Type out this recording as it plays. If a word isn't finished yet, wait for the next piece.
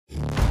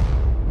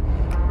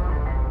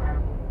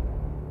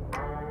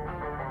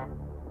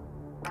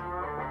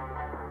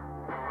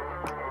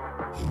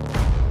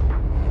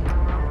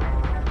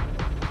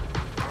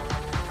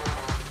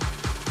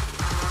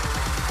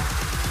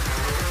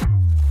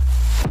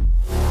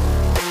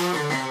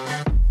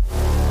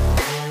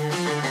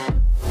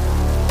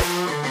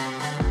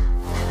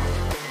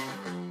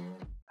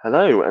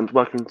Hello and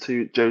welcome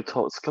to Joe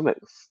Talks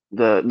Comics,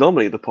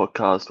 normally the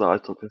podcast where I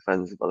talk with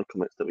friends about the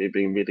comics that we've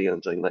been reading and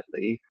enjoying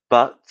lately.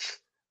 But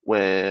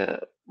we're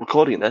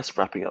recording this,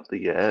 wrapping up the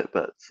year.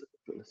 But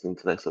if you listen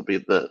to this, it'll be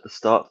the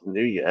start of the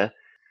new year.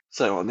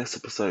 So on this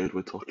episode,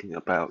 we're talking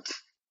about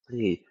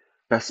the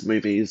best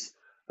movies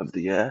of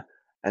the year,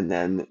 and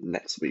then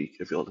next week,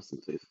 if you're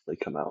listening to these, if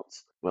they come out,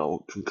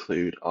 we'll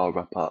conclude our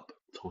wrap up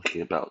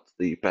talking about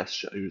the best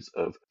shows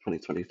of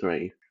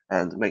 2023.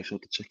 And make sure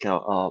to check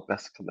out our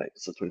best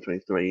comics of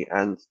 2023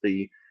 and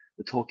the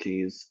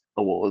Talkies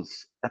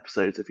Awards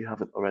episodes if you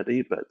haven't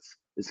already. But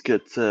it's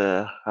good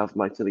to have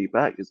Mighty Lee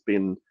back. It's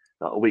been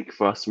about a week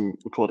for us from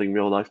recording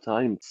real life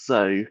time.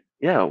 So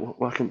yeah,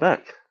 welcome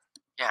back.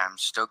 Yeah, I'm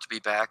stoked to be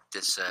back.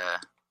 This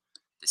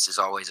is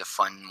always a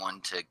fun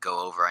one to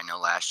go over. I know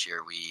last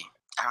year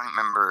I don't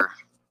remember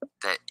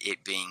that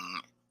it being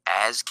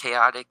as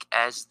chaotic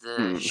as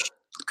the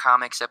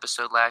comics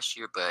episode last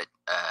year, but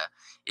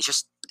it's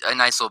just a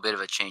nice little bit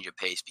of a change of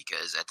pace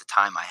because at the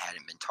time I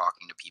hadn't been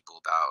talking to people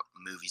about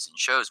movies and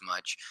shows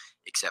much,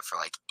 except for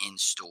like in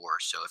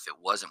store. So if it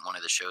wasn't one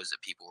of the shows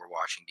that people were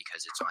watching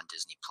because it's on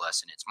Disney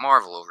Plus and it's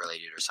Marvel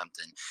related or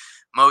something,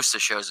 most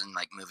of the shows and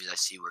like movies I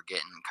see were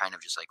getting kind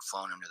of just like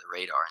flown under the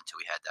radar until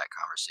we had that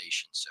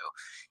conversation. So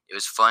it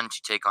was fun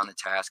to take on the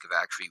task of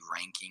actually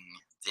ranking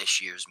this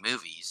year's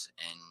movies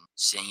and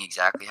seeing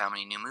exactly how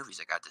many new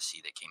movies I got to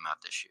see that came out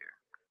this year.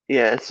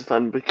 Yeah, it's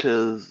fun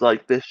because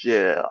like this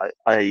year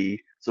I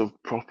sort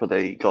of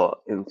properly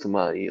got into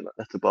my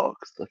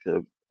letterbox, like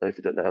if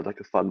you don't know, like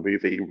a fun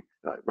movie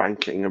like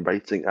ranking and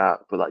rating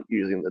app, but like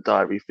using the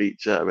diary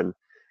feature and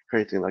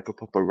creating like a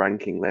proper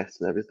ranking list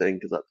and everything.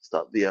 Because at the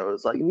start of the year, I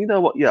was like, you know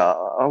what? Yeah,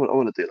 I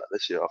want to do that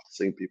this year after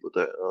seeing people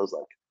do it. I was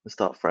like, let's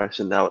start fresh.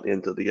 And now at the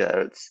end of the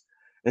year,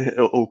 it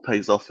all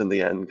pays off in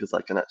the end because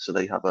I can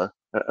actually have a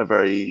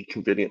very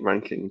convenient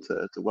ranking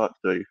to work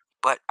through.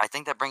 But I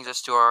think that brings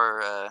us to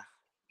our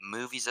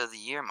movies of the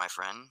year, my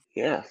friend.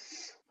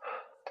 Yes.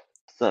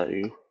 So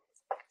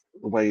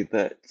the way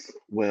that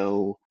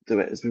we'll do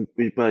it is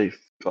we both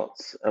got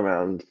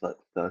around like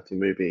 30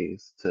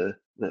 movies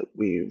that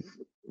we've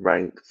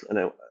ranked. I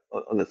know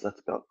on this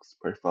Letterboxd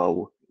profile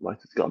we might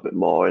have got a bit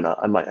more, and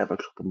I might have a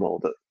couple more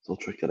that will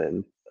trickle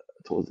in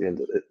towards the end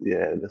of the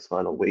year in this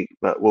final week.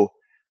 But we'll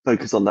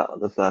focus on that on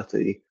the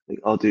 30.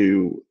 I'll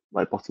do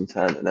my bottom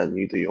 10, and then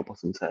you do your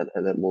bottom 10,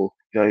 and then we'll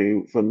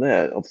go from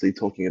there. Obviously,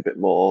 talking a bit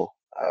more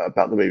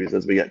about the movies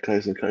as we get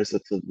closer and closer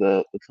to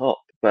the top.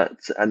 But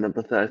at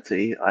number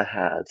 30, I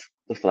had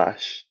The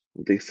Flash,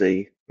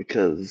 DC,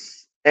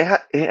 because it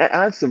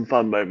had some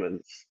fun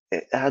moments.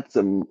 It had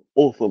some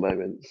awful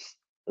moments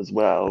as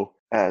well.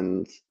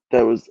 And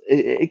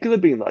it could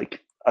have been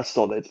like a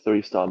solid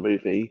 3-star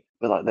movie,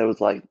 but like there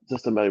was like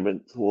just a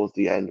moment towards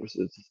the end which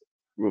was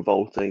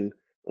revolting.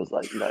 It was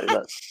like,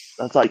 no,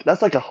 that's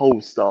like a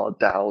whole star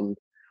down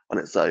on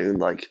its own.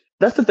 Like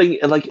that's the thing,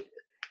 and like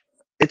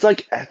it's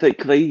like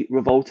ethically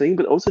revolting,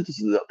 but also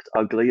just looked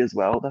ugly as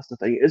well. That's the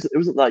thing. It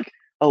wasn't like,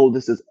 oh,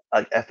 this is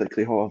like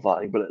ethically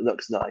horrifying, but it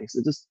looks nice.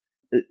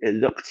 It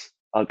looked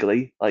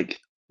ugly,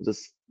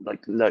 just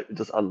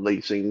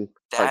unleashing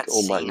like That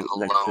all my scene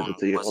alone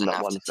negativity was on that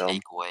enough one to film.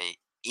 take away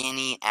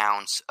any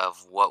ounce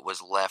of what was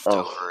left Oh,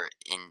 over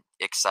in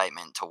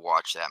excitement to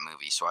watch that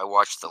movie. So I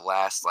watched the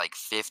last like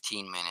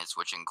 15 minutes,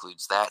 which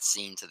includes that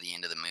scene to the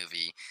end of the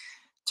movie,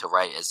 to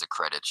right as the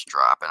credits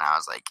drop, and I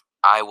was like,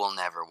 I will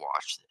never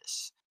watch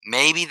this.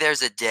 Maybe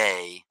there's a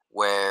day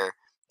where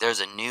there's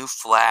a new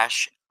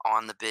Flash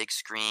on the big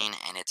screen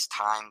and it's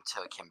time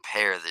to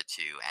compare the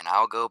two, and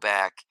I'll go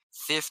back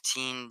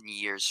 15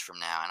 years from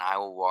now and I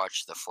will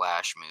watch the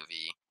Flash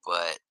movie,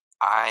 but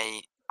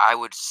I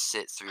would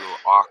sit through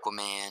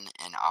Aquaman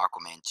and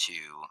Aquaman 2,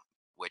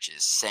 which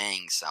is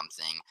saying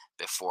something,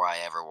 before I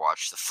ever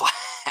watch the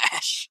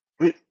Flash.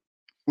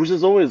 which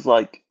is always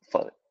like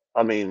fun.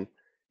 I mean,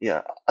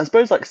 yeah, I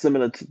suppose like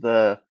similar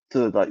to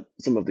like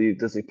some of the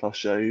Disney Plus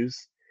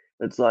shows.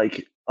 It's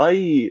like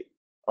I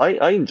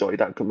enjoyed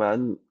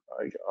Aquaman.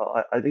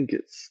 I think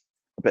it's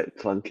a bit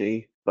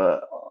clunky,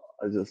 but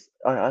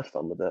I had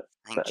fun with it.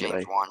 I think But James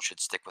anyway, Wan should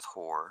stick with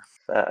horror.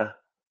 fair,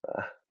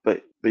 fair.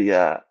 But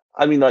yeah,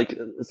 I mean like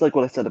it's like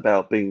what I said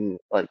about being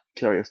like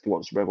curious to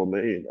watch Rebel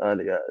Moon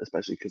earlier,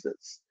 especially because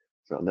it's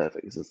on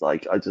Netflix. It's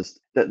like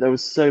there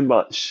was so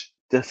much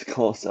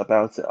discourse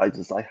about it. I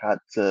had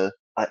to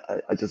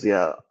I just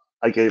yeah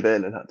I gave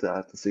in and had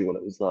to see what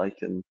it was like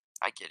and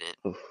I get it.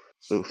 oof,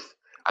 oof.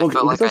 I Well,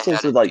 felt because like I that's had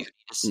also a like duty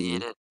to see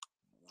mm, it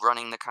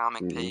running the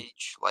comic mm,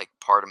 page. Like,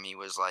 part of me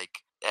was like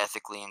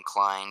ethically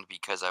inclined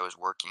because I was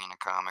working in a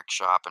comic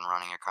shop and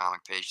running a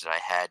comic page, that I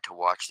had to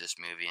watch this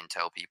movie and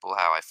tell people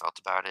how I felt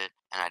about it.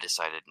 And I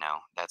decided, no,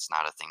 that's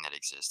not a thing that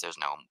exists. There's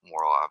no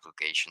moral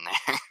obligation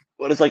there.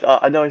 well, it's like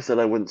I know I said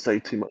I wouldn't say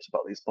too much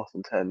about these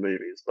bottom 10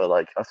 movies, but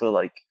like I feel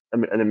like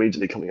and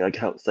immediately coming I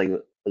can't saying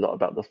a lot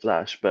about the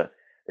Flash, but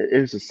it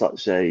was just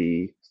such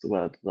a what's the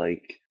word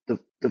like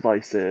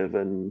divisive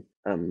and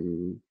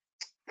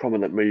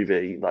prominent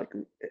movie, like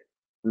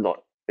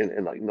not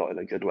in like not in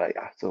a good way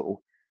at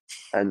all.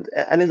 And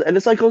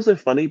it's like also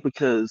funny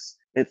because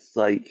it's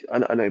like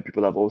I know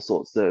people have all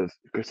sorts of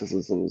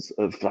criticisms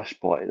of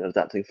Flashpoint,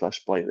 adapting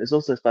Flashpoint. It's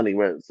also funny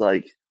where it's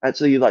like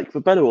actually like for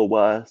better or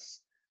worse,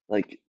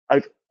 like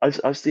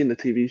I've seen the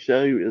TV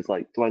show. It's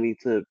like, do I need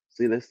to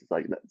see this? It's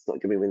like it's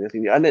not giving me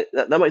anything new. And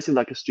that might seem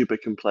like a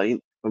stupid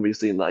complaint when we've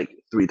seen like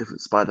 3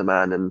 different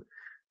Spider-Man and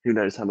who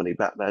knows how many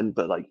Batman,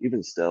 but like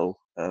even still,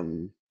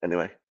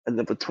 anyway. And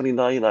number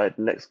 29, I had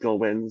Next Goal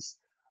Wins.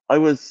 I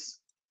was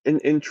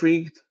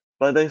intrigued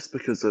by this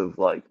because of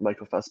like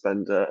Michael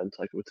Fassbender and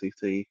Taika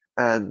Waititi,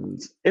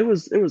 and it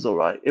was all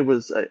right. It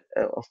was a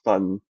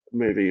fun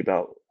movie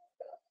about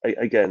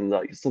again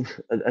like some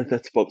a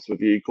Letterboxd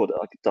review called it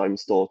like a dime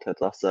store Ted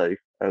Lasso,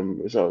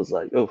 which I was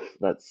like, oh,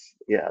 that's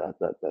yeah,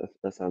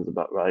 that sounds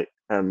about right.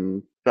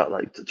 About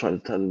like trying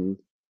to turn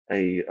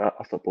a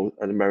football,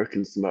 an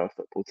American Samoa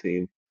football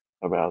team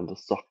around a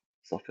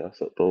soccer,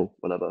 football,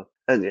 whatever.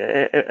 And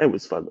yeah, it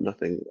was fun, but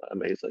nothing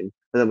amazing.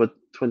 And number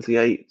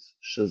 28,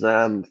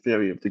 Shazam!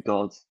 Fury of the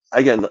Gods.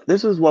 Again,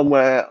 this was one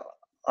where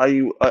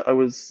I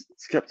was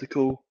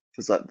skeptical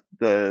because like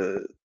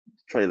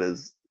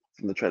trailers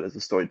the trailers,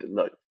 the story didn't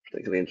look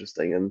particularly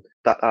interesting, and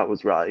that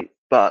was right.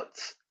 But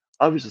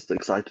I was just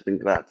excited and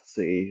glad to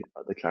see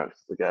the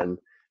characters again.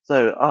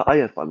 So I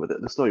had fun with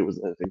it. The story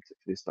wasn't anything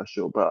particularly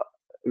special, but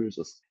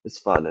it's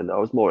fun, and I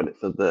was more in it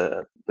for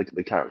the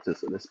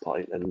characters at this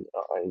point, and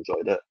I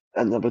enjoyed it.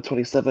 And number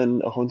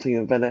 27, A Haunting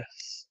in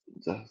Venice.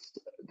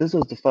 This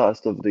was the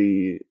first of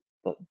the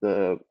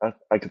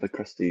Agatha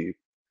Christie,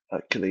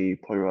 Hercule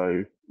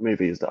Poirot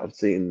movies that I've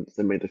seen.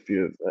 They made a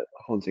few of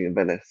Haunting in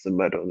Venice and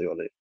Murder on the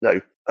Orient.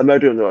 No, A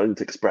Murder on the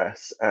Orient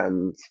Express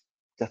and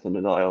Death on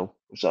the Nile,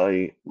 which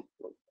I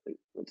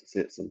want to see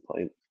at some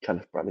point.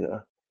 Kenneth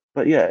Branagh.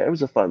 But yeah, it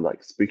was a fun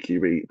like spooky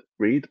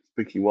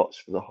spooky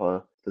watch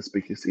for the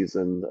spooky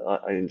season.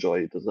 I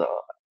enjoyed.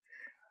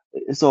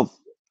 It's sort of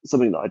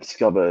something that I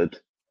discovered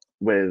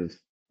with,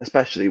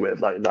 especially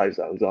with like Knives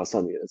Out and Glass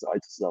Onions. I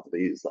just love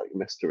these like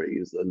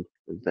mysteries and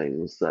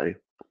things. So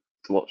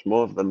to watch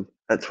more of them.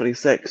 At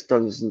 26,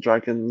 Dungeons and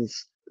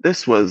Dragons.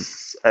 This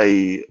was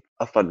a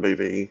fun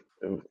movie.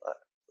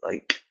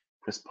 Like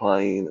Chris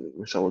Pine and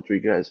Michelle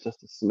Rodriguez,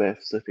 Justice Smith,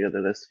 Sophia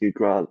Lillis, Hugh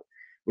Grant,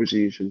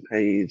 Regina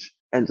Page,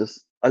 and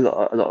just a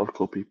lot of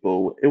cool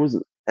people. It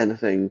wasn't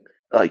anything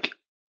like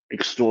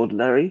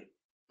extraordinary,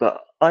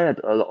 but I had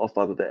a lot of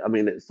fun with it. I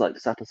mean, it's like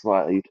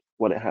satisfied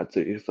what it had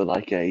to for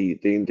like a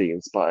D&D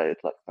inspired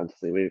like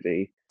fantasy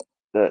movie.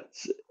 That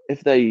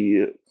if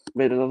they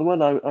made another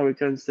one, I would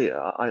go and see it.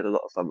 I had a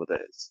lot of fun with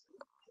it.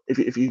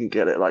 If you can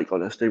get it like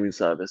on a streaming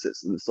service,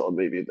 it's the sort of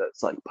movie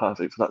that's like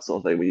perfect for that sort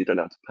of thing where you don't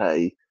have to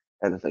pay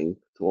anything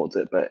towards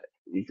it, but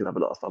you can have a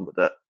lot of fun with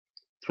it.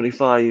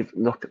 25,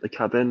 Knock at the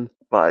Cabin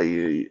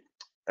by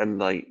M.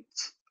 Night.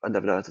 I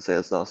never know how to say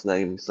his last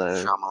name, so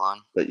Shyamalan.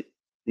 but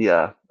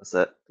yeah, that's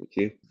it. Thank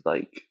you.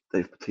 Like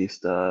Dave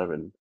Bautista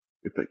and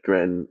Rupert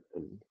Grint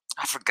and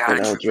I forgot Ben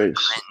it's Rupert Aldrich, Grint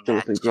in that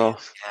Jonathan too.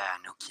 Groff. Yeah,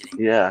 no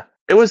kidding. Yeah,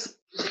 it was.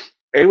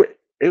 It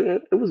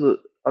was a.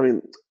 I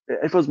mean,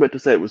 if I was meant to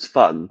say it was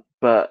fun,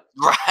 but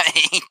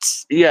Right.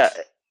 yeah,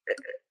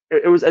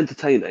 it was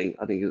entertaining.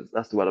 I think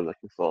that's the word I'm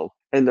looking for.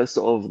 And the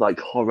sort of like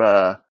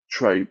horror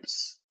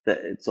tropes that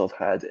it sort of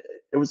had,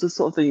 it was the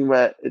sort of thing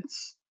where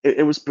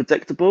it was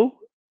predictable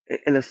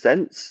in a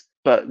sense,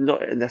 but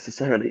not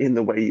necessarily in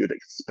the way you'd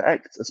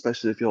expect,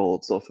 especially if you're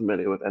sort of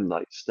familiar with M.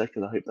 Night shtick.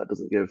 And I hope that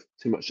doesn't give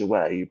too much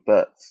away.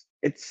 But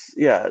it's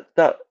yeah,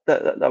 that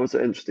was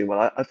an interesting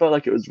one. I felt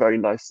like it was very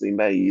nicely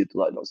made,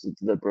 like lots of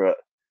deliberate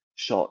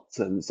shots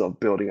and sort of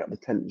building up the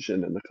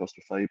tension and the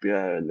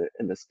claustrophobia and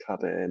in this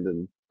cabin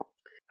and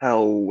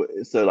how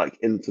it's so like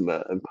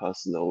intimate and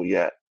personal,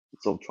 yet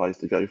it sort of tries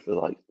to go for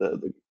like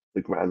the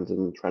grand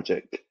and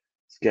tragic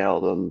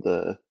scale and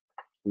the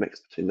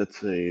mix between the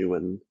two.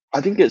 And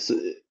I think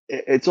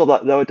it's all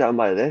like lower down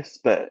my list,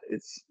 but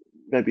it's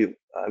maybe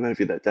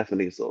that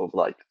definitely sort of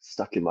like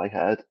stuck in my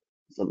head,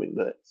 something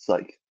that's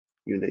like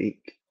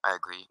unique. I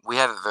agree. We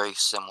have a very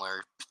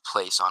similar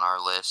place on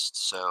our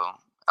list, so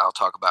I'll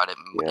talk about it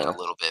in a Yeah.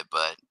 little bit,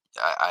 but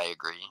I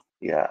agree.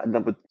 Yeah, and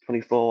number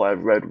 24, I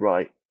have Red,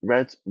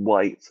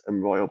 White,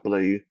 and Royal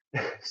Blue.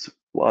 It's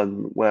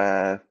one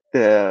where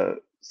the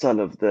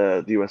son of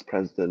the US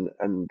president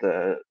and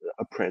a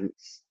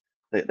prince,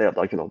 they have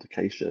like an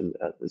altercation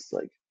at this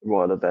like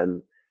royal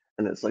event,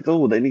 and it's like,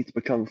 oh, they need to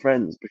become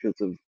friends because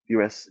of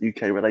US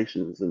UK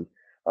relations, and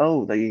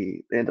oh,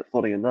 they end up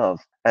falling in love.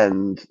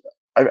 And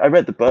I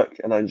read the book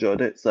and I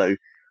enjoyed it, so it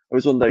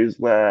was one of those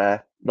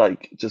where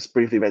like just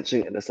briefly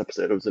mentioning it in this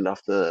episode was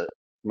enough to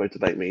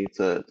motivate me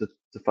to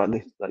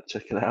finally like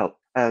check it out.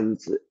 And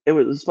it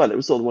was fun. It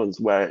was sort of ones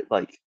where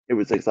like it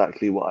was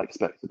exactly what I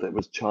expected. It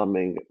was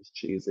charming. It was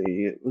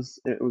cheesy. It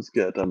was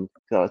good.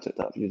 So I checked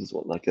out. If you just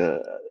want like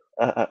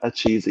a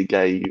cheesy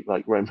gay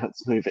like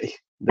romance movie,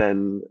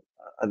 then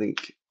I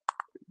think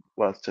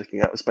worth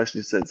checking out.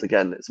 Especially since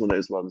again it's one of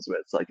those ones where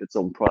it's like it's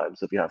on Prime.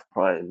 So if you have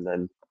Prime,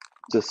 then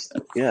just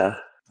yeah,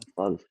 have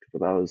fun for a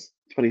couple of hours.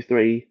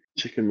 23,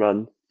 Chicken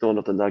Run, Dawn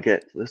of the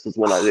Nugget. This is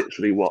one I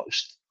literally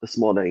watched this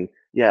morning.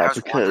 Yeah, I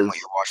was wondering what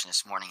because you're watching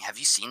this morning. Have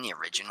you seen the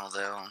original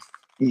though?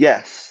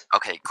 Yes,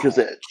 Okay, because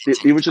cool.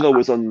 Continue. the original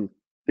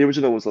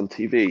was on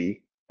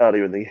TV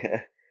earlier in the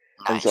year,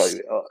 and so Nice.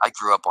 I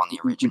grew up on the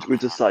original, we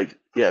just man.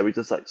 like we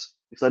just like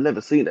because I'd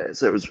never seen it,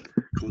 so it was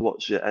cool to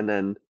watch it. And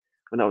then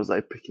when I was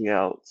like picking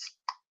out,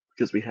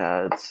 because we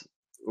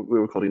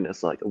were recording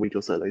this like a week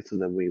or so later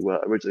than we were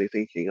originally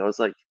thinking, I was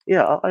like,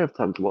 yeah, I have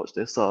time to watch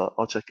this, so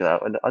I'll check it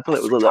out. And I I thought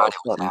it was a lot forgot of it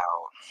was fun. out.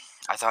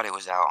 I thought it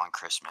was out on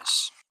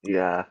Christmas.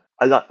 Yeah,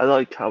 I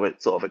like how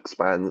it sort of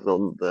expands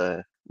on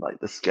the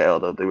scale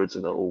of the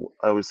original.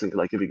 I always think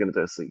like if you're gonna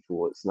do a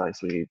sequel, it's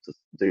nice when you just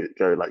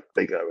go like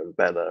bigger and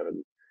better.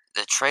 And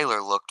The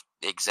trailer looked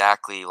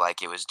exactly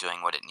like it was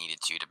doing what it needed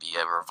to be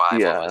a revival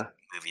of a yeah,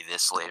 movie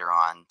this later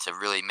on to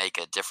really make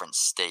a different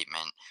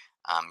statement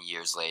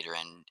years later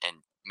and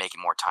make it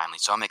more timely.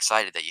 So I'm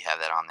excited that you have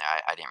that on there.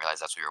 I didn't realize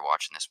that's what you were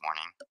watching this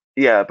morning.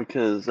 yeah,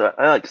 because I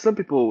like some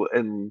people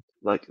in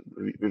like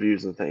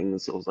reviews and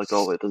things sort of like,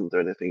 oh, it doesn't do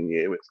anything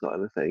new, it's not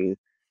anything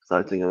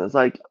exciting, and it's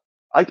like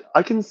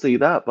I can see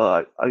that,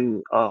 but I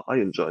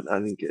enjoy it.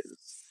 I think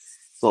it's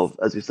sort of,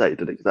 as you say,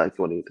 did exactly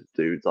what it needed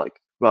to do. Like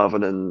rather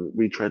than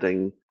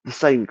retreading the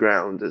same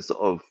ground, it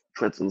sort of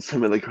treads on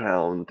similar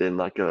ground in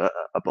like a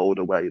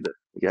bolder way. That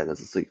again,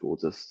 as a sequel,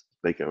 just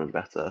bigger and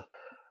better.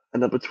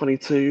 And number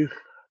 22,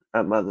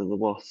 Ant-Man and the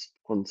Wasp: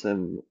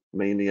 Quantum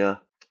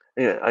Mania.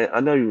 Yeah, I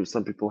know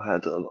some people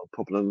had a lot of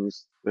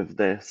problems with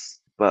this,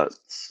 but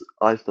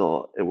I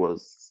thought it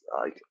was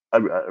like a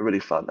really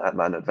fun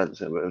Ant-Man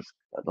adventure with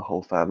like, the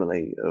whole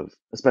family of,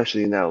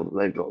 especially now that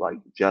they've got like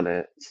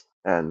Janet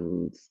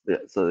and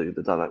so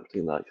the dynamic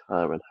between like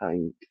her and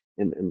Hank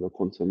in the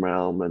quantum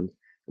realm and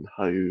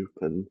Hope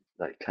and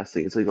like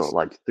Cassie. So you've got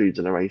like three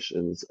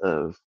generations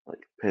of like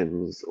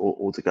Pims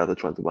all together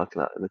trying to work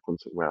it out in the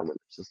quantum realm, and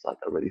it's just like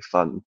a really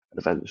fun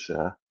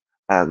adventure.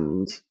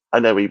 And I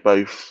know we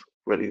both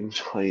really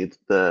enjoyed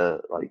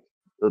the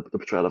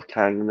portrayal of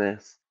Kang in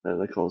this,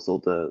 and of course all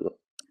the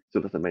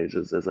Jonathan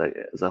Majors as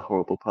a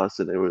horrible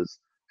person who was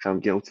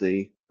found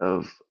guilty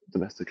of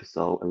domestic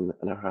assault and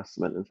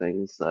harassment and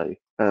things. So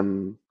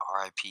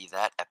R.I.P.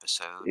 that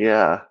episode.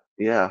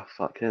 yeah,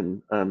 fuck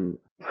him.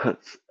 But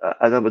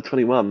at number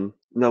 21,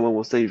 No One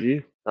Will Save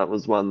You. That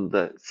was one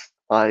that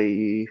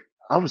I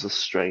was a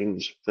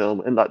strange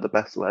film in like the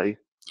best way.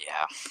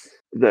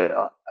 Yeah.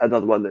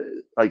 Another one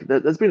that like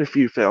there's been a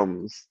few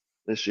films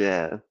this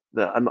year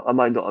that I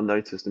might not have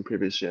noticed in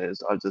previous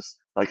years. I just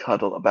like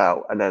heard all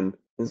about, and then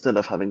instead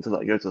of having to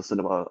like go to the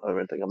cinema or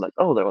anything, I'm like,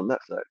 oh, they're on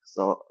Netflix,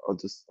 so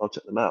I'll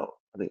check them out.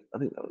 I think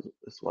that was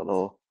this one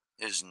or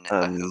It was a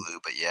um Hulu,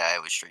 but yeah,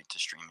 it was straight to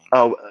streaming.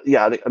 oh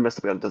yeah, I think I must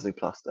have been on Disney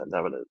Plus then.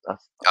 No,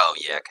 that's Oh what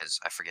it yeah, was. because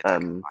I forget that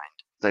Um, combined.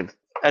 same.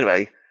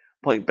 Anyway,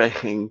 point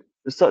being,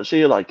 it's such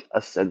a like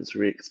a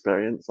sensory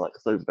experience, like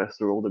so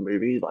visceral the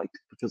movie, like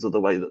because of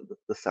the way that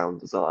the sound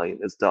design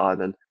is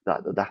done and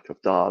that the lack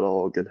of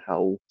dialogue and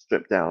how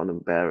stripped down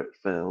and bare it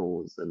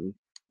feels, and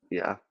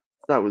yeah,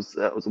 that was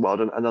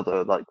wild. And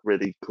another like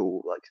really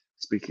cool like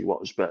spooky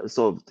watch, but a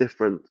sort of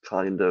different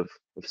kind of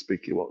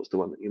spooky watch, the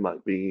one that you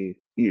might be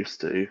used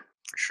to.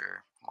 For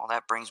sure. Well,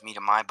 that brings me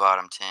to my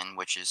bottom 10,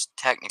 which is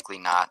technically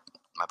not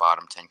my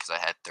bottom 10 because I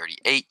had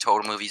 38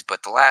 total movies,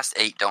 but the last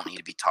 8 don't need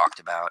to be talked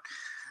about.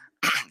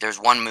 There's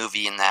one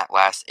movie in that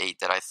last 8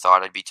 that I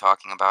thought I'd be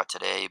talking about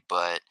today,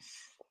 but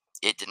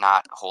it did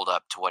not hold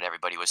up to what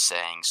everybody was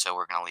saying, so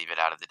we're going to leave it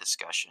out of the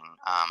discussion.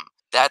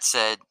 That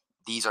said,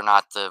 these are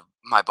not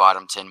my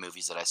bottom 10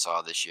 movies that I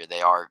saw this year.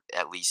 They are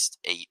at least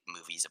 8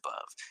 movies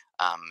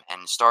above.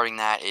 And starting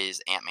that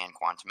is Ant-Man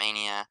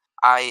Quantumania.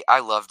 I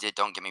loved it,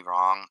 don't get me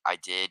wrong. I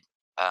did.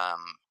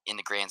 In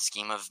the grand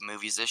scheme of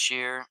movies this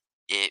year,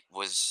 it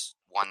was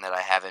one that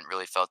I haven't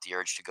really felt the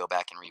urge to go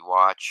back and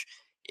rewatch.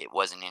 It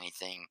wasn't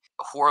anything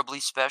horribly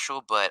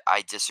special, but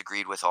I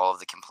disagreed with all of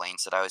the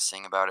complaints that I was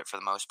seeing about it for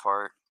the most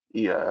part.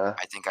 Yeah.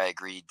 I think I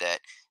agreed that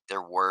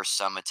there were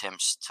some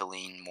attempts to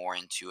lean more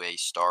into a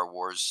Star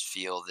Wars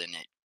feel than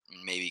it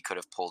maybe could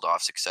have pulled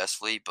off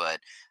successfully, but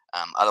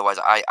otherwise,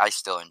 I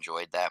still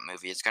enjoyed that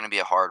movie. It's going to be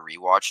a hard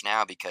rewatch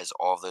now because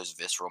all of those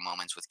visceral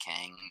moments with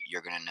Kang,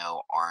 you're going to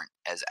know aren't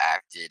as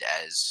acted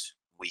as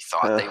we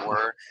thought they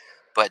were.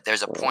 But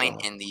there's a point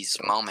Oh in these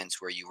God.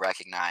 moments where you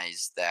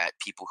recognize that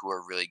people who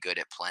are really good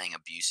at playing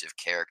abusive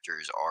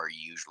characters are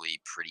usually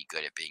pretty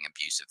good at being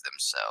abusive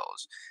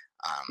themselves.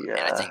 And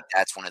I Yeah. think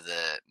that's one of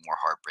the more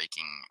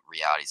heartbreaking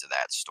realities of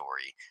that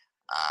story.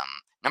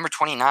 Number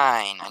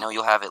 29, I know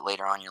you'll have it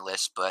later on your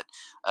list, but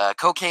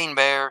Cocaine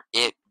Bear,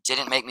 it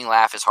didn't make me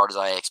laugh as hard as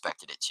I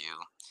expected it to.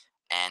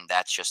 And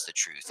that's just the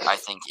truth. I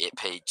think it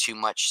paid too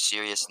much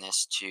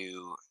seriousness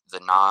to the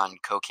non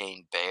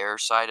cocaine bear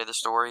side of the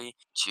story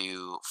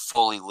to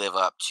fully live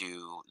up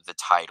to the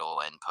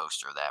title and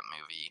poster of that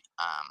movie.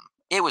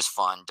 It was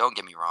fun, don't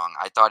get me wrong.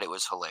 I thought it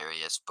was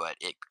hilarious, but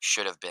it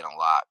should have been a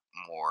lot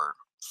more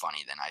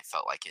funny than I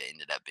felt like it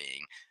ended up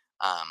being.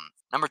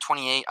 Number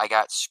 28, I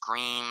got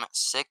Scream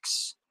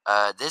 6.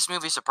 This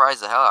movie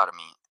surprised the hell out of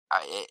me.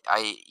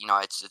 You know,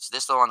 it's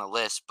this low on the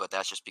list, but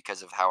that's just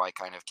because of how I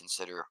kind of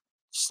consider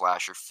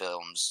slasher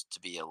films to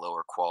be a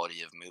lower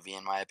quality of movie,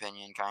 in my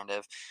opinion, kind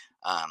of.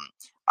 Um,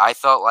 I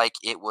felt like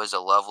it was a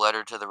love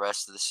letter to the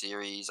rest of the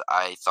series.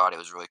 I thought it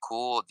was really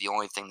cool. The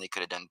only thing they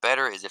could have done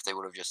better is if they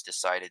would have just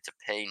decided to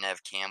pay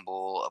Neve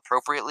Campbell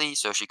appropriately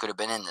so she could have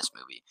been in this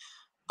movie.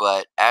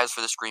 But as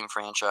for the Scream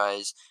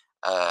franchise,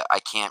 I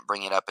can't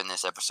bring it up in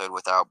this episode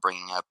without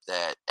bringing up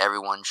that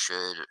everyone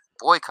should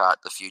boycott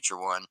the future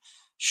one,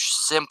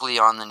 simply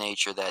on the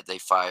nature that they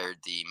fired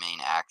the main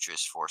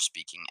actress for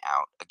speaking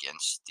out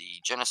against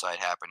the genocide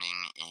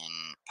happening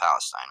in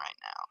Palestine right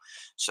now.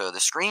 So the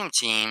Scream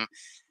team,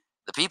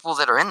 the people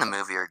that are in the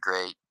movie are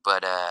great,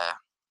 but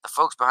the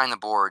folks behind the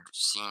board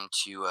seem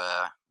to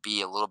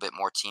be a little bit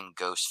more Team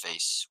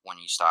Ghostface when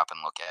you stop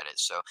and look at it.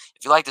 So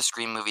if you like the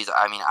Scream movies,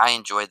 I mean, I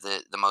enjoyed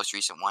the most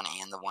recent one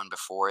and the one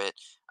before it.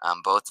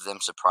 Both of them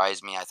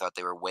surprised me. I thought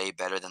they were way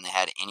better than they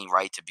had any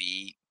right to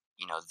be.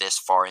 This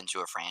far into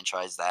a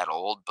franchise that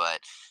old, but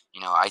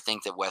I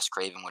think that Wes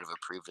Craven would have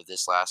approved of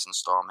this last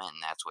installment,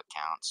 and that's what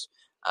counts.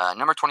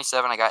 Number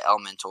 27, I got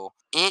Elemental.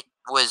 It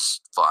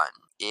was fun.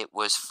 It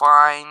was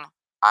fine.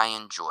 I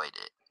enjoyed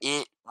it.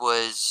 It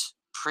was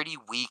pretty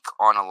weak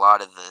on a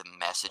lot of the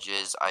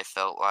messages, I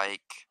felt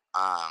like.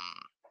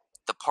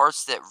 The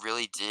parts that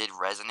really did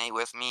resonate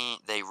with me,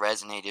 they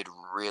resonated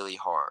really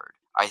hard.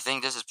 I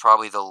think this is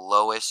probably the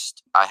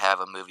lowest I have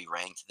a movie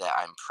ranked that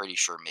I'm pretty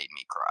sure made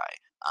me cry.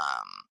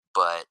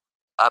 But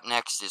up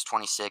next is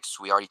 26.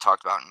 We already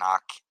talked about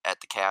Knock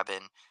at the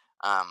Cabin.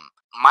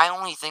 My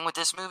only thing with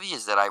this movie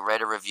is that I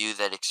read a review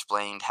that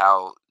explained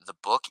how the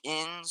book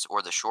ends,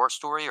 or the short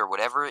story, or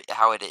whatever,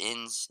 how it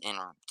ends in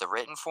the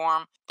written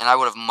form, and I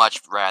would have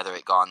much rather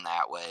it gone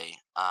that way.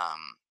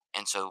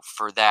 And so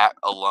for that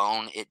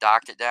alone, it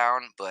docked it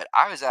down. But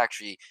I was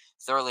actually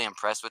thoroughly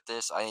impressed with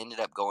this. I ended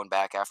up going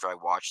back after I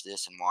watched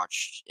this and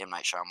watched M.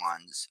 Night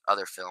Shyamalan's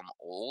other film,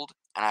 Old,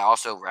 and I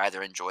also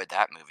rather enjoyed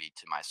that movie,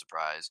 to my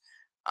surprise.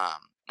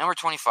 Number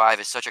 25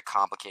 is such a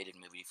complicated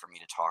movie for me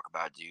to talk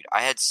about, dude.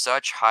 I had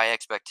such high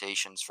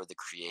expectations for the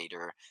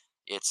creator.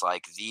 It's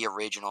like the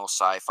original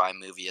sci-fi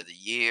movie of the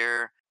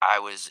year. I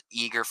was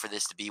eager for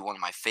this to be one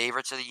of my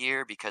favorites of the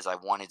year because I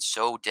wanted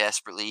so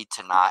desperately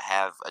to not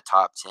have a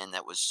top 10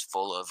 that was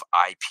full of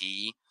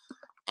IP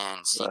and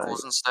Right.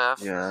 sequels and stuff.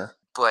 Yeah.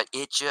 But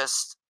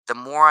the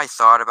more I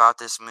thought about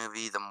this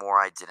movie, the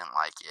more I didn't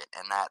like it.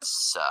 And that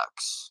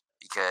sucks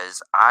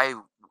because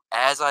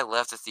as I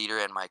left the theater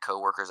and my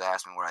coworkers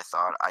asked me what I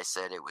thought, I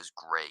said it was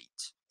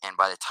great. And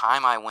by the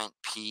time I went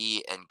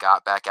pee and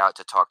got back out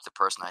to talk to the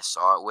person I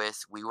saw it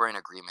with, we were in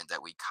agreement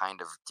that we kind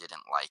of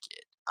didn't like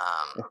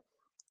it.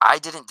 I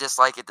didn't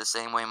dislike it the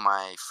same way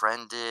my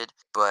friend did,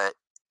 but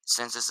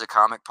since this is a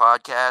comic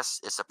podcast,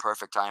 it's a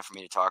perfect time for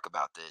me to talk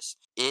about this.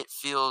 It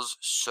feels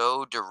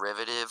so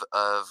derivative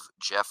of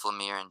Jeff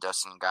Lemire and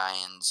Dustin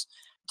Guyan's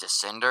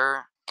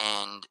Descender,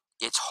 and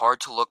it's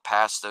hard to look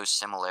past those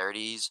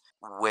similarities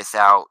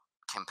without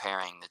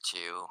comparing the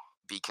two,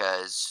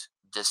 because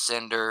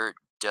Descender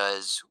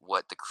does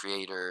what the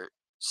creator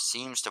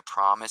seems to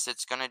promise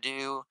it's going to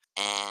do,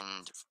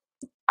 and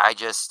I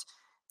just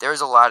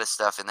there's a lot of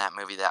stuff in that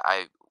movie that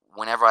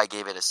whenever I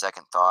gave it a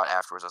second thought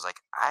afterwards, I was like,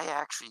 I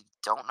actually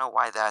don't know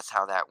why that's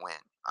how that went.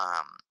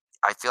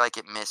 I feel like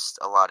it missed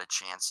a lot of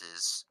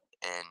chances,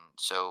 and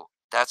so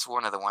that's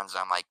one of the ones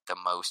I'm like the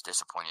most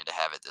disappointed to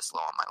have it this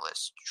low on my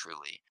list.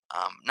 Truly,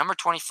 number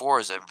 24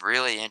 is a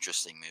really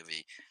interesting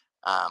movie.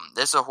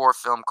 This is a horror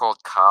film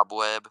called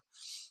Cobweb,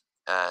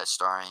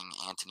 starring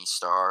Anthony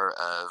Starr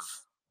of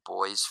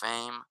Boys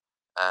fame.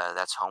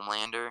 That's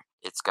Homelander.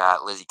 It's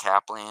got Lizzie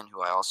Kaplan,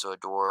 who I also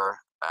adore.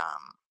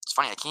 It's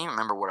funny, I can't even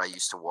remember what I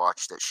used to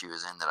watch that she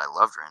was in that I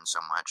loved her in so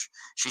much.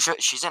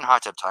 She's in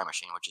Hot Tub Time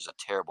Machine, which is a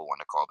terrible one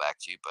to call back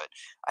to, but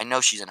I know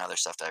she's in other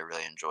stuff that I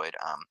really enjoyed.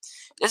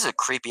 This is a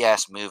creepy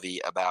ass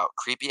movie about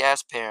creepy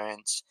ass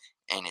parents,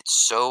 and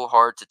it's so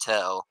hard to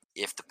tell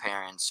if the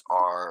parents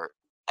are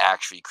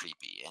actually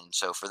creepy. And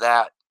so for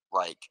that,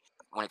 like,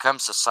 when it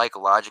comes to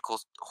psychological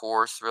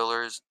horror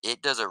thrillers,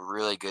 it does a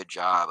really good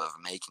job of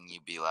making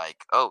you be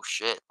like, oh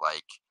shit,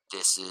 like,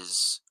 this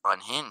is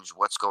unhinged.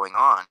 What's going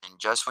on? And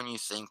just when you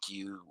think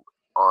you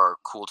are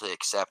cool to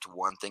accept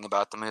one thing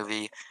about the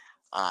movie,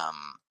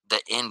 the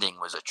ending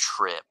was a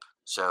trip.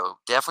 So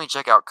definitely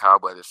check out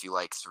Cobweb if you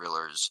like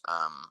thrillers.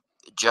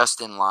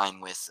 Just in line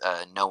with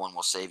No One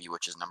Will Save You,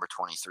 which is number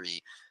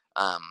 23.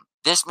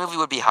 This movie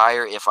would be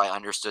higher if I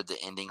understood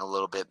the ending a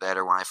little bit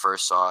better when I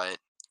first saw it.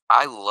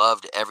 I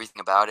loved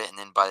everything about it, and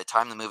then by the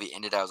time the movie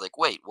ended, I was like,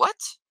 wait, what?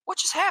 What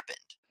just happened?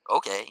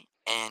 Okay.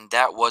 And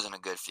that wasn't a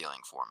good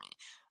feeling for me.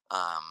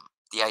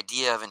 The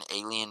idea of an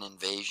alien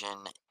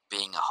invasion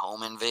being a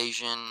home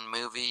invasion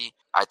movie,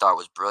 I thought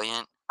was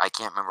brilliant. I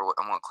can't remember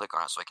I'm going to click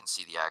on it so I can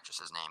see the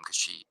actress's name,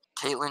 because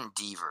Caitlin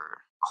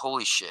Dever.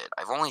 Holy shit.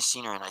 I've only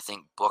seen her in, I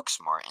think,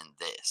 Booksmart and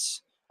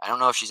this. I don't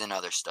know if she's in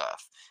other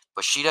stuff.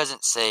 But she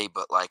doesn't say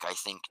but like I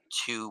think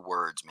 2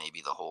 words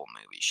maybe the whole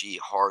movie. She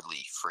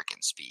hardly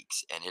freaking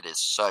speaks, and it is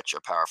such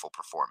a powerful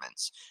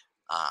performance.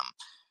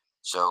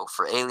 So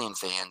for Alien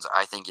fans,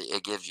 I think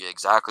it gives you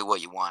exactly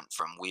what you want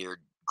from weird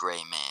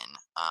gray men.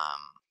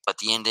 but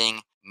the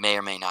ending may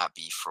or may not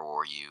be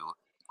for you.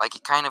 Like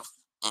it kind of,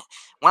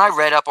 when I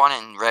read up on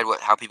it and read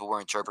how people were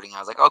interpreting, I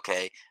was like,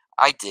 okay,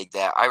 I dig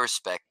that, I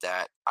respect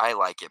that, I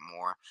like it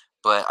more.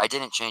 But I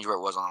didn't change where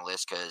it was on the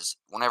list because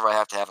whenever I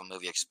have to have a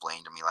movie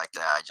explained to me like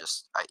that,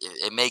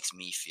 it makes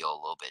me feel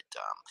a little bit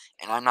dumb.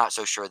 And I'm not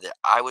so sure that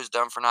I was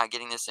dumb for not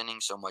getting this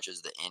ending so much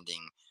as the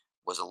ending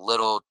was a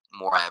little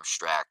more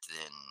abstract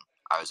than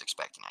I was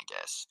expecting, I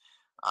guess.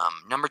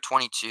 Number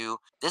 22.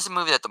 This is a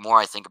movie that the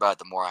more I think about it,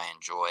 the more I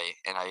enjoy.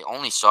 And I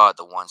only saw it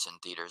the once in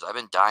theaters. I've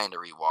been dying to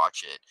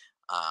rewatch it.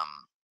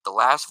 The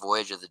Last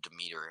Voyage of the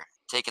Demeter.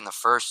 Taking the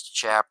first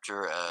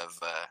chapter of.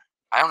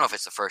 I don't know if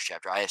it's the first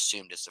chapter. I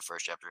assumed it's the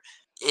first chapter.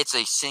 It's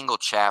a single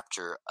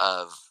chapter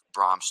of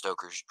Bram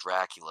Stoker's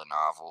Dracula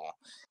novel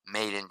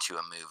made into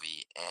a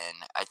movie, and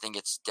I think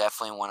it's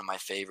definitely one of my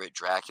favorite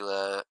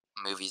Dracula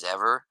movies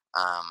ever.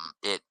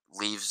 It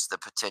leaves the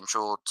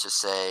potential to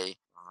say,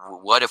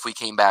 what if we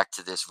came back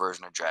to this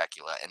version of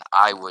Dracula? And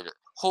I would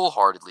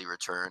wholeheartedly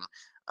return.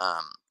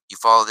 You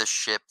follow this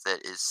ship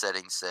that is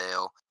setting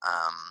sail.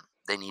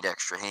 They need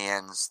extra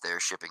hands.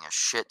 They're shipping a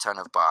shit ton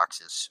of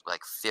boxes,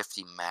 like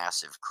 50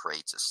 massive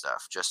crates of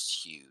stuff,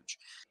 just huge.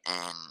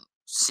 And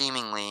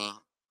seemingly,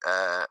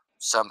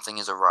 something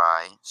is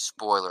awry.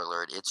 Spoiler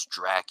alert, it's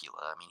Dracula.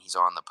 I mean, he's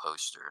on the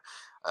poster.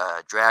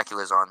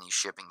 Dracula's on these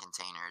shipping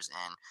containers.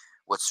 And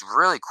what's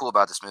really cool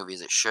about this movie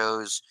is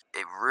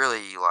it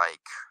really, like,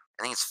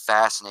 I think it's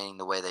fascinating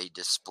the way they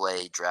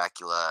display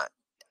Dracula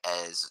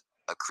as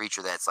a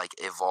creature that's like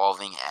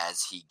evolving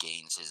as he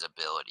gains his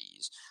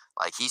abilities.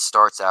 Like he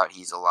starts out,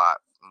 he's a lot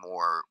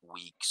more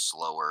weak,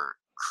 slower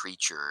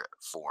creature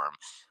form,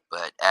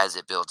 but as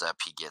it builds up,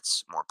 he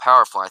gets more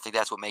powerful. And I think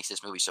that's what makes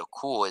this movie so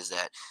cool is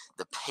that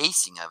the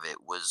pacing of it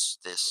was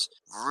this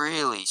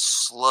really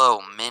slow,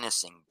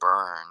 menacing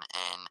burn,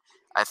 and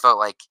I felt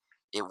like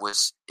it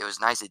was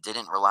nice. It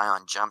didn't rely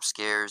on jump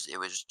scares. It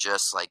was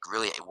just like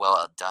really a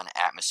well done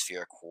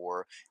atmospheric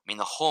horror. I mean,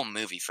 the whole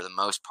movie for the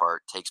most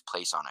part takes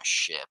place on a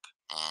ship,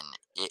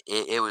 and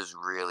it was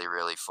really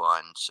really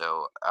fun.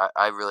 So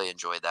I really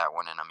enjoyed that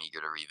one, and I'm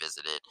eager to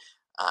revisit it.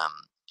 Um,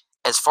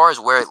 as far as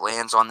where it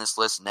lands on this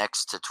list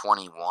next to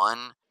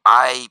 21,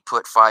 I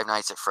put Five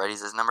Nights at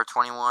Freddy's as number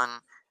 21.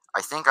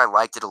 I think I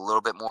liked it a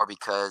little bit more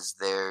because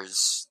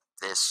there's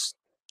this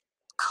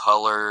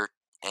color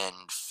and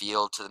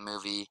feel to the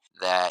movie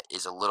that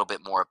is a little bit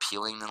more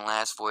appealing than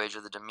Last Voyage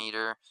of the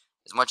Demeter.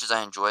 As much as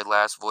I enjoyed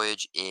Last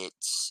Voyage,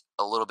 it's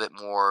a little bit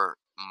more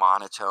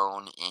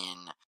monotone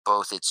in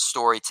both its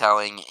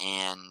storytelling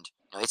and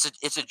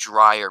it's a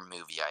drier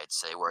movie, I'd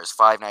say. Whereas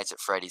Five Nights at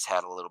Freddy's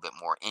had a little bit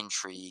more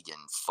intrigue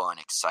and fun,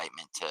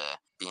 excitement to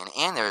be in,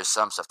 and there is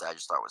some stuff that I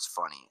just thought was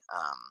funny.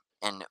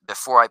 And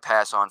before I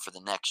pass on for the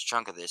next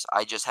chunk of this,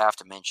 I just have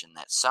to mention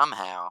that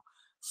somehow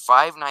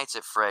Five Nights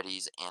at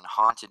Freddy's and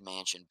Haunted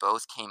Mansion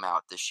both came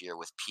out this year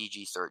with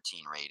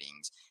PG-13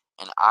 ratings,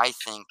 and I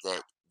think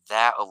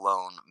that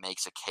alone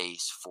makes a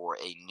case for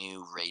a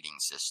new rating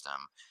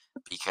system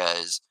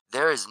because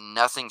there is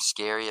nothing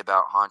scary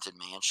about Haunted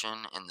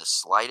Mansion in the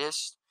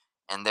slightest,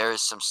 and there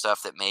is some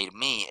stuff that made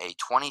me, a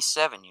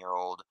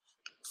 27-year-old,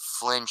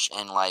 flinch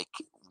and like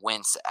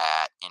wince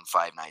at in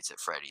Five Nights at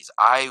Freddy's.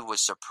 I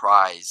was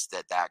surprised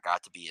that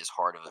got to be as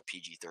hard of a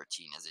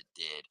PG-13 as it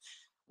did.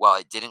 While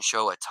it didn't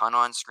show a ton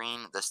on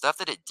screen, the stuff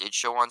that it did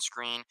show on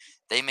screen,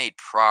 they made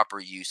proper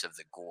use of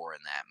the gore in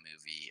that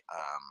movie.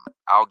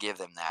 I'll give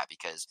them that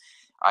because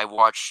I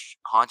watched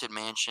Haunted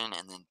Mansion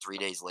and then 3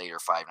 days later,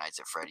 Five Nights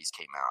at Freddy's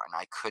came out, and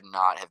I could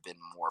not have been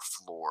more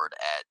floored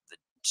at the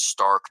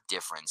stark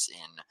difference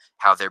in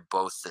how they're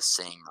both the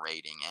same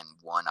rating, and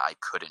one I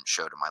couldn't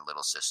show to my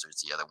little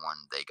sisters, the other one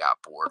they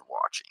got bored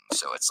watching.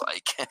 So it's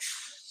like,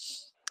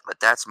 but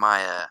that's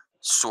my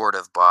sort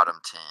of bottom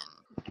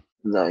 10.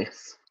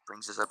 Nice.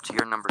 Brings us up to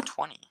your number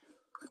 20.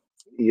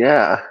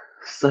 Yeah.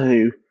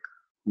 So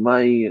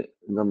my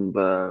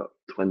number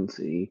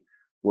 20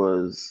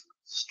 was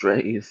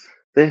Strays.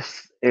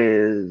 This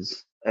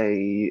is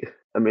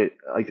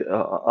like a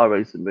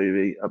R-rated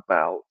movie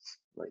about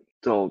like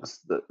dogs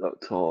that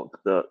talk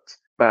that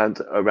band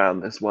around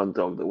this one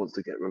dog that wants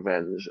to get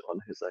revenge on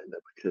his owner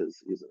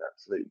because he's an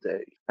absolute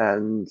dick.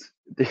 And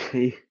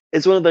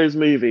it's one of those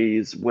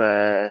movies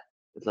where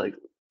it's like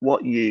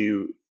what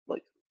you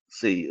like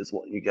see is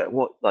what you get.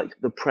 What like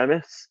the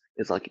premise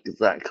is like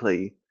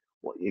exactly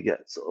what you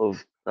get, sort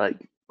of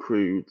like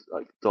crude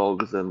like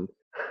dogs and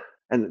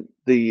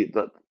the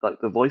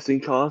voicing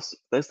cast.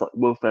 There's like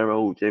Will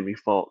Ferrell, Jamie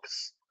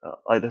Foxx,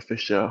 Ida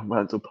Fisher,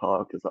 Randall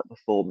Park as like the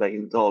four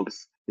main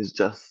dogs. Is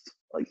just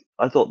like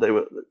I thought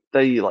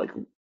they like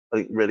I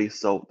think really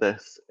sold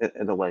this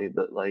in a way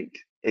that like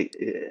I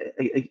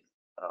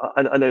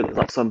know that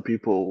like some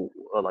people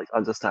are like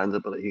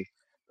understandably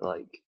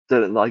like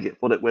didn't like it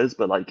for what it was,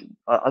 but like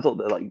I thought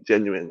they're like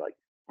genuine like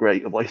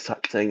great voice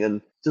acting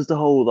and just the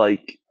whole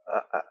like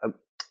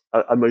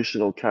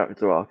emotional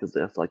character arc as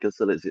this, like as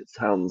silly as it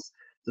sounds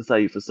to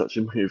say for such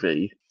a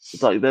movie.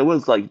 It's like there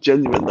was like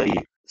genuinely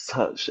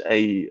such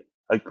a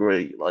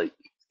great like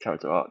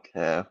character arc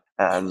here.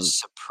 It And was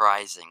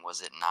surprising,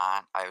 was it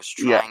not? I was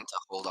yeah, trying to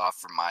hold off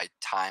for my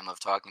time of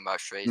talking about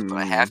Strays, but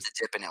I have mm, to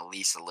dip in at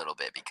least a little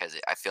bit because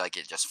I feel like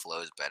it just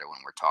flows better when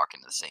we're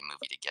talking the same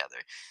movie together.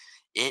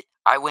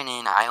 I went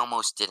in, I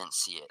almost didn't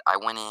see it. I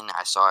went in,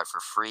 I saw it for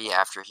free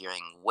after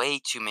hearing way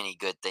too many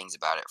good things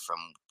about it from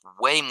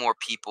way more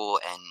people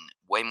and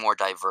way more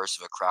diverse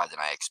of a crowd than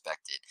I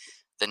expected.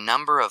 The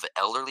number of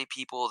elderly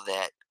people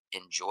that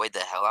enjoyed the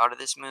hell out of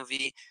this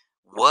movie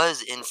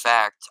was in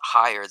fact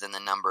higher than the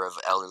number of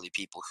elderly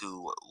people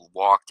who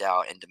walked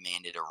out and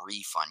demanded a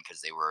refund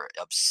because they were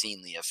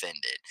obscenely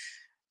offended.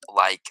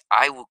 Like,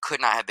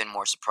 could not have been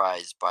more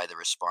surprised by the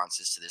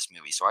responses to this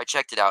movie. So I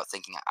checked it out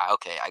thinking,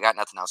 Okay, I got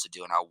nothing else to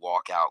do, and I'll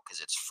walk out because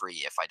it's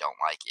free if I don't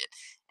like it."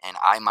 And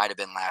I might have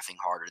been laughing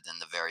harder than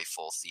the very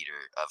full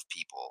theater of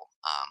people.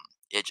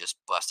 It just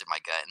busted my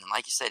gut. And then,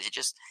 like you said,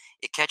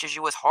 it catches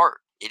you with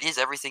heart. It is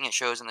everything it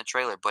shows in the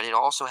trailer, but it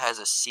also has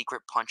a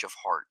secret punch of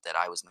heart that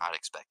I was not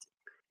expecting.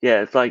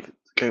 yeah, it's like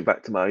going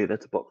back to my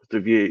letterboxd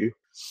review.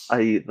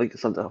 I think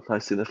sometimes I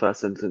see in the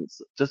first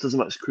sentence just as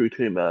much crude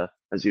humor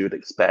as you would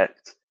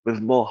expect, with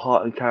more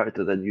heart and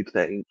character than you'd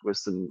think, with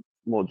some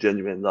more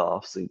genuine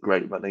laughs and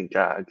great running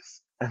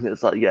gags. And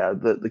it's like, yeah,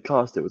 the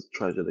cast, it was a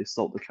treasure. They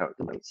sold the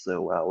character notes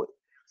so well.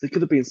 It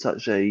could have been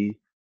such a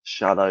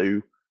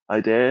shallow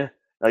idea.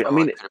 Like, I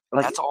Oh, it mean, could have.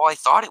 like That's all I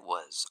thought it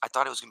was. I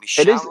thought it was gonna be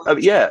it is, shallow and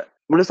cheap. yeah.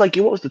 Well, it's like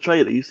you watch the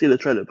trailer, you see the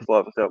trailer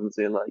before the film, and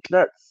saying like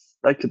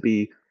that could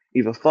be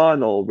either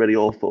fun or really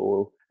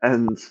awful.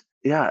 And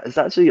yeah, it's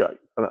actually like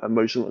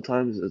emotional at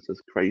times. It's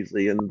just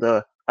crazy. And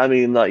I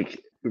mean, like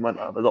we might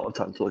not have a lot of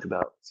time to talk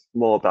about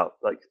more about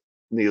like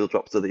needle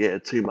drops of the year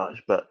too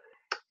much, but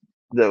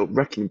the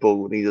Wrecking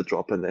Ball needle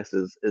drop in this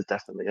is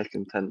definitely a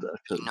contender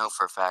You know because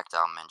for a fact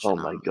I'll mention oh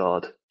them. my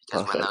god,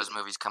 Because when those perfect.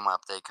 movies come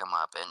up, they come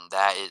up, and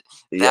that is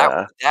that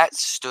Yeah. that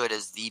stood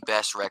as the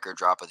best record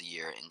drop of the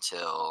year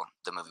until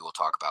the movie we'll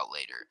talk about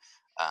later.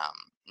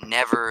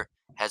 Never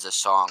has a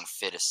song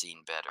fit a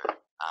scene better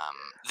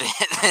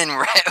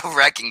than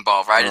Wrecking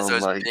Ball. Right as Oh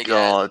those my big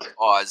ass god.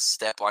 paws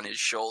step on his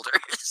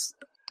shoulders.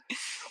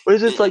 Well,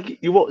 it's just It-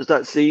 like you watch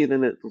that scene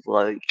and it's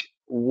like,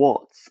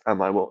 what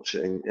am I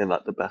watching in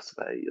like the best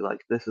way?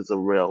 Like this is a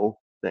real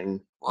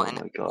thing. Well, Oh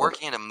and my god.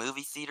 working at a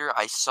movie theater,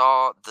 I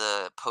saw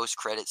the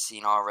post-credit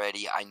scene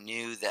already. I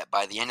knew that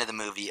by the end of the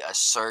movie, a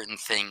certain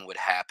thing would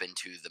happen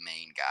to the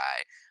main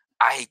guy.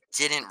 I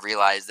didn't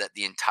realize that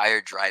the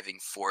entire driving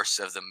force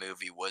of the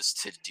movie was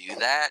to do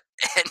that,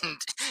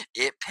 and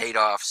it paid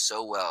off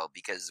so well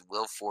because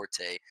Will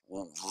Forte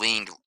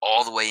leaned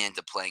all the way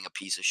into playing a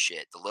piece of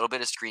shit. The little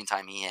bit of screen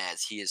time he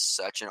has, he is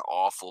such an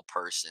awful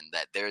person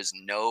that there's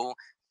no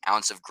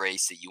ounce of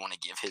grace that you want to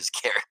give his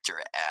character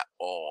at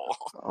all.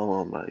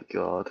 Oh my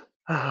god.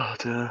 Oh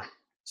dear.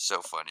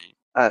 So funny.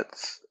 At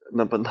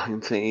number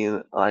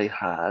 19, I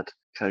had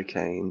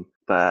Cocaine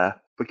Bear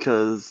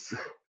because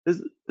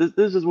this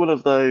is one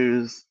of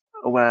those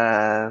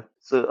where,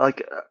 so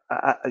like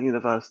at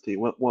university,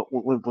 one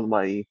of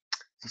my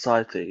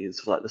societies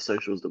for like the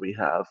socials that we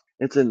have,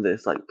 it's in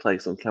this like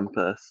place on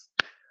campus.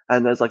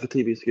 And there's like a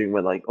TV screen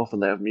where like often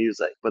they have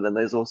music, but then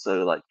there's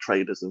also like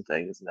trailers and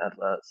things and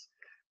adverts.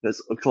 There's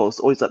of course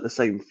always like the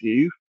same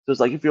few. So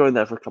it's like if you're in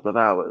there for a couple of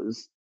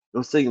hours,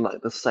 you're seeing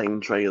like the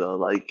same trailer,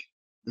 like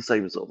the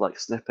same sort of like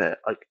snippet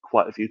like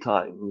quite a few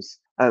times.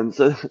 And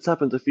so it's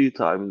happened a few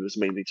times, which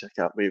made me check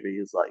out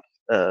movies like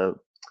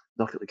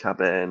Knock at the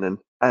Cabin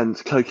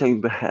and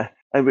Cocaine Bear.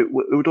 And it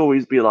would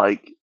always be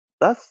like,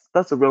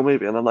 that's a real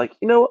movie. And I'm like,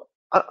 you know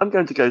what? I'm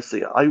going to go see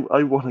it.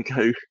 I want to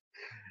go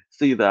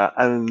see that.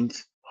 And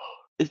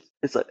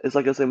it's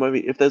like I say,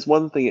 movie. If there's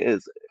one thing it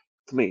is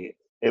to me,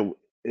 it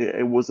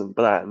it wasn't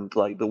bland.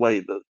 Like the way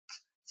that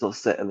sort of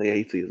set in the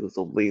 80s and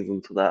sort of leans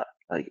into that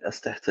like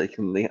aesthetic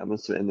and the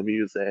atmosphere and the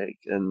music.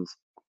 And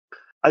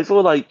I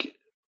feel like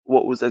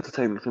what was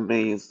entertaining for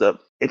me is that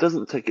it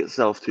doesn't take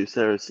itself too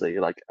seriously,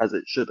 like as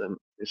it shouldn't.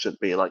 It should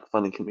be like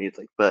funny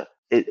comedic, but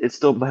it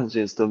still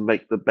manages to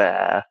make the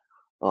bear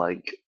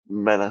like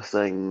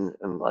menacing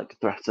and like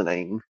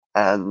threatening,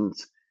 and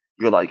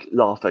you're like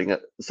laughing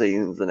at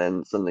scenes, and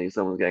then suddenly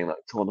someone's getting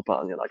like torn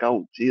apart, and you're like,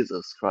 oh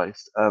Jesus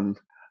Christ!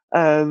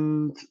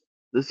 And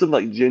there's some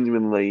like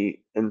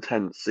genuinely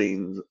intense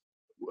scenes,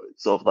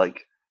 sort of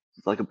like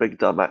it's like a big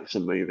dumb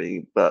action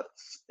movie, but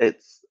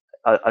it's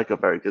like a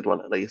very good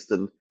one at least.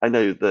 And I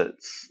know that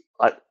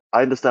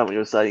I understand what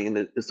you're saying.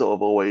 It's sort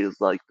of always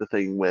like the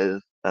thing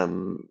with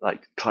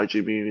like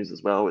kaiju movies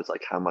as well. It's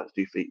like how much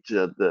do you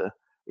feature the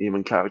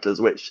human characters,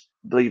 which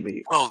believe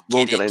me, We'll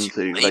we'll get get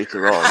into into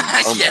later later. on.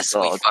 Oh my Yes,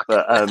 we god!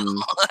 fucking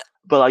will.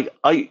 But like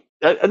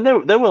and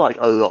there were like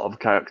a lot of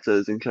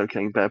characters in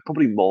Cocaine Bear,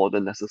 probably more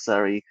than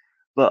necessary.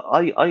 But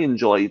I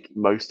enjoyed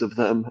most of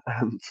them,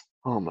 and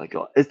oh my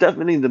god, it's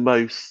definitely the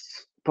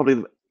most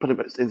probably the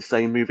most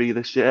insane movie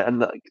this year. And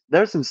like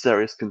there are some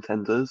serious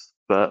contenders,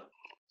 but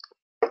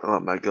oh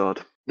my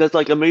god, there's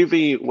like a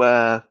movie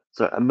where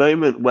sorry, a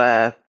moment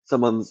where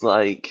someone's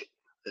like,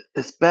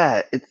 "This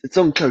bear, it's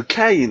on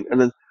cocaine,"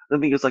 and then I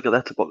think it's like a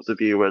letterbox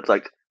review where it's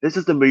like, "This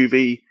is the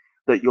movie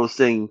that you're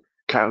seeing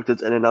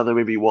characters in another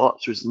movie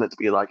watch, which is meant to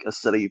be like a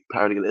silly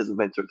parody that isn't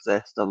meant to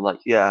exist. I'm like,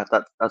 yeah,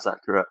 that's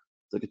accurate.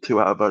 It's like a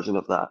 2 hour version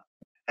of that.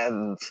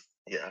 And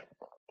yeah,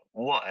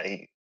 what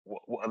a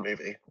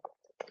movie.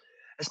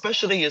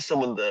 Especially as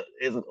someone that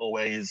isn't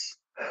always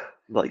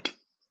like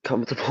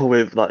comfortable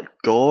with like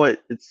gore.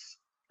 It's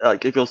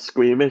like if you're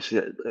squeamish,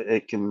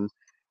 it can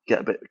get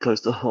a bit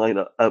close to the line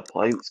at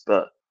points.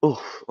 But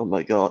oh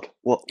my god,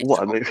 what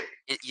a movie!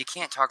 You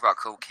can't talk about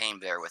Cocaine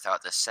Bear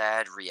without the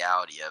sad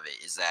reality of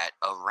it. Is that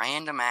a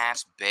random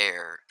ass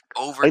bear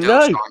I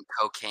overdosed know, on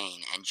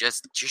cocaine and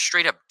just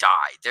straight up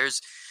died.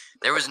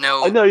 There was I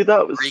no know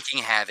that was.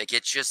 wreaking havoc.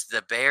 It's just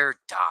the bear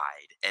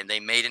died, and they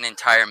made an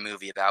entire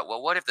movie about,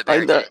 well, what if the I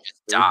bear know. didn't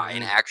just die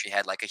and actually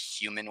had like a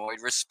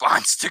humanoid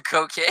response to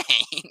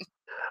cocaine?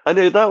 I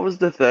know that was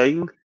the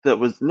thing that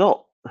was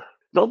not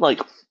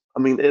like. I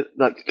mean, it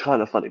like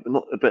kind of funny, but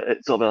not. But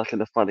it's sort of like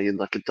in a funny and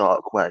like a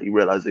dark way,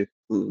 realizing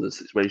the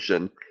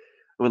situation.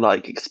 When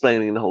like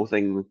explaining the whole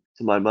thing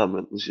to my mum,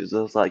 and she was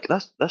just like,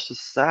 "That's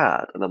just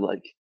sad," and I'm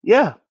like,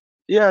 "Yeah,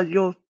 yeah,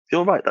 you're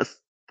right.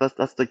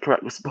 That's the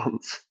correct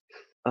response."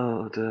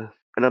 Oh dear.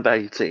 And number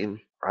 18,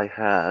 I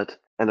had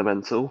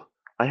Elemental.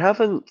 I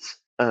haven't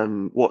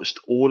watched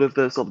all of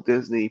the sort of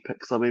Disney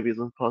Pixar movies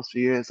in the past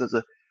few years.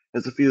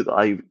 There's a few that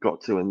I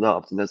got to and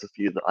loved, and there's a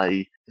few that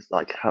I just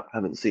like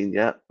haven't seen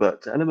yet.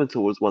 But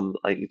Elemental was one that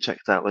I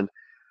checked out, and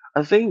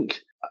I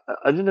think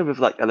I don't know if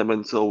like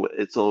Elemental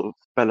it sort of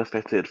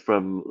benefited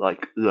from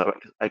like low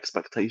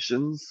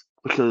expectations,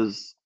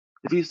 because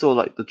if you saw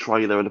like the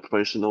trailer and the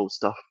promotional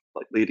stuff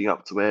like leading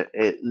up to it,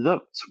 it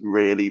looked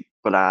really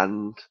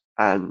bland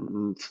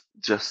and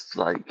just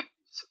like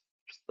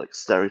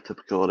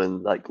stereotypical,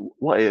 and like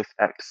what if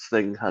X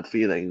thing had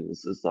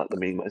feelings is like the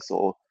meme I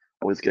saw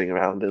always getting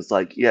around. Is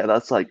like, yeah,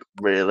 that's like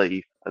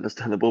really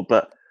understandable,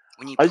 but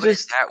When you I put it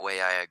just that way,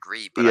 I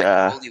agree, but I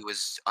yeah, totally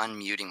was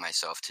unmuting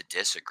myself to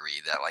disagree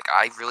that, like,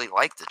 I really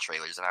liked the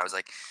trailers, and I was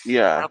like,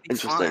 yeah, "That'll be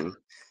fun." interesting.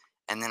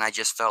 And then I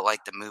just felt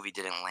like the movie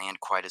didn't land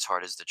quite as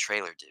hard as the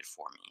trailer did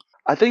for me.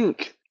 I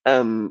think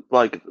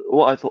like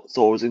what I thought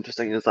saw was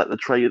interesting is like the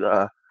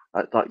trailer,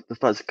 like the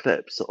first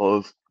clip sort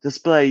of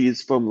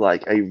displays from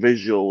like a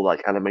visual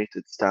like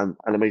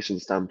animation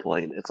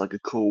standpoint. It's like a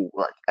cool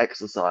like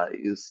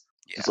exercise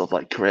to Yeah. sort of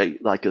like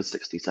create like a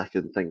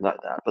 60-second thing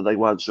like that. But they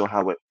weren't sure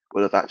how it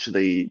would have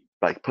actually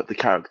like put the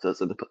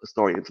characters and to put the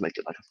story in to make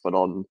it like a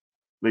full-on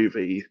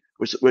movie,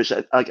 which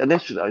like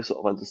initially I sort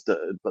of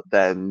understood, but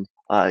then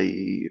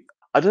I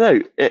don't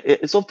know.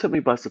 It sort of took me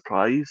by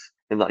surprise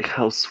in like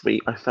how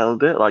sweet I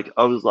found it. Like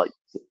I was like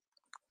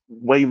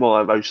way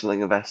more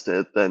emotionally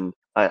invested than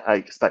I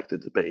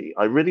expected to be.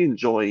 I really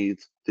enjoyed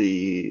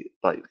the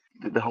like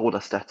the whole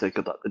aesthetic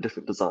of like the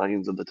different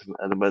designs and the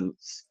different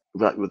elements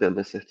like within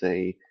the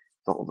city.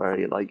 Felt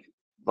very like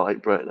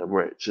vibrant and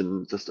rich,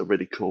 and just a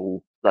really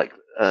cool like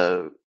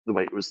the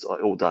way it was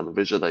like, all done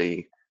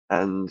visually.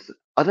 And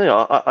I don't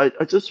know.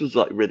 I just was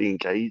like really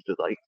engaged with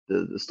like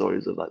the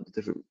stories of like the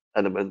different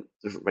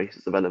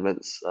races of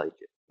elements like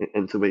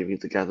interweaving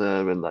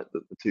together, and like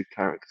the two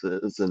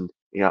characters. And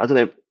yeah, I don't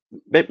know.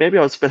 Maybe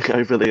I was feeling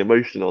overly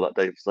emotional that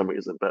day for some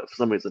reason, but for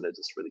some reason it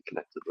just really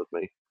connected with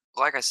me.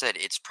 Like I said,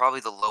 it's probably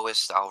the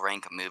lowest I'll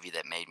rank a movie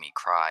that made me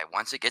cry.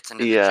 Once it gets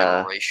into the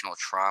Yeah. generational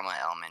trauma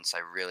elements, I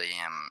really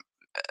am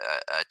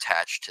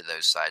attached to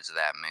those sides of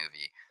that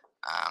movie.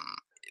 Um,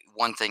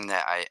 One thing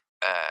that I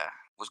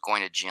was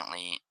going to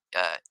gently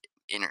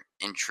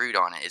intrude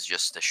on it is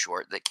just the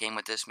short that came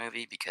with this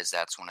movie, because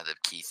that's one of the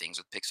key things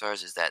with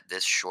Pixar's is that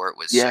this short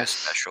was so Yes.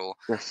 special.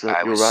 Yes,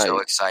 I you're was so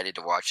right. excited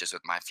to watch this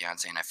with my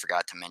fiance, and I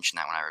forgot to mention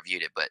that when I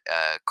reviewed it. But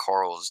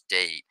Carl's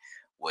Date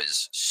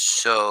was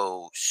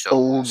so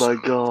Oh my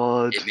wholesome.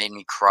 god. It made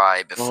me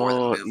cry before the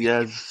Oh movie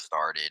even yes.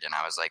 started, and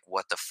I was like,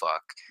 "What the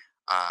fuck?"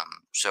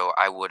 So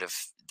I would have.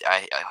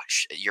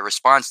 Your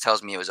response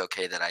tells me it was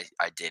okay that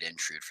I did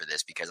intrude for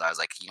this, because I was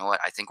like, you know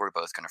what? I think we're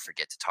both going to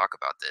forget to talk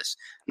about this.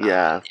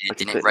 Yeah, And I it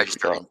didn't completely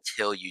register forgot.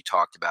 until you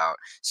talked about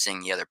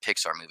seeing the other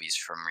Pixar movies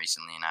from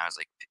recently, and I was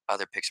like,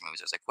 other Pixar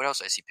movies. I was like, what else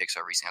did I see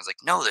Pixar recently? I was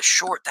like, no, the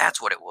short.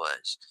 That's what it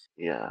was.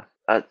 Yeah.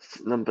 At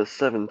number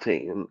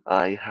 17,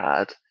 I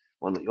had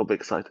one that you'll be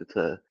excited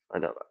to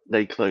find out about.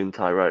 They Clone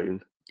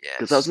Tyrone.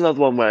 Because that was Yes. another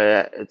one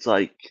where it's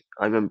like,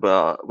 I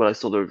remember when I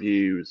saw the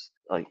reviews,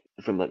 like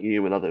from like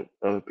you and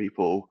other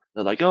people,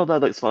 they're like, oh, that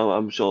looks fun.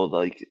 I'm sure,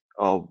 like,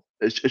 oh,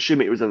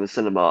 assuming it was in the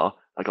cinema,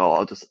 like, oh,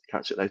 I'll just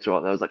catch it later on.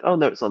 And I was like, oh,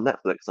 no, it's on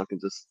Netflix. I can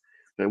just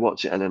go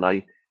watch it. And then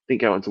I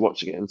didn't go on to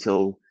watching it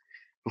until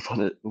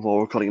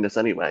before recording this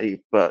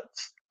anyway. But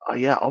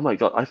yeah, oh my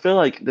god, I feel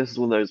like this is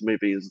one of those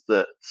movies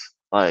that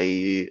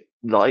I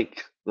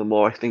like. The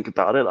more I think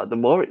about it, like the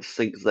more it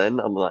sinks in.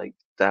 I'm like,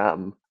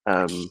 damn.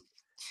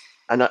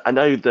 And I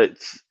know that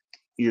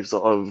you've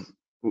sort of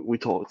we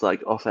talked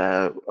like off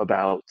air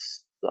about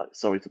like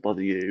Sorry to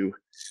Bother You,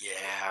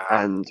 Yeah.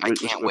 and I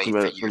which can't wait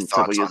for your from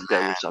several thoughts years on ago,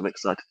 that. which I'm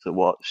excited to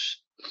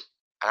watch.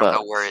 I don't know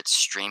But where it's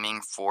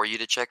streaming for you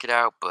to check it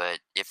out, but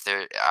if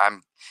there,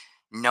 I'm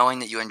knowing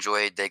that you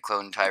enjoyed They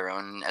Clone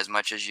Tyrone as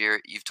much as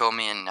you've told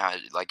me, and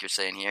like you're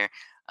saying here,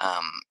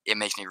 it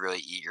makes me really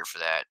eager for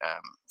that.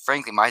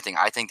 Frankly, my thing,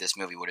 I think this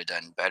movie would have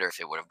done better if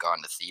it would have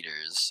gone to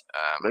theaters.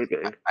 Maybe.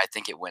 I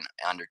think it went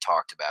under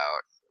talked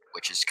about,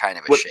 which is kind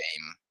of a Well,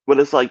 shame. well,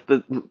 it's like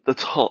the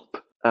top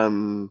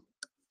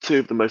two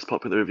of the most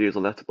popular reviews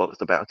on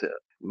Letterboxd about it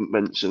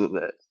mention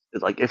that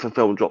it's like if a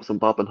film drops on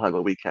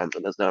Barbenheimer weekend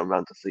and there's no one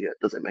around to see it,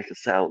 does it make a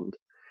sound?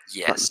 It's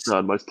like the Yes.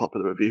 third most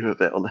popular review of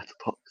it on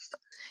Letterboxd.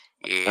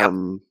 Yep.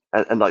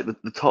 And like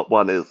the top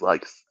one is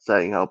like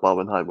saying how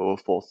Barbenheimer will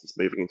force this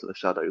moving into the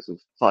shadows, and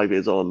 5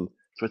 years on,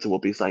 Twitter will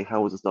be saying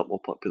how is this not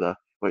more popular?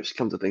 Which,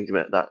 come to think of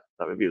it, that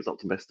review is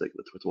optimistic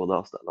that Twitter will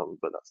last that long,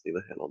 but that's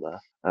neither here nor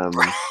there.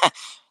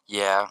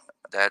 Yeah,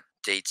 that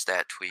dates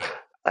that tweet.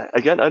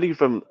 Again, only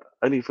from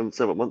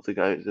several months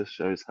ago, it just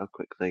shows how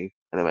quickly.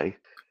 Anyway,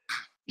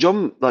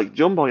 John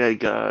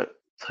Boyega,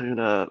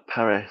 Tona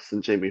Paris,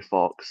 and Jamie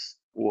Foxx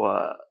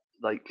were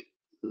like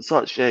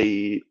such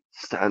a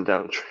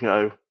standout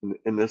trio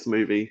in this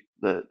movie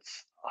that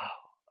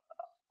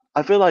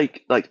I feel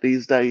like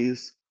these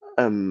days,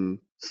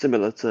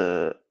 similar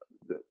to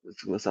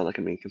it's gonna sound like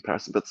a mean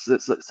comparison, but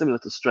it's like similar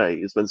to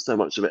Strays when so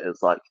much of it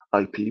is like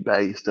IP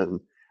based and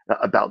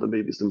about the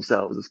movies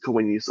themselves. It's cool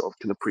when you sort of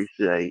can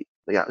appreciate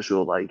the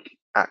actual like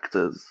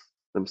actors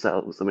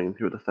themselves. I mean,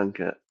 who would have thunk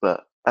it?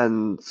 But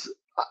and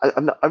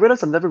I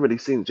realize I've never really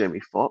seen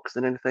Jamie Foxx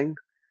in anything.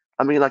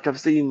 I mean, like I've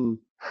seen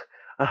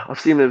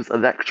him as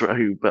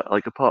Electro, but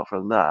like apart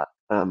from that,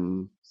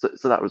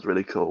 so that was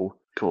really cool.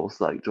 Of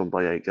course, like John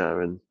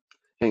Boyega and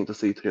getting to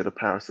see Toyota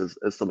Paris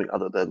as something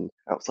other than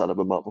outside of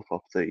a Marvel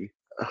property.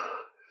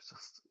 It's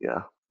just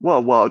yeah,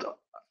 well, wild.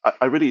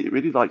 I really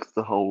liked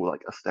the whole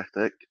like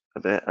aesthetic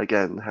of it.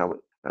 Again, how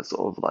that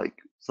sort of like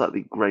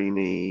slightly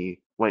grainy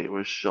way it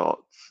was shot,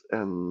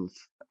 and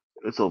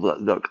it sort of like,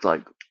 looked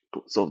like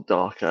sort of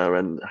darker,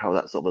 and how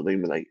that sort of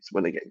illuminates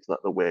when they get into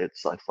like the weird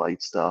sci-fi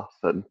stuff.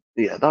 And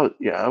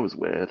that was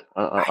weird.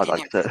 I I didn't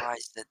liked it.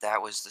 realize that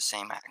that was the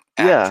same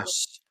Yeah.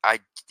 actress.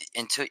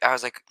 Until I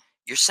was like,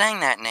 "You're saying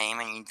that name,"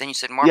 and then you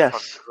said Marvel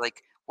Puppets. Yes.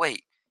 Like,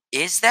 wait,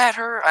 is that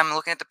her? I'm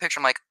looking at the picture.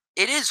 I'm like,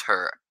 it is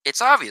her.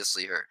 It's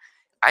obviously her.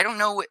 I don't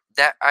know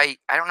that I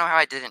don't know how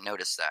I didn't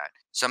notice that.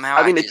 Somehow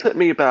I I mean, it just took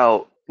me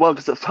about well,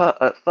 because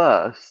at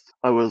first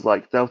I was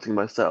like doubting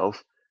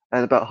myself,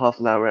 and about half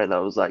an hour in, I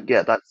was like,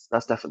 yeah,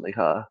 that's definitely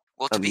her.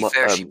 well, to be And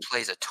fair, she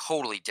plays a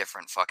totally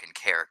different fucking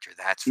character.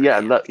 That's for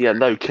yeah, damn sure.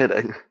 no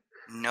kidding.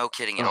 No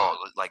kidding at Oh, all.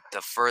 Like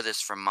the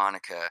furthest from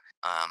Monica.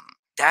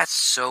 That's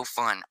so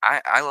fun.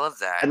 I love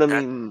that. and I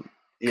That mean,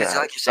 because yeah,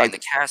 like you're saying, the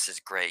like cast is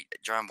great.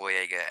 John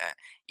Boyega,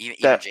 even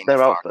Jamie their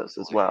Foxx is outfits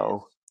as hilarious.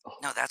 well. Oh,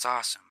 No, that's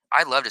awesome.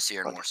 I'd love to see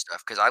her in more like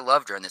stuff because I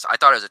loved her in this. I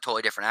thought it was a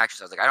totally different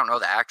actress. I was like, I don't know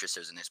the actress who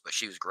was in this, but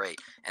she was great.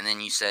 And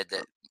then you said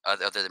that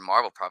other than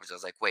Marvel properties, I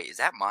was like, wait, is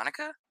that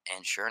Monica?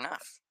 And sure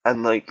enough,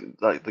 and like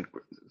the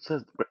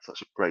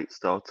such a great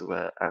start to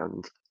it,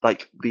 and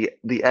like the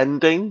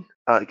ending,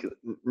 like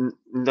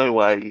no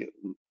way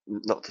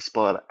not to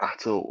spoil it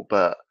at all,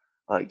 but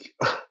like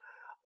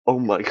oh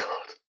my god,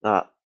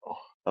 oh,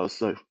 that was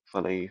so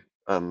funny.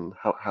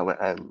 How it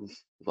ends.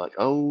 It's like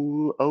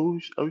oh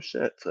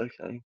shit.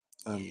 Okay.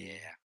 Um, yeah.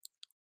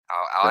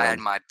 I'll add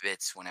damn. my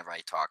bits whenever I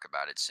talk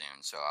about it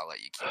soon, so I'll let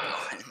you keep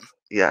going.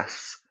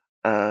 Yes.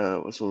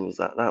 Which one was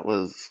that? That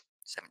was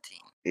 17.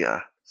 yeah.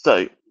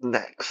 So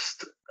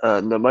next,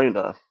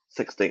 Nimona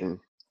 16.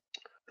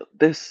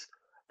 This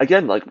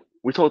again, like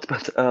we talked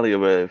about it earlier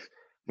with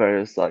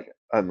various like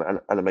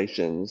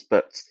animations,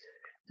 but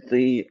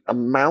the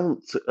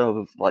amount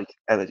of like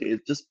energy is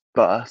just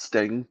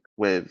bursting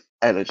with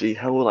energy.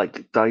 How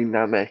like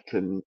dynamic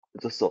and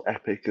just so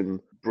epic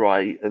and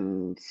bright,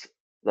 and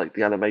like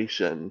the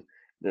animation.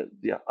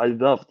 Yeah, I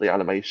love the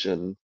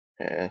animation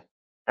here,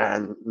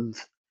 and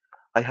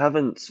I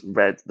haven't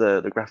read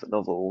the graphic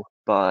novel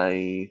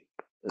by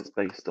it's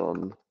based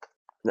on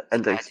I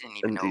didn't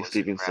even know N.D. it was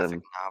a graphic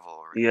Stevenson.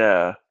 novel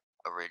Yeah,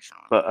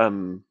 originally. but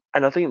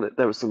and I think that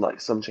there was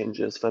some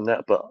changes from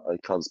that, but I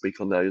can't speak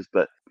on those.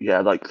 But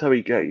yeah, like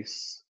Chloe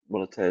Grace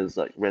Montez,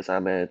 like Riz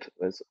Ahmed,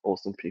 there's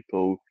awesome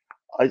people.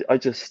 I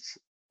just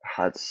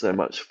had so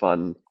much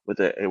fun with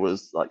it. It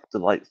was like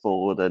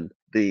delightful, and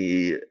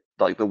the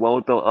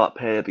world built up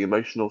here, the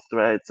emotional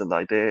threads and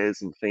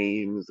ideas and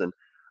themes, and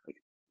like,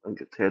 I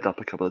get teared up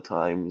a couple of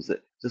times.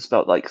 It just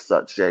felt like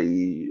such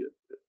a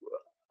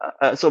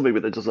it's a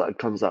movie that just like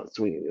comes out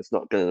swinging. It's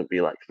not going to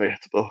be like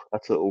forgettable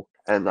at all.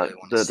 I And like really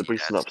want to the see brief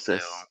that still.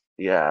 synopsis,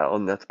 yeah,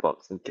 on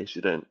Letterboxd, in case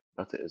you don't,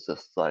 but it is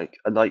just like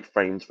a night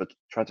frames for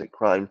tragic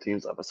crime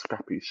teams up a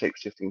scrappy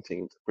shape-shifting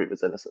team to prove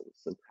his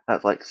innocence, and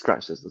that like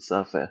scratches the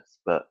surface.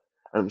 But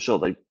I'm sure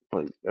they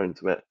probably go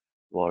into it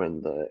more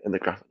in the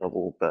graphic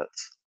novel. But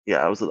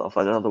yeah, it was a lot of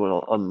fun. Another one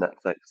on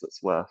Netflix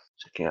that's worth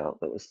checking out.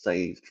 That was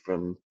saved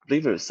from, I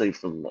believe it was saved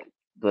from like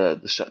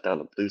the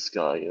shutdown of Blue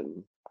Sky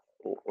and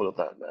all of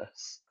that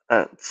mess.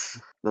 At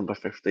number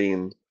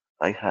 15,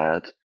 I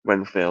had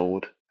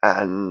Renfield,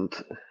 and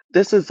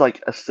this is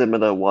like a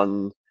similar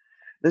one.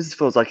 This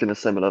feels like in a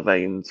similar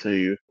vein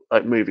to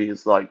like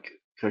movies like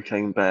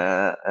Cocaine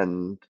Bear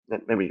and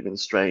maybe even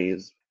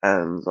Strays,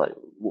 and like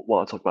what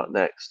I'll talk about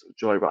next,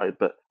 Joyride.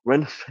 But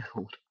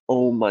Renfield,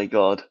 oh my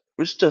god,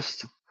 was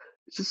just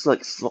it's just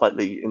like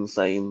slightly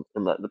insane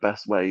in like the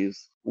best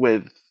ways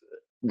with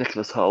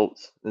Nicholas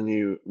Hoult, the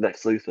new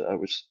Lex Luthor,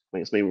 which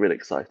makes me really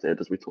excited,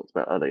 as we talked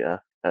about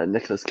earlier.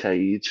 Nicolas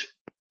Cage,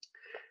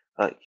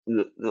 like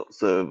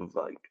lots of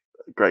like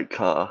great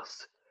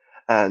cast,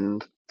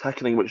 and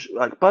tackling which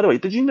like by the way,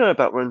 did you know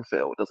about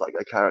Renfield as like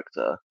a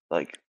character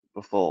like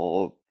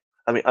before?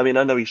 I mean,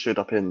 I know he showed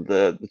up in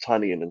the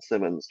Tiny and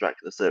Simmons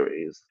Dracula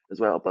series as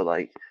well, but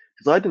like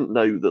because I didn't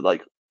know that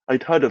like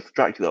I'd heard of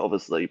Dracula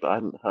obviously, but I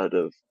hadn't heard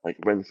of like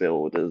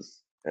Renfield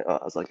as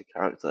like a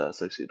character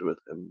associated with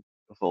him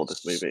before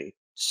this movie.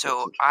 That's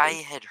So I interesting.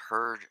 had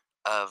heard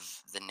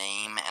of the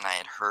name and I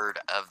had heard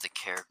of the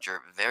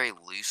character very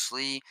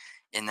loosely,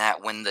 in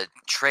that when the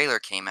trailer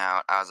came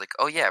out, I was like,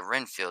 "Oh yeah,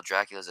 Renfield,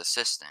 Dracula's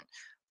assistant."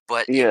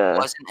 But it Yeah,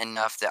 wasn't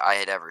enough that I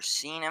had ever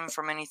seen him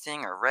from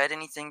anything or read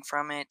anything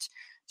from it.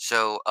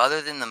 So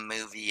other than the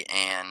movie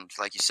and,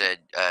 like you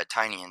said,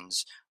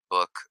 Tinian's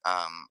book,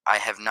 I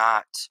have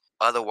not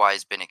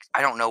otherwise been.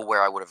 I don't know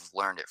where I would have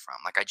learned it from.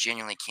 Like I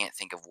genuinely can't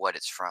think of what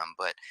it's from,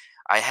 but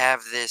I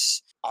have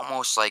this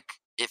almost like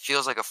it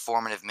feels like a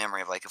formative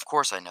memory of like, of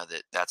course I know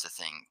that that's a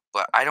thing,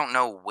 but I don't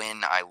know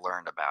when I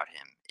learned about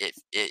him.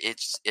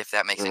 It's if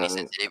that makes any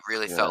sense. right. It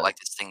really felt Yeah, like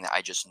this thing that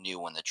I just knew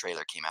when the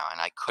trailer came out,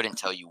 and I couldn't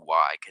tell you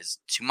why, because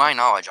to my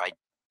knowledge, I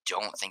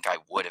don't think I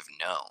would have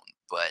known.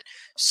 But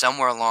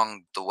somewhere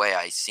along the way,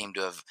 I seem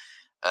to have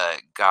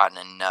gotten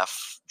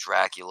enough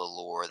Dracula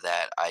lore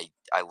that I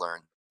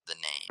learned the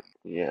name.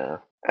 yeah,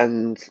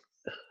 and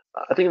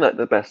I think like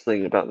the best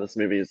thing about this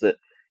movie is that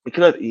it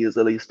could have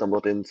easily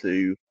stumbled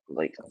into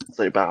like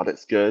so bad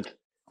it's good,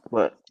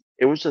 but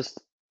it was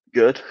just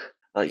good.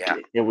 Like Yeah.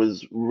 it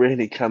was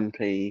really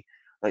campy,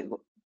 like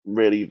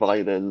really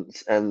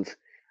violent, and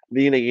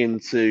leaning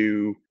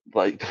into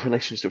like the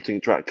relationship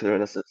between Dracula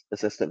and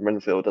assistant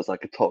Renfield as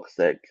like a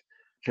toxic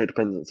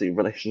codependency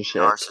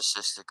relationship.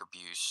 Narcissistic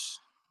abuse.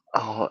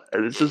 Oh,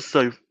 and it's just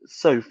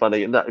so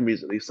funny, and that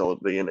immediately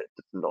sold me, and it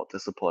did not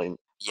disappoint.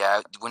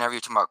 Yeah, whenever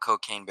you're talking about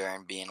Cocaine Bear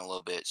and being a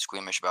little bit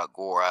squeamish about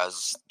gore, I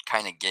was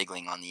kind of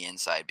giggling on the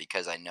inside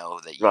because I know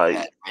that you Right?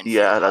 had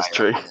Renfield Yeah, that's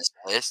higher up true. on this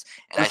list,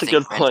 and I That's a think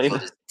good point.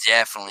 Renfield is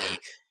definitely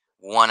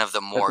one of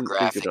the I more didn't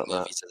think graphic about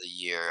that. movies of the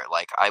year.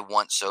 Like, I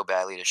want so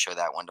badly to show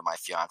that one to my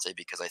fiance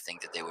because I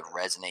think that they would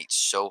resonate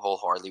so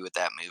wholeheartedly with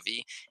that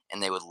movie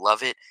and they would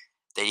love it.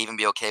 They'd even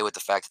be okay with the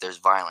fact that there's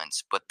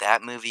violence, but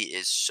that movie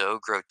is so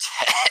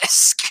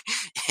grotesque.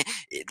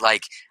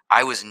 Like,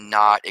 I was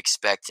not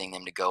expecting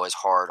them to go as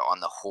hard on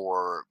the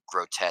horror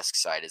grotesque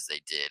side as they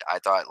did. I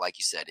thought, like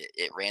you said,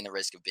 it ran the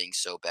risk of being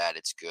so bad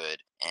it's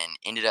good, and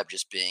ended up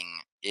just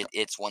being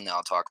it's one that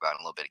I'll talk about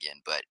in a little bit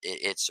again, but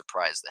it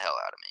surprised the hell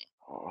out of me.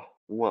 Oh,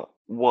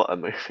 what a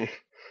movie!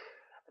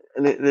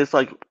 And it's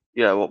like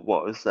yeah,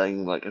 what I was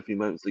saying like a few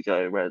moments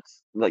ago, where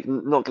it's like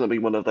not going to be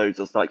one of those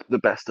that's like the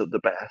best of the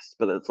best,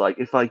 but it's like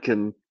if I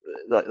can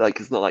like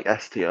it's not like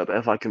S tier, but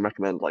if I can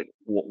recommend like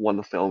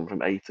one film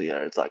from A tier,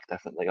 it's like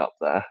definitely up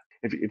there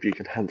if you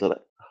can handle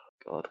it.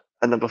 Oh, God.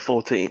 And number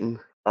 14,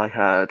 I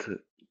had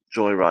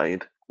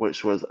Joyride,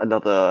 which was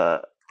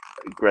another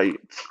great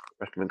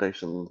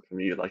recommendation from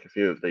you. Like a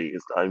few of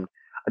these, I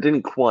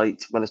didn't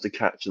quite manage to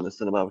catch in the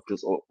cinema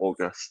because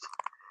August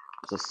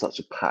was just such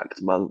a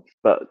packed month.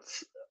 But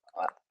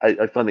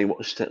I finally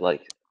watched it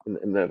like in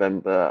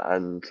November,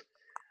 and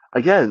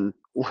again,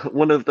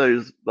 one of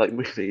those like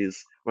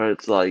movies where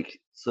it's like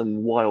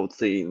some wild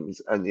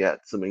scenes and yet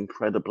some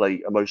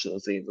incredibly emotional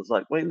scenes. It's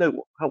like, wait,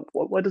 no,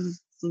 why does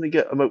this suddenly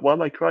why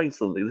am I crying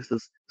suddenly? This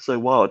is so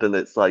wild, and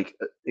it's like,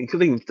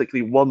 including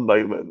particularly one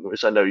moment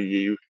which I know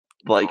you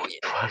Oh like yeah,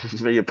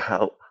 prided me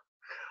about.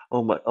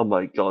 Oh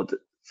my God,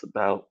 it's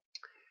about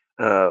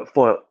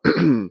four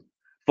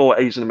four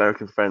Asian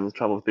American friends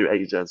travel through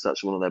Asia in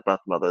search of one of their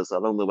birth mothers.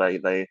 Along the way,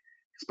 they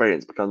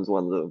experience becomes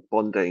one of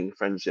bonding,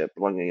 friendship,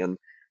 belonging, and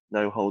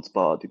no holds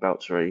barred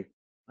debauchery.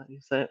 How do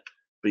you say it?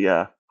 But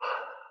yeah,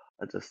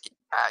 I just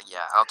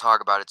yeah. I'll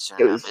talk about it soon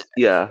it enough. was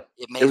yeah,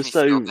 It it makes was me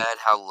feel so bad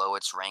how low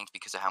it's ranked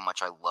because of how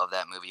much I love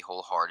that movie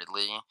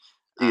wholeheartedly.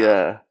 Um,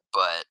 yeah.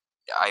 but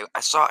I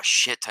saw a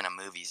shit ton of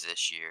movies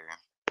this year,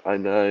 I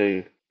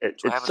know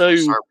so I it's was gonna so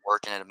start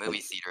working at a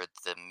movie theater at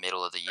the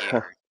middle of the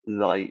year.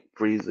 light,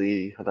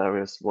 breezy,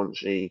 hilarious,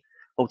 raunchy,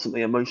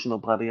 ultimately emotional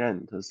by the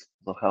end. Is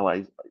how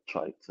I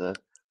tried to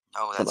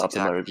Oh, sum that's it up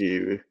in my exactly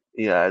review.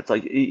 Yeah, it's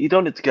like you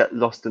don't need to get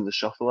lost in the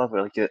shuffle. I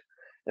feel like it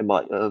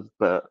might have,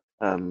 but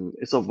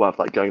it's sort of worth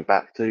like going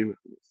back to.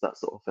 It's that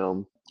sort of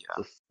film. yeah.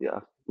 Just yeah,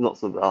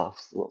 lots of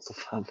laughs, lots of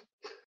fun.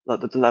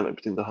 Like the dynamic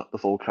between the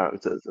four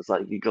characters, it's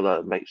like you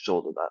gotta make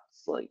sure that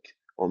that's like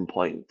on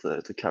point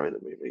to carry the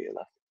movie, and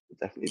that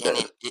definitely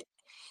And did.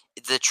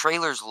 the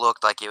trailers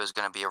looked like it was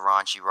going to be a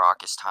raunchy,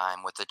 raucous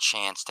time with a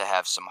chance to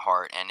have some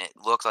heart, and it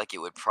looked like it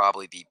would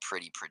probably be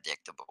pretty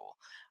predictable.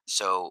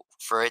 So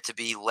for it to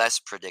be less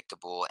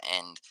predictable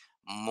and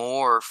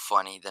more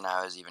funny than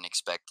I was even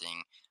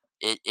expecting,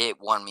 it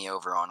won me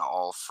over on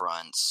all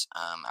fronts.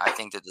 I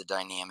think that the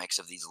dynamics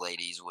of these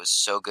ladies was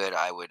so good.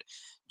 I would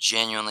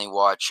genuinely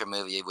watch a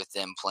movie with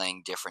them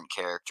playing different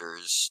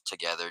characters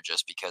together,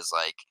 just because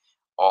like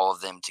all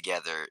of them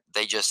together,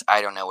 they just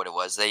I don't know what it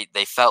was.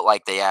 They felt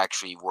like they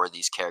actually were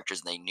these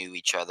characters and they knew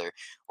each other.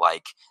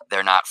 Like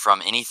they're not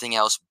from anything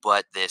else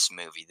but this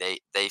movie.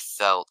 They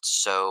felt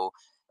so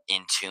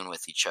in tune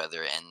with each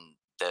other, and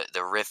the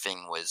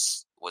riffing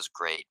was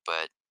great.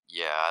 But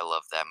yeah, I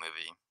love that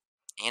movie.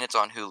 And it's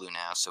on Hulu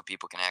now, so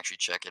people can actually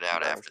check it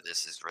out Nice. after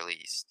this is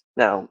released.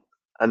 Now,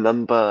 a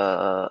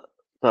number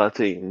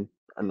 13,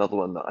 another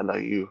one that I know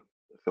you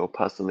feel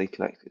personally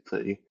connected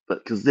to,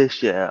 but because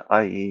this year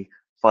I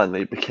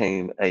finally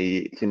became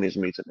a Teenage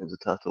Mutant Ninja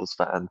Turtles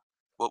fan.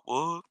 What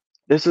what?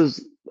 This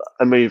is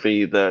a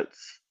movie that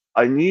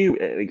I knew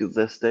it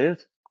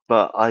existed,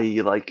 but I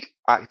like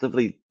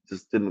actively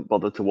just didn't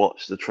bother to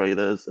watch the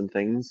trailers and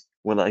things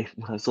when I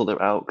saw they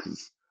were out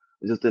because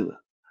I just didn't.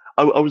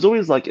 I was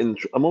always like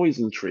I'm always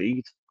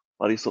intrigued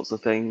by these sorts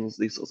of things,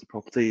 these sorts of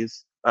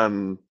properties.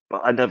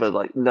 But I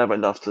never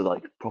enough to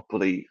like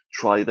properly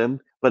try them.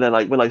 But then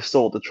like when I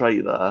saw the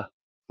trailer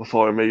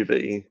before a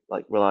movie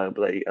like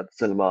reliably at the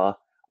cinema,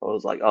 I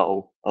was like,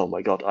 oh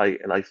my god,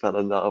 I fell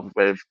in love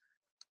with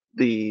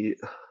the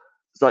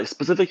like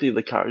specifically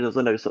the characters.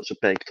 I know such a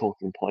big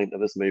talking point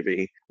of this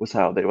movie was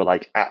how they were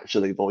like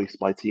actually voiced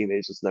by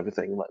teenagers and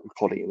everything, like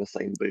recording in the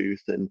same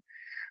booth and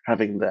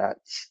having that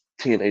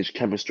teenage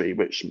chemistry,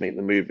 which made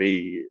the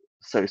movie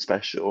so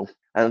special.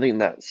 And I think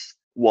that's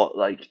what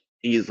like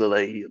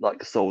easily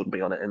like sold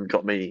me on it and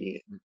got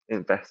me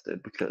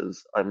invested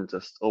because I'm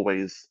just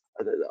always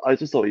I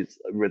just always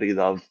really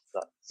love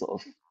that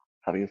sort of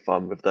having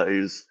fun with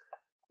those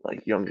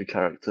like younger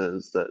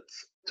characters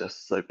that's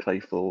just so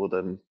playful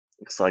and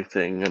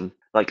exciting and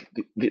like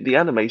the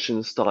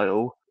animation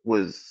style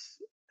was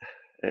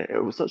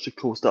it was such a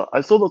cool start.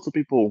 I saw lots of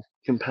people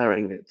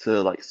comparing it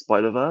to like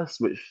Spider-Verse,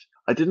 which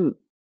I didn't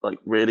like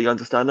really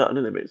understand that. I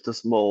don't know if it's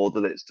just more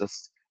that it's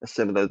just a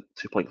similar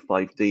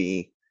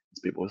 2.5D as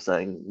people were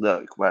saying,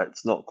 look, where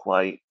it's not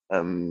quite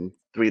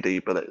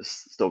 3D, but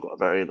it's still got a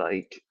very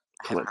like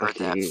I haven't comic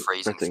heard that booky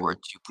phrasing for setting. it,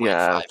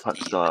 Yeah, type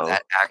 2.5D, but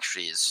that style.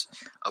 actually is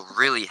a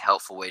really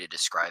helpful way to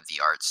describe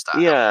the art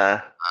style.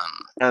 Yeah.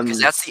 Because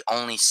And that's the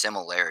only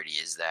similarity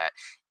is that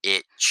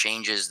it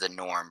changes the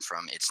norm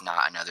from it's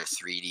not another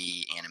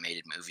 3D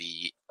animated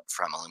movie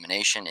from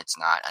Illumination. It's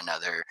not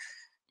another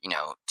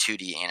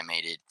 2D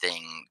animated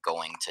thing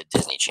going to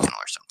Disney Channel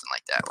or something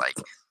like that. Like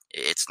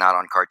it's not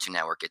on Cartoon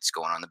Network. It's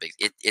going on the big.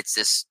 It's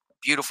this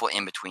beautiful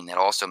in between that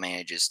also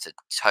manages to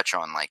touch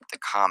on like the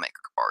comic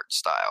art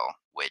style,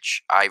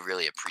 which I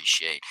really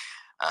appreciate.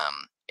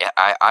 Yeah,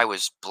 I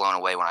was blown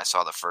away when I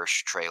saw the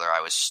first trailer.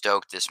 I was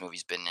stoked. This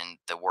movie's been in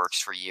the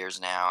works for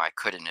years now. I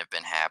couldn't have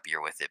been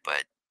happier with it,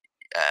 but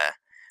uh,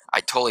 I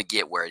totally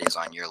get where it is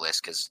on your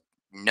list because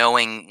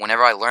knowing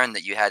whenever I learned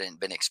that you hadn't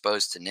been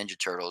exposed to Ninja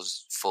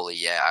Turtles fully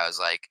yet, I was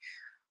like,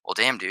 well,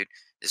 damn, dude,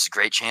 this is a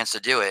great chance to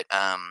do it.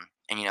 And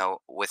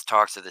with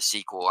talks of the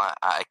sequel,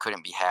 I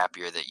couldn't be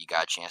happier that you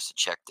got a chance to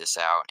check this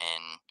out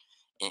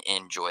and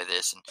enjoy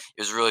this. And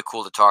it was really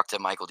cool to talk to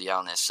Michael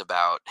Dialnis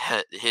about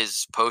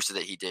his poster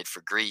that he did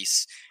for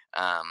Grease,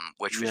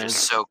 which was just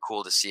yes. so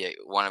cool to see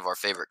one of our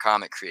favorite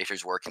comic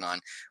creators working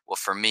on. Well,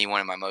 for me, one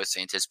of my most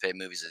anticipated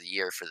movies of the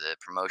year for the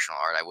promotional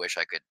art. I wish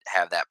I could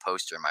have that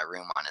poster in my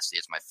room. Honestly,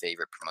 it's my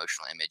favorite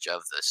promotional image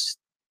of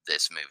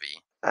this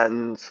movie.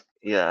 And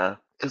yeah,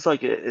 because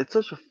like it's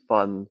such a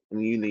fun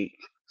and unique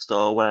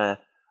style where,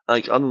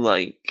 like,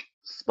 unlike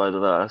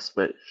Spider-Verse,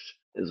 which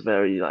is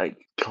very like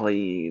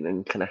clean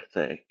and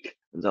kinetic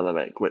and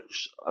dynamic,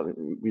 which I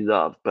mean we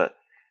love, but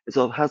it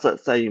sort of has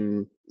that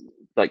same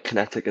like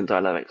kinetic and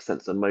dynamic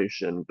sense of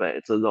motion, but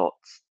it's a lot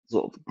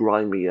sort of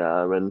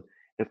grimier and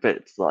it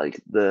fits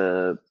like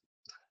the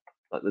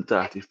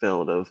dirty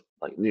field of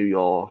like New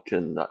York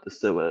and like the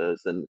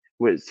sewers and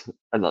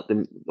like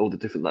all the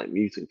different like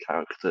mutant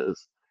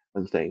characters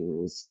and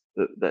things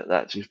that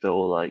actually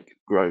feel like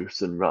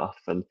gross and rough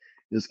and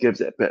it just gives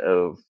it a bit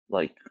of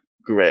like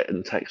grit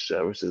and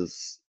texture, which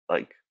is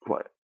like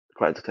quite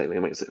entertaining.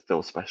 It makes it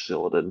feel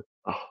special and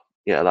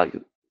yeah, like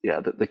yeah,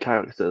 the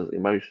characters,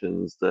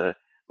 emotions,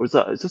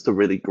 it's just a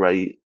really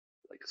great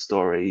like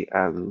story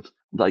and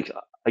like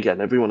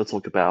again, if we want to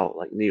talk about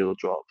like needle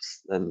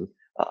drops, then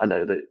I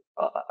know that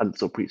I'm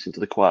still preaching to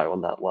the choir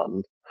on that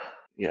one.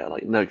 Yeah,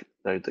 like no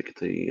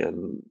diggity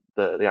and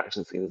the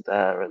action scenes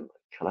there and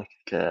Kalaka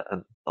Kit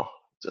and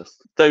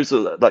just those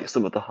are like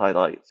some of the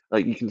highlights.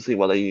 Like you can see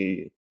why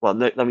they well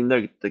no I mean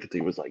no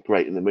diggity was like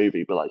great in the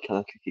movie, but like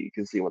Kalaka Kit you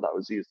can see why that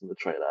was used in the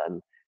trailer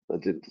and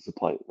it didn't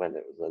disappoint when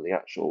it was in the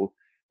actual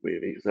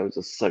movie. So it was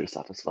just so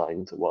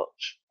satisfying to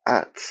watch.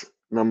 At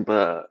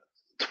number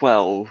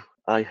 12,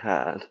 I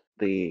had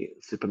the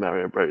Super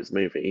Mario Bros.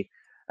 Movie,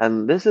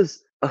 and this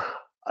is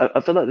I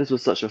feel like this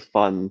was such a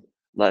fun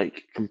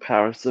like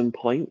comparison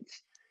point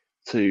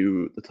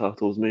to the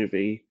Turtles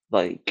movie,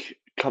 like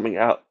coming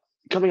out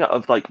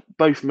of like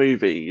both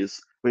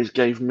movies, which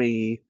gave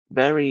me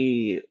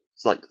very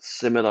like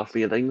similar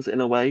feelings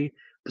in a way.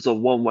 sort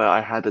of one where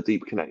I had a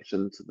deep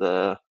connection to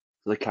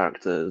the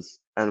characters,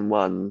 and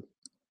one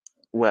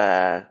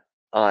where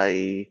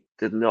I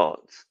did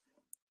not,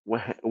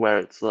 where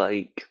it's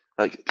like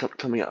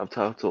coming out of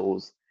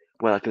Turtles,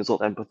 where I can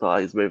sort of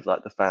empathize with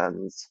like the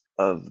fans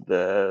of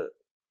the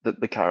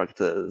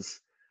characters.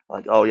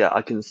 Like, oh yeah,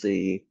 I can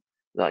see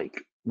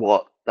like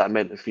what that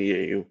meant for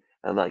you,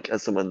 and like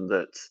as someone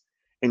that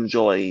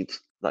enjoyed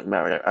like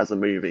Mario as a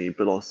movie,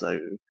 but also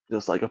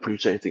just like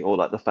appreciating all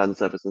like the fan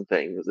service and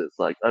things. It's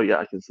like, oh yeah,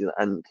 I can see that.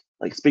 And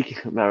like speaking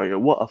of Mario,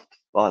 what a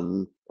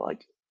fun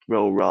like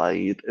thrill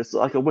ride! It's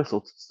like a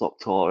whistle stop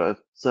tour of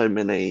so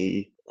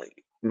many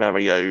like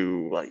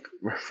Mario like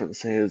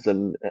references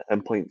and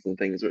points and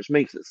things, which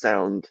makes it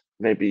sound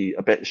maybe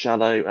a bit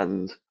shallow.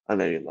 And I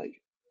know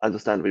like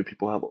understandably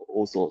people have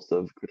all sorts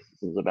of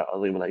criticisms about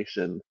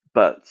Illumination,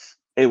 but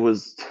it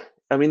was.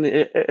 I mean,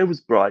 it was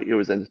bright, it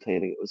was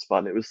entertaining, it was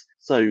fun, it was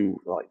so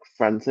like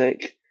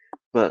frantic,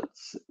 but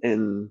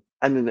in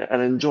an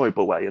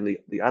enjoyable way. And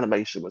the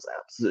animation was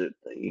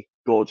absolutely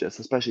gorgeous,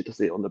 especially to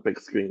see it on the big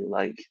screen,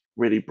 like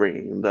really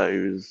bringing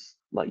those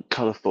like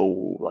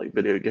colorful like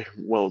video game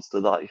worlds to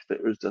life.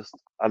 It was just,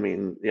 I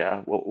mean,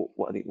 yeah,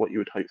 what you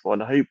would hope for,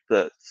 and I hope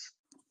that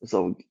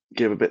sort of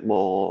give a bit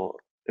more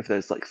if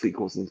there's like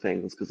sequels and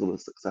things because of the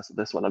success of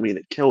this one. I mean,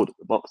 it killed at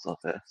the box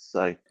office,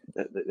 so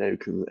that they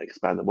can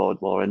expand the world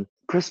more. And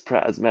Chris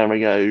Pratt as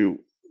Mario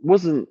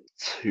wasn't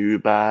too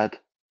bad.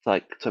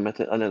 Like to admit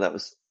it, I know that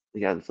was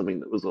again something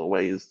that was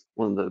always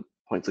one of the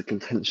points of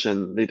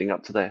contention leading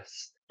up to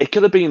this. It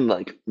could have been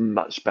like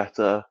much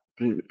better,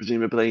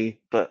 presumably,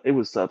 but it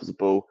was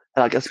serviceable.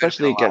 And like It could have been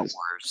especially a lot against,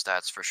 worse,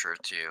 that's for sure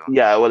too.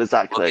 yeah, well, Look at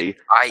exactly,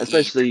 i.e. the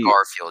especially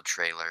Garfield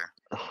trailer.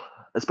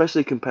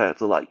 especially compared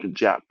to like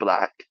Jack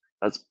Black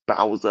as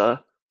Bowser.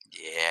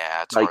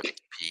 Yeah, it's hard to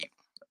Like compete.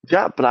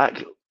 Jack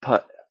Black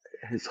put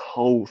his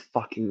whole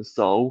fucking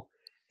soul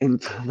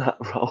into that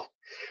role.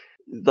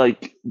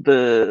 Like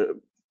the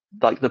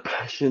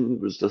passion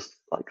was just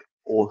like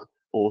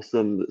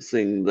awesome.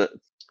 Seeing that,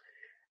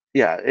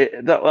 yeah,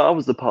 that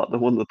was the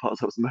one of the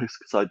parts I was most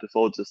excited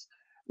for. Just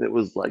it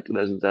was like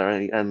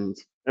legendary, and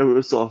it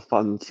was sort of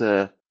fun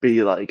to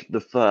be like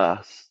the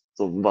first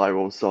sort of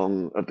viral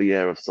song of the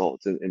year of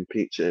sorts in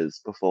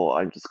Peaches before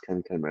I just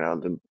came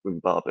around and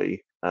with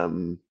Barbie.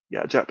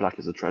 Yeah, Jack Black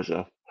is a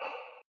treasure.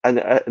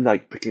 And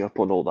like picking up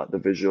on all like the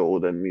visual,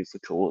 the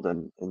musical,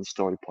 and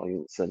story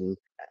points, and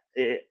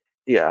it,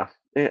 yeah,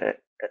 it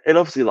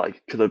obviously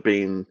like could have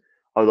been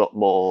a lot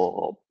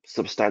more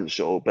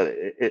substantial, but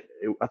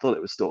I thought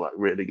it was still like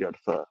really good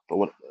for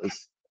what it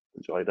was.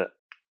 Enjoyed it.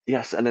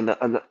 Yes, and then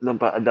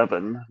number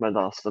 11, my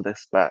last for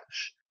this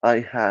batch, I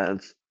had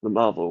the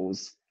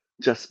Marvels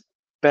just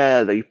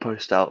barely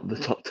pushed out the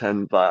top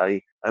 10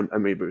 by a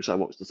movie which I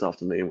watched this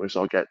afternoon, which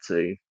I'll get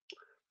to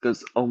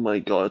because oh my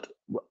god,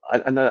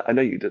 I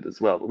know you did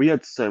as well. But we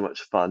had so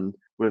much fun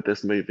with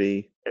this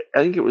movie. I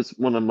think it was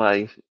one of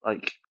my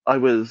like I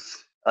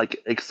was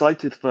like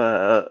excited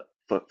for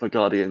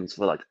Guardians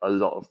for like a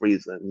lot of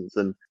reasons,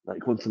 and like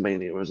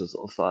Quantumania was just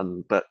sort of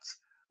fun. But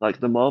like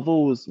the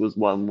Marvels was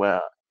one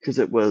where because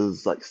it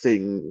was like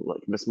seeing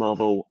like Miss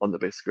Marvel on the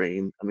big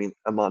screen. I mean,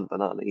 Aman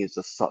Banani is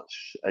just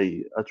such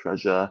a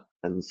treasure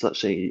and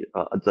such a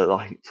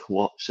delight to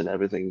watch and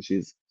everything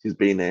she's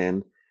been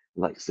in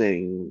like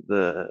seeing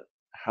the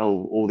how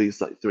all these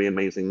like three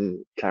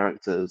amazing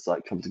characters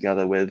like come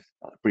together with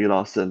more Brie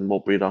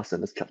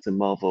Larson as Captain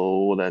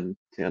Marvel, then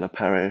Tiana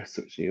Paris,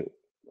 which you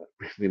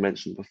briefly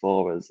mentioned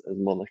before as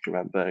Monica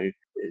Rambeau.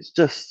 It's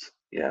just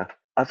yeah,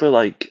 I feel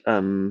like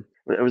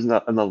it was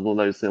another one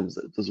of those films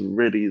that was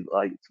really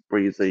like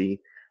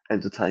breezy,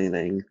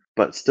 entertaining,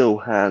 but still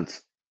had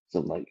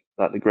some like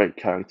the great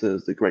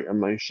characters, the great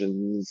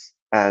emotions,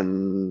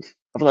 and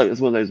I feel like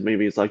it's one of those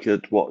movies I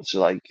could watch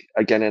like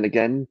again and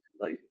again.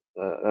 Like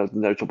I have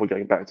no trouble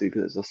going back to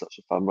because it's just such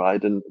a fun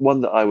ride, and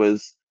one that I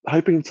was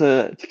hoping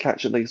to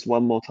catch at least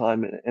one more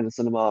time in the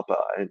cinema, but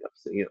I ended up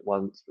seeing it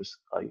once, which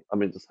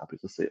I'm just happy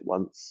to see it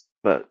once.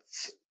 But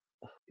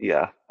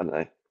yeah, I don't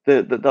know.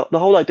 The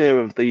whole idea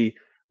of the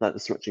like the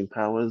switching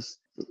powers,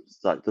 it's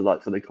like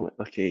delightfully comic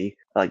booky,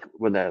 like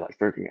when they're like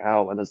figuring it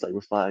out and as they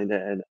refine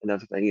it and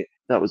everything.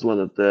 That was one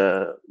of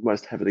the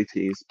most heavily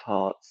teased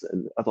parts,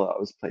 and I thought that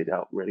was played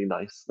out really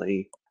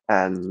nicely.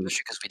 And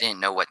Especially because we didn't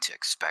know what to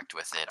expect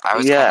with it. I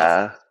was kind of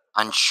yeah,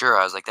 unsure.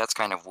 I was like, that's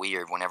kind of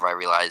weird whenever I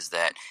realized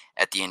that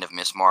at the end of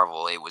Miss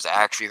Marvel, it was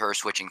actually her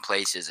switching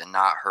places and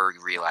not her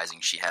realizing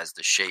she has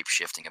the shape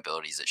shifting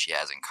abilities that she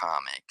has in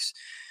comics.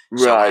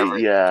 So right, whenever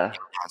it yeah.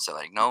 became announced that,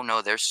 like,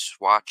 no, they're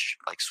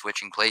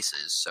switching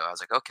places. So I was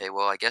like, okay,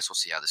 well, I guess we'll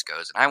see how this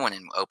goes. And I went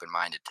in open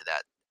minded to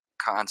that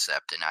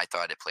concept, and I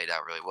thought it played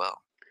out really well.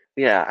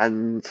 Yeah,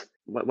 and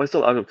my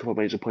sort of other couple of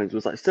major points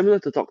was like similar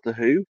to Doctor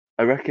Who.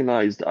 I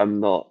recognised I'm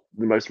not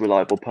the most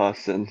reliable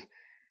person,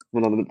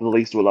 one of the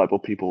least reliable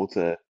people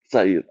to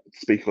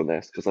speak on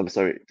this because I'm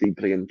so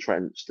deeply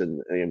entrenched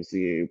in the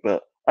MCU.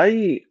 But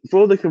for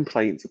all the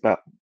complaints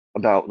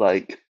about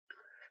like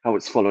how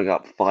it's following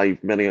up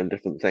 5 million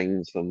different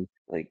things from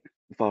like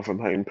Far From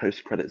Home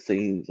post-credit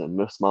scenes and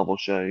Miss Marvel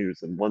shows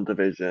and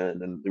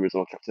WandaVision and the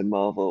original Captain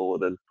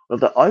Marvel and all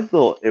that. I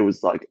thought it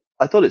was like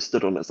I thought it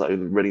stood on its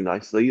own really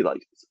nicely,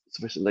 like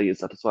sufficiently and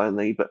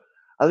satisfyingly. But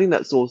I think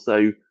that's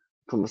also a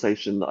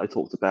conversation that I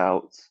talked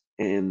about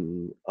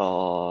in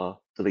our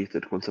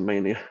deleted Quantum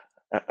Mania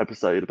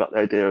episode about the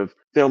idea of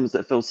films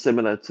that feel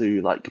similar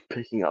to like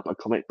picking up a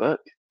comic book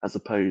as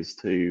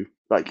opposed to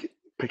like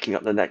picking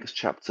up the next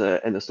chapter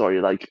in the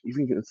story. Like you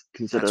can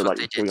consider That's what like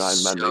they the did three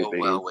Iron Man so movies.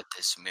 well with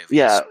this movie,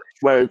 Yeah, especially.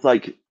 whereas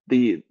like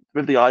the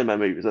with the Iron Man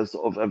movies, there's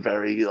sort of a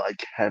very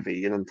like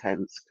heavy and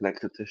intense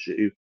connective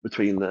tissue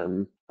between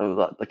them, of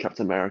like the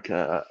Captain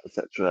America,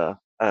 etc.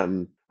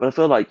 But I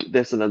feel like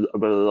this and a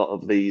lot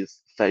of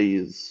these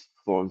Phase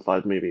 4 and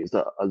 5 movies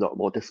that are a lot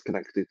more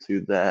disconnected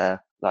to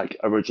their like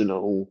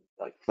original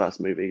like first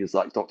movies,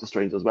 like Doctor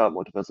Strange as well,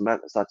 Multiverse of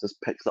Madness. That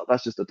just picks up.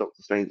 That's just a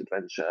Doctor Strange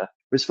adventure,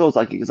 which feels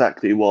like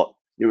exactly what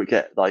you would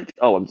get like,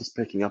 oh, I'm just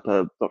picking up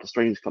a Doctor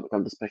Strange comic,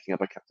 I'm just picking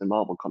up a Captain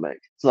Marvel comic.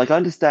 So like I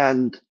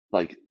understand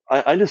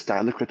I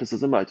understand the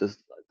criticism, I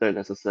just don't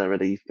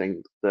necessarily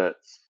think that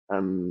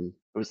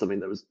it was something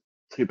that was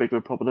too big of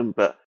a problem.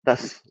 But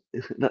that's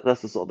the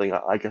sort of thing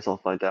I guess I'll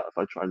find out if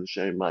I try and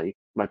show my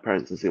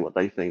parents and see what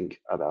they think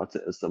about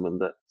it as someone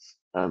that's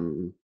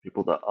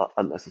people that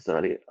aren't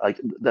necessarily like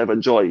they've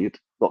enjoyed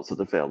lots of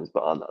the films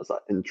but aren't as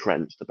like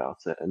entrenched about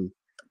it. And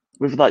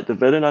with like the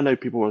villain, I know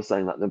people were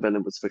saying like the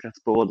villain was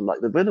forgettable, and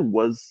like the villain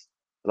was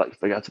like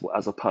forgettable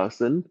as a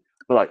person.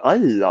 But like I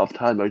loved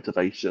her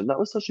motivation. That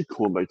was such a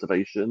cool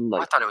motivation. I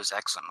Like thought it was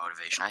excellent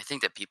motivation. I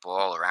think that people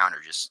all around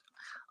are just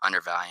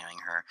undervaluing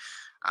her.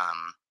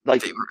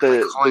 like They were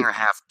like calling the her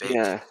half baked.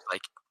 yeah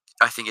Like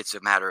I think it's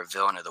a matter of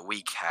villain of the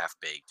week, half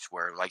baked.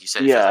 Where, like you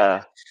said, it feels like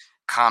yeah.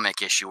 a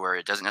comic issue where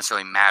it doesn't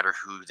necessarily matter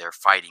who they're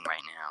fighting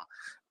right now.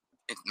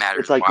 It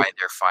It's matters like why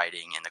they're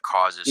fighting and the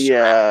causes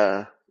surrounding.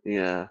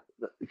 yeah,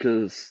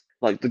 because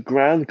like the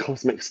grand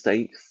cosmic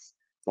stakes,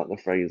 like the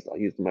phrase that I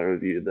used in my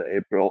review that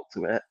it brought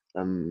to it,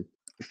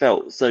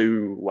 felt so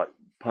like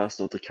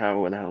personal to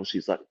Carol and how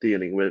she's like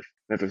dealing with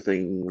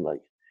everything.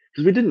 Like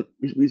because we didn't,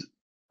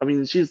 I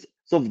mean, she's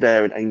sort of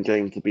there in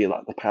Endgame to be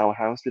like the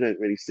powerhouse. We don't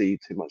really see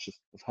too much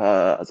of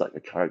her as like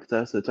a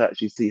character. So to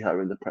actually see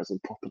her in the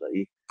present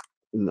properly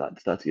in like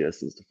 30 years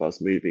since the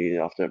first movie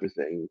after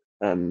everything.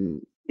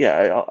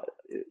 Yeah,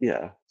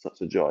 yeah,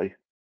 such a joy.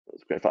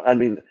 That's great fun. I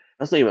mean,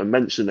 that's not even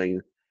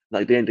mentioning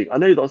like the ending. I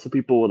know lots of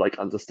people were like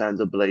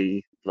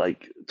understandably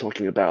like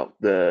talking about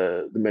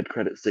the mid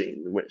credit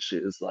scene, which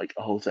is like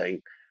a whole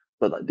thing.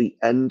 But like the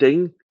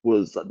ending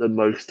was like the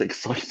most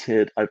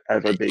excited I've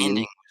ever The ending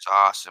been was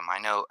awesome. I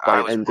know by I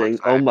an was more ending.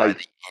 Oh excited by my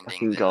the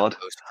ending fucking than the god.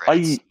 post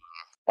credits.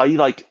 I I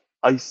like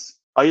I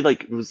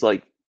like was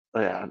like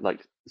yeah,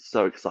 like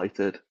so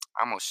excited.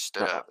 I almost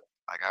stood Uh, up.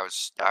 Like I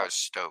was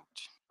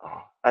stoked.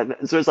 Oh. And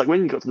so it's like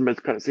when you got to the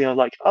mid credits scene, I was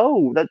like,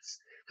 oh, that's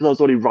because I was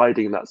already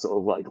riding that sort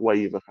of like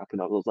wave of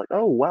happiness. I was like,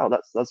 oh wow,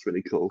 that's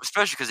really cool.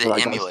 Especially because But it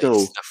like I emulates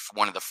still,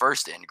 one of the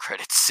first end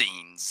credit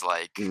scenes.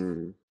 Like,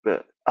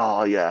 but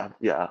oh yeah,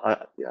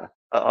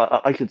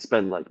 I could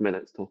spend like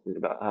minutes talking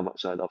about how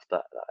much I love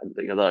that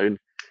ending alone.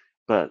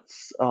 But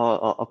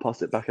I'll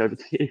pass it back over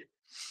to you.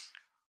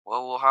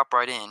 well, we'll hop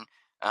right in.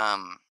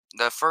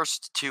 The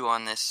first two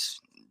on this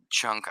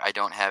chunk, I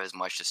don't have as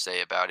much to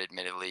say about,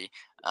 admittedly.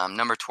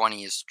 Number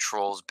 20 is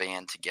Trolls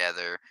Band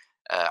Together.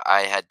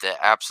 I had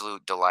the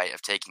absolute delight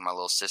of taking my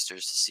little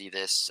sisters to see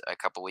this a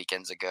couple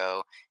weekends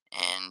ago,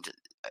 and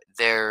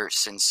their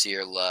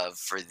sincere love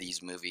for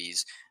these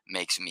movies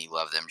makes me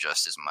love them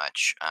just as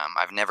much.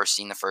 I've never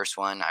seen the first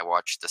one. I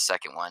watched the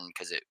second one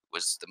because it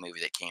was the movie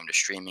that came to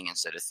streaming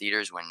instead of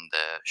theaters when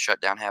the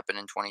shutdown happened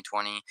in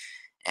 2020,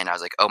 and I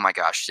was like, "Oh my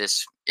gosh,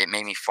 this it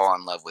made me fall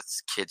in love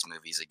with kids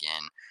movies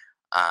again."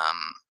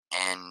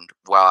 And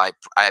while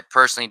I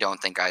personally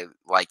don't think I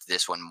liked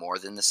this one more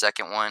than the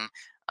second one,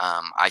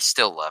 I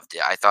still loved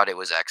it. I thought it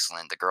was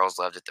excellent. The girls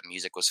loved it. The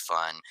music was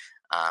fun.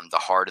 The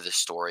heart of the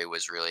story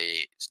was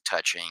really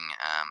touching.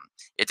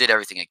 It did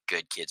everything a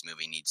good kids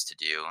movie needs to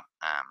do.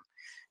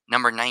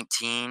 Number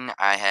 19,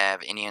 I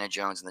have Indiana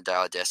Jones and the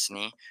Dial of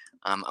Destiny,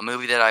 a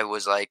movie that I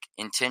was like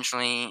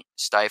intentionally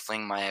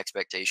stifling my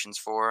expectations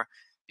for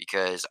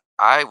because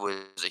I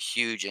was a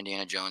huge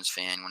Indiana Jones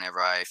fan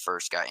whenever I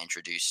first got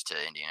introduced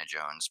to Indiana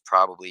Jones,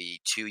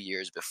 probably 2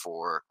 years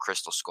before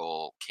Crystal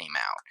Skull came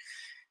out.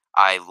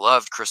 I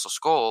loved Crystal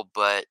Skull,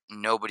 but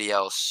nobody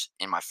else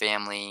in my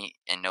family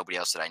and nobody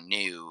else that I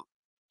knew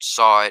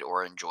saw it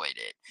or enjoyed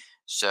it.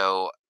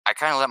 So I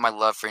kind of let my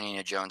love for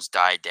Indiana Jones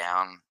die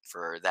down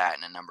for that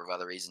and a number of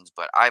other reasons.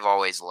 But I've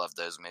always loved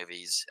those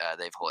movies.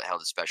 They've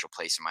held a special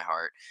place in my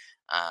heart.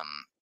 Um,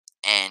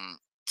 and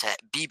to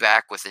be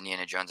back with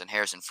Indiana Jones and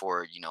Harrison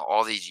Ford,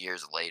 all these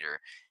years later,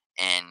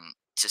 and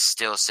to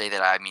still say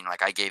that, I mean,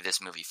 like, I gave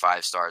this movie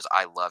 5 stars.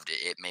 I loved it.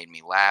 It made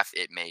me laugh.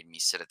 It made me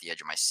sit at the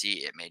edge of my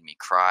seat. It made me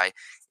cry.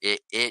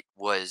 It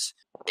was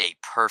a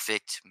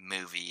perfect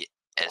movie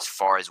as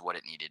far as what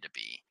it needed to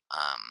be.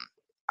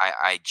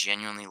 I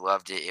genuinely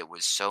loved it. It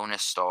was so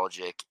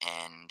nostalgic,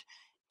 and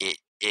it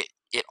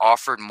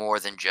offered more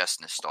than just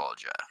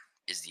nostalgia.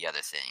 is the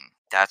other thing.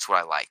 That's what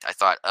I liked. I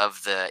thought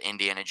of the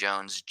Indiana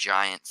Jones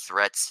giant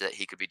threats that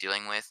he could be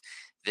dealing with,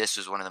 this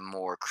was one of the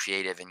more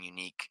creative and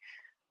unique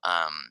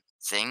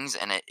things,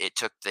 and it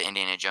took the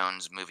Indiana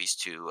Jones movies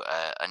to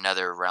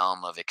another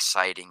realm of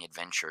exciting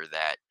adventure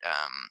that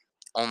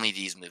only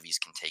these movies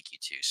can take you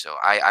to. So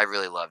I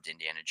really loved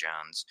Indiana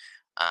Jones.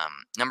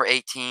 Number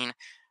 18,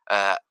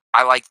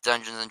 I liked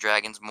Dungeons and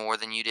Dragons more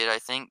than you did, I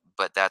think,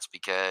 but that's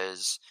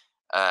because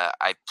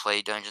I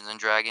play Dungeons and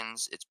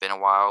Dragons. It's been a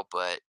while,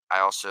 but I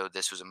also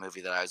this was a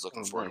movie that I was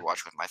looking Oh, forward to nice.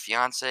 watching with my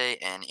fiance,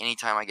 and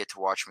anytime I get to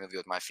watch a movie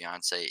with my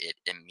fiance, it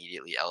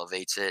immediately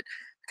elevates it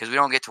because we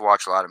don't get to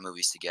watch a lot of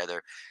movies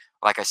together.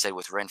 Like I said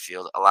with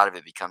Renfield, a lot of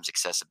it becomes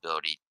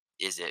accessibility.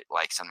 Is it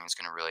like something's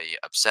going to really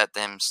upset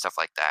them? Stuff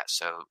like that.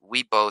 So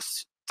we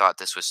both thought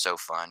this was so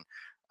fun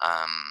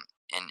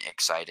and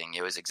exciting.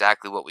 It was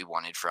exactly what we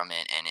wanted from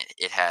it, and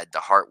it had the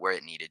heart where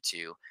it needed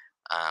to,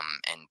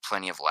 and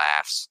plenty of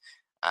laughs.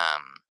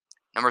 Um,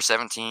 Number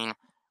 17,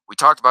 we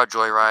talked about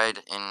Joyride,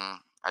 and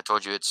I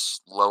told you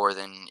it's lower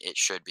than it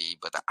should be,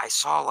 but I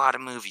saw a lot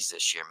of movies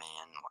this year,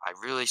 man. I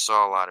really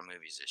saw a lot of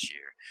movies this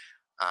year.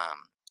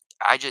 Um,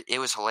 it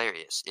was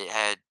hilarious. It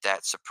had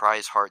that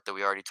surprise heart that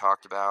we already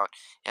talked about.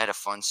 It had a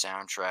fun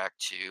soundtrack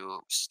too.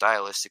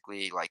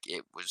 Stylistically, like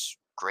it was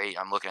great.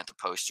 I'm looking at the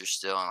poster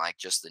still, and like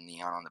just the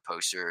neon on the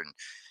poster and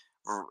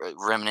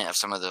remnant of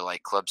some of the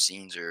like club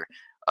scenes or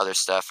other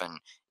stuff. And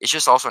it's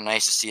just also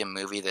nice to see a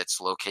movie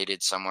that's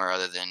located somewhere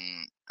other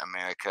than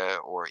America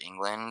or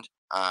England.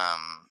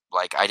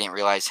 Like I didn't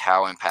realize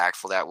how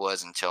impactful that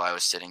was until I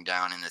was sitting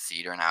down in the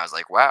theater and I was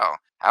like, wow,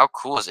 how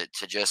cool is it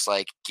to just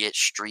like get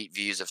street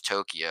views of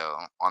Tokyo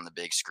on the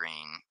big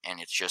screen, and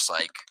it's just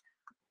like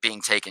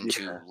being taken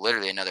to Yeah,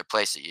 literally another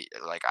place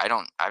that like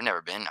I've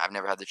never been, I've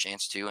never had the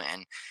chance to,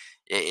 and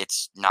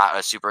it's not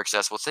a super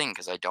accessible thing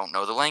because I don't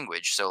know the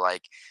language. So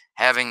like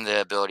having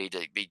the ability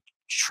to be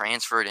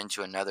transferred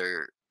into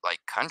another like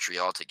country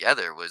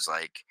altogether was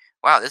like,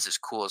 wow, this is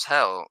cool as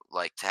hell.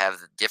 Like to have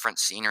the different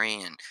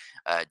scenery and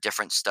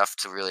different stuff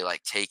to really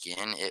like take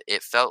in.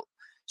 It felt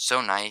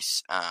so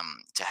nice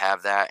to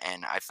have that,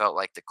 and I felt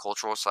like the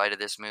cultural side of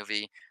this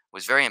movie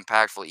was very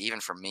impactful,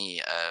 even for me,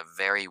 a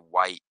very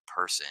white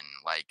person.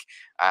 Like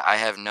I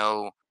have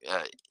no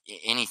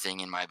anything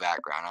in my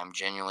background. I'm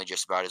genuinely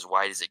just about as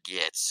white as it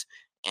gets,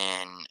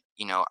 and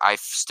I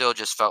still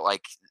just felt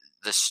like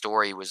the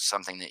story was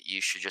something that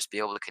you should just be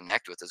able to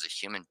connect with as a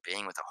human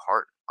being with a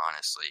heart.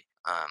 Honestly,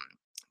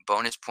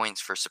 bonus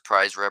points for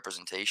surprise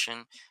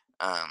representation.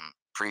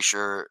 Pretty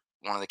sure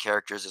one of the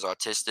characters is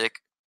autistic.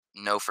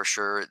 Know for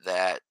sure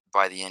that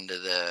by the end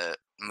of the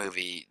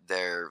movie,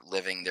 they're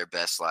living their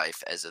best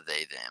life as a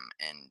they them,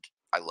 and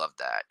I love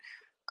that.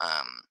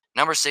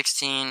 Number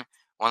 16,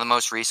 one of the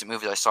most recent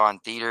movies I saw in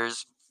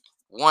theaters.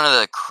 One of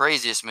the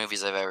craziest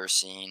movies I've ever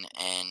seen,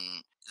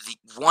 and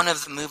one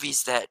of the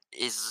movies that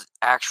is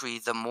actually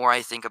the more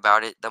I think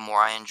about it, the more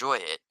I enjoy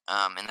it.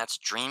 And that's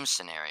Dream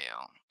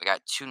Scenario. We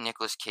got two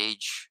Nicolas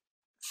Cage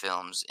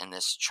films in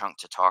this chunk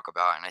to talk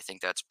about, and I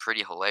think that's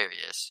pretty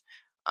hilarious.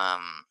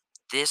 Um,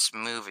 this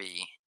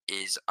movie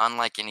is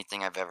unlike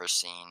anything I've ever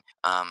seen.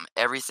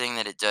 Everything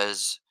that it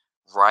does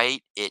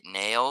right, it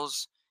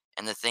nails,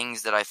 and the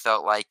things that I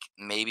felt like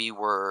maybe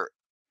were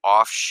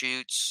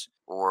offshoots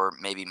or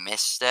maybe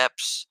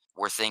missteps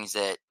were things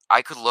that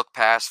I could look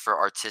past for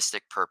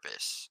artistic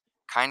purpose.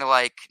 Kind of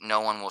like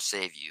No One Will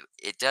Save You.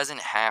 It doesn't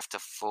have to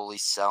fully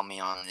sell me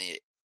on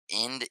the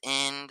end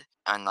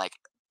and like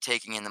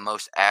taking in the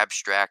most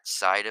abstract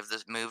side of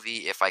this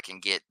movie if I can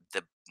get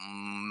the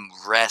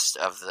rest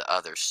of the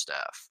other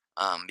stuff.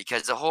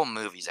 Because the whole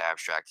movie's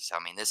abstract as hell.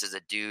 I mean, this is a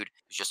dude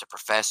who's just a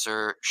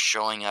professor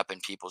showing up in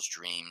people's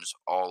dreams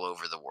all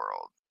over the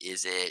world.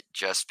 Is it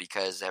just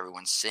because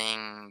everyone's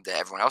saying that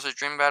everyone else is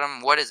dreaming about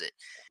him? What is it?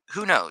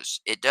 Who knows?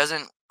 It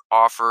doesn't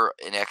offer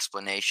an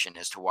explanation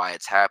as to why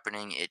it's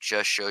happening. It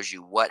just shows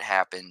you what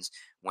happens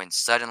when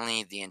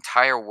suddenly the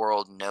entire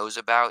world knows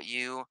about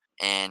you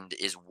and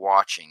is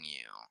watching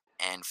you.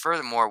 And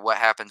furthermore, what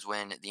happens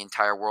when the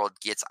entire world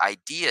gets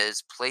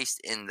ideas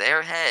placed in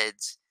their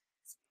heads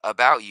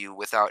about you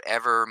without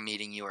ever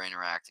meeting you or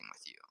interacting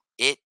with you.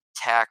 It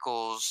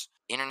tackles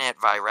internet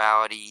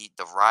virality,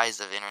 the rise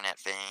of internet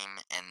fame,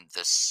 and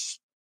this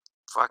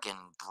fucking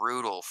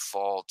brutal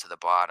fall to the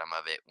bottom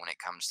of it when it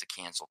comes to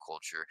cancel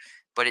culture.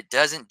 But it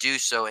doesn't do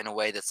so in a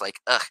way that's like,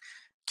 ugh,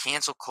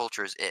 cancel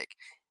culture is ick.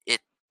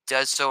 It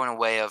does so in a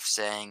way of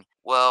saying,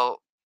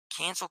 well,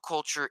 cancel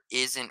culture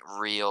isn't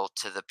real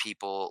to the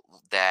people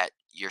that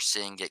you're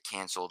seeing get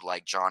canceled,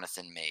 like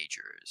Jonathan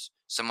Majors,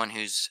 someone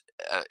who's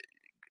uh,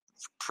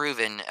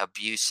 proven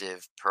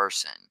abusive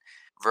person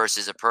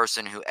versus a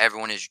person who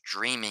everyone is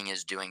dreaming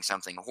is doing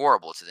something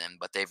horrible to them,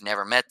 but they've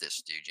never met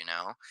this dude.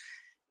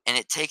 And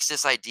it takes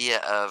this idea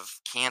of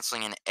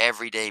canceling an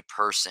everyday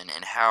person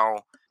and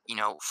how,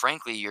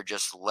 frankly, you're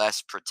just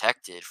less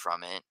protected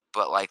from it.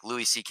 But like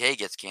Louis C.K.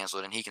 gets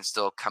canceled and he can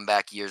still come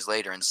back years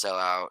later and sell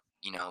out,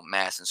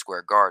 Madison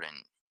Square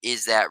Garden.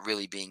 Is that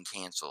really being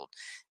canceled?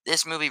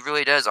 This movie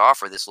really does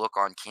offer this look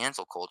on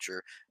cancel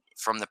culture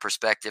from the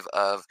perspective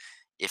of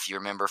if you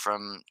remember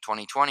from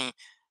 2020,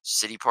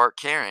 City Park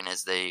Karen,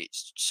 as they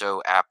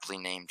so aptly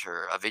named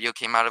her. A video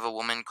came out of a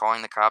woman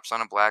calling the cops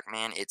on a black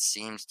man. It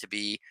seems to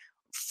be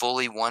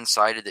fully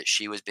one-sided that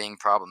she was being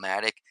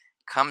problematic.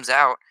 Comes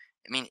out,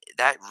 I mean,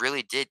 that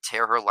really did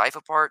tear her life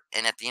apart.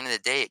 And at the end of the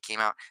day, it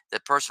came out the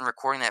person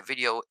recording that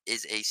video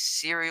is a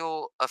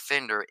serial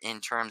offender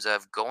in terms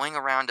of going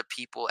around to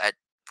people at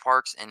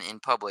parks and in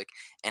public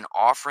and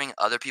offering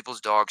other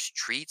people's dogs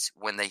treats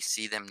when they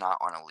see them not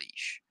on a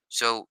leash.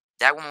 So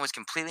that woman was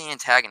completely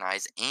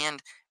antagonized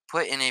and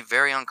put in a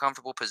very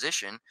uncomfortable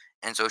position,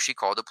 and so she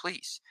called the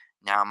police.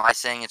 Now, am I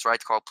saying it's right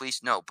to call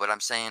police? No, but I'm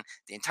saying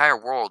the entire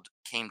world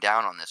came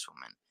down on this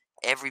woman.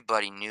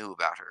 Everybody knew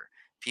about her.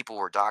 People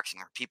were doxing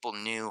her. People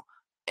knew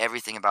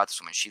everything about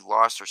this woman. She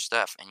lost her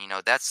stuff, and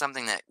that's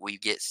something that we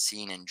get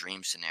seen in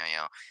Dream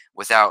Scenario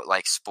without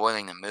like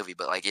spoiling the movie,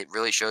 but like it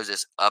really shows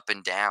this up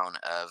and down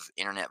of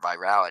internet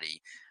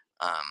virality.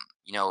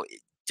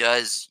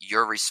 Does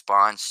your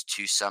response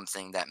to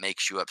something that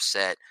makes you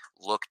upset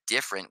look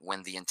different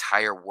when the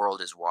entire world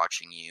is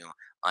watching you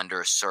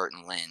under a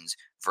certain lens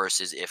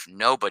versus if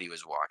nobody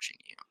was watching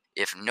you?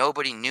 If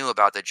nobody knew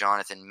about the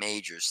Jonathan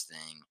Majors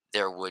thing,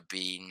 there would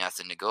be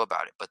nothing to go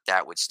about it, but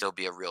that would still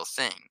be a real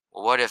thing.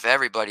 Well, what if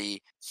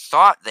everybody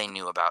thought they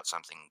knew about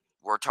something?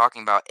 We're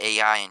talking about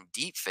AI and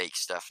deep fake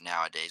stuff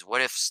nowadays.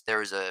 What if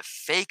there's a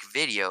fake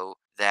video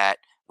that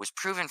was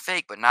proven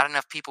fake, but not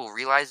enough people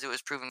realized it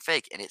was proven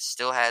fake, and it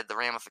still had the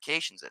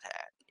ramifications it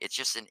had? It's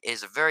just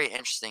is a very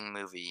interesting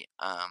movie.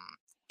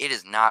 It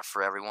is not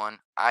for everyone.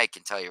 I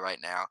can tell you right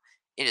now,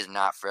 it is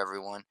not for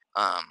everyone.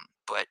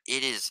 But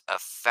it is a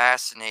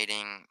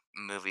fascinating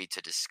movie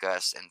to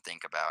discuss and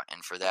think about,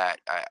 and for that,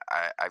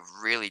 I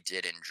really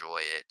did enjoy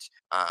it.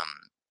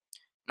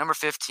 Number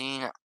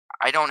 15,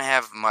 I don't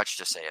have much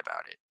to say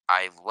about it.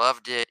 I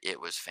loved it. It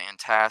was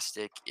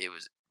fantastic. It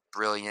was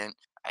brilliant.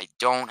 I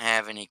don't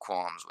have any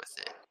qualms with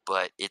it,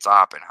 but it's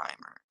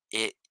Oppenheimer.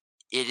 It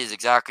is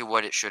exactly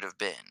what it should have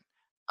been.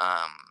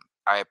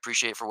 I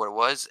appreciate it for what it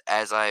was.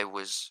 As I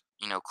was,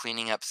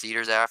 cleaning up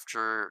theaters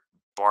after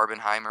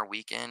Barbenheimer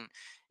weekend,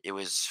 it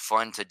was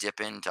fun to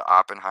dip into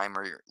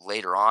Oppenheimer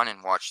later on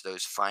and watch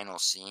those final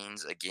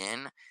scenes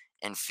again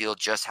and feel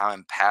just how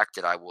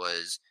impacted I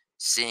was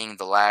seeing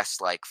the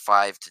last like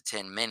 5 to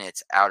 10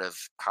 minutes out of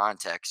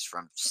context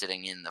from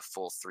sitting in the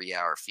full 3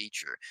 hour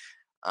feature.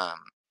 Um,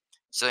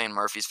 Cillian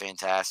Murphy's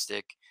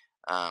fantastic.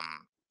 Um,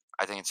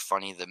 I think it's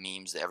funny the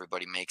memes that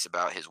everybody makes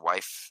about his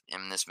wife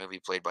in this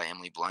movie, played by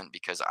Emily Blunt,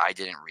 because I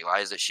didn't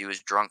realize that she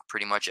was drunk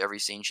pretty much every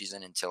scene she's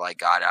in until I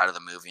got out of the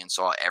movie and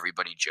saw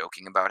everybody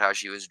joking about how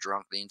she was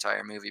drunk the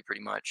entire movie,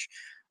 pretty much.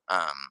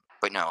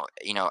 But no,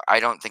 I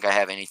don't think I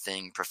have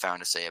anything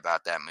profound to say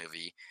about that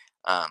movie.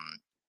 Um,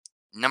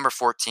 Number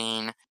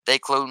 14, They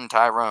Clone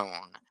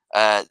Tyrone.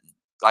 Like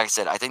I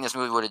said, I think this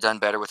movie would have done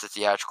better with a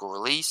theatrical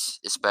release,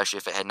 especially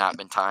if it had not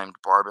been timed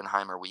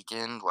Barbenheimer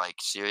weekend. Like,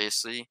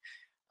 seriously.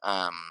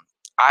 Um,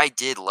 I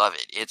did love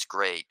it. It's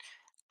great.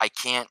 I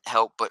can't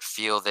help but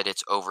feel that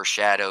it's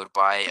overshadowed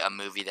by a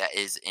movie that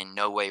is in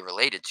no way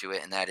related to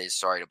it, and that is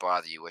Sorry to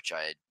Bother You, which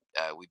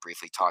we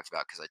briefly talked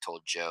about because I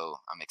told Joe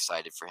I'm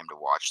excited for him to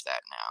watch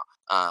that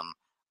now.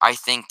 I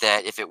think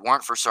that if it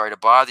weren't for Sorry to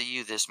Bother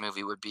You, this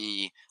movie would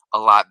be a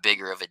lot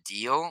bigger of a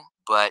deal.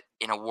 But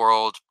in a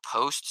world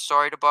post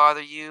Sorry to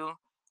Bother You,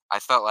 I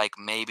felt like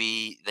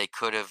maybe they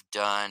could have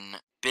done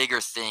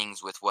bigger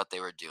things with what they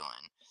were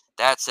doing.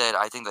 That said,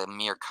 I think the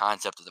mere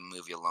concept of the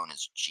movie alone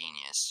is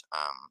genius.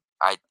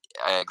 I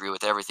agree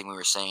with everything we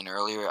were saying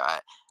earlier.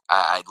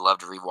 I'd love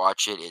to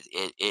rewatch it.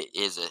 It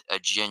is a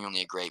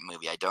genuinely a great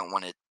movie. I don't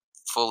want to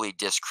fully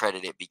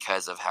discredit it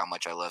because of how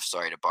much I love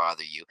Sorry to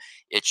Bother You.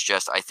 It's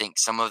just I think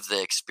some of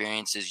the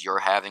experiences you're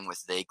having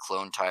with They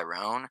Clone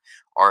Tyrone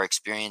are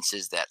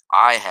experiences that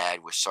I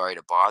had with Sorry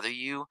to Bother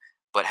You.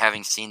 But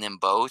having seen them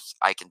both,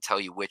 I can tell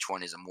you which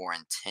one is a more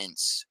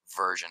intense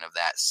version of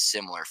that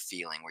similar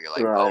feeling where you're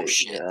like, oh Right,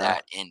 shit, yeah.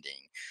 that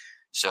ending.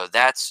 So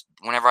that's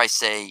whenever I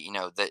say,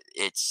 that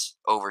it's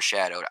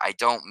overshadowed, I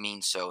don't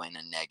mean so in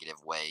a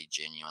negative way,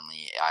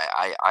 genuinely.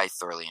 I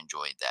thoroughly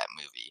enjoyed that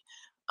movie.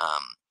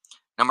 Um,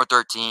 Number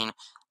 13,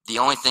 the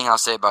only thing I'll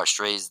say about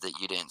Strays that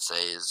you didn't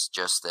say is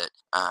just that,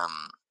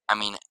 I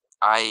mean,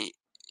 I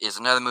is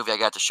another movie I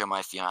got to show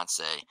my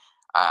fiance.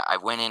 I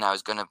went in, I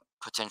was going to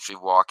potentially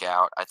walk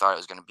out. I thought it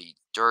was going to be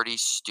dirty,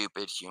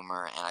 stupid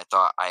humor, and I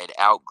thought I had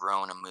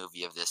outgrown a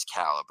movie of this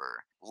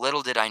caliber.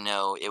 Little did I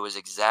know it was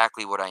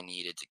exactly what I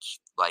needed to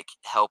like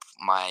help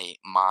my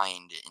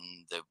mind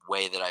in the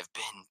way that I've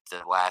been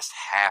the last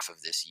half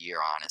of this year,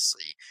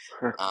 honestly.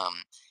 Um,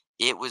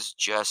 it was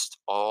just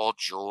all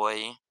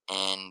joy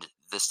and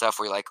the stuff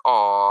where you're like,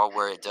 oh,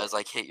 where it does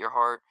like hit your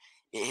heart.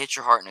 It hits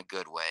your heart in a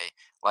good way.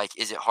 Like,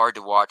 is it hard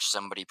to watch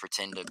somebody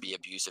pretend to be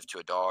abusive to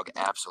a dog?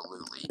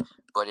 Absolutely.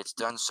 But it's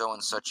done so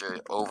in such a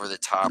over the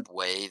top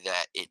way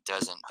that it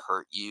doesn't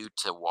hurt you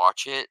to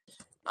watch it.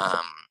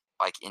 Um,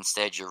 like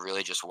instead you're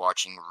really just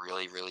watching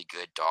really, really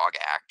good dog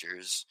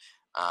actors.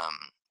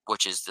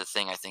 Which is the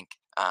thing I think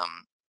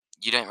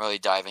you didn't really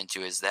dive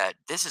into is that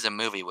this is a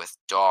movie with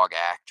dog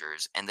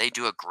actors, and they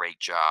do a great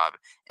job.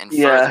 And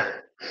further,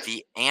 Yeah.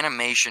 the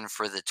animation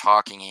for the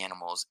talking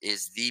animals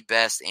is the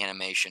best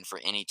animation for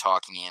any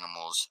talking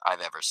animals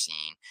I've ever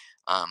seen.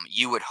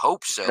 You would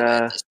hope so at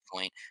Yeah. this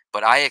point,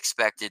 but I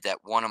expected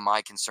that one of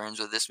my concerns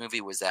with this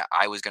movie was that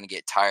I was going to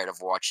get tired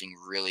of watching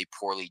really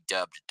poorly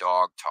dubbed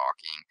dog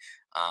talking.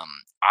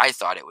 I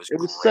thought it was It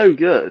was so great.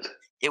 good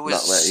It that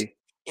was way.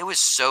 it was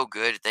so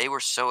good. They were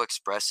so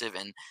expressive,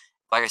 and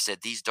like I said,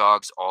 these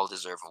dogs all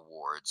deserve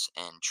awards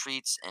and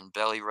treats and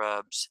belly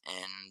rubs,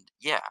 and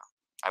yeah,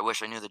 I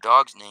wish I knew the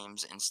dogs'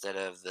 names instead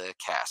of the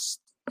cast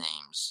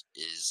names.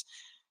 Is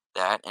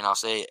that? And I'll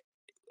say,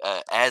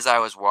 as I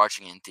was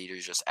watching in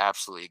theaters, just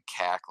absolutely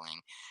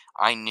cackling,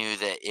 I knew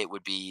that it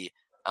would be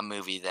a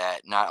movie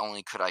that not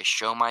only could I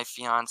show my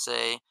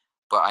fiance,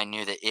 but I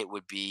knew that it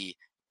would be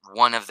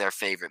one of their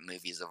favorite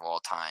movies of all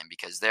time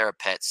because they're a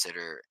pet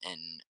sitter and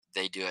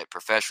they do it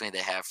professionally. They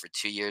have for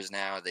 2 years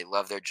now. They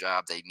love their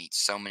job. They meet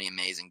so many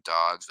amazing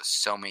dogs with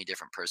so many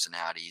different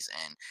personalities.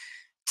 And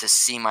to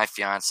see my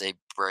fiance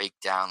break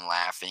down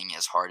laughing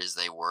as hard as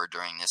they were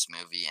during this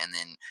movie, and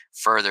then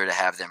further to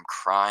have them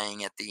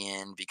crying at the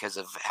end because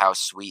of how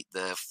sweet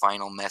the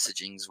final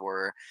messagings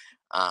were.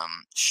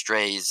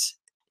 Strays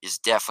is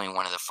definitely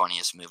one of the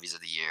funniest movies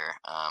of the year,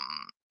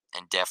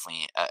 and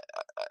definitely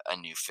a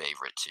new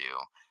favorite too.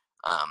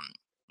 Um,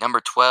 Number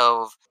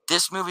 12,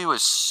 this movie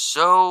was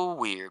so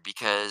weird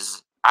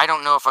because I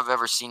don't know if I've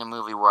ever seen a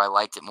movie where I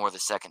liked it more the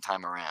second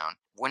time around.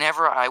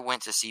 Whenever I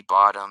went to see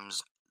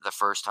Bottoms the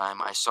first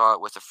time, I saw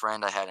it with a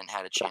friend I hadn't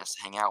had a chance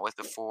to hang out with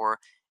before,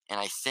 and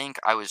I think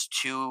I was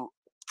too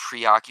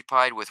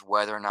preoccupied with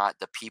whether or not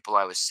the people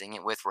I was seeing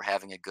it with were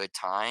having a good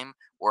time,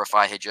 or if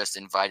I had just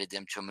invited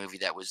them to a movie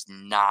that was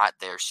not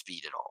their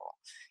speed at all.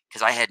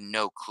 Because I had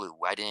no clue.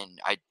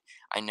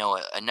 I know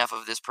enough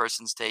of this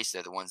person's taste.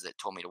 They're the ones that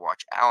told me to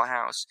watch Owl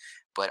House,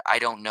 but I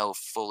don't know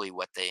fully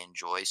what they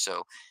enjoy.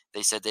 So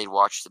they said they'd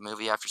watch the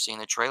movie after seeing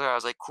the trailer. I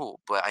was like, cool.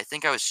 But I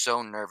think I was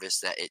so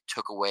nervous that it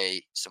took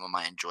away some of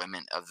my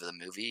enjoyment of the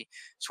movie.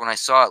 So when I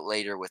saw it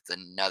later with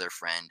another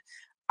friend,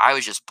 I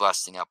was just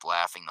busting up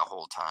laughing the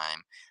whole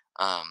time.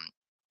 Um,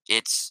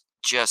 it's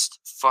just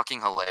fucking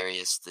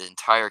hilarious. The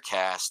entire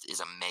cast is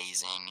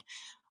amazing.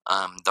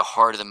 The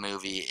heart of the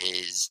movie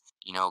is,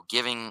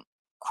 giving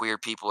queer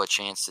people a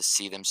chance to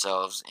see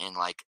themselves in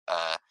like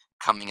a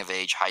coming of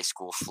age high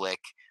school flick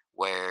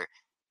where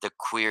the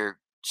queer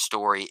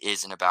story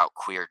isn't about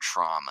queer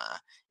trauma.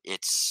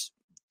 It's,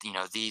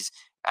 these.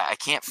 I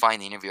can't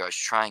find the interview. I was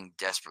trying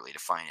desperately to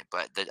find it,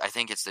 but I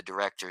think it's the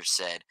director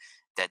said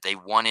that they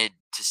wanted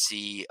to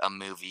see a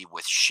movie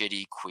with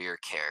shitty queer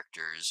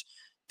characters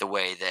the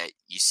way that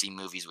you see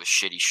movies with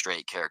shitty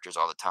straight characters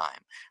all the time,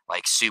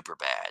 like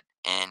Superbad,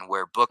 and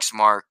where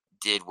Booksmart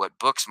did what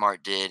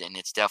Booksmart did, and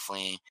it's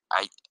definitely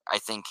I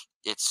think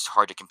it's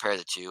hard to compare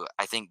the two.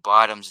 I think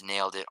Bottoms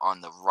nailed it on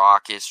the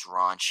raucous,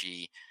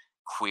 raunchy,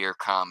 queer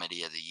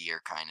comedy of the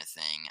year kind of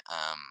thing.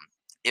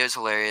 It was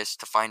hilarious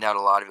to find out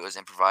a lot of it was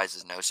improvised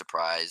is no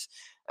surprise.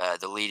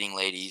 The leading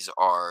ladies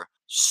are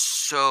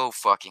so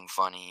fucking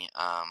funny.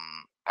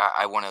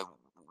 I want to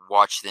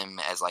watch them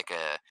as like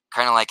a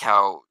kind of like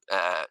how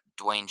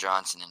Dwayne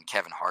Johnson and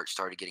Kevin Hart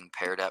started getting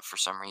paired up for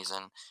some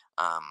reason.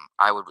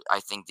 I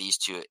think these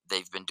two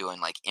they've been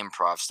doing like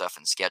improv stuff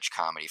and sketch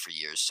comedy for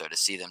years. So to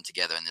see them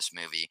together in this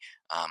movie,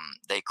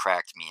 they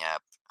cracked me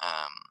up.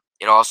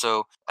 It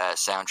also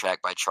soundtrack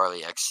by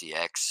Charlie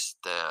XCX.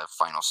 The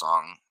final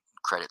song,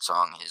 credit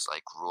song, is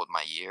like ruled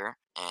my year,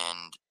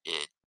 and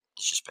it's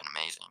just been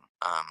amazing.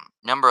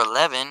 Number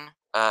 11,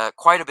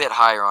 quite a bit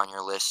higher on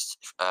your list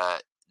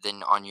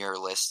than on your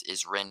list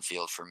is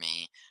Renfield for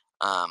me.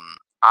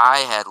 I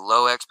had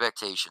low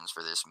expectations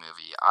for this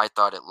movie. I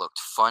thought it looked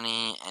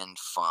funny and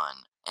fun,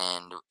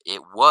 and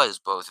it was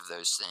both of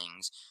those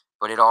things.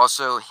 But it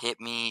also hit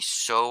me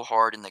so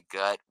hard in the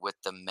gut with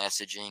the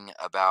messaging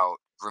about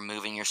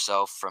removing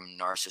yourself from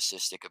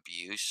narcissistic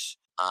abuse.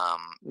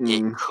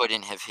 It Mm.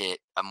 couldn't have hit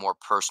a more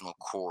personal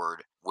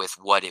chord with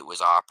what it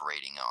was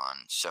operating on.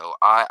 So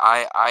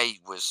I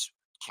was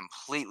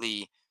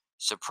completely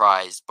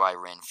surprised by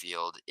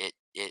Renfield. It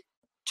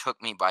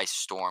took me by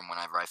storm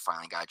whenever I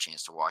finally got a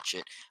chance to watch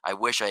it. I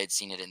wish I had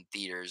seen it in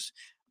theaters,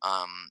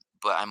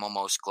 but I'm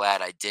almost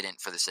glad I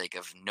didn't for the sake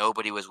of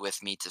nobody was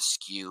with me to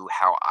skew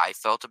how I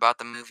felt about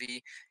the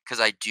movie because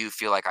I do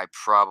feel like I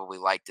probably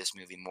like this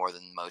movie more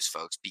than most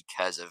folks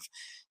because of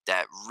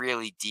that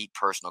really deep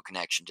personal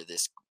connection to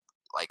this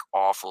like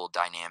awful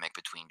dynamic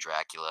between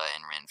Dracula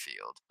and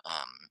Renfield.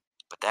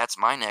 But that's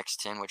my next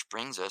 10, which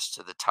brings us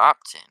to the top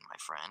 10, my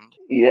friend.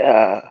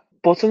 Yeah.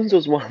 Bottoms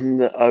was one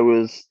that I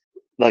was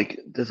like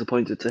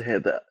disappointed to hear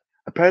that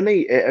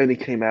apparently it only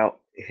came out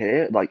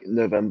here like in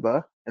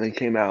November and then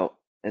came out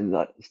in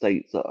like the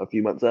States a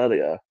few months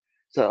earlier.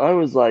 So I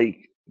was like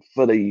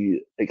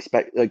fully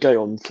expect going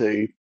on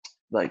to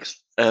like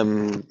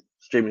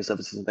streaming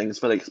services and things,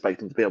 fully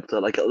expecting to be able to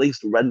like at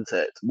least rent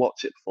it,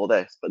 watch it before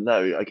this. But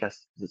no, I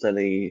guess it's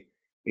only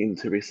been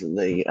too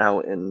recently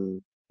out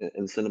in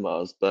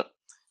cinemas. But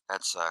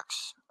That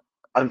sucks.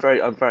 I'm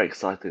very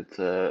excited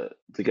to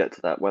get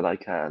to that when I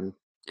can.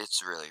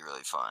 It's really,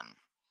 really fun.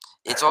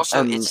 It's also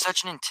And it's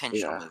such an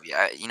intentional yeah, movie.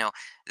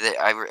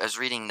 I was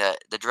reading that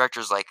the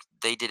directors, like,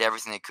 they did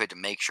everything they could to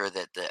make sure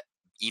that the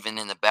even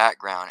in the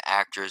background,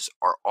 actors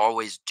are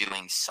always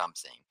doing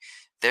something.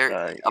 They're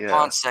right,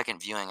 upon yeah. second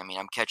viewing, I mean,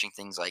 I'm catching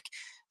things like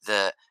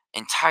the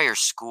entire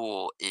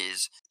school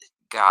is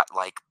got,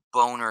 like,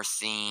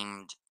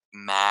 boner-themed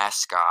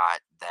mascot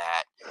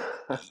that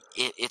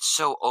it's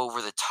so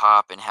over the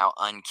top and how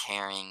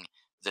uncaring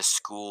the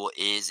school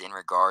is in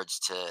regards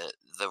to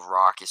the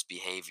raucous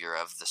behavior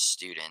of the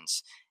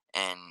students,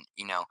 and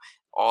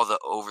all the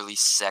overly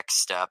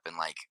sexed up and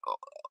like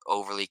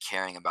overly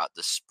caring about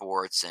the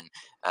sports, and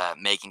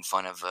making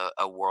fun of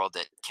a world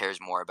that cares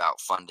more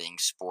about funding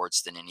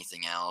sports than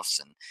anything else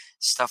and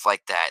stuff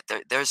like that.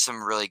 There's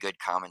some really good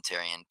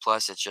commentary, and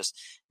plus it's just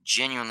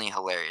genuinely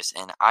hilarious,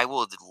 and I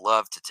would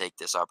love to take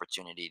this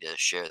opportunity to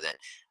share that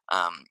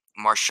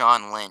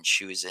Marshawn Lynch,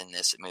 who is in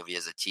this movie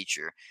as a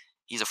teacher,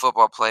 he's a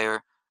football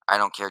player. I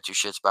don't care two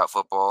shits about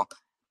football.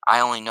 I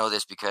only know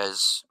this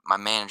because my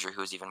manager,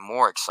 who is even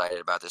more excited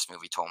about this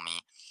movie, told me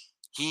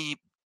he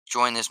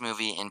joined this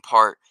movie in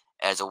part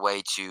as a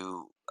way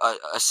to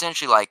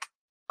essentially like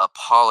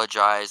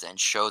apologize and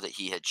show that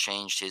he had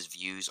changed his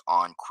views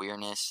on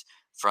queerness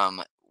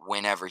from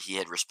whenever he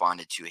had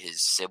responded to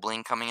his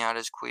sibling coming out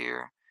as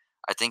queer.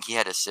 I think he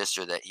had a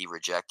sister that he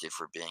rejected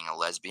for being a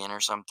lesbian or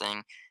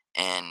something,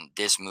 and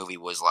this movie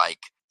was like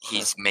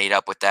he's made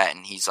up with that,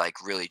 and he's like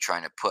really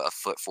trying to put a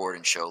foot forward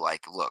and show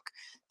like, look,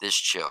 this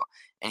chill.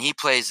 And he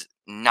plays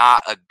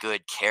not a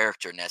good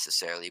character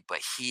necessarily, but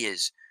he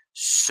is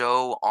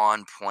so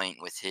on point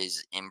with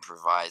his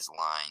improvised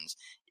lines.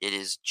 It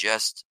is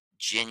just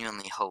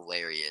genuinely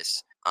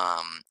hilarious.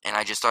 And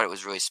I just thought it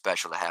was really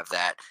special to have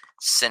that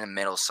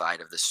sentimental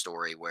side of the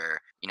story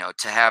where,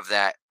 to have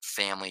that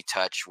family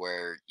touch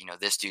where,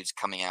 this dude's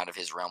coming out of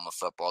his realm of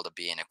football to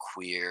be in a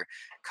queer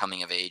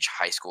coming of age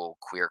high school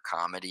queer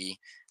comedy.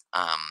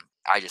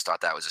 I just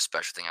thought that was a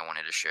special thing I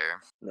wanted to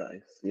share.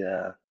 Nice,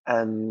 yeah.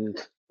 And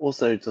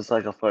also, just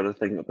like a further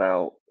thing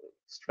about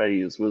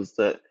Strays was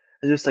that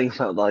I was just thinking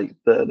about like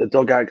the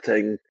dog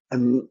acting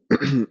and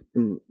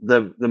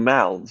the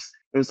mouths.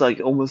 It was like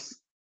almost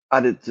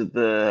added to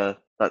the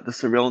like the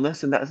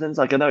surrealness in that sense.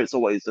 Like I know it's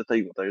always the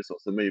thing with those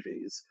sorts of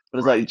movies, but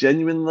it's Right. like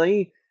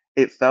genuinely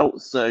it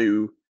felt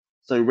so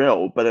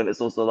real. But then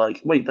it's also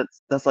like wait,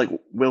 that's like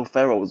Will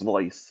Ferrell's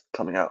voice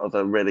coming out of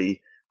a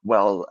really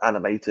well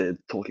animated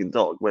talking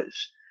dog,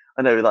 which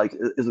I know like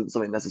isn't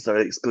something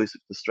necessarily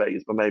exclusive to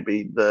Strays, but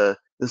maybe the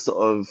sort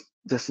of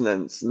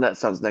dissonance, and that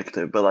sounds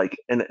negative, but like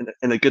in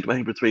a good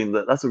way between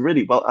that's a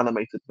really well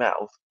animated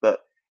mouth, but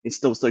it's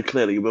still so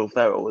clearly Will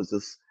Ferrell is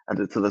just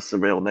added to the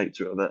surreal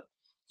nature of it.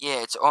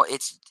 Yeah,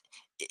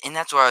 and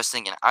that's what I was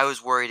thinking. I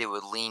was worried it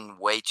would lean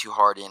way too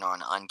hard in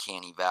on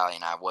Uncanny Valley,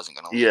 and I wasn't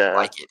gonna Yeah,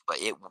 like it, but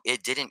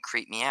it didn't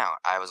creep me out.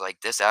 I was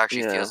like, this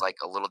actually feels yeah. like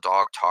a little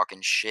dog talking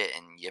shit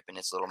and yipping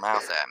its little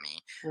mouth at me.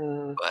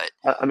 Uh, But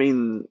I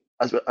mean,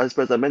 I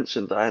suppose I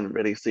mentioned I hadn't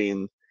really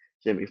seen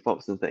Jamie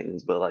Foxx and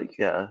things, but like,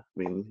 yeah, I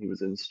mean, he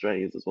was in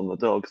Strays as one of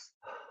the dogs.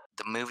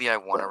 the movie I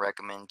want to So,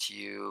 recommend to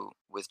you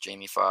with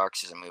Jamie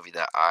Foxx is a movie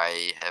that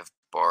I have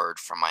barred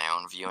from my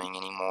own viewing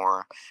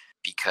anymore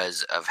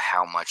because of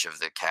how much of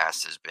the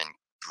cast has been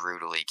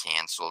brutally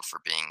canceled for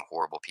being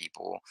horrible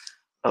people.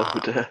 oh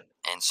Um, dear.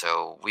 and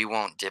so we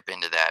won't dip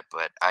into that,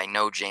 but I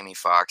know Jamie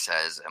Foxx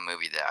has a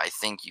movie that I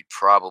think you'd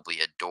probably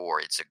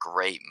adore. It's a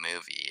great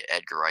movie.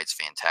 Edgar Wright's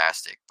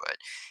fantastic, but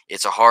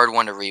it's a hard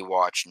one to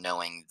rewatch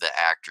knowing the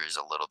actor is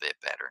a little bit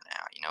better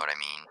now. You know what I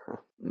mean?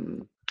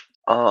 Mm.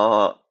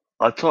 Uh,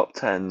 our top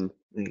 10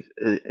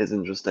 is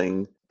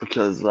interesting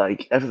because,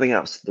 like, everything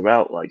else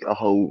throughout, like, a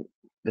whole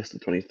list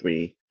of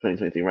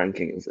 2023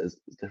 rankings is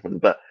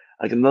different. But,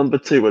 like, number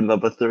two and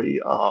number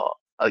three are,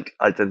 like,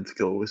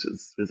 identical, which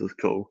is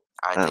cool.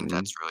 I think Um,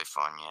 that's really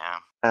fun. Yeah.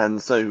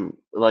 and so,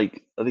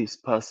 like, at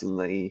least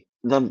personally,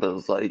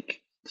 numbers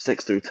like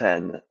 6 through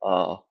 10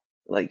 are,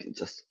 like,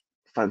 just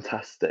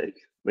fantastic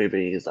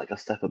movies, like, a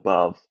step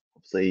above,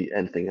 obviously,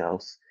 anything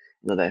else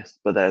in the list.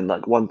 But then,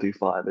 like, 1 through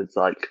 5, it's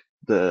like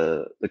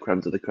the creme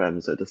of the creme,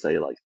 so to say,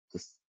 like,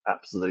 just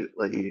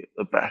absolutely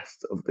the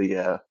best of the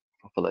year,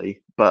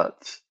 properly.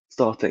 But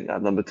starting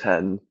at number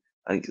 10,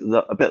 like,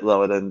 a bit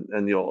lower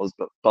than yours,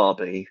 but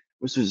Barbie,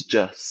 which was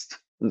just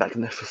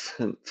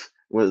magnificent,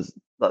 was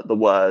like the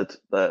word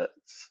that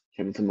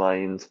came to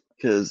mind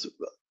because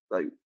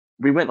like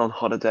we went on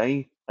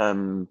holiday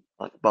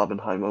like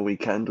Barbenheimer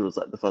weekend was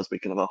like the first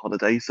weekend of our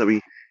holiday, so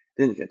we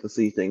didn't get to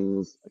see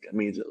things like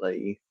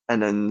immediately,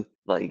 and then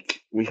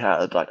like we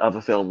had like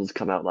other films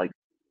come out like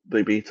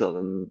Blue Beetle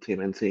and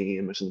TMNT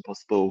and Mission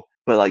Impossible,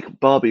 but like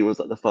Barbie was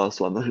like the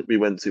first one that we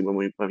went to when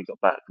we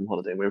got back from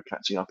holiday, and we were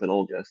catching up in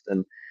August,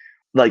 and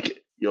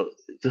like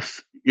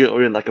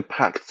you're in like a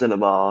packed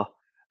cinema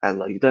and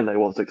like you don't know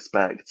what to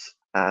expect,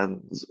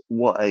 and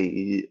what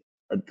I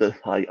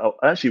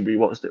actually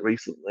rewatched it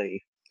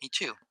recently. Me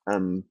too.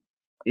 um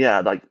yeah,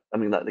 like I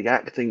mean like the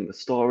acting, the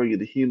story,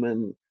 the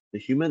humor,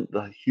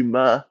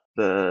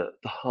 the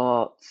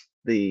heart,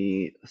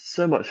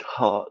 so much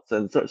heart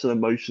and such an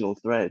emotional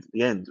thread at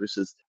the end, which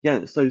is yeah,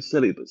 it's so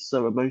silly but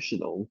so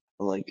emotional.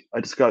 And like I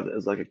described it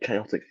as like a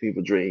chaotic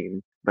fever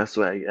dream, best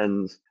way.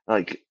 And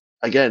like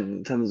again,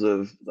 in terms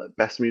of like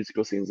best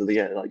musical scenes of the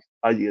year, like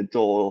I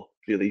adore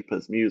Dua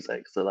Lipa's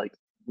music. So like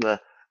the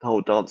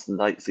whole dance and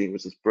night scene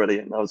was just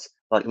brilliant. I was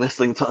like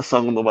listening to that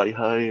song on the way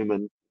home,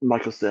 and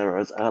Michael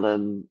Cera's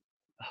Alan.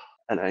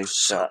 I know,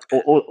 So yeah,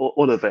 good.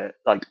 all of it,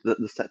 like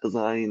the set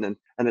design, and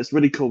it's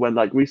really cool when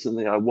like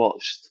recently I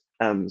watched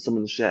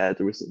someone shared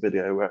a recent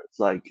video where it's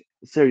like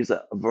a series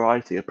that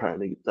Variety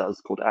apparently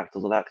does called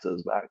Actors on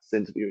Actors, where actors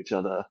interview each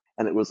other,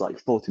 and it was like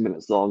 40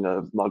 minutes long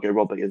of Margot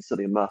Robbie and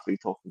Cillian Murphy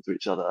talking to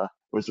each other,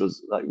 which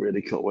was like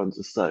really cool and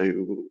just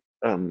so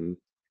um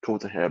cool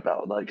to hear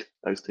about like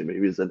those two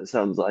movies, and it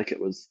sounds like it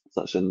was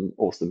such an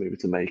awesome movie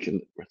to make.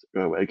 And Greta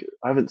Gerwig,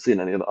 I haven't seen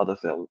any of the other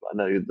films, but I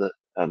know that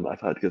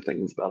I've heard good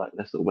things about like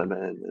Little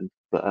Women,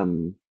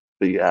 and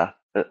but yeah,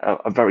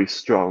 a very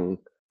strong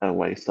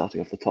way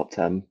starting off the top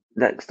 10.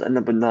 Next at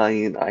number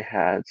 9, I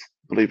had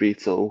Blue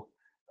Beetle.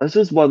 This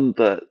was one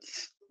that,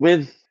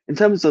 with in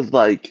terms of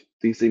like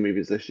DC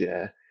movies this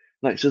year,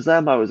 like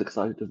Shazam, I was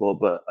excited for,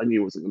 but I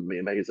knew it wasn't going to be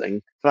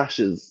amazing. Flash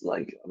is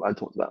like I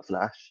talked about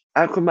Flash.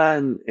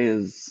 Aquaman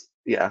is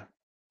yeah.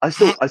 I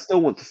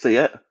still want to see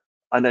it.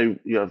 I know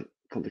you have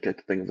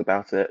complicated things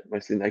about it,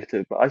 mostly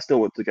negative, but I still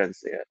want to go and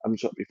see it. I'm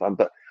sure it'll be fun.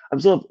 But I'm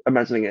sort of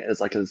imagining it as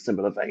like a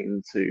similar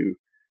vein to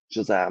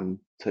Shazam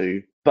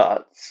 2.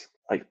 But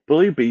like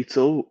Blue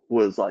Beetle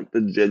was like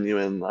the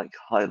genuine like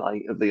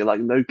highlight of the year,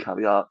 like no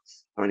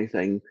caveats or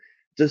anything.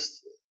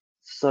 Just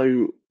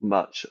so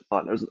much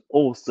fun. It was an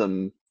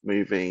awesome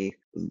movie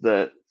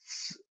that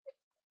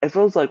it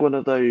feels like one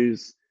of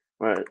those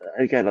where,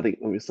 again, I think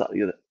when we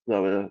slightly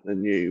lower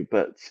than you,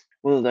 but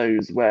one of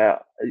those where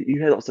you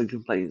hear lots of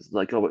complaints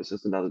like, oh, it's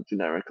just another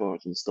generic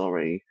origin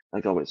story,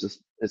 like, oh,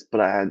 it's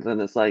bland,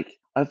 and it's like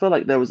I feel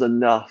like there was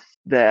enough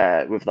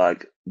there with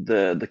like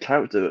the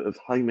character of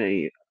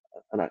Jaime,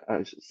 and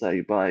I should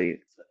say by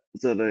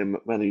Zerlin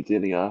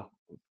Manudinia,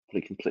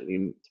 probably completely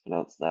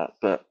mispronounced that,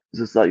 but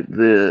it's just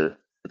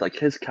like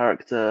his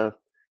character,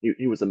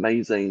 he was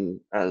amazing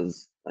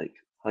as like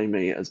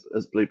Jaime as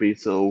Blue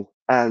Beetle,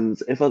 and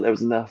it felt there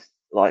was enough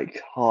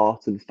like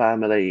heart and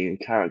family and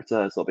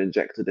character sort of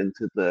injected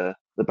into the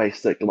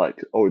basic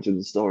like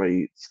origin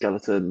story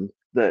skeleton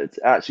that it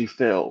actually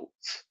felt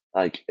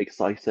like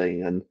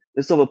exciting. And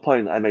this sort of a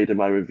point I made in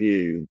my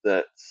review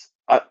that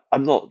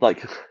I'm not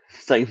like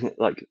saying that,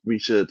 like we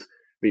should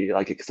be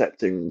like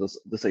accepting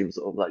the same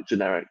sort of like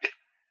generic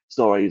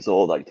stories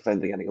or like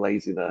defending any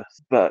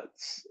laziness, but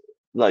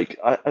like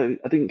I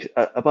think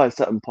by a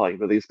certain point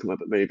with these comic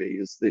book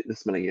movies,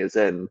 this many years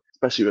in,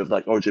 especially with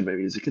like origin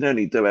movies, you can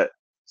only do it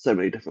so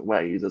many different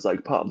ways. It's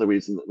like part of the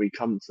reason that we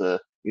come to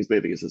these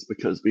movies is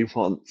because we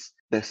want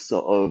this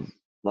sort of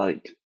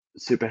like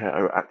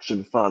superhero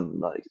action fun,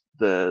 like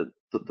the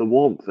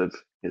warmth of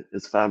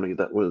his family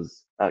that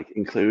was like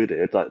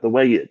included, like the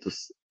way it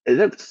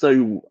looked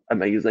so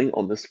amazing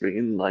on the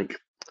screen, like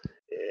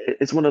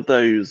it's one of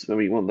those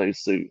maybe one of those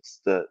suits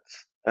that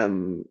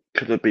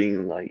could have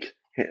been like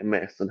hit and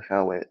miss and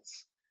how it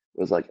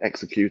was like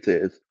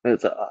executed. And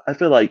I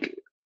feel like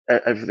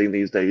everything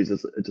these days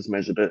is just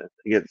measured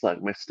against like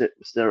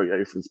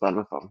Mysterio from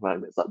Spider-Man Far From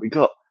Home. It's like we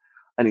got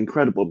an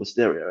incredible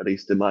Mysterio, at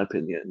least in my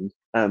opinion,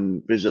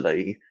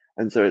 visually,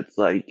 and so it's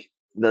like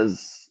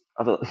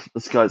I feel like the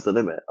sky's the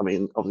limit. I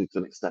mean, obviously to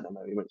an extent. I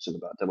know you mentioned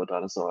about Demo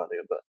Dinosaur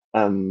earlier, but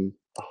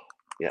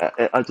yeah,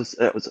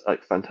 it was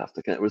like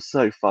fantastic, and it was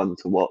so fun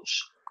to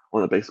watch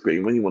on the big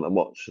screen when you want to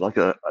watch like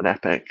an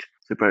epic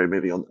superhero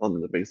movie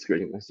on the big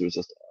screen. This was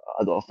just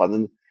a lot of fun,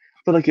 and I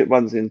feel like it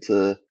runs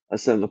into a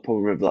similar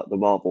problem with like the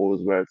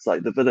Marvels, where it's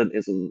like the villain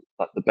isn't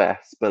like the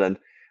best, but then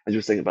as you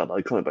were saying about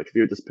like comic book, if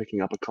you're just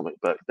picking up a comic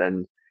book,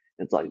 then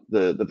it's like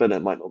the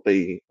villain might not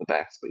be the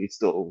best, but you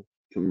still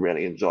can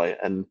really enjoy it.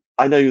 And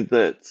I know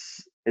that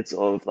it's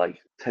sort of like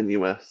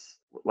tenuous,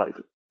 like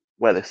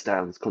where this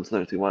stands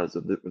continuity wise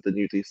with the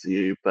new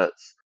DCU. But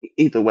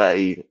either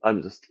way,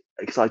 I'm just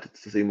excited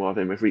to see more of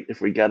him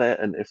if we get it,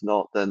 and if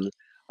not, then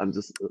I'm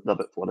just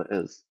love it for what it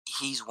is.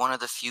 He's one of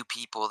the few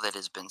people that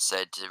has been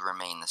said to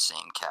remain the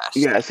same cast.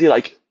 Yeah, see,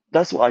 like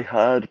that's what I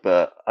heard,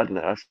 but I don't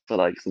know. I feel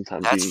like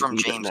sometimes That's from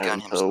you don't James know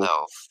Gunn until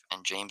himself,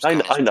 and James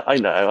Gunn is I firm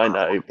know, on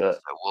it, but so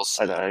we'll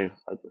I see. know.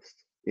 I just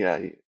yeah,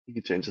 he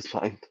could change his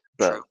mind.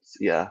 True. But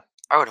yeah,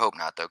 I would hope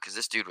not, though, because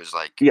this dude was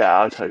like, yeah,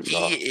 I'd hope he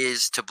not.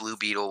 is to Blue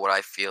Beetle what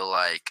I feel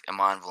like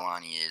Iman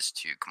Vellani is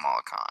to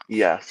Kamala Khan.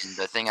 And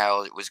the Yes, thing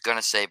was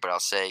gonna say, but I'll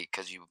say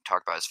because you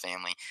talked about his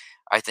family,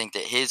 I think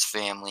that his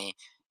family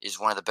is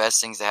one of the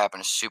best things to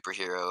happen to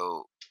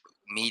superhero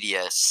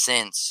media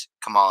since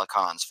Kamala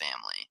Khan's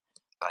family.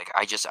 Like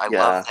I love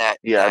yeah, that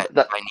yeah.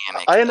 that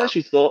dynamic I hadn't of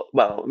actually thought.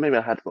 Well, maybe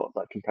I had thought of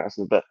that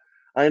comparison, but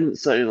I hadn't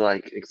so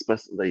like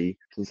explicitly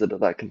considered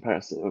that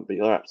comparison. But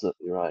you're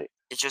absolutely right.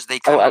 it's just they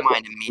Oh, come to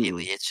mind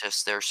immediately. mm, It's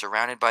just they're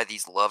surrounded by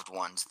these loved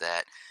ones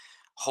that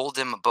hold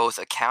them both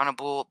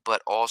accountable,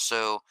 but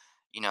also,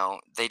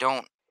 they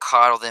don't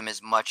coddle them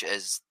as much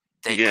as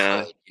They Yeah.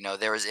 could,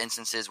 there was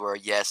instances where,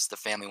 yes, the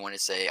family wanted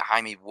to say,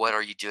 "Jaime, what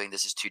are you doing?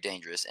 This is too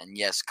dangerous." And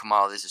yes,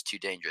 Kamala, this is too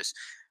dangerous.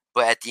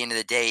 But at the end of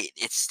the day,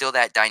 it's still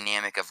that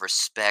dynamic of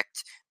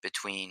respect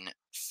between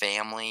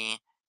family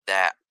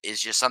that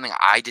is just something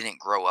I didn't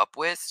grow up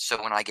with.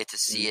 So when I get to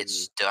see it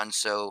Mm. done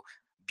so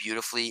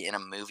beautifully in a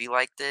movie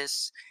like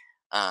this,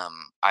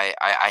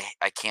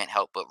 I can't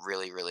help but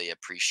really, really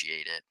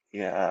appreciate it.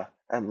 Yeah,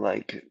 and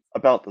like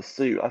about the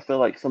suit, I feel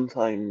like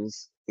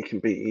sometimes it can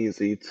be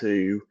easy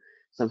to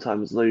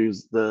sometimes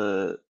lose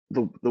the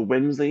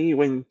whimsy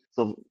when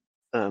sort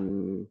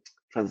of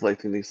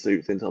translating these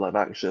suits into live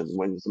action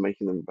when you're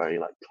making them very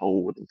like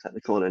cold and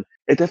technical, and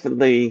it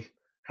definitely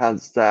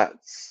has that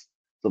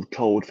sort of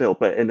cold feel,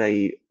 but in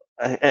a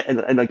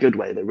good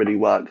way that really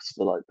works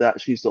for like the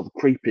actually sort of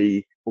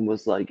creepy,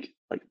 almost like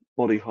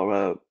body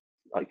horror,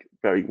 like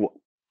very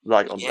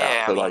light on that.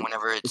 Yeah, I So mean, like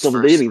whenever it's sort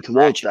of first leaning with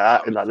towards Ratchet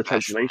that out, in like the especially.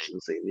 transformation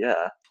scene,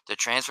 yeah. The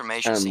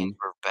transformation scenes Um,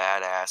 were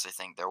badass. I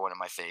think they're one of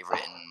my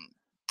favorite, and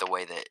the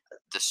way that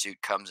the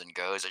suit comes and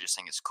goes, I just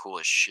think it's cool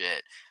as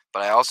shit.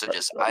 But I also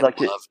just I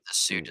like it. love the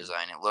suit Mm,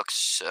 design. It looks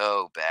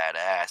so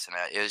badass, and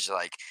it was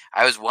like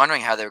I was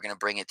wondering how they were gonna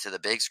bring it to the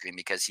big screen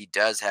because he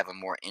does have a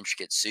more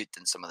intricate suit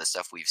than some of the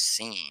stuff we've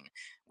seen.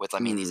 With I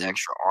mean these mm,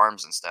 extra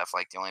arms and stuff.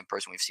 Like the only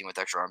person we've seen with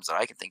extra arms that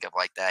I can think of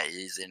like that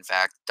is in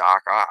fact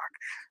Doc Ock.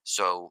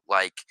 So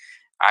like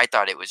I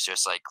thought it was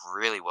just like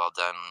really well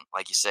done.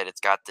 Like you said,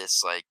 it's got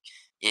this like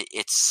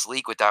it's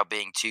sleek without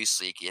being too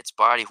sleek. It's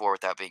body horror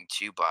without being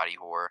too body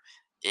horror.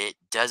 It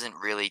doesn't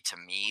really, to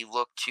me,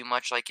 look too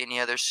much like any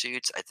other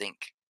suits. I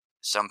think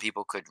some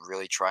people could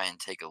really try and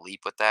take a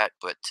leap with that,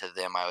 but to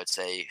them, I would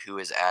say, who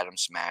is Adam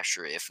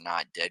Smasher if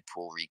not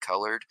Deadpool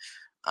recolored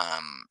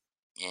um,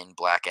 in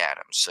Black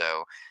Adam?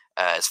 So,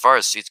 as far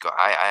as suits go,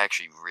 I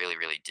actually really,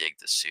 really dig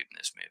the suit in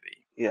this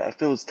movie. yeah, it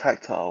feels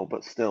tactile,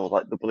 but still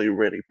like the blue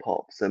really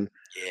pops. And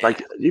Yeah,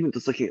 like even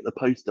just looking at the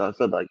poster, I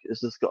feel like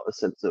it's just got a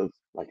sense of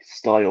like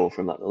style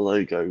from like the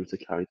logo to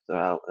carry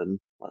throughout and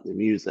like the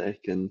music.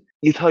 And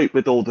you'd hope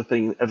with all the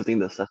thing, everything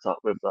that's set up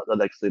with like the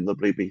legacy of the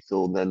Blue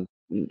Beetle, then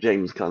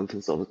James Gunn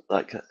can sort of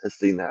like has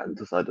seen that and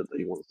decided that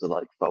he wants to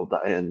like fold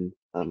that in.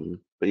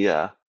 But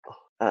yeah,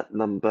 at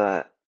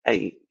number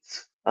 8,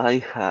 I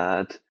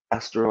had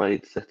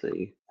Asteroid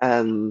City,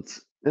 and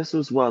this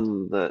was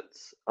one that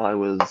I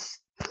was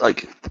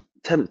like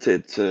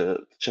tempted to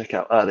check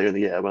out earlier in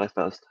the year when I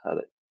first had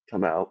it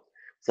come out.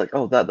 It's like,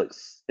 oh, that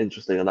looks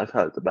interesting, and I've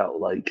heard about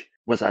like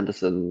Wes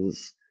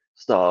Anderson's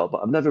Star,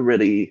 but I've never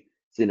really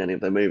seen any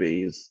of their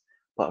movies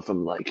apart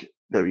from like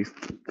very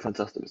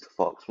Fantastic Mr.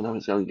 Fox when I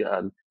was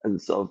younger,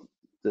 and sort of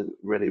didn't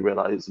really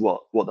realize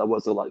what that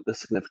was or like the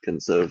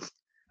significance of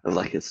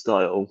like his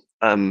style.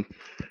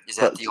 is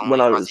that But the when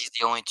only? I Are was these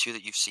the only two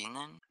that you've seen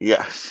then?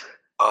 yes,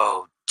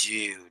 Oh,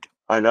 dude.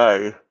 I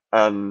know.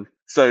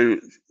 So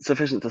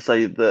sufficient to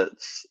say that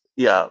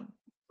yeah,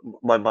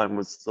 my mind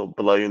was sort of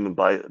blown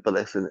by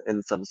this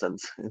in some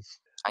senses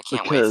I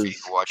can't wait for you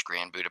because to watch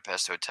Grand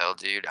Budapest Hotel,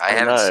 dude. I I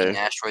haven't seen know.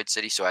 Asteroid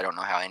City, so I don't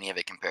know how any of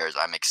it compares.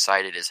 I'm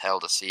excited as hell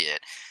to see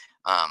it.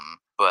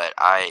 But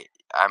I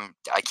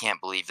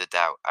can't believe that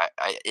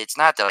it's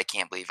not that I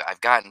can't believe it.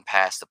 I've gotten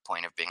past the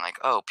point of being like,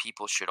 oh,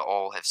 people should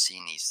all have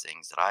seen these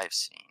things that I've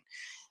seen.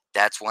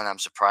 That's when I'm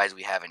surprised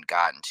we haven't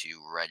gotten to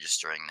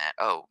registering that.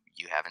 Oh,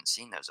 you haven't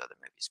seen those other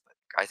movies, but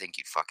I think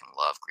you'd fucking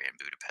love Grand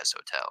Budapest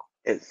Hotel.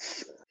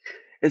 It's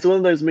it's one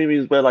of those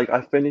movies where like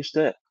I finished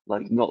it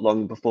like not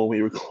long before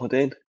we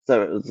recorded,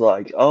 so it was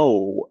like,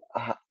 oh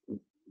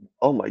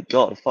my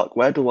god, fuck,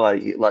 where do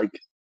I like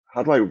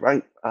how do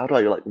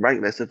I like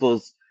rank this? If it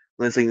was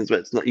one of those things where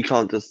it's not you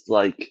can't just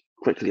like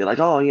quickly like,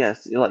 oh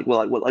yes, you're like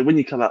well like when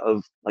you come out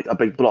of like a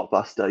big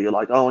blockbuster, you're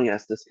like, oh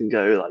yes, this can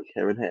go like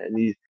here and here, and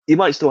you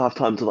might still have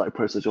time to like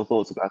process your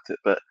thoughts about it,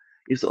 but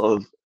you sort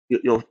of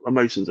your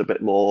emotions are a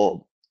bit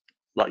more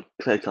like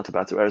clear cut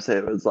about it. Whereas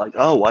here it's like,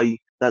 oh, I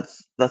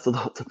that's a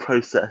lot to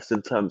process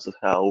in terms of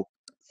how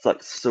it's like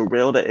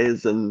surreal it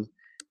is, and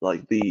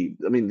like the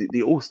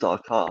all star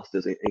cast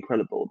is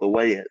incredible. The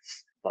way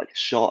it's like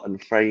shot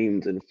and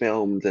framed and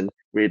filmed, and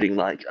reading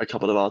like a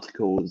couple of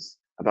articles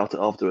about it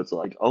afterwards,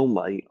 like oh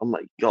my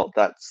god,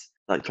 that's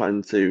like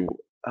trying to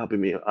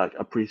helping me like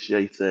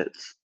appreciate it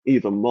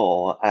even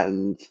more.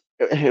 And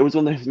it was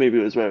one of those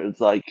movies where it's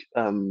like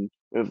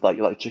with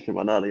like Chicken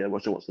Run earlier,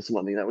 which I watched this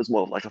morning, that was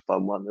more of like a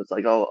fun one. It's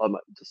like, oh, I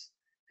might just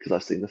because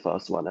I've seen the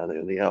first one earlier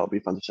in the year, it'll be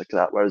fun to check it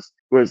out.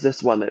 Whereas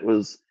this one, it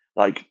was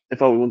like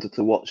if I wanted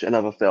to watch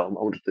another film,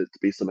 I wanted it to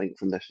be something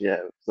from this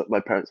year. So my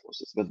parents watched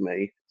this with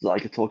me, so I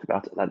could talk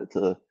about it and add it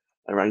to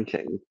a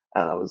ranking.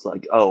 And I was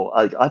like, oh,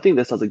 I think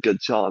this has a good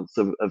chance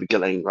of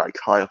getting like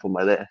high up on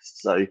my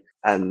list. So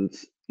and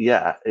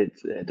yeah, it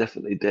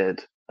definitely did.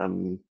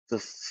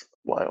 Just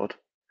wild.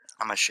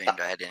 I'm ashamed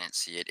I didn't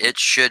see it. It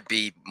should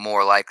be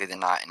more likely than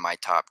not in my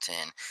top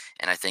 10.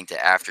 And I think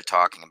that after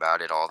talking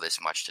about it all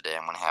this much today,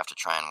 I'm going to have to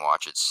try and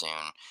watch it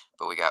soon.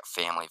 But we got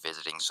family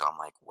visiting, so I'm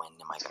like, when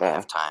am I It's going to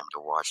have fair. time to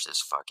watch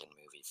this fucking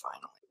movie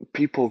finally?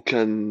 People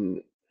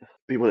can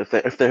people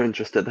if they're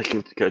interested, they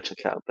can go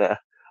check out their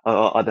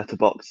our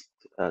letterbox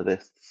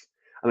lists.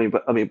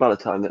 by the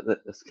time that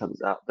this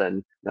comes out,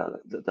 then no,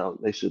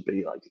 they should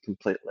be like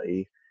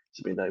completely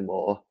should be no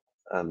more.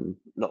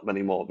 Not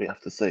many more we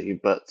have to see,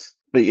 but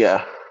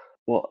yeah,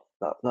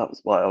 that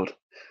was wild.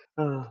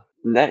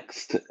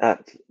 Next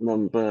at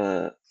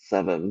number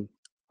 7,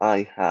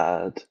 I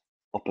had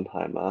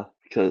Oppenheimer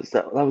because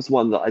that was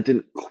one that I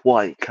didn't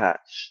quite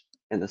catch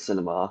in the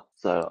cinema,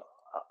 so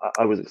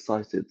I was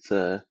excited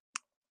to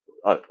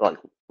like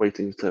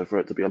waiting for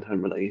it to be on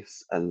home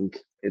release, and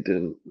it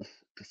didn't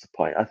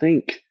disappoint. I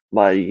think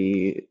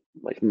my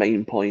like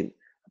main point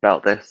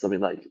about this, I mean,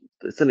 like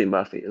Cillian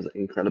Murphy is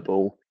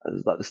incredible,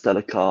 and like the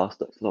stellar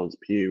cast, like Florence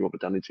Pugh,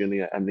 Robert Downey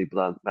Jr., Emily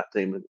Blunt, Matt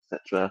Damon,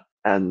 etc.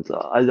 And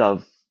I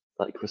love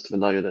like Christopher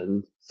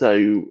Nolan,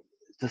 so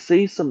to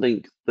see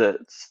something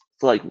that's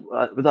like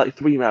with like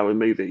 3 hour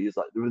movies,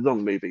 like the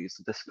long movies,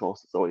 the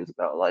discourse is always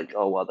about like,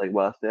 oh, are they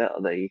worth it?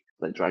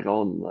 They drag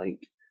on?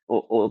 Like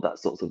all that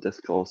sorts of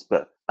discourse.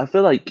 But I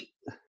feel like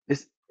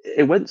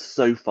it went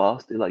so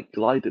fast, it like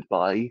glided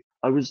by.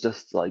 I was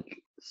just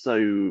like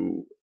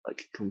so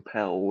like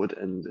compelled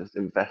and just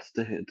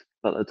invested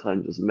that the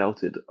time just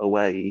melted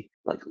away.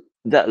 Like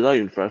that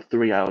alone for a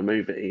 3 hour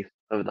movie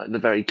of like the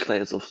very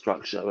clear sort of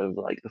structure of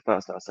like the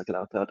first hour, second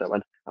hour, third hour,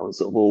 and how it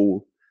sort of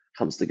all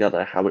comes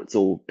together, how it's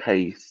all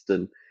paced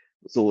and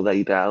it's all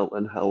laid out,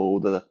 and how all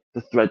the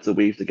threads are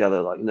weaved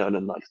together. Like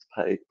Nolan likes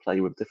to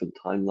play with different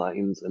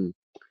timelines and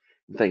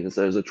things.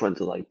 Those are trying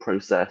to like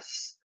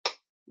process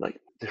like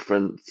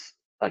different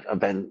like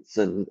events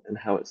and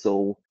how it's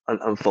all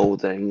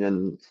unfolding,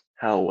 and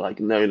how like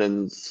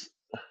Nolan's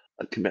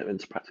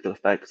commitment to practical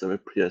effects over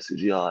pure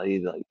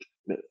CGI, like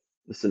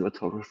the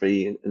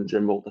cinematography in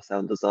general, the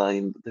sound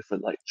design, the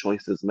different like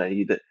choices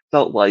made. It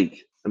felt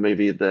like a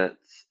movie that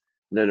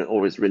Nolan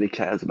always really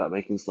cares about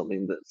making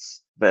something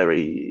that's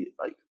very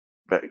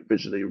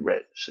visually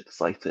rich,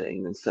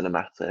 exciting, and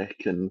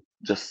cinematic, and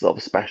just sort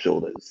of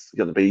special. That's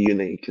going to be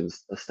unique and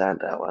a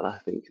standout. And I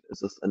think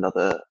it's just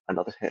another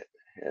hit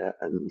here,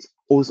 and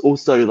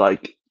also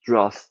like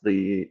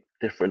drastically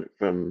different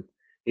from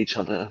each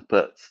other,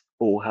 but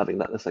all having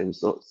like the same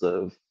sorts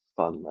of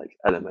fun like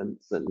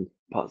elements and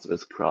parts of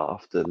his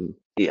craft. And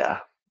yeah,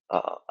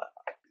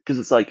 because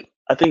it's like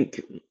I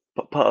think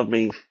part of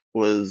me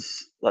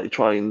was like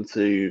trying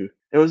to.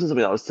 It wasn't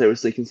something I was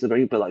seriously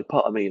considering, but like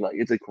part of me, like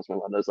it did cross my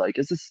mind. I was like,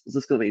 is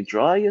this going to be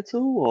dry at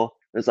all? Or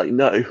it's like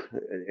no,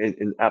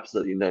 in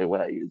absolutely no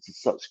way. It's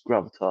just such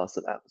gravitas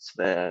and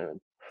atmosphere.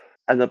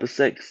 And number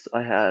 6,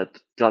 I had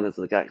Guardians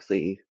of the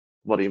Galaxy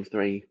Volume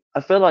 3. I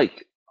feel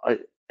like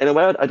in a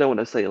way, I don't want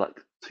to say like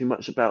too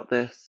much about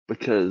this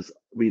because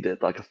we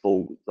did like a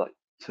full like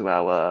 2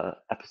 hour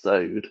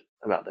episode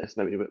about this,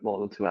 maybe a bit more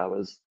than 2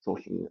 hours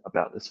talking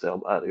about this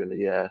film earlier in the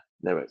year,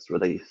 near its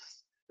release.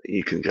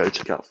 You can go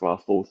check out for our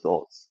full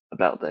thoughts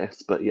about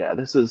this. But yeah,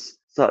 this was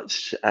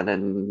such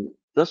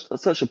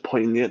a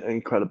poignant and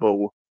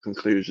incredible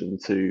conclusion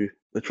to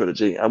the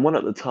trilogy, and one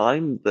at the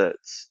time that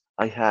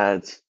I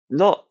had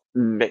not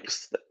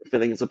mixed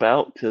feelings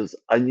about, because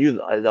I knew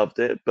that I loved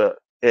it, but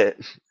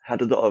it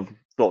had a lot of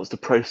thoughts to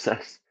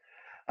process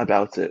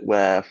about it,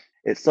 where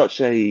it's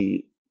such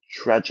a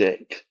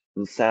tragic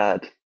and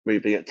sad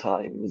movie at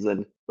times,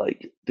 and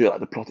like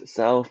the plot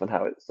itself and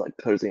how it's like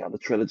closing out the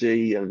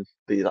trilogy and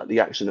the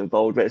action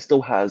involved, but it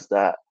still has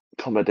that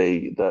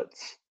comedy that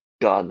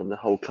Gunn and the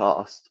whole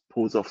cast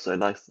pulls off so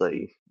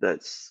nicely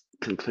that's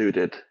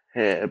concluded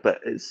here.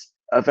 But it's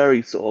a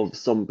very sort of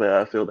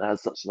somber feel that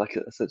has such like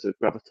a sense of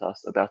gravitas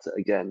about it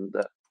again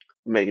that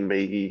made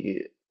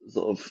me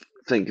sort of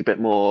think a bit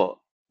more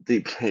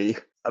deeply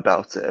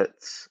about it.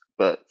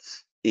 But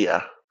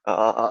yeah,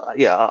 I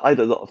had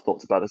a lot of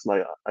thoughts about this,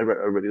 and I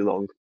wrote a really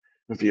long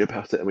review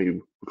about it, and we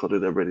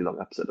recorded a really long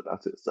episode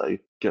about it. So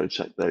go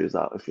check those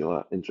out if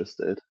you're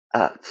interested.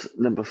 At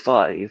number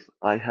 5,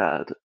 I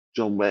had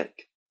John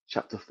Wick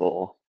Chapter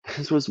 4.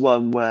 This was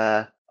one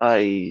where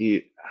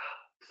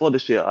before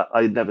this year,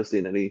 I'd never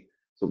seen any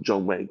sort of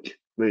John Wick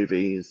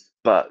movies,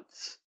 but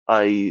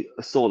I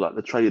saw like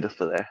the trailer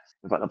for this,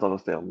 in fact, of other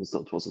films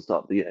towards the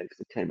start of the year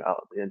because it came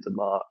out at the end of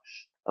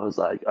March. I was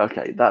like,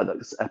 okay, that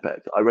looks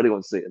epic. I really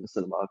want to see it in the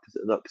cinema because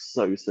it looks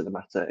so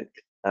cinematic,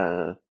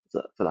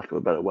 for lack of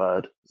a better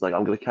word. It's like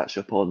I'm going to catch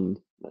up on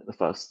like, the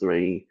first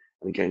 3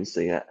 and go and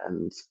see it.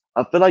 And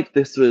I feel like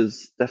this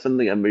was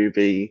definitely a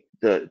movie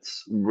that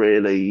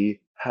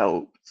really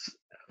helped,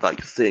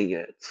 like seeing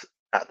it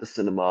at the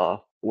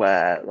cinema,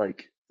 where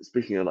like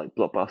speaking of like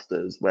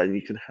blockbusters, where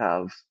you can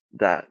have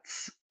that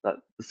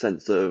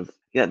sense of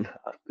again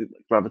like,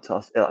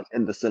 gravitas like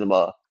in the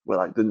cinema, where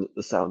like the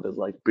sound is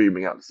like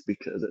booming out the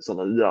speakers. It's on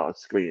a large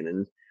screen,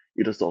 and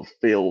you just sort of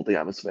feel the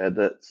atmosphere.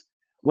 That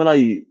when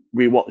I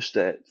rewatched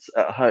it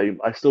at home,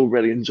 I still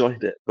really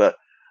enjoyed it, but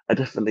I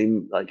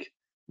definitely like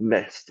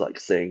missed like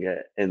seeing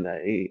it in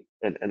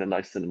a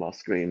nice cinema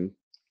screen.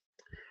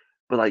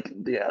 But like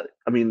yeah,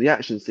 I mean the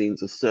action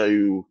scenes are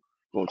so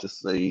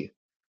gorgeously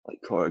like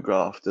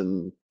choreographed,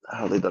 and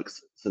how they look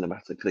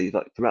cinematically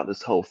like throughout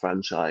this whole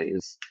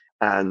franchise.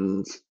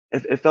 And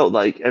it felt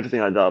like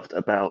everything I loved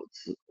about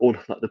all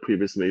of like the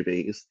previous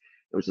movies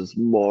there was just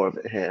more of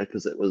it here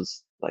because it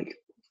was like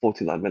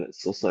 49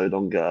 minutes or so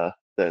longer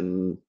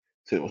than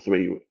 2 or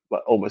 3,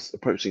 but almost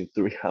approaching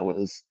 3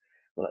 hours.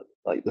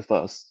 Like the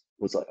first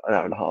was like an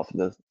hour and a half, and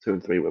the 2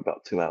 and 3 were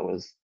about 2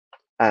 hours.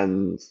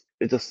 And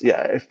it just,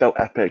 yeah, it felt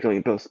epic. I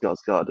mean, Bill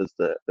Skarsgård as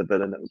the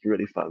villain. It was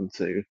really fun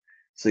to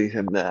see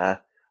him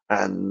there.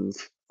 And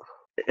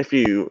if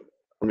you,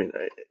 I mean,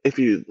 if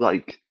you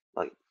like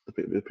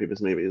the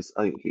previous movies,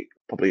 I think you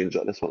probably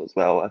enjoy this one as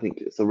well. I think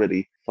it's a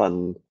really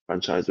fun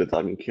franchise with,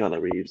 I mean,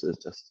 Keanu Reeves is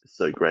just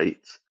so great.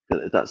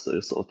 That's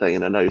the sort of thing.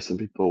 And I know some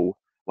people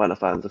weren't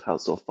fans of how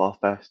sort of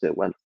far-fetched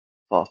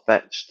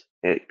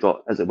it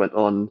got as it went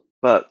on,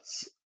 but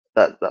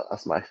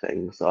that's my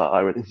thing. So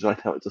I really enjoyed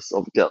how it just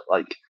sort of got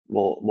like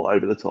more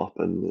over the top,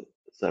 and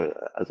so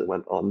as it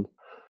went on.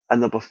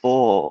 And number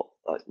 4,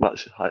 like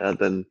much higher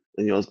than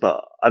yours,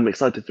 but I'm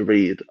excited to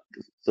read.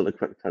 Sort of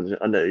quick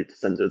tangent. I know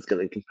Descender is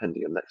getting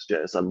compendium next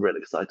year, so I'm really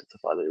excited to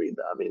finally read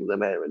that. I mean,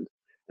 Lemire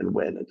and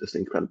Wynne are just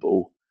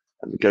incredible.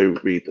 And go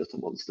read Little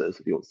Monsters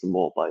if you want some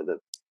more by the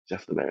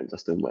Jeff Lemire and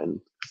Justin Wynne.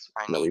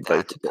 I We need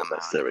both that to got come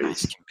that out in a nice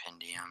series.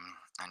 compendium.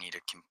 I need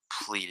a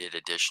completed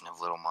edition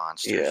of Little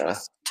Monsters Yeah.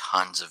 with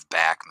tons of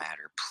back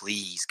matter.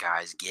 Please,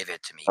 guys, give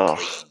it to me, Oh.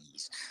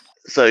 please.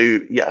 So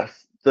yeah,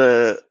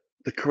 the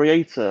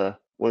creator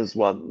was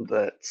one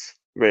that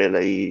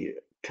really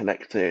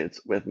connected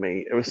with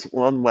me. It was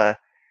one where,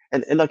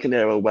 in like an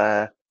era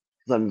where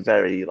I'm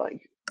very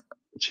like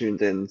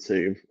tuned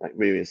into like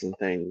movies and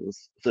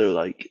things. So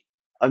like,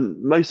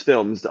 most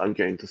films that I'm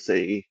going to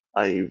see,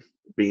 I've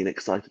been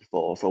excited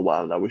for a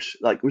while. And I wish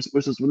like which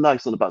was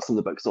nice on about some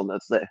of the books on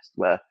this list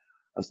where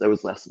as there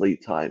was less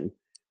lead time.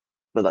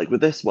 But like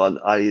with this one,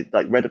 I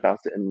like read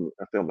about it in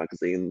a film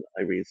magazine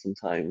I read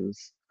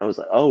sometimes. I was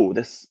like, oh,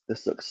 this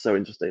looks so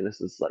interesting. This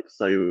is like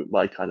so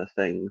my kind of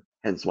thing.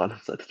 Hence why I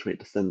decided to read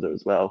Descender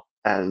as well.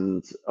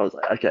 And I was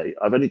like, okay,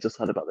 I've only just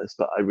heard about this,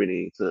 but I really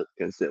need to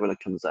go and see it when it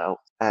comes out.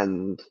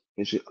 And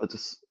I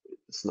just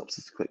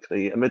synopsis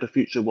quickly. Amid a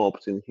future war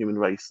between the human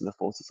race and the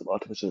forces of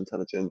artificial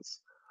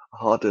intelligence, a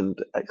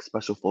hardened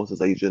ex-special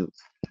forces agent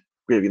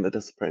grieving the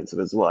disappearance of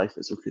his wife,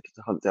 is recruited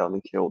to hunt down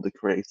and kill the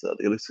creator,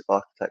 the elusive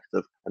architect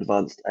of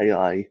advanced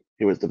AI,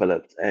 who has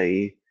developed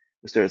a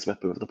mysterious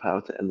weapon with the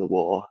power to end the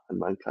war and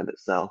mankind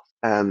itself.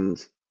 And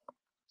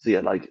so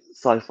yeah, like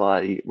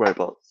sci-fi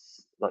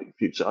robots, like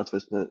future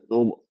artificial,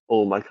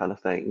 all my kind of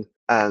thing.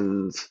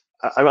 And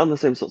around the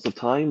same sorts of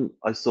time,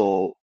 I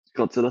saw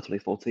Godzilla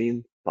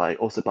 2014 by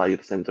the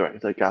same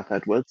director, Gareth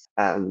Edwards.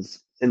 And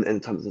in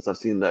terms of I've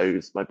seen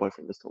those, my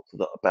boyfriend has talked a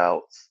lot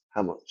about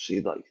how much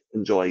she like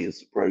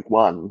enjoys Rogue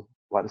One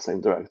by the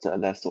same director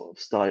and their sort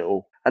of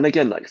style. And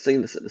again, like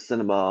seeing this at the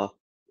cinema,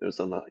 it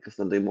was on like a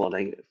Sunday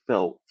morning. It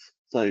felt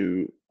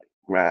so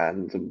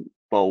grand and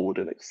bold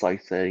and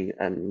exciting,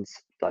 and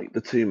like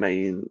the two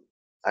main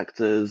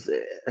actors,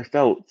 I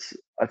felt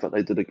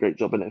they did a great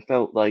job, and it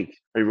felt like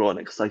a raw and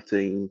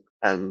exciting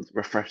and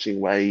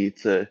refreshing way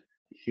to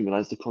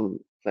humanize the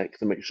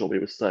conflict and make sure we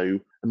were so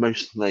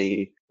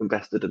emotionally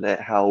invested in it.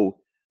 How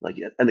like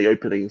in the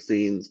opening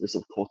scenes we're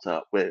sort of caught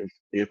up with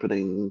the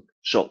opening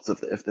shots of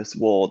this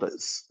war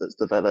that's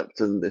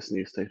developed and this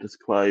new status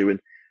quo, and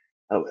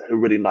it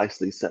really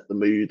nicely set the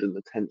mood and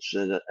the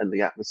tension and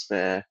the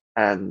atmosphere,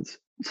 and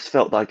just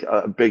felt like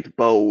a big,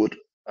 bold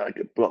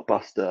like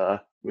blockbuster,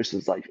 which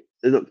is like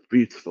it looked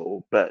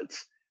beautiful, but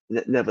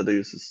it never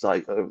loses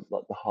sight of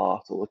like the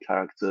heart or the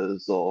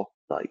characters or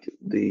like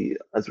the,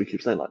 as we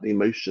keep saying, like the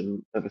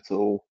emotion of it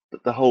all.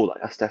 The whole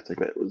like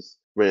aesthetic of it was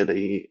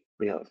really,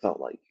 it felt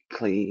like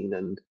clean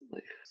and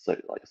like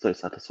so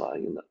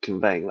satisfying, and like,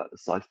 conveying like the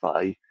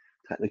sci-fi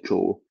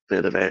technical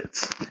feel of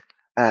it.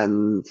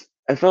 And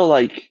I felt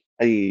like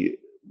a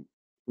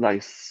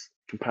nice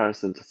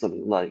comparison to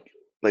something like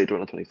Blade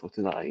Runner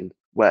 2049,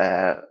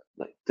 where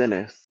like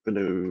Denis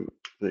Villeneuve,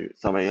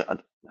 sorry, I don't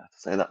know how to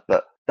say that,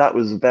 but that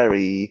was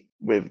very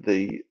with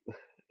the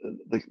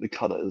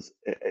colours.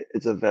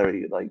 It's a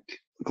very like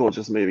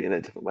gorgeous movie in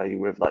a different way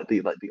with like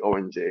the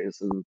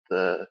oranges and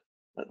the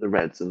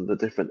reds and the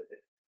different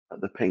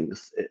the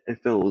pinks. It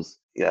feels,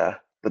 yeah.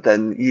 But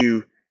then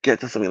you get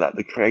to something like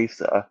The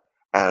Creator,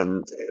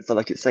 and it felt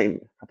like it had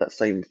that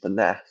same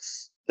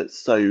finesse that's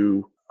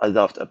so I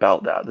loved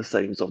about that, the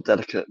same sort of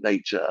delicate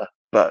nature,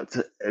 but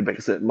it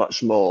makes it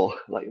much more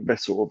like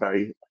visceral,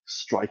 very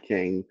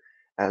striking,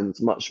 and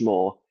much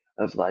more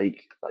of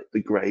like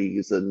the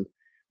greys and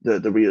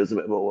the realism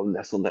a bit more, and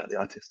less on the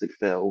artistic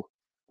feel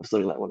of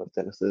something like one of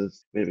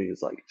Dennis's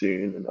movies like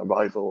Dune and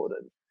Arrival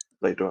and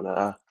Blade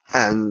Runner.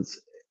 And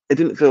it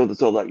didn't feel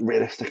sort of like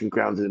realistic and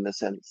grounded in the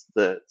sense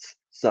that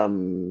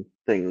some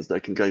things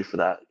that can go for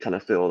that kind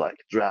of feel like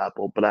drab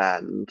or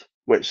bland,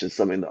 which is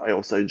something that I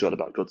also enjoyed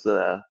about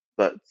Godzilla,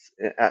 but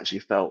it actually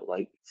felt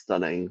like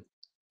stunning.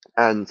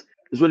 And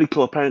it was really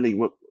cool. Apparently,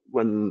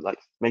 when like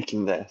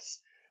making this,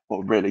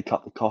 what really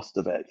cut the cost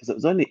of it, because it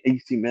was only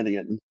 80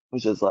 million,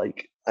 which is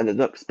like, and it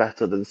looks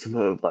better than some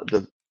of like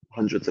the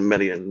hundreds of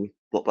million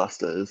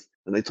blockbusters.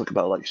 And they talk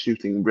about like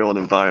shooting real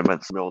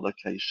environments, real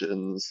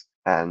locations,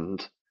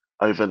 and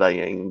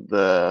overlaying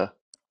the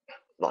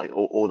like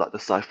all like the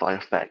sci-fi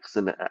effects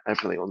and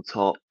everything on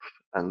top.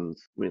 And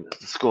I mean,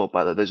 it's scored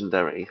by the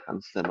legendary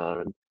Hans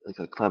Zimmer and like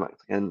a climactic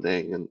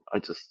ending. And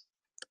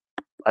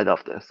I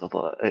love this. I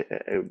thought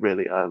it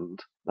really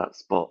earned that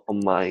spot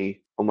on my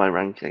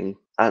ranking.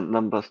 At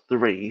number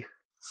 3,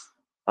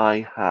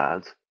 I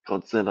had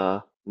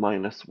Godzilla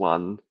minus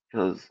one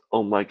because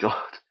oh my god,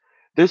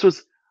 this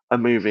was a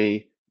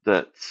movie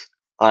that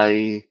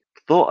I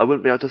thought I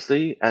wouldn't be able to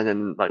see, and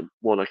then like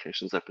more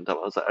locations opened up.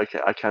 I was like, okay,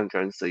 I can go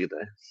and see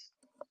this,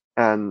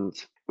 and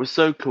it was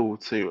so cool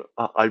to.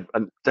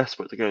 I'm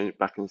desperate to go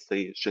back and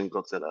see Shin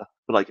Godzilla,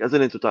 but like as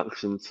an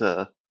introduction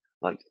to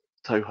like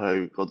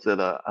Toho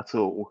Godzilla at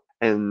all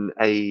in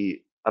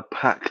a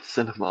packed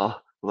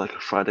cinema like a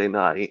Friday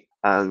night,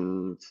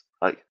 and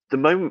like the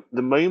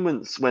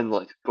moments when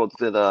like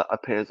Godzilla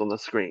appears on the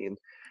screen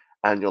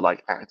and you're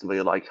like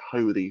actively like,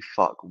 holy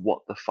fuck,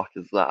 what the fuck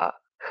is that?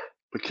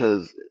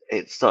 Because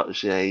it's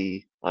such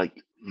a like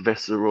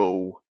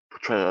visceral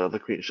portrayal of the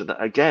creature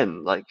that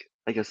again, like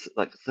I guess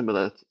like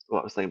similar to what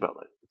I was saying about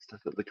like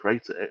stuff of the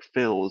creator, it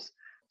feels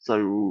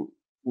so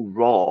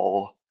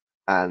raw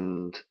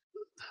and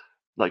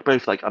like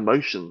both like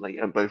emotionally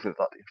and both with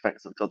like the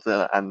effects of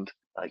Godzilla and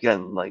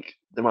again like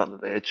the amount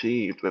that they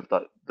achieved with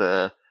like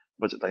the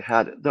budget they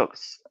had, it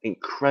looks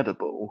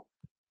incredible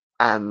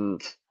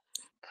and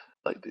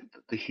like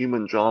the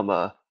human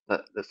drama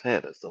that's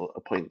here. That's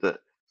a point that's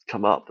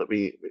come up that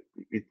we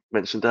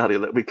mentioned earlier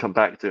that we come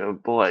back to,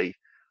 and boy,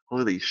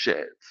 holy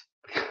shit,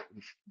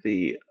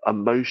 the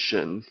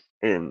emotion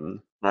in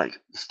like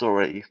the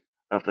story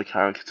of the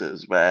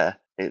characters where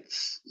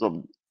it's sort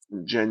of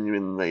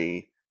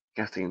genuinely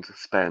getting to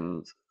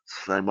spend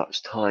so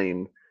much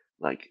time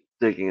like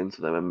digging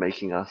into them and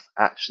making us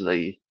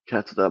actually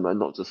care to them and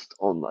not just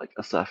on like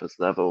a surface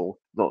level,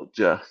 not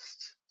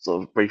just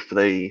sort of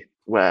briefly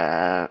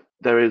where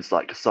there is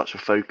like such a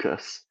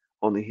focus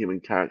on the human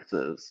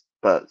characters,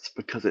 but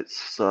because it's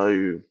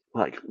so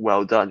like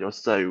well done, you're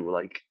so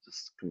like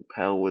just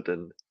compelled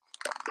and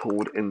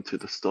pulled into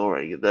the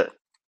story that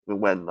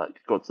when like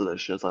Godzilla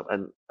shows up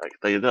and like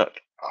they look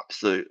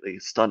absolutely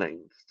stunning.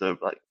 So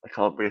like I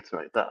can't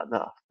reiterate that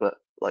enough. But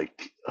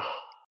like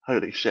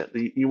holy shit,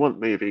 you want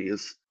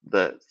movies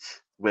that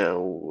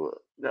will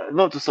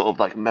not just sort of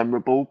like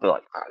memorable, but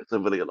like to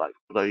really like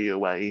blow you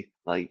away.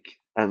 Like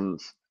and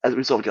as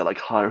we sort of get like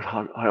higher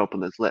up on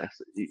this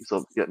list, you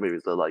sort of get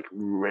movies that are like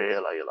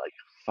really like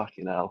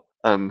fucking hell.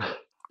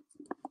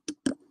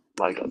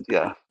 My God,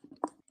 yeah.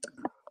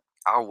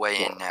 I'll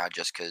weigh in now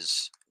just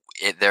because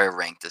they're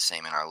ranked the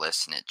same in our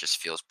list, and it just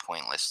feels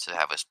pointless to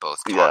have us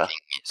both Yeah, talking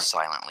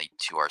silently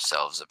to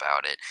ourselves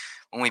about it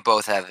when we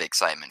both have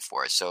excitement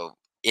for it. So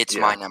it's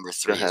my yeah. number Go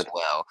 3 as ahead.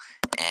 well,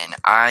 and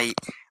I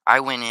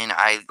went in.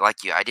 I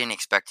like you. I didn't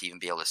expect to even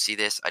be able to see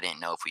this. I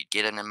didn't know if we'd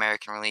get an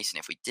American release, and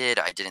if we did,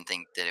 I didn't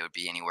think that it would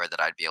be anywhere that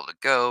I'd be able to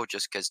go.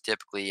 Just because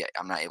typically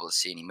I'm not able to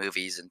see any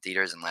movies in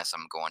theaters unless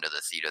I'm going to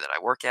the theater that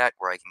I work at,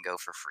 where I can go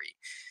for free.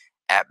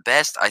 At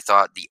best, I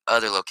thought the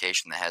other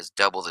location that has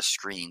double the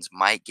screens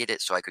might get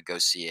it so I could go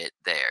see it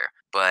there.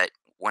 But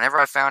whenever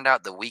I found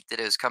out the week that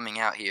it was coming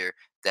out here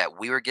that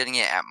we were getting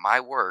it at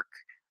my work,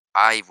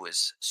 I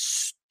was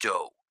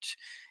stoked.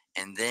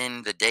 And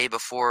then the day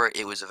before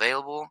it was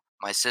available,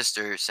 my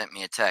sister sent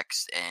me a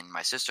text, and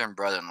my sister and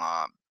brother in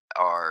law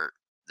are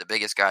the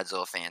biggest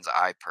Godzilla fans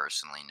I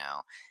personally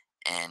know.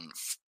 And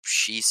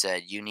she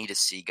said, "You need to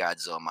see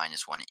Godzilla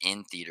minus one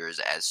in theaters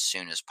as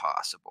soon as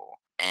possible."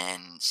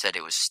 And said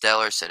it was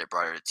stellar, said it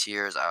brought her to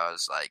tears. I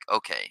was like,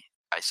 okay,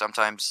 I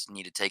sometimes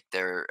need to take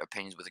their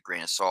opinions with a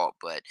grain of salt,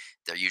 but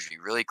they're usually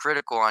really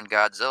critical on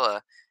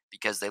Godzilla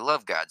because they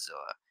love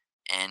Godzilla.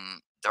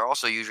 And they're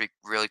also usually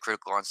really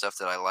critical on stuff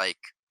that I like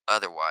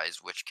otherwise,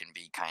 which can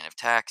be kind of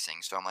taxing.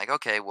 So I'm like,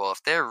 okay, well,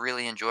 if they're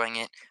really enjoying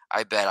it,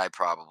 I bet I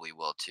probably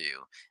will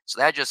too. So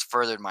that just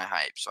furthered my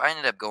hype. So I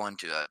ended up going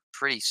to a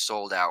pretty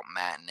sold out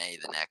matinee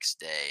the next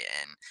day,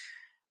 and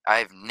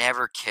I've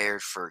never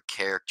cared for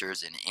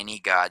characters in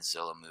any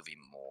Godzilla movie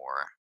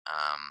more.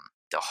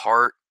 The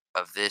heart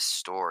of this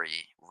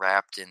story,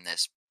 wrapped in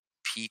this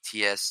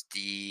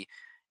PTSD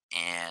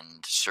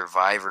and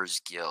survivor's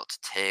guilt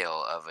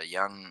tale of a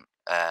young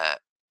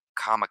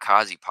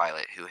kamikaze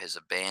pilot who has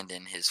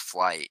abandoned his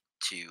flight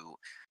to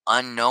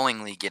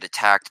unknowingly get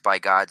attacked by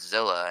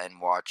Godzilla and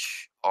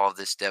watch all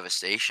this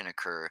devastation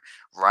occur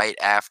right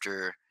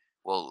after,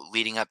 well,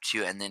 leading up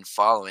to and then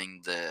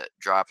following the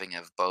dropping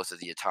of both of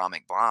the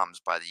atomic bombs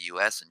by the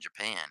US and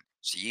Japan.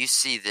 So you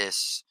see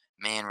this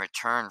man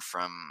return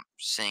from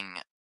seeing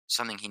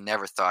something he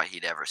never thought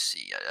he'd ever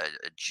see,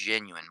 a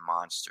genuine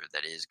monster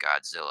that is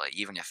Godzilla,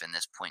 even if in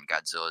this point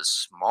Godzilla is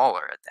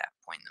smaller at that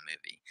point in the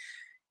movie.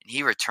 And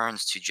he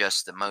returns to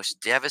just the most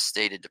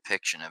devastated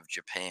depiction of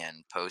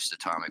Japan post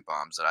atomic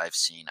bombs that I've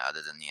seen, other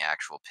than the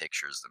actual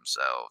pictures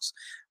themselves.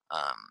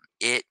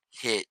 It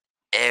hit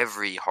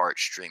every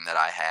heartstring that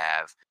I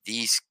have.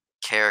 These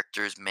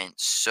characters meant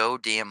so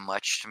damn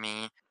much to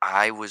me.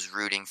 I was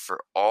rooting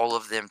for all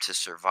of them to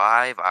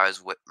survive. I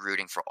was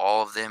rooting for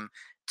all of them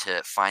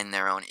to find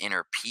their own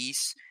inner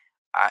peace.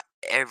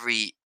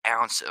 Every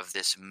ounce of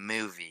this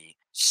movie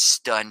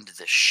stunned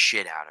the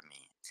shit out of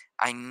me.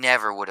 I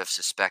never would have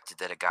suspected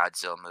that a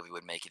Godzilla movie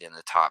would make it in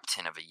the top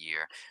 10 of a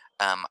year.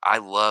 I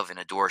love and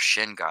adore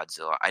Shin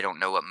Godzilla. I don't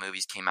know what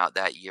movies came out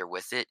that year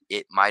with it.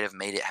 It might have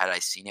made it had I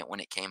seen it when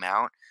it came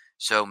out,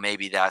 so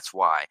maybe that's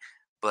why.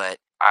 But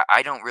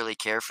I don't really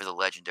care for the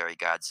legendary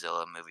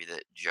Godzilla movie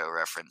that Joe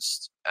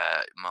referenced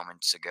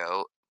moments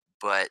ago.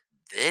 But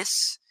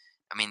this,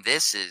 I mean,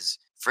 this is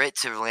for it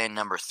to land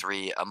number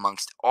 3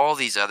 amongst all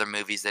these other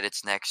movies that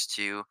it's next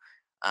to.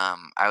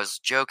 I was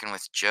joking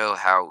with Joe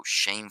how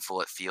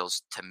shameful it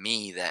feels to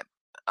me that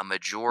a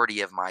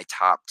majority of my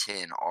top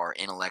 10 are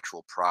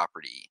intellectual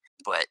property,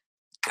 but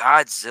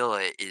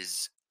Godzilla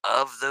is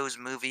of those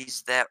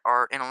movies that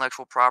are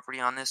intellectual property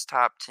on this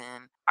top 10.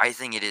 I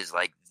think it is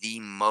like the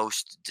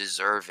most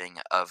deserving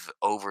of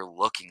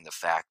overlooking the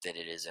fact that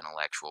it is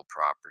intellectual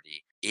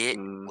property. It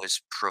Mm,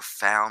 was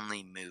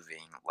profoundly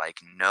moving, like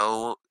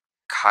no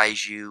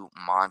kaiju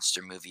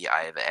monster movie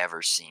I have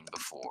ever seen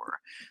before.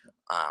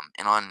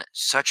 And on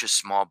such a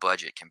small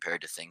budget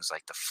compared to things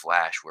like The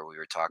Flash, where we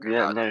were talking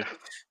yeah, about no,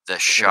 the no,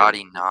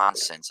 shoddy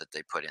nonsense that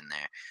they put in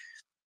there,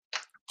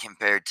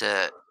 compared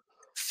to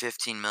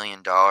 $15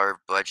 million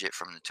budget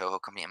from the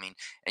Toho company. I mean,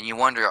 and you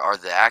wonder, are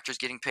the actors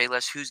getting paid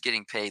less? Who's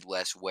getting paid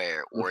less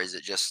where? Or is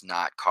it just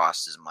not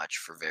cost as much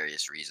for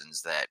various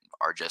reasons that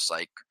are just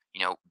like,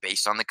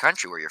 based on the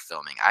country where you're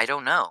filming? I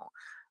don't know.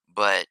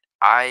 But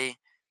I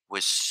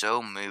was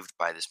so moved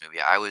by this movie.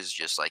 I was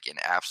just like in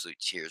absolute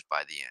tears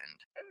by the end.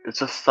 it's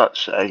just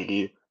such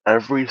a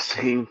every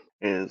scene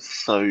is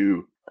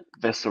so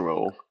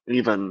visceral,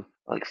 even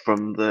like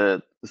from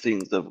the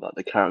scenes of like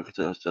the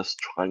characters just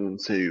trying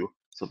to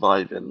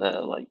survive in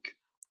there,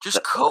 Just that,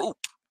 like cope.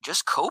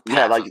 Just cope yeah,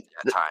 half of like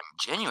that time.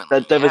 their Genuinely, yeah.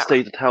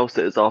 devastated house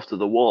it is after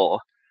the war,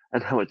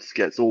 and how it just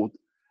gets all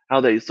how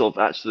they sort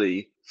of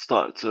actually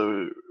start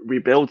to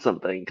rebuild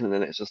something, and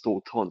then it's just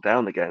all torn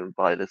down again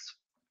by this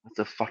it's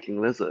a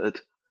fucking lizard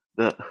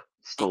that And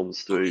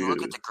storms and you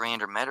look at through. the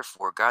grander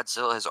metaphor,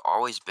 Godzilla has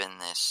always been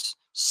this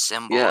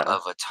symbol Yeah,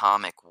 of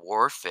atomic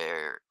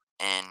warfare,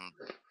 and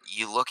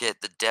you look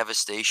at the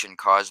devastation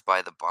caused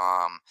by the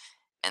bomb,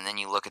 and then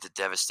you look at the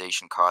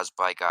devastation caused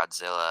by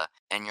Godzilla,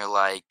 and you're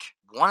like,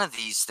 one of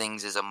these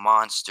things is a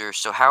monster,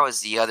 so how is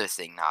the other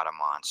thing not a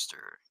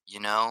monster?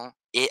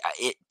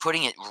 It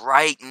putting it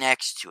right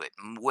next to it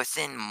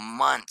within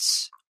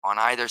months on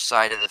either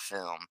side of the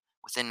film,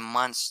 within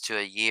months to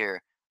a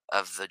year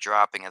of the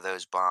dropping of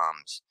those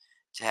bombs,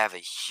 to have a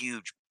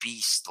huge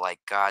beast like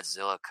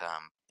Godzilla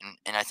come.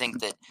 And I think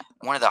that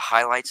one of the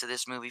highlights of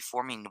this movie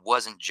for me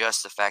wasn't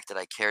just the fact that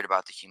I cared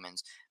about the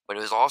humans, but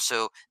it was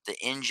also the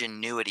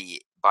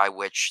ingenuity by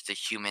which the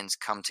humans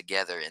come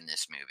together in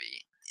this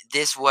movie.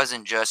 This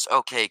wasn't just,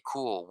 okay,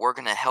 cool, we're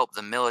going to help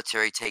the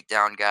military take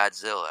down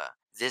Godzilla.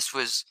 This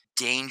was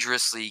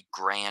dangerously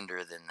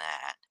grander than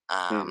that.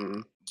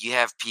 mm-mm. You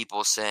have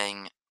people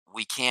saying,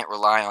 we can't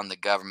rely on the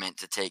government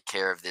to take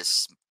care of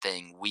this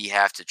thing. We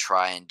have to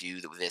try and do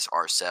this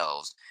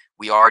ourselves.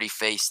 We already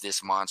faced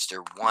this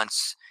monster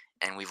once,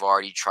 and we've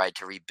already tried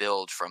to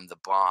rebuild from the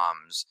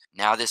bombs.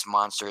 Now this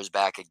monster is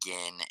back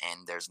again,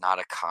 and there's not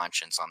a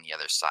conscience on the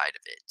other side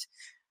of it.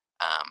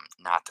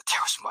 Not that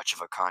there was much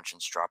of a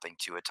conscience dropping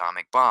 2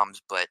 atomic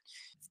bombs, but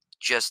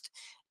just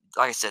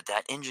like I said,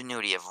 that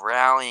ingenuity of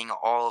rallying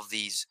all of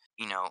these,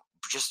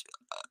 just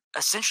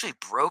essentially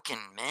broken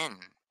men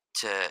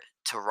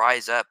to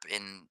rise up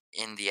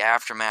in the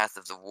aftermath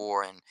of the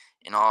war and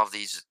in all of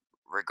these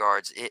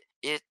regards.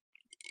 It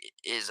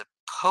is a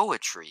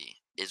poetry,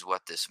 is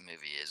what this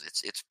movie is.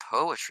 It's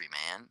poetry,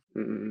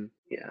 man.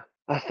 Yeah,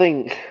 I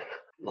think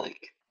like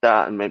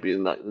that, and maybe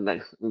like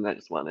the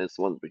next one is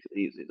one we could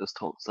easily just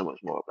talk so much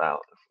more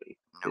about if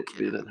No we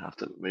kidding. didn't have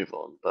to move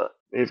on. But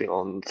moving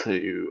on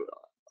to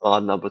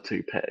our number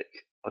 2 pick,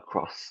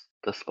 Across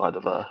the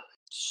Spider-Verse,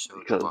 So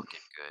because fucking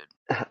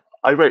good.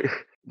 I wrote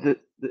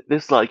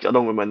this like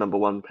along with my number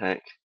 1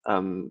 pick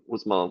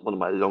was one of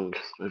my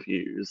longest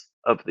reviews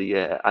of the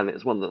year, and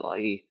it's one that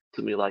I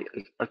took me like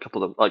a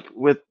couple of like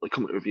with the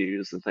comic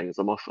reviews and things.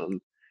 I'm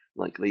often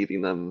like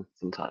leaving them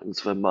sometimes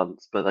for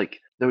months, but like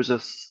there was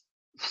just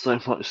so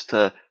much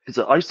to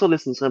because I saw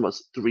this in so much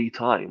 3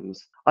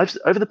 times. I've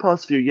over the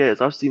past few years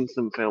I've seen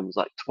some films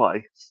like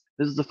twice.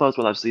 This is the first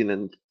one I've seen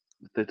in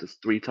theaters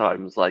 3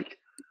 times. Like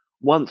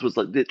once was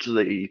like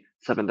literally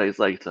 7 days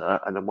later,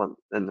 and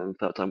then the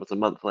third time was a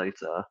month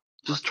later.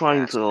 Just Lucky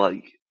trying to bastard.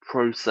 like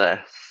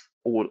process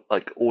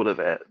all of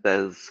it.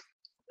 There's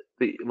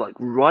the like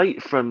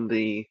right from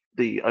the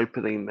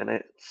opening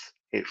minutes,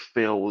 it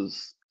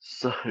feels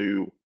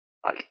so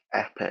like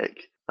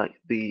epic. Like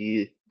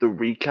the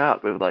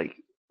recap of like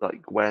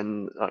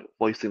Gwen like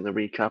voicing the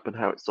recap and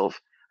how it's sort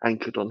of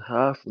anchored on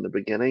her from the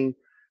beginning,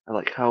 and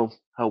like how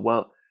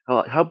well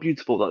how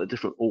beautiful like the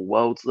different all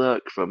worlds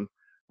look from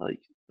like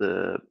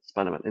the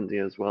Spider-Man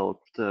India's world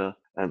to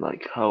and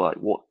like how like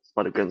what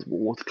Spider-Gwen's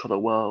watercolor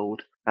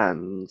world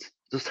and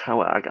just how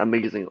like,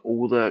 amazing it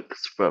all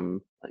looks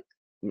from like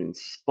I mean,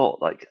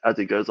 Spot, like, as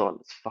it goes on,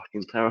 it's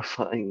fucking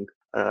terrifying.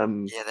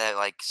 Yeah, that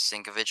like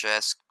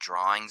Sinkovich-esque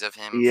drawings of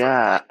him from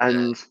Yeah, like the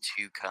and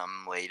To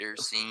Come Later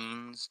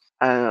scenes.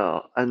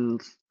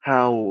 and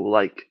how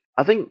like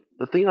I think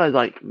the thing I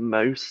like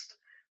most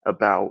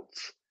about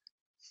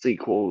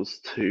sequels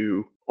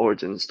to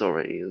origin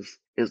stories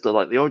is that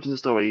like the origin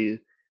story,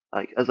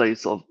 like as I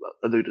sort of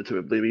alluded to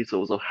with Blue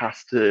Beetle, sort of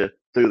has to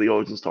do the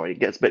origin story. It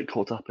gets a bit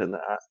caught up in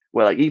that.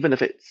 Where like even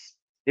if it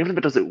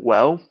does it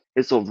well,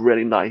 it's sort of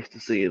really nice to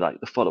see like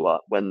the follow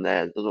up when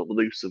they're sort of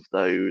loose of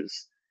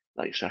those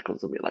like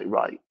shackles and be like,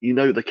 right, you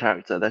know the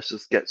character, let's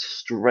just get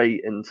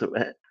straight into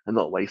it and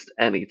not waste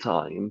any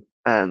time.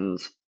 And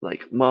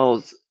like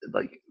Miles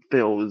like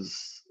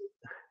feels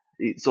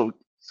it's sort of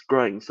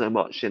growing so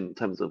much in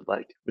terms of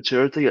like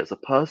maturity as a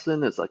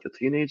person, as like a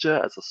teenager,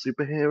 as a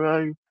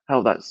superhero.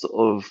 How that's sort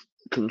of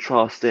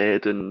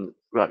contrasted and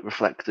like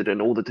reflected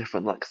in all the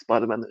different like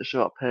Spider-Man that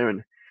show up here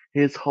and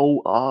his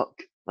whole arc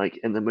like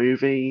in the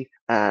movie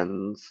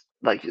and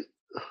like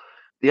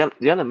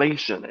the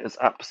animation is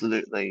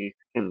absolutely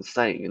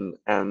insane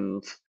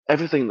and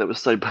everything that was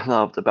so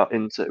beloved about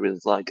Into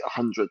is like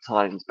 100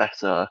 times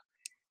better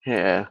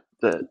here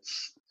that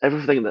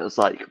everything that's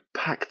like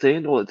packed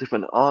in, all the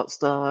different art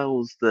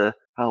styles, the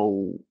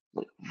how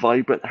like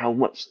vibrant, how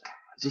much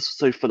it's just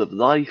so full of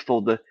life,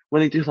 or the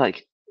when they do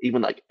like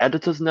even like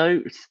editor's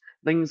notes,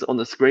 things on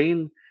the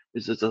screen,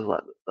 which is just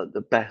like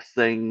the best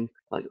thing.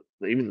 Like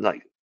even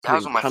like That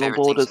was putting one of my panel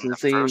favorite things borders in in the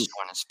first scenes.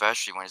 one,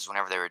 especially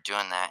whenever they were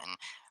doing that, and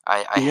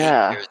I hate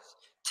Yeah, there's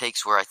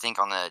takes where I think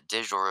on the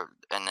digital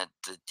and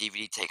the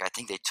DVD take, I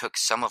think they took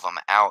some of them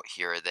out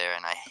here or there,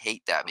 and I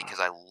hate that because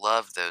I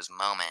love those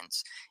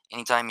moments.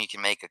 Anytime you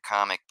can make a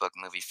comic book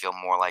movie feel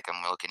more like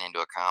I'm looking into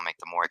a comic,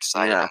 the more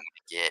excited I'm yeah.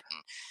 gonna get,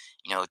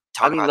 and, I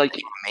talking mean, about like,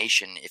 the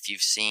animation, if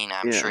you've seen,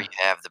 I'm sure yeah,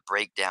 you have, the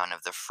breakdown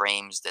of the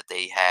frames that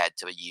they had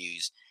to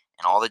use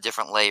and all the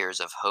different layers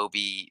of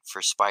Hobie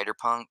for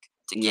Spider-Punk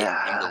to get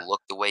him to yeah,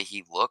 look the way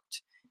he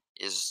looked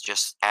is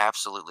just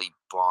absolutely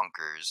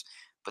bonkers.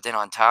 But then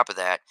on top of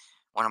that,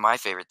 one of my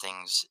favorite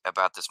things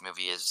about this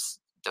movie is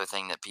the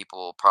thing that people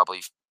will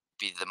probably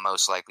be the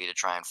most likely to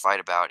try and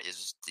fight about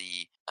is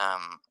the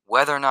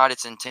whether or not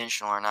it's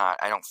intentional or not.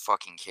 I don't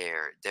fucking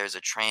care. There's a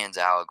trans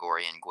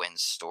allegory in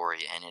Gwen's story,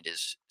 and it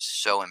is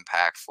so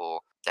impactful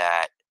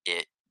that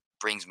it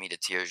brings me to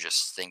tears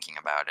just thinking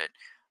about it.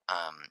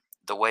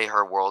 The way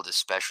her world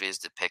especially is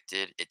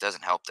depicted, it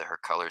doesn't help that her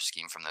color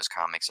scheme from those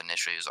comics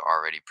initially was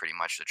already pretty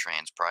much the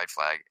trans pride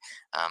flag,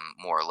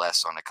 more or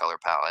less on the color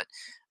palette.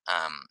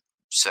 Um,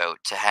 so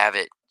to have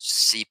it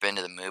seep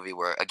into the movie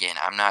where again,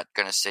 I'm not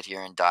gonna sit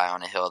here and die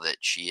on a hill that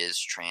she is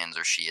trans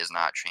or she is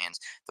not trans.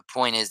 The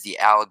point is the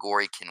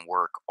allegory can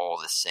work all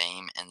the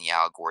same and the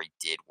allegory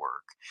did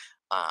work.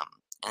 Um,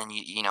 and then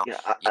yeah.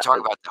 you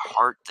talk about the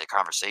heart, the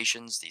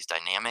conversations, these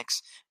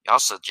dynamics. You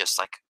also just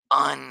like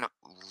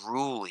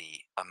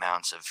unruly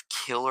amounts of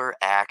killer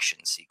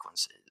action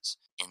sequences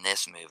in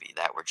this movie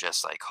that were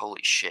just like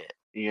holy shit.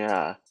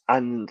 Yeah,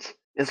 and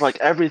it's like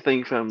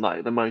everything from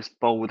like the most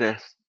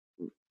boldest,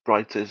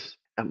 brightest,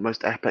 and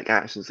most epic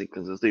action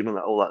sequences, even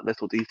like all like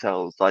little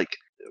details, with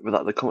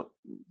like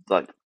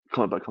like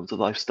comic book come to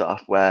life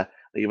stuff, where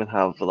they even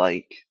have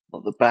like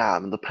the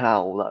bam and the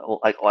pow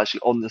like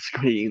actually on the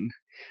screen,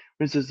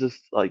 which is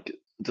just like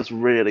just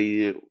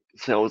really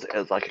sells it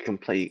as like a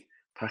complete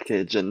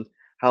package, and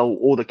how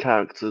all the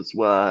characters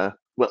were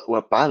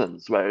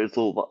balanced, where it's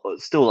all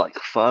it's still like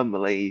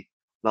firmly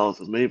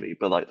Miles's movie,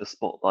 but like the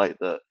spotlight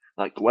that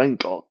like Gwen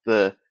got,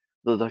 the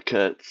look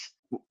at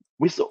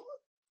we saw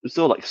we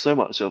saw like so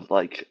much of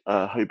like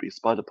Hobie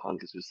Spider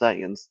Punk as you were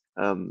saying,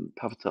 and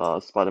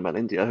Pavatar Spider Man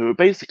India, who are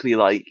basically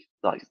like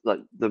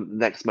the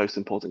next most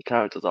important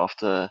characters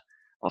after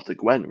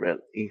Gwen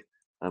really.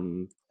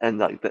 And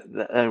like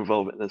their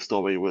involvement in the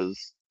story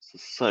was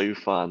so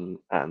fun,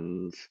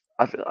 and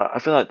I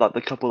feel like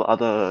the couple of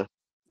other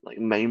like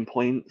main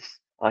points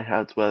I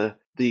had were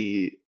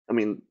I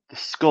mean the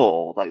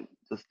score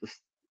this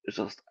is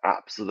just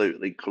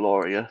absolutely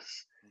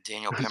glorious.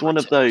 Daniel It's one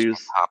of Pemberton was my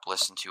those, top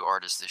listened to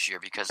artist this year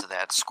because of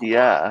that score.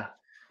 yeah,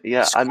 The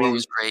yeah. I score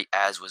was mean, great,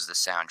 as was the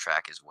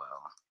soundtrack as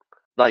well.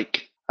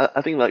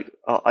 I think like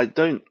I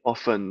don't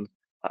often,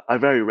 I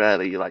very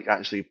rarely like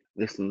actually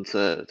listen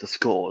to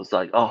scores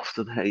like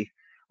after the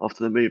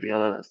movie. I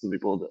know that's something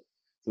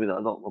that a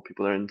lot more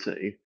people are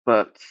into,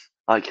 but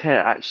like here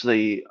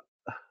actually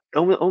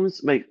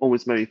almost made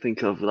me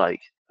think of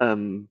like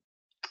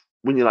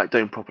when you like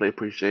don't properly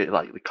appreciate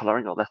like the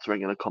coloring or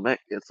lettering in a comic.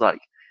 It's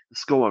like the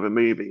score of a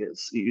movie.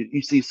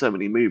 You see so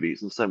many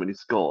movies and so many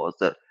scores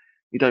that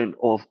you don't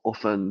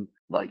often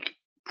like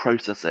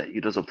process it.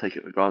 You just sort of take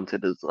it for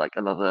granted as like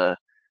another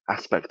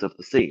aspect of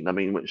the scene. I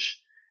mean, which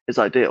is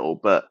ideal,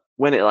 but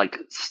when it like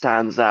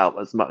stands out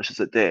as much as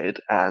it did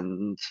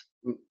and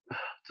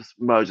just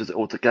merges it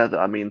all together.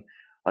 I mean,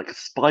 like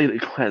Spider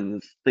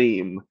Gwen's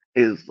theme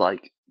is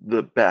like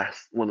the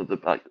best, one of the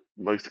like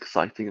most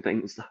exciting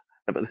things I've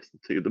ever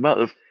listened to. The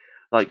amount of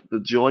like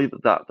the joy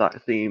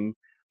that theme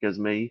gives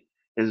me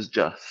is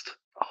just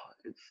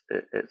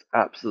it's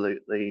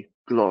absolutely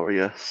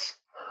glorious.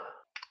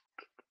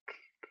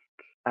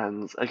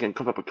 And again,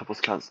 Cover Up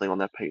Couples Counselling on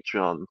their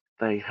Patreon,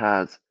 they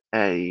had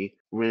a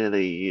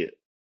really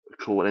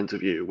cool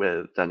interview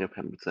with Daniel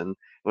Pemberton,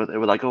 where they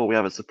were like, "Oh, we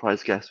have a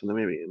surprise guest from the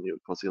movie," and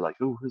of course you're like,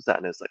 "Oh, who's that?"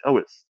 And it's like, "Oh,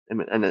 it's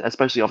him." And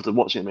especially after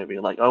watching the movie,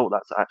 you're like, "Oh,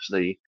 that's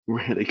actually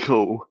really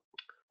cool."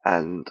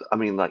 And I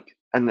mean, like,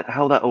 and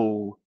how that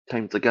all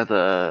came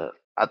together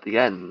at the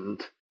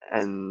end,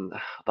 and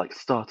like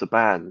start a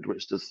band,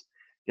 which just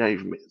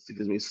gives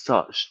me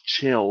such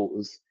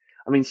chills.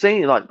 I mean,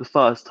 seeing it like the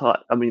first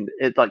time, I mean,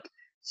 it like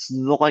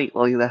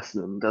slightly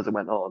lessened as it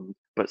went on,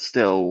 but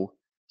still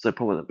so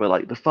prominent. But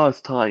like the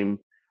first time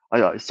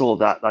I saw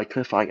that like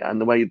cliffhanger and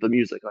the way the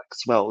music like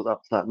swelled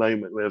up to that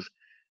moment with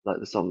like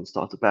the song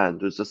 "Start a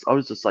Band" was just I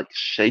was just like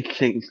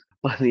shaking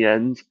by the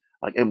end,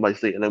 like in my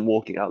seat, and then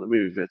walking out of the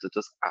movie theater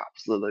just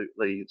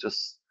absolutely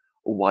just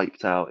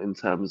wiped out in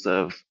terms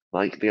of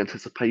like the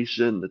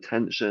anticipation, the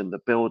tension, the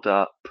build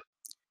up.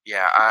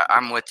 Yeah,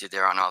 I'm with you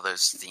there on all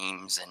those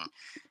themes and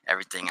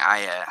everything.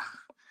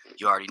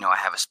 You already know I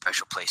have a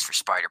special place for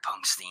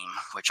Spider-Punk's theme,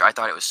 which I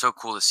thought it was so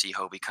cool to see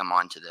Hobie come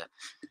on to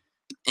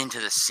into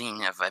the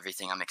scene of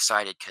everything. I'm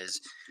excited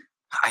because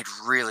I'd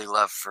really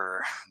love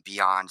for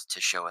Beyond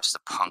to show us the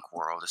punk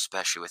world,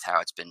 especially with how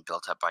it's been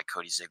built up by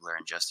Cody Ziegler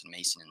and Justin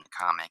Mason in the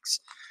comics.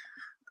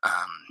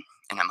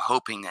 And I'm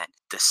hoping that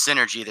the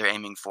synergy they're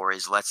aiming for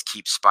is let's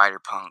keep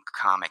Spider-Punk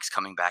comics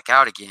coming back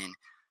out again,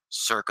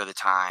 circa the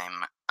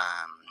time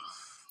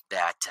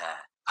that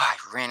I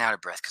ran out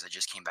of breath because I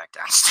just came back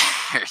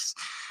downstairs.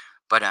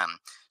 But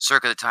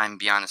circa the time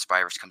Beyond the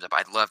Spider-Verse comes up,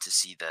 I'd love to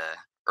see the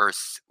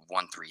Earth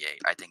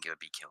 138. I think it would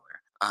be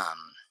killer.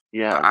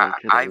 Yeah, But no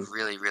I kidding.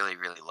 really, really,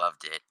 really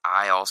loved it.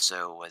 I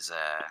also was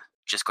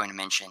just going to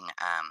mention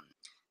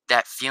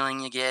that feeling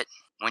you get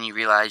when you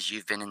realize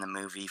you've been in the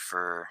movie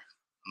for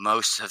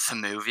most of the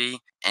movie,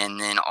 and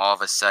then all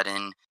of a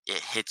sudden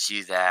it hits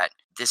you that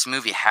this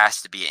movie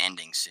has to be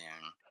ending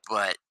soon,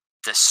 but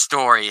the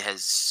story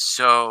has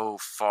so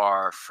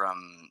far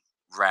from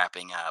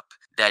wrapping up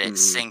that it Mm.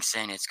 sinks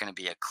in it's going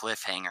to be a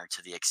cliffhanger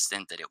to the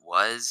extent that it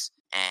was,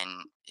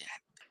 and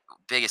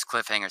biggest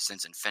cliffhanger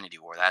since Infinity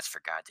War, that's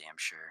for goddamn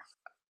sure.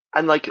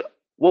 And like,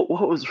 what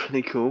was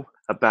really cool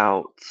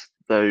about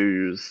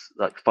those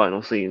like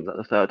final scenes at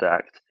the third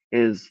act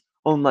is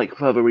on like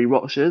further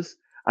rewatches,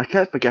 I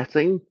kept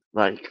forgetting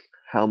like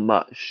how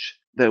much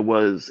there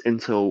was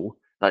until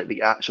like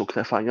the actual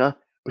cliffhanger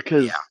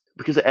Yeah,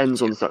 because it me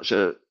ends too. on such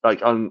a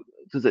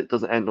because it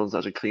doesn't end on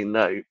such a clean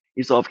note.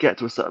 You sort of get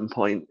to a certain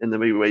point in the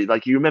movie where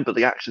like you remember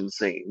the action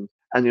scene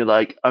and you're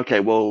like, okay,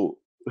 well,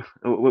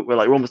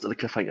 we're almost at the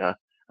cliffhanger,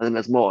 and then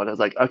there's more, and I was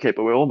like, okay,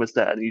 but we're almost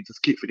there, and you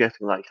just keep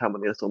forgetting like how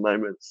many little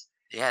moments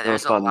Yeah, that were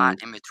there's a lot fun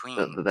in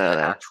that between are the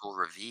there. actual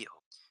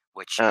reveal,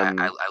 which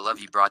Um, I love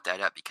you brought that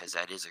up because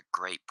that is a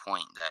great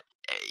point. That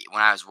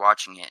when I was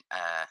watching it,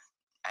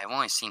 I've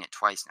only seen it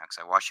twice now because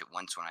I watched it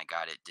once when I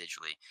got it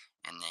digitally,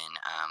 and then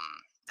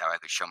that way I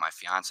could show my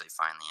fiance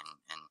finally,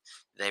 and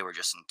they were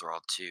just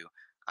enthralled too.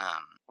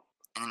 Um,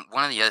 and then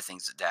one of the other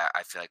things that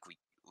I feel like we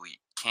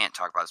can't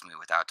talk about this movie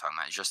without talking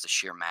about is just the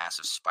sheer mass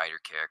of Spider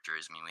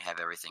characters. I mean, we have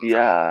everything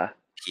from yeah,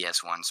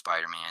 PS1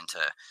 Spider-Man to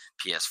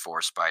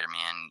PS4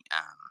 Spider-Man.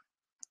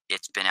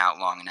 It's been out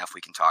long enough.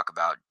 We can talk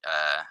about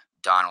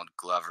Donald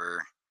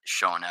Glover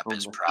showing up oh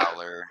as my god,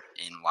 Prowler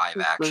in live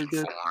it's so action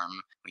good.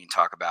 form. We can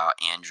talk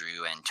about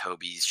Andrew and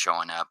Toby's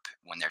showing up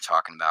when they're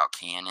talking about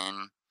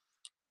canon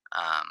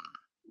um,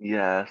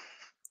 Yes,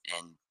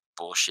 and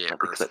bullshit like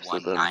the Earth clips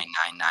with one them. nine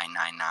nine nine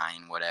nine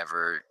nine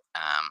whatever.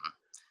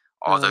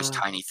 All those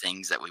Uh, tiny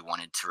things that we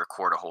wanted to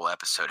record a whole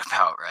episode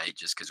about, right?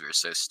 Just because we were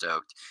so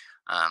stoked.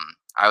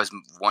 I was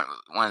one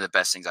of the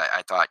best things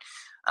I thought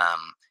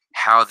um,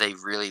 how they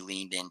really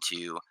leaned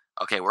into.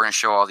 Okay, we're gonna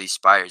show all these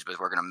spiders, but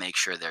we're gonna make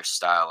sure they're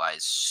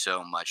stylized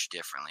so much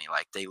differently.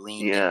 Like they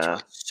leaned into yeah,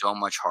 it so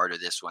much harder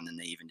this one than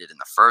they even did in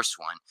the first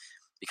one,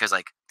 because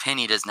like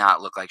Penny does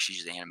not look like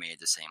she's animated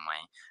the same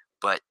way,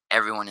 but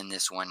everyone in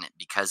this one,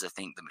 because I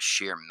think the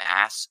sheer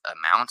mass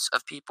amounts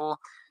of people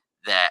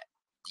that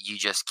you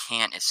just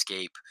can't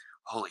escape.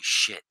 Holy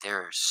shit,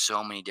 there are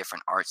so many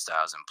different art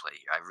styles in play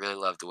here. I really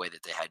love the way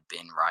that they had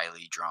Ben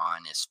Riley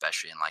drawn,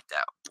 especially in like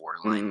that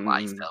borderline mm,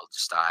 Liefeld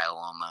style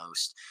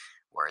almost,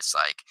 where it's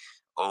like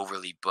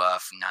overly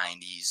buff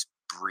 90s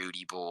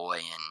broody boy.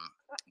 And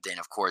then,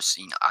 of course,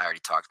 I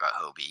already talked about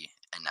Hobie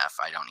enough.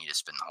 I don't need to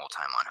spend the whole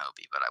time on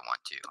Hobie, but I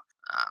want to.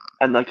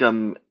 and like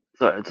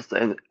sorry, just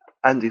saying,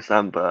 Andy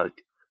Samberg,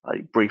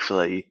 like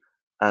briefly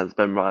as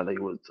Ben Riley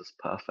was just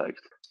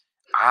perfect.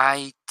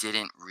 I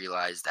didn't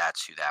realize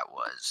that's who that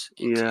was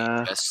until you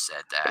Yeah, just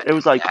said that, it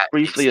was and like that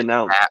makes briefly it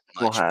announced that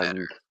much better.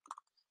 beforehand.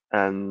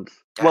 And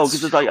well, That's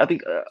because it's so like I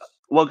think,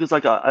 well, because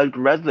like I'd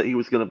read that he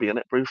was going to be in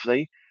it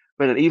briefly,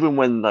 but then even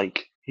when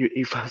like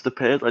he first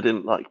appeared, I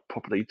didn't like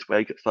properly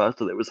twig at first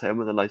that it was him,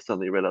 and then I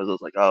suddenly realized I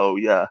was like, oh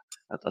yeah,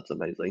 that's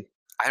amazing.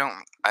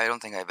 I don't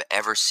think I've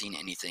ever seen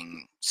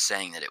anything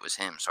saying that it was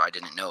him, so I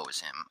didn't know it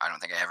was him. I don't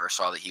think I ever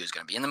saw that he was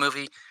going to be in the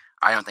movie.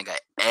 I don't think I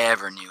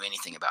ever knew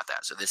anything about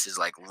that. So this is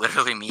like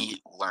literally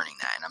me learning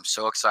that, and I'm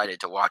so excited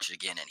to watch it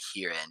again and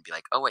hear it and be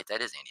like, "Oh wait,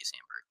 that is Andy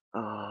Samberg."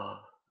 Oh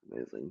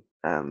amazing.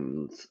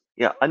 And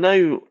yeah, I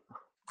know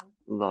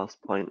the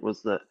last point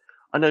was that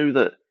I know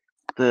that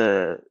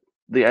the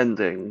the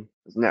ending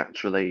has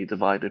naturally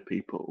divided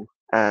people,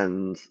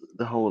 and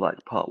the whole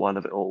like part one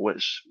of it all,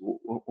 which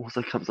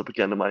also comes up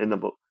again in my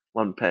number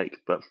one pick.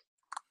 But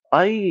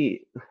I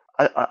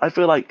I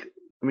feel like,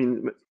 I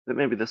mean,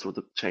 maybe this would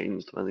have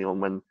changed depending on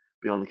when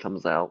Beyond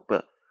comes out,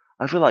 but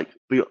I feel like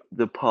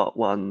the part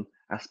one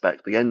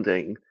aspect, the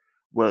ending,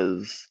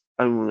 was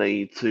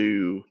only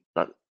to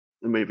like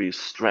the movie's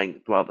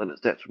strength rather than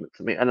its detriment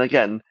to me. And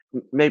again,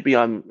 maybe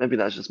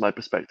that's just my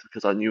perspective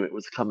because I knew it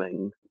was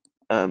coming.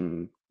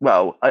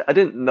 Well, I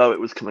didn't know it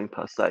was coming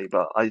per se,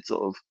 but I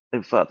sort of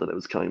inferred that it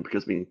was coming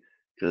because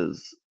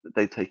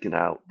they'd taken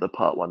out the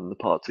part one and the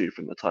part two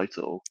from the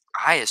title.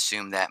 I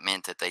assumed that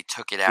meant that they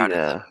took it out in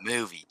the Yeah.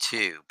 movie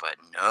too, but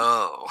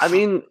no. I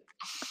mean,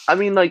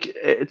 like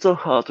it's so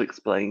hard to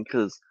explain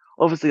because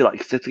obviously,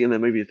 like sitting in the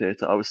movie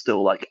theater, I was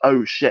still like,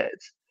 "Oh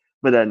shit!"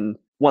 But then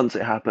once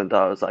it happened,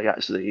 I was like,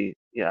 "Actually,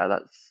 yeah,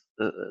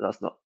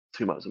 that's not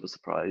too much of a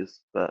surprise."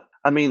 But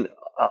I mean,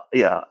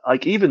 yeah,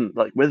 like even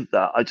like with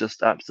that, I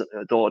just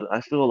absolutely adored it.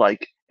 I feel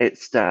like it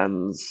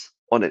stands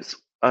on its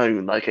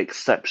own like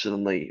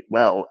exceptionally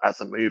well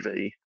as a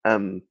movie.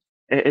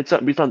 It's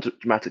certainly sounds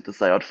dramatic to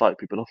say I'd fight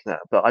people off that,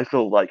 but I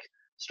feel like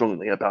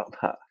strongly about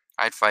that.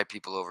 I'd fight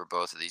people over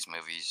both of these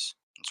movies.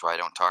 That's why I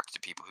don't talk to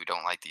people who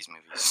don't like these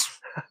movies.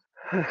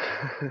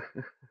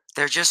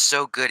 They're just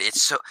so good.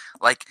 It's so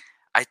like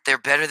they're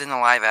better than the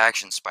live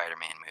action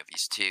Spider-Man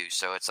movies too.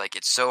 So it's like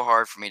it's so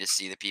hard for me to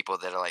see the people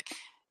that are like,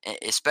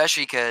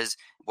 especially because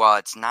while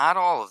it's not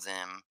all of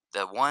them,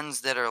 the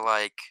ones that are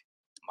like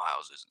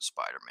Miles isn't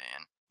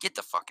Spider-Man, get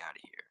the fuck out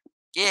of here.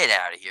 Get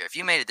out of here. If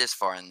you made it this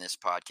far in this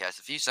podcast,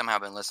 if you somehow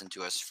been listening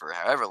to us for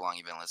however long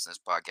you've been listening to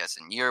this podcast,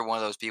 and you're one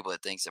of those people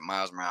that thinks that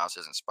Miles Morales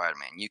isn't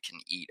Spider-Man, you can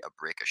eat a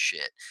brick of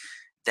shit.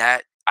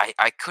 That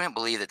I couldn't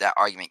believe that that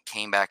argument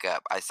came back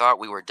up. I thought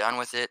we were done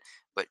with it,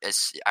 but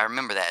I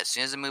remember that as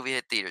soon as the movie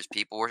hit theaters,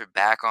 people were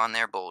back on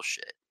their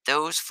bullshit.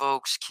 Those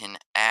folks can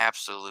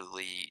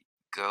absolutely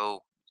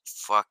go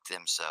fuck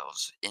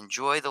themselves.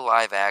 Enjoy the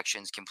live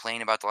actions,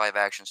 complain about the live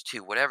actions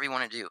too, whatever you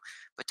want to do.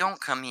 But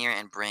don't come here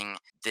and bring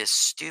this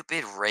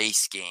stupid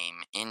race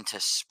game into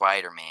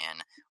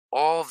Spider-Man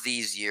all of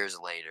these years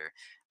later.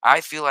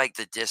 I feel like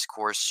the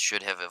discourse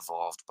should have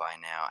evolved by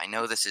now. I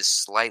know this is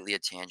slightly a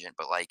tangent,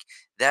 but like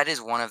that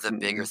is one of the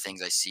bigger Mm,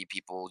 things I see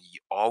people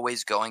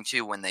always going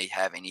to when they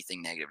have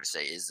anything negative to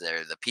say. Is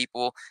there the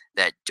people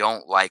that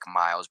don't like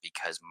Miles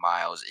because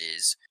Miles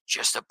is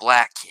just a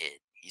black kid?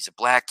 He's a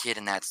black kid,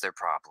 and that's their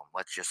problem.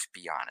 Let's just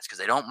be honest, because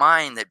they don't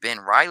mind that Ben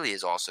Riley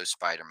is also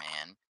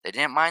Spider-Man. They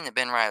didn't mind that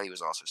Ben Riley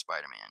was also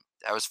Spider-Man.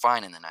 That was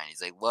fine in the '90s.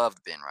 They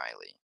loved Ben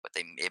Riley, but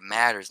it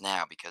matters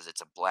now because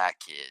it's a black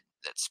kid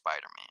that's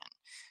Spider-Man.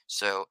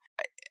 So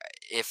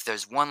if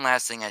there's one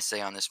last thing I say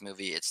on this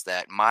movie, it's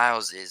that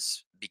Miles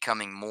is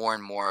becoming more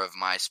and more of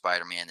my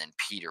Spider-Man than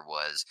Peter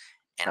was.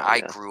 And oh I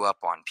yeah. grew up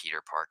on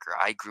Peter Parker.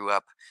 I grew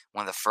up,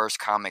 one of the first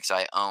comics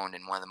I owned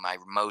and one of my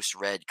most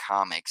read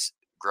comics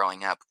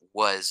growing up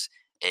was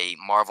a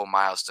Marvel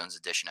Milestones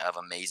edition of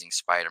Amazing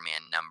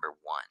Spider-Man #1.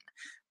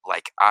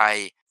 Like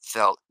I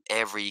felt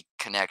every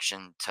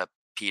connection to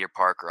Peter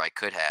Parker I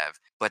could have.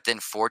 But then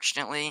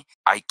fortunately,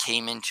 I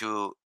came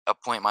into a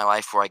point in my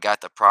life where I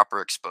got the proper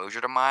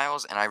exposure to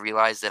Miles, and I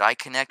realized that I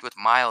connect with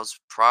Miles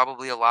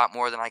probably a lot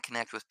more than I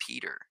connect with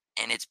Peter.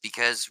 And it's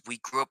because we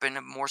grew up in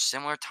a more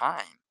similar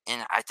time.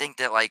 And I think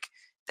that like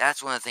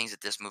that's one of the things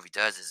that this movie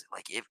does is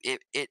like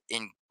it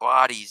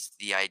embodies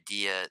the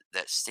idea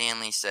that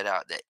Stanley set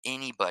out that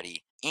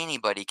anybody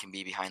can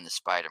be behind the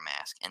spider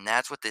mask. And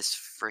that's what this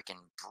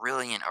freaking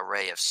brilliant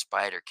array of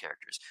spider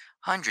characters,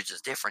 hundreds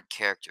of different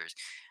characters.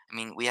 I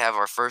mean, we have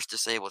our first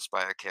disabled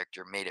spider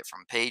character made it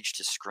from page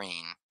to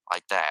screen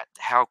like that.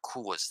 How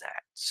cool is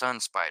that? Sun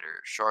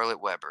Spider,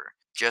 Charlotte Weber.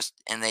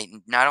 And they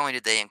not only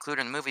did they include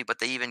her in the movie, but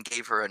they even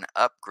gave her an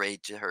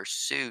upgrade to her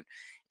suit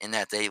in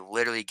that they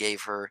literally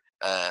gave her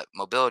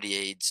mobility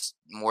aids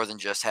more than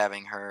just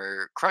having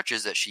her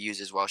crutches that she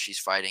uses while she's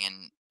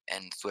fighting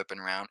and flipping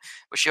around.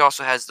 But she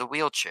also has the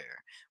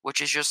wheelchair,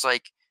 which is just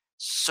like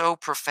so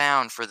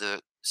profound for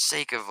the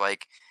sake of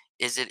like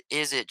is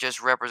it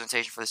just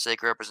representation for the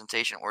sake of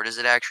representation, or does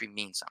it actually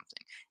mean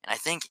something? And I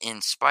think in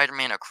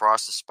Spider-Man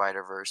Across the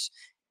Spider-Verse,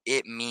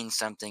 it means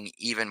something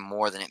even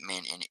more than it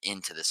meant in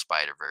Into the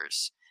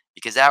Spider-Verse.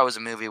 Because that was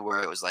a movie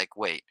where it was like,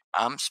 wait,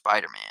 I'm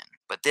Spider-Man.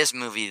 But this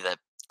movie, the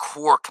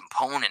core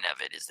component of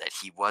it is that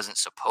he wasn't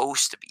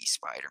supposed to be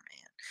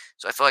Spider-Man.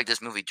 So I feel like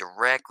this movie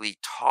directly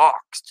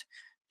talks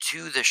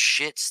to the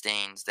shit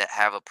stains that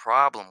have a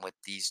problem with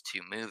these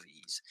two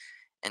movies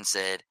and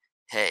said,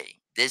 hey,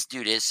 this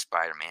dude is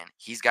Spider-Man.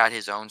 He's got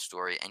his own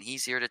story, and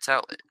he's here to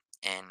tell it.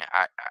 And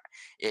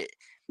it,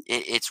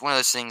 it's one of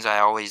those things I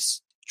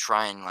always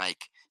try and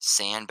like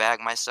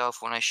sandbag myself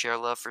when I share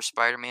love for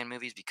Spider-Man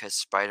movies because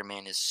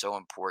Spider-Man is so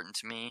important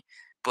to me.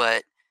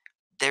 But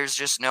there's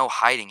just no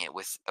hiding it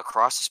with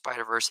Across the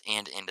Spider-Verse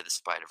and Into the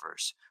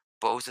Spider-Verse.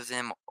 Both of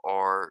them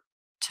are,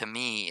 to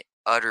me,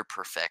 utter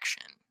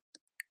perfection.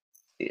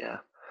 Yeah.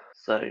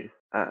 So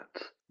at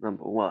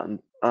number one,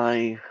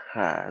 I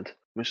had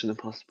Mission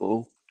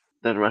Impossible: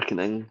 Dead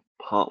Reckoning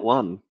Part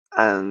One,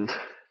 and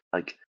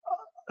like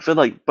I feel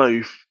like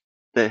both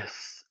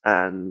this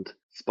and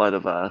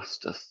Spider-Verse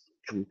just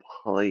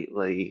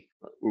completely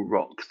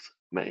rocked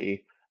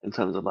me in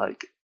terms of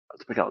like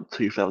to pick out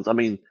two films. I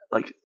mean,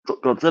 like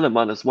Godzilla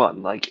minus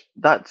one, like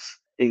that's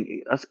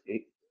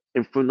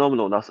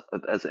phenomenal enough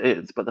as it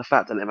is, but the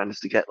fact that it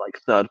managed to get like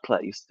third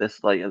place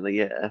this late in the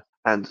year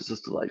and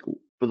just to like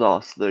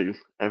blast through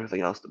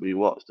everything else that we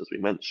watched, as we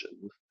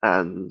mentioned,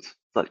 and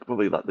like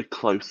probably like the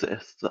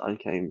closest that I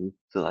came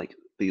to like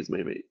these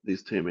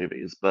two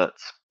movies, but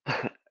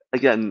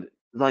again,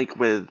 like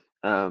with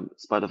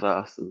Spider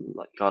Verse and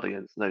like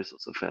Guardians and those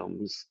sorts of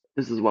films,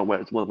 this is one where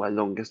it's one of my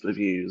longest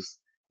reviews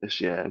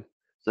this year.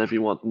 So if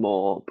you want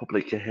more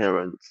probably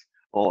coherent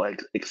or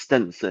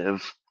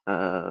extensive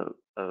uh,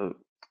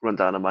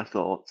 rundown of my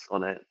thoughts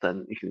on it,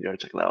 then you can go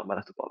check it out on my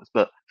letterbox.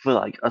 But for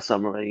like a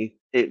summary,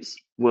 it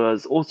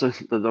was also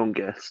the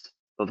longest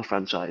of the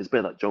franchise, a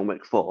bit like John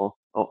Wick 4,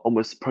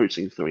 almost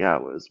approaching 3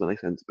 hours when they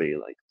tend to be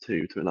like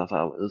 2.5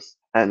 hours.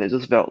 And it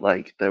just felt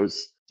like there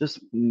was just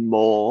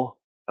more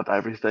of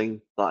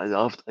everything that I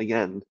loved.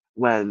 Again,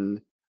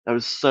 when there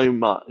was so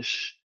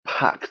much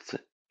packed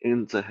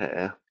into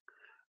here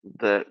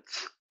that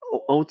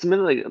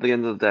ultimately at the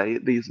end of the day,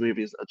 these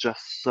movies are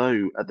just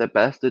so at their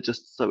best. They're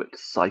just so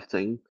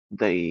exciting.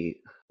 They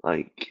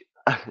like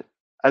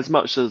as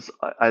much as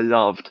I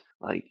loved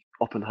like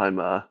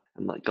Oppenheimer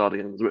and like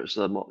Guardians, which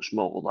are much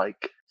more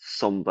like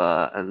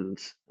somber and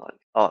like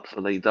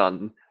artfully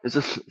done. There's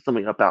just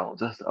something about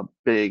just a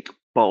big,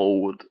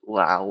 bold,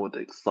 loud,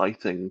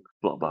 exciting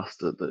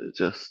blockbuster that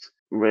just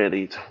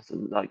really just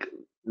like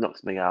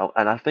knocks me out.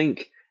 And I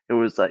think it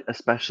was like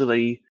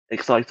especially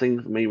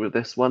exciting for me with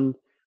this one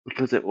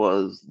because it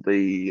was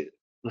the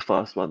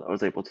first one I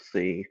was able to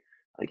see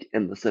like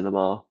in the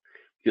cinema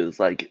because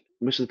like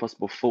Mission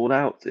Impossible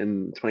Fallout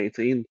in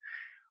 2018,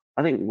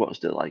 I think we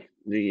watched it like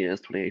New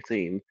Year's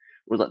 2018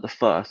 was like the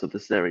first of the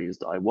series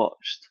that I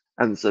watched,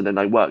 and so then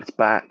I worked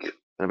back and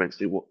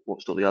eventually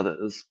watched all the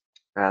others,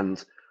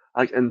 and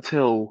like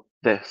until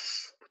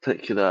this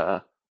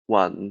particular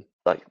one,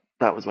 like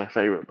that was my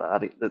favorite, but I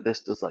think that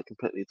this just like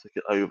completely took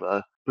it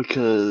over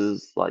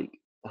because like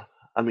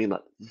I mean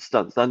like the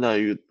stunts. I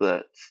know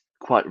that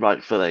quite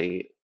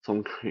rightfully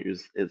Tom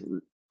Cruise is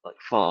like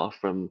far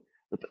from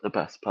the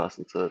best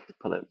person to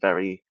put it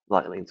very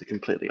lightly and to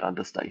completely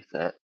understate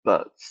it.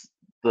 But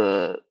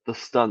the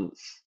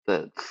stunts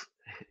that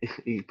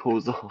he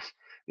pulls off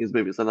in his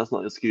movies, and that's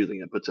not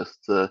excusing it, but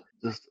just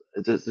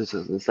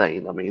is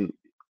insane. I mean,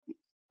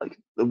 like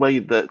the way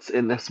that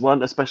in this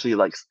one, especially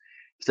like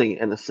seeing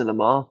it in the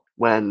cinema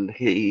when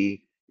you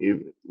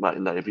might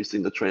know if you've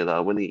seen the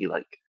trailer when he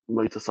like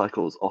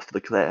motorcycles off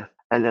the cliff,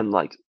 and then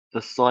like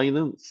the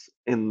silence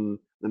in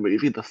the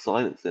movie, the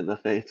silence in the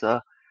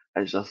theater,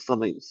 is just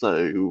something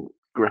so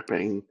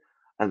gripping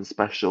and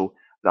special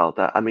about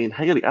that. I mean,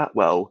 Haley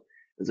Atwell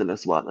is in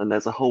this one, and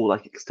there's a whole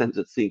like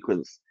extended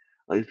sequence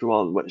later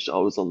on which I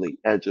was on the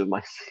edge of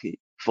my seat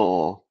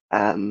for,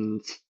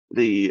 and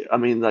I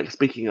mean, like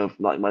speaking of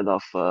like my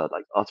love for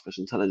like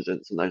artificial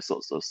intelligence and those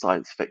sorts of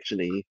science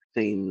fictiony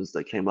themes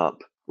that came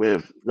up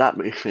with that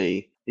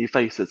movie, he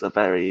faces a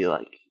very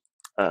like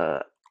uh,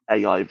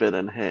 AI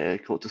villain here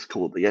called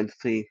the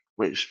Entity,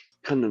 which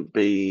couldn't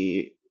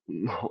be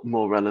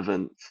more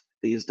relevant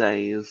these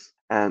days.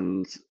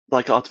 And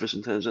like artificial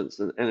intelligence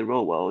in the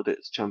real world,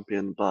 it's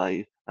championed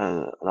by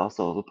an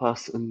arsehole of a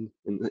person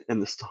in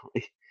the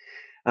story.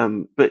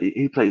 But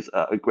he plays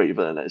a great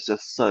villain. It's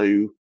just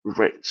so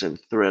rich and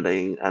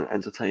thrilling and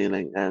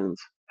entertaining, and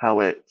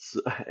how at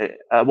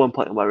one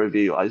point in my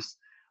review,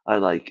 I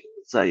like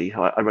say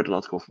how I read an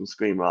article from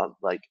Screen Rant,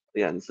 like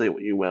yeah, and say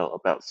what you will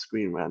about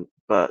Screen Rant,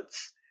 but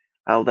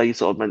how they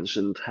sort of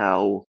mentioned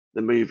how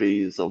the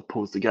movies sort of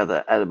pulls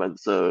together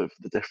elements of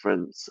the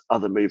different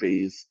other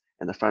movies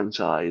in the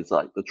franchise,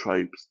 like the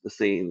tropes, the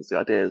scenes, the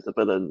ideas, the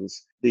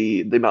villains,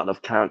 the amount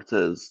of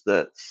characters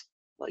that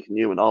like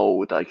new and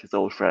old, like his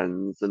old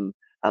friends and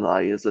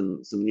allies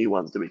and some new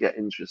ones that we get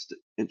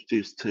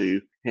introduced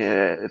to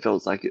here. It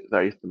feels like it's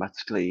very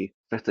thematically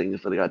fitting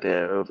for the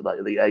idea of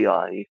like the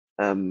AI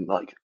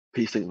like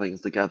piecing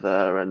things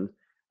together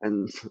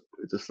and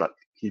just like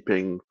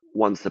keeping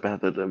one step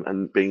ahead of them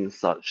and being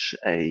such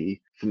a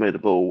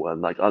formidable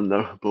and like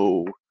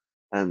unknowable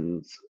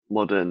and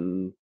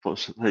modern,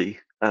 fortunately,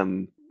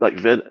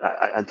 like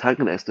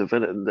antagonist and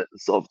villain that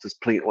sort of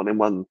just putting it all in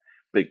one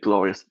big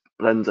glorious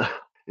blender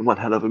in one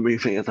hell of a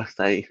movie, as I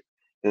say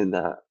in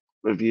that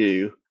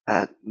review.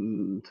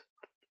 And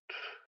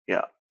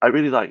yeah, I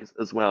really liked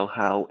as well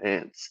how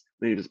it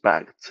moves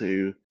back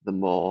to the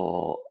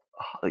more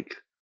like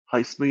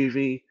heist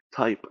movie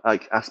type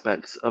like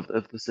aspects of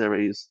the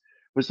series,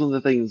 which is one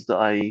of the things that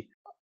I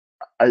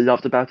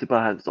loved about it, but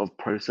I hadn't sort of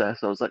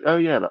processed. I was like, oh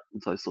yeah,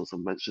 until I saw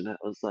someone mention it,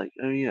 I was like,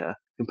 oh yeah,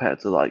 compared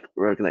to like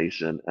Rogue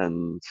Nation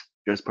and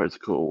Ghost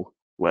Protocol,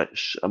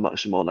 which are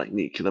much more like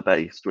nuclear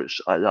based,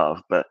 which I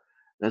love, but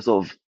they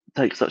sort of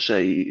take such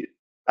a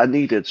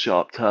needed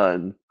sharp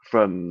turn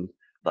from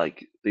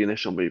like the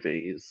initial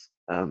movies,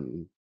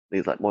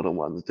 these like modern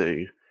ones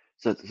do.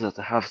 So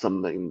to have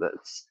something that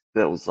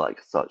feels like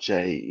such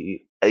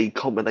a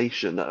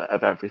combination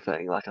of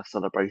everything, like a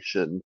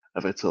celebration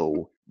of it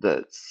all,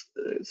 that's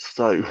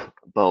so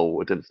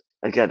bold. And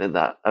again, in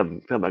that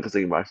film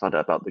magazine where I found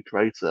out about the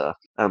creator,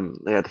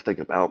 they had to think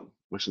about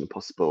Mission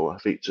Impossible, a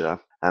feature,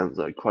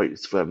 and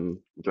quotes from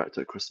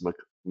director Chris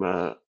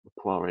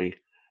McQuarrie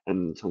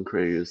and Tom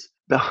Cruise.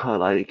 They are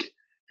like,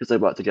 because they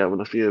worked together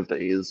on a few of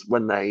these,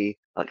 when they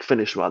like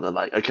finish one, they're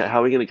like, okay,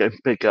 how are we going to go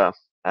bigger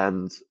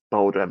and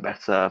bolder and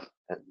better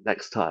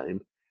next time?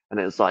 And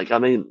it's like, I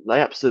mean,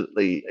 they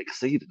absolutely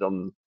exceeded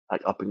on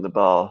like upping the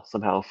bar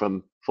somehow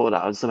from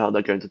Fallout, and somehow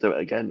they're going to do it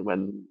again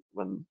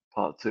when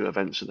part two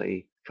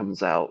eventually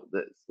comes out.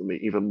 That's going to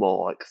be even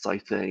more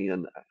exciting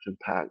and action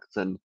packed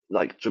and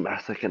like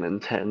dramatic and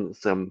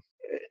intense.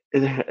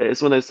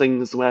 It's one of those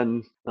things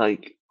when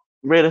like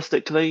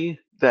realistically,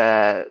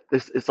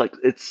 this it's like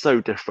it's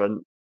so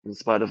different in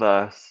Spider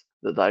Verse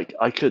that like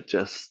I could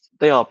just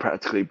they are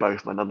practically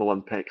both my number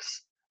one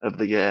picks of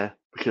the year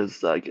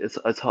because like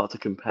it's hard to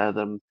compare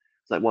them.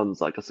 It's like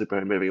one's like a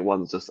superhero movie,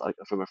 one's just like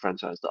from a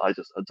franchise that I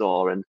just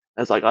adore, and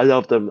it's like I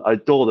love them, I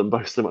adore them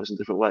both so much in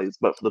different ways.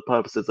 But for the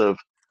purposes of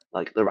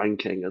like the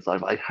ranking, it's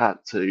like I had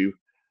to,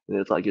 and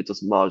it's like it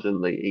just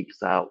marginally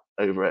ekes out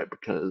over it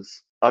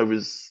because I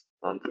was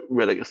like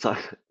really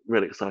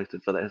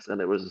excited for this,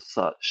 and it was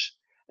such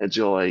a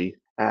joy.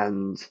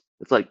 And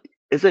it's like,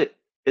 is it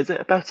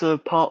a better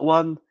part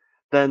one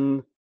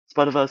than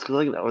Spider Verse? Because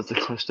I think that was the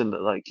question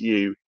that like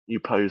you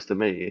posed to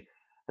me,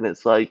 and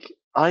it's like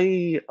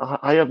I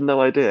have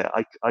no idea.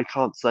 I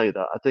can't say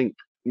that. I think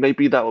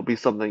maybe that will be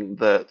something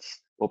that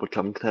will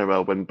become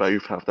clearer when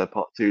both have their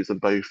part twos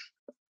and both.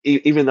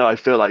 Even though I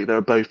feel like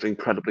they're both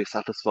incredibly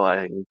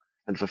satisfying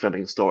and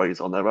fulfilling stories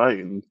on their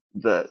own,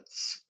 that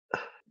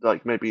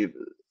like maybe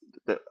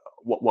that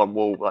what one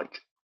will like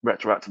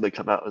retroactively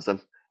come out as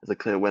a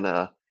clear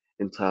winner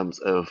in terms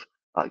of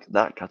like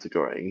that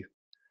category.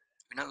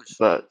 Who knows?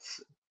 But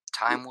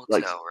Time will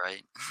like tell,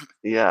 right?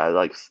 yeah,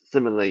 like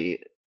similarly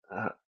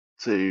uh,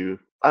 to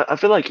I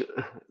feel like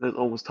it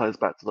almost ties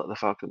back to like the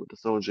Falcon with the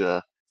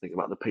Soldier. Think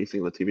about the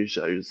pacing of the TV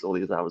shows all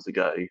these hours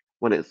ago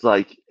when it's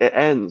like it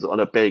ends on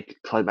a big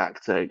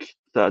climactic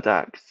third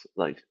act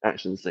like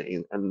action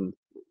scene, and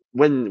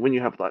when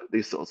you have like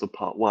these sorts of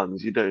part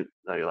ones, you don't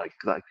know like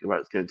exactly where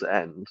it's going to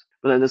end.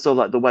 But then it's sort of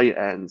like the way it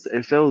ends,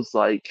 it feels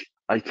like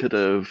I could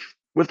have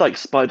with like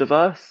Spider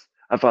Verse.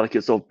 I felt like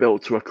it sort of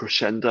built to a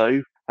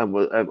crescendo and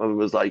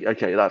was like,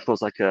 okay, that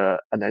feels like an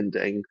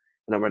ending,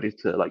 and I'm ready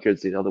to like go to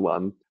see the other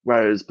one.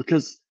 Whereas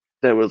because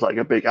there was like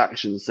a big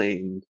action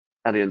scene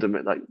at the end of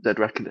it, like Dead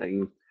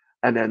Reckoning,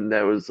 and then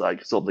there was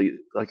like sort of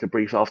like a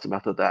brief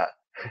aftermath of that.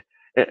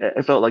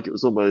 It felt like it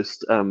was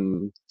almost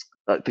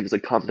like things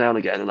had calmed down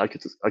again, and I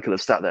could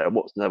have sat there and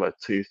watched another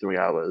 2 3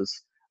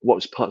 hours,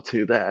 watched part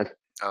two then,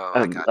 Oh,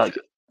 I gotcha. like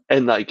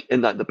in like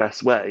the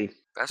best way.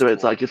 That's So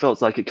it's cool. like it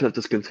felt like it could have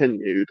just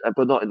continued,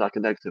 but not in like a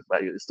negative way.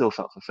 It still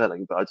felt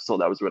fulfilling, but I just thought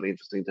that was a really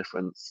interesting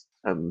difference.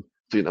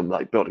 Between them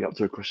like building up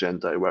to a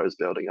crescendo, whereas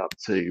building up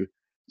to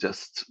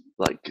just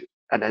like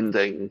an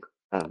ending.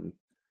 Um,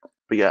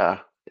 but yeah,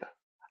 yeah,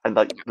 and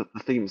like the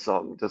theme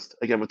song, just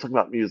again, we're talking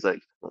about music,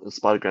 like the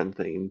Spider-Gwen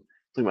theme,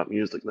 talking about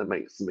music that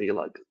makes me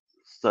like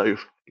so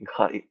fucking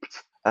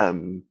hyped,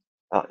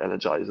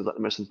 energized. Like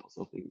the Mission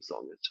Impossible theme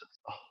song, it's just,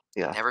 oh,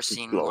 yeah, Never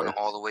it's seen one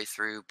all glorious. the way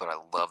through, but I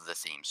love the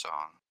theme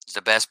song. It's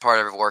the best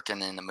part of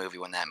working in the movie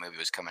when that movie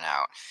was coming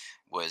out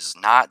was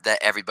not that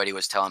everybody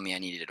was telling me I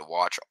needed to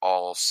watch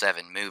all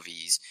 7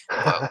 movies,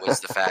 but was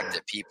the fact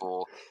that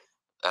people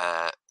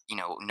uh,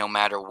 no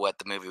matter what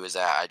the movie was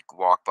at, I'd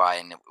walk by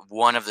and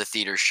one of the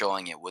theaters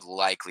showing it would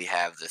likely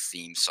have the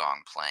theme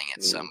song playing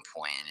at Mm, some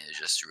point, and it was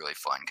just really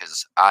fun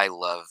because I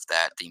love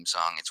that theme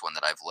song. It's one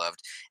that I've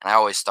loved, and I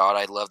always thought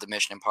I'd love the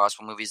Mission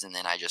Impossible movies, and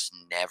then I just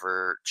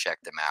never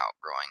checked them out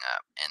growing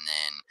up, and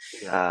then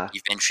yeah,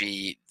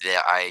 eventually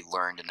that I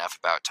learned enough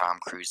about Tom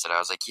Cruise that I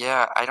was like,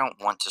 yeah, I don't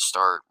want to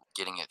start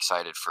getting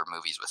excited for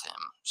movies with him.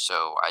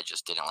 So I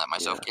just didn't let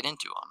myself yeah, get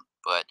into them.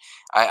 But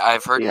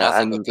I've heard yeah,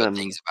 nothing but and good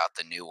things about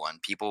the new one.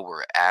 People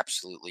were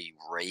absolutely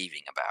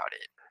raving about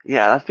it.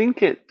 yeah, I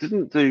think it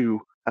didn't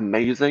do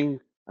amazing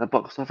at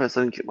box office.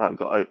 I think it might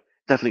have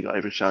definitely got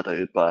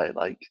overshadowed by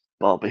like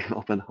Barbie and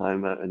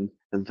Oppenheimer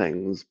and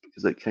things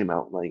because it came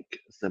out like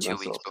a similar 2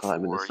 weeks sort of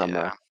time in the before,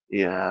 summer. yeah.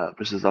 Yeah,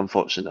 which is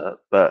unfortunate.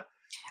 But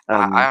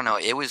I um, don't know.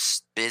 It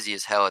was busy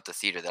as hell at the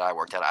theater that I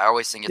worked at. I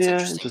always think it's yeah,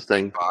 interesting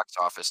seeing interesting. box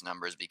office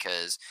numbers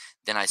because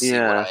then I see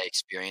what Yeah, I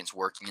experience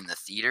working in the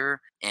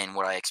theater, and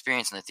what I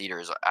experience in the theater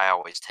is I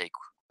always take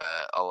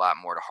a lot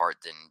more to heart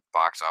than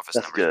box office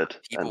that's numbers. But good,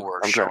 and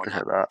I'm glad to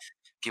hear that.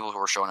 people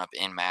were showing up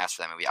in mass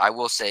for that movie. I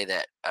will say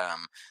that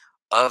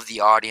of the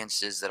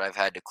audiences that I've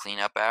had to clean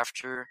up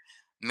after,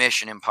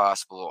 Mission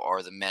Impossible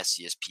are the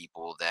messiest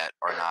people that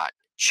are not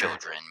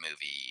children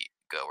movie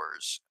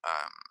goers.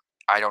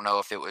 I don't know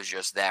if it was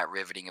just that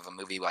riveting of a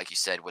movie, like you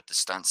said, with the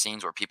stunt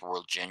scenes where people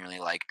were genuinely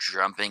like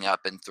jumping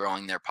up and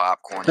throwing their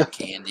popcorn and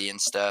candy and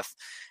stuff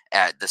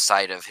at the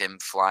sight of him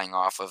flying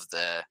off of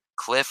the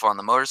cliff on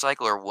the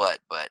motorcycle or what,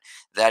 but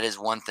that is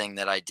one thing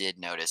that I did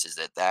notice is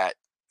that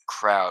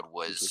crowd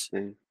was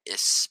Interesting.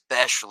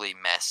 especially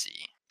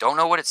messy. Don't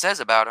know what it says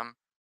about them,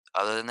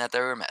 other than that they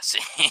were messy.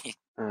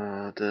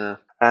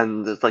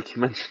 And it's like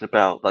you mentioned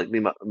about like the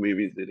amount of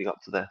movies leading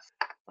up to this,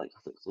 like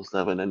 6 or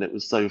 7, and it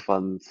was so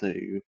fun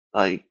to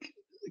like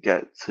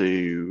get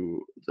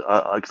to.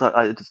 Cause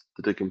I just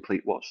did a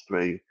complete watch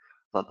through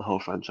like the whole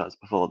franchise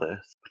before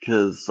this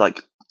because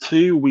like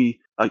 2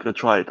 I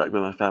tried like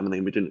with my family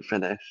and we didn't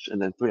finish,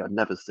 and then 3 I'd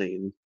never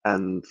seen,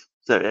 and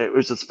so it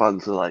was just fun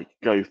to like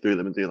go through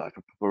them and do like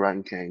a proper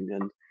ranking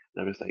and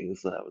everything.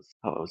 So that was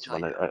how it was Hell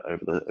fun yeah.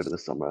 over the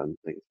summer and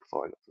things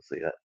before I got to see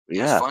it. But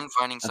It was yeah, fun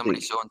finding I somebody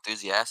think so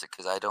enthusiastic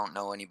because I don't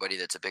know anybody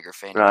that's a bigger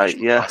fan of right,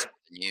 Mission yeah. Impossible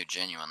than you,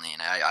 genuinely,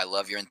 and I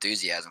love your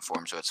enthusiasm for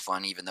them. So it's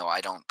fun, even though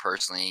I don't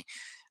personally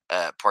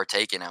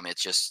partake in them.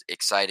 It's just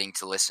exciting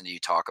to listen to you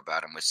talk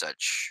about them with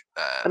such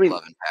I mean,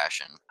 love and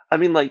passion. I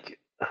mean, like,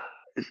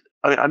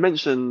 I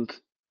mentioned,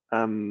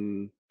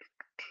 um,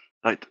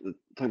 like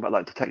talking about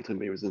like detective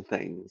movies and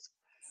things,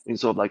 and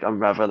sort of like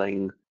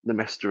unraveling the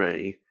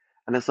mystery,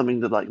 and it's something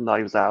that like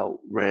Knives Out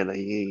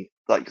really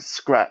like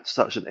scratched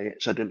such an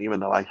itch I didn't even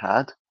know I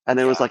had, and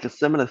it was Yeah, like a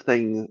similar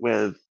thing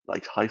with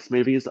like heist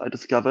movies that I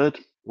discovered,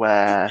 you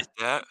where get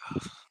that.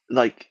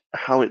 like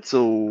how it's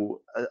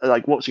all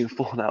like watching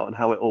Fallout and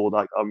how it all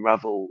like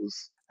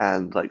unravels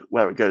and like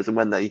where it goes and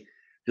when they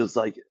just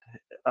like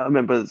I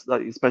remember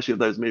like especially with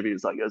those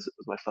movies like it was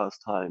my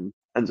first time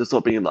and just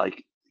sort of being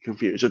like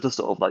confused. You're just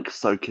sort of like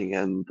soaking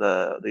in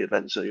the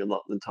adventure. You're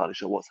not entirely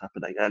sure what's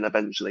happening, and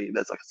eventually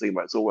there's like a scene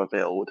where it's all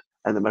revealed,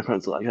 and then my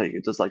friends are like, "Hey,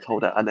 you just like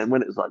hold it," and then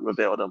when it's like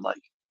revealed, I'm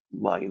like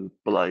mind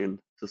blown,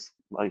 just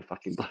mind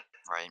fucking blown.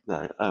 Right.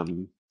 No,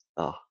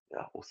 oh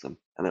yeah, awesome.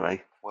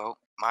 Anyway, Well,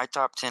 my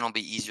top 10 will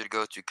be easier to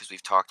go through because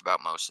we've talked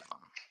about most of them.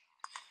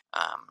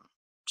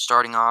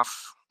 Starting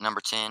off,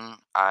 number 10,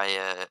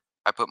 I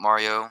put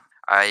Mario.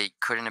 I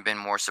couldn't have been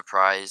more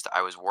surprised.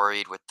 I was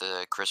worried with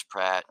the Chris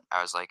Pratt.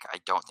 I was like, I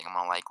don't think I'm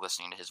gonna like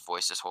listening to his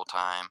voice this whole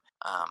time.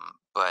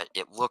 But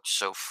it looked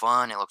so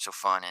fun. It looked so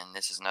fun, and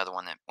this is another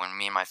one that when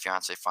me and my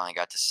fiance finally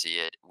got to see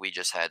it, we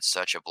just had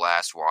such a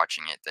blast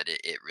watching it that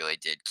it really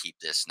did keep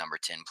this number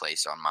 10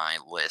 place on my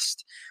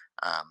list.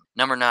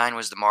 Number 9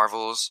 was The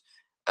Marvels.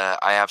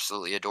 I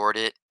absolutely adored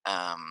it.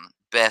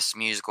 Best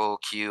musical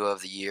cue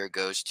of the year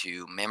goes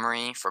to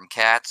Memory from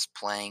Cats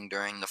playing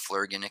during the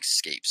Flurgan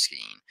escape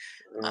scene.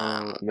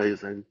 Um,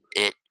 amazing.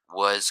 it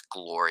was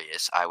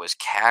glorious. I was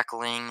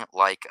cackling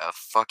like a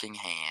fucking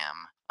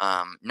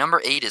ham.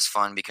 Number 8 is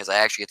fun because I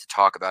actually get to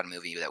talk about a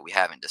movie that we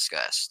haven't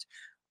discussed.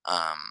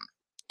 Um,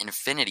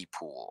 Infinity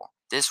Pool.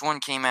 This one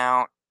came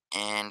out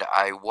and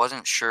I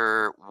wasn't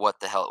sure what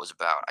the hell it was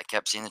about. I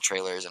kept seeing the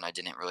trailers and I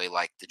didn't really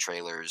like the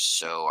trailers,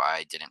 so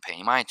I didn't pay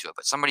any mind to it.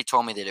 But somebody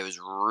told me that it was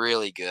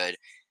really good,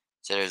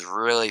 said it was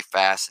really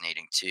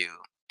fascinating too.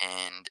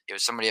 And it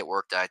was somebody at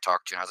work that I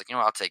talked to, and I was like,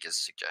 I'll take his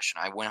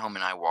suggestion. I went home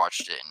and I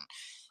watched it, and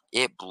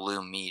it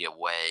blew me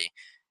away.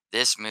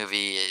 This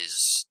movie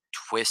is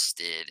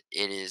twisted.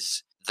 It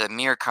is the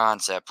mere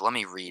concept. Let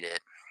me read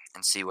it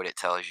and see what it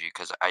tells you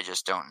because I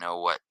just don't know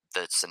what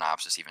the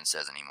synopsis even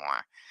says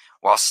anymore.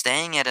 While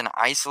staying at an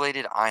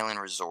isolated island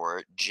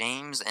resort,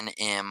 James and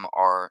M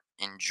are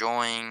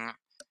enjoying.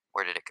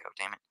 Where did it go?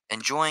 Damn it.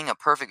 Enjoying a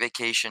perfect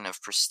vacation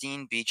of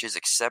pristine beaches,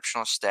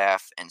 exceptional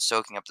staff, and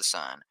soaking up the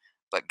sun.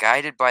 But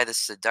guided by the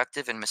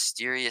seductive and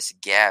mysterious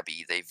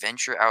Gabby, they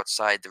venture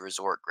outside the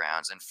resort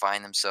grounds and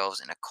find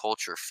themselves in a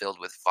culture filled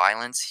with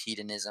violence,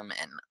 hedonism,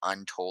 and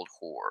untold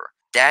horror.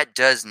 That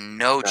does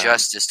no Damn.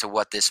 justice to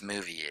what this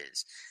movie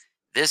is.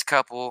 This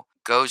couple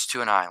goes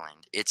to an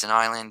island. It's an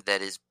island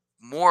that is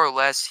more or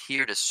less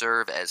here to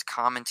serve as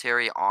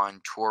commentary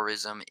on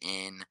tourism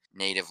in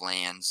native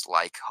lands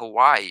like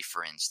Hawaii,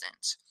 for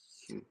instance.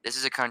 Mm. This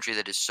is a country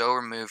that is so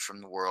removed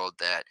from the world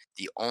that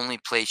the only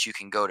place you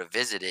can go to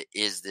visit it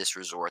is this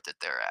resort that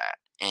they're at.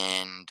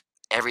 And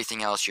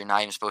everything else, you're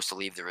not even supposed to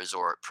leave the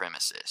resort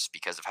premises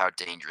because of how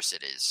dangerous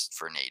it is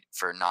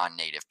for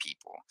non-native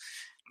people.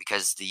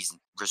 Because these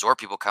resort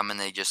people come and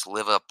they just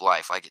live up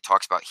life, like it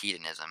talks about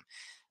hedonism.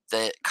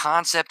 The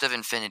concept of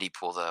infinity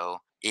pool, though,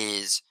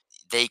 is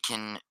they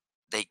can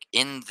they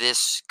in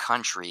this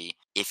country,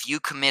 if you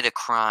commit a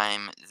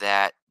crime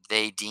that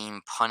they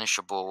deem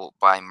punishable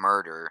by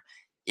murder,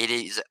 it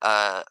is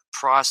a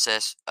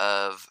process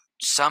of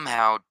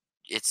somehow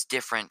it's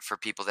different for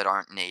people that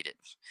aren't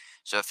natives.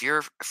 So if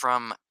you're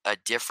from a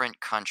different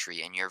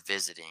country and you're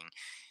visiting,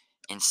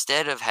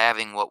 instead of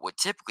having what would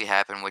typically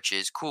happen, which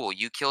is cool,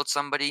 you killed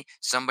somebody,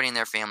 somebody in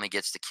their family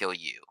gets to kill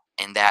you.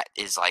 And that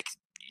is like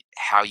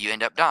how you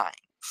end up dying.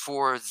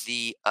 For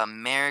the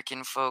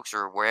American folks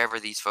or wherever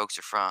these folks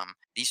are from,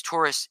 these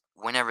tourists,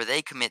 whenever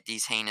they commit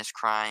these heinous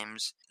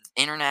crimes,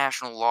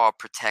 international law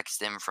protects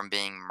them from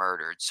being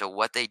murdered. So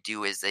what they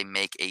do is they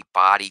make a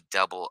body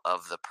double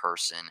of the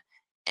person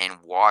and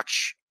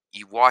watch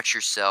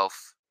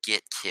yourself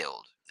get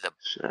killed. The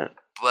Shit.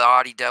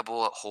 body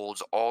double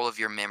holds all of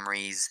your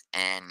memories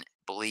and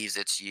believes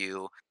it's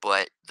you,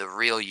 but the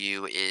real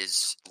you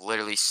is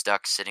literally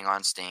stuck sitting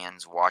on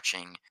stands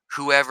watching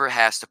whoever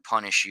has to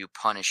punish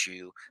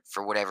you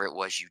for whatever it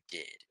was you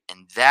did.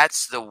 And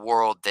that's the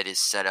world that is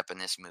set up in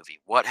this movie.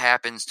 What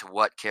happens to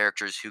what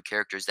characters, who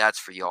characters, that's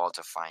for y'all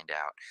to find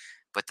out.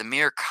 But the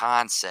mere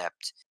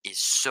concept is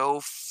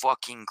so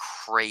fucking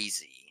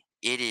crazy.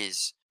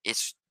 It's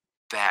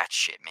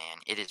batshit, man.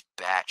 It is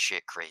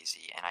batshit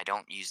crazy. And I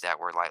don't use that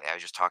word lightly. I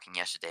was just talking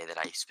yesterday that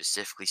I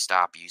specifically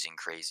stopped using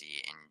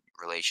crazy in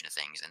relation to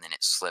things, and then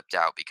it slipped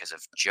out because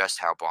of just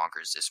how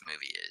bonkers this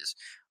movie is.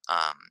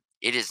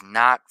 It is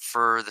not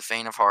for the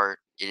faint of heart.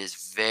 It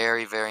is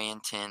very, very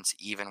intense,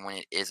 even when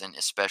it isn't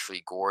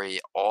especially gory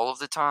all of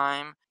the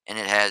time. And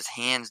it has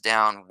hands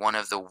down one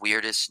of the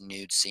weirdest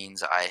nude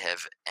scenes I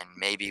have and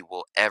maybe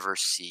will ever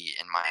see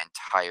in my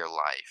entire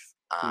life.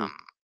 Mm.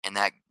 And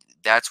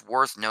that's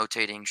worth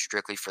notating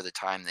strictly for the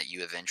time that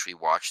you eventually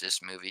watch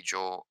this movie,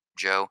 Joe.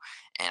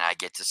 And I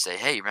get to say,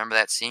 hey, remember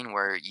that scene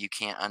where you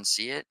can't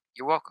unsee it?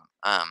 You're welcome.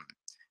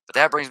 But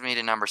that brings me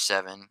to number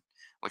 7,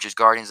 which is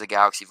Guardians of the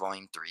Galaxy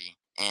Volume 3.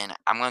 And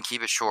I'm going to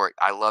keep it short.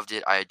 I loved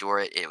it. I adore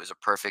it. It was a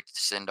perfect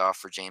send off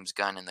for James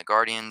Gunn and the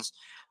Guardians.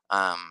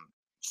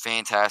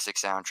 Fantastic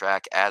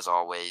soundtrack, as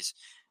always.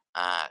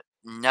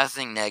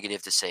 Nothing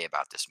negative to say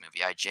about this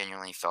movie. I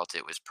genuinely felt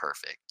it was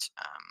perfect.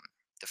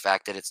 The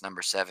fact that it's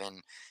number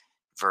 7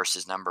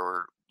 versus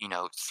number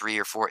 3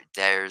 or 4,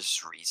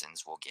 there's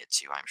reasons we'll get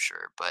to, I'm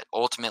sure, but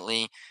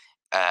ultimately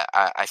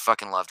I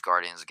fucking loved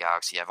Guardians of the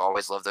Galaxy. I've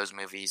always loved those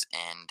movies,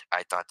 and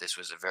I thought this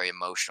was a very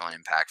emotional and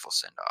impactful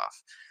send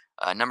off.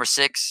 Number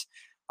 6,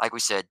 like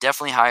we said,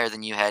 definitely higher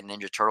than you had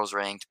Ninja Turtles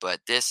ranked, but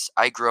this,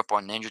 I grew up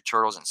on Ninja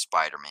Turtles and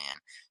Spider-Man,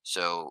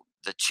 so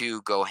the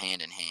two go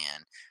hand in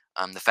hand.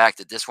 The fact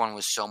that this one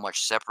was so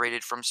much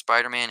separated from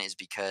Spider-Man is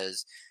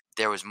because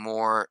there was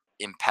more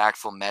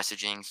impactful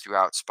messaging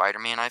throughout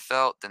Spider-Man, I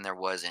felt, than there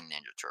was in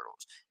Ninja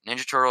Turtles.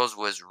 Ninja Turtles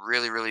was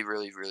really, really,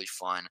 really, really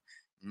fun.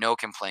 No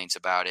complaints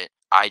about it.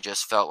 I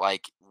just felt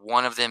like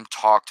one of them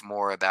talked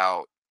more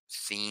about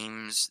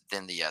themes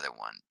than the other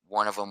one.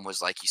 One of them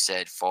was, like you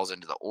said, falls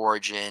into the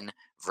origin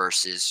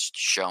versus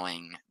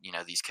showing,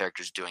 these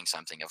characters doing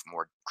something of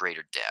more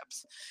greater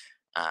depth.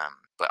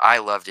 But I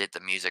loved it. The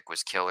music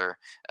was killer.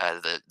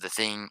 The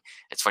thing.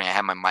 It's funny. I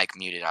had my mic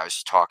muted. I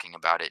was talking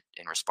about it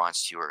in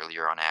response to you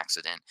earlier on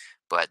accident.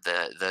 But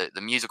the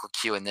musical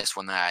cue in this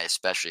one that I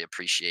especially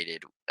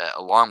appreciated,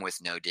 along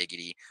with No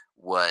Diggity,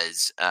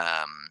 was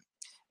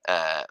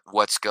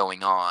what's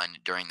going on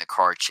during the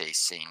car chase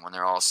scene when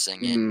they're all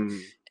singing,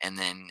 Mm. and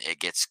then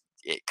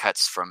it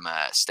cuts from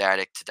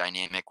static to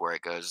dynamic where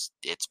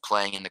it's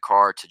playing in the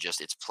car to just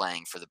it's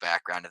playing for the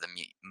background of the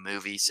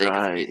movie sake of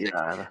Right, music.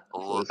 yeah, that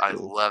was I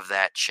cool. love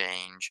that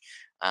change.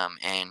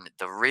 And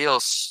the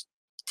real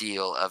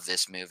steal of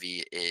this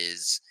movie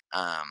is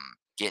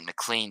getting to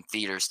clean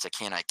theaters to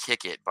Can I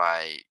Kick It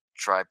by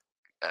Tribe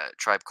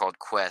Called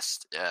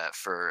Quest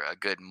for a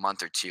good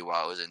month or two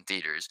while it was in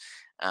theaters.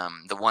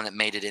 The one that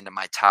made it into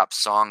my top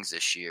songs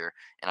this year,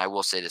 and I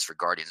will say this for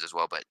Guardians as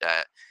well, but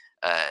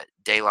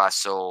De La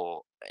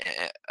Soul,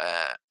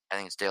 I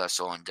think it's De La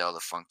Soul and Del the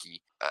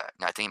Funky.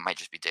 No, I think it might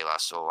just be De La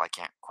Soul. I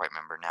can't quite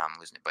remember now. I'm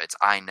losing it, but it's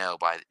I Know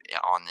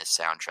on this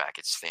soundtrack.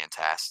 It's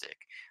fantastic.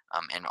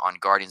 And on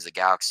Guardians of the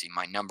Galaxy,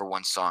 my number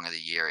one song of the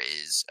year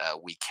is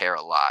 "We Care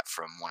a Lot"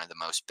 from one of the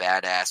most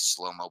badass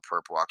slow mo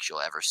perp walks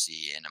you'll ever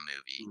see in a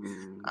movie.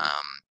 Mm.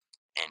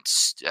 And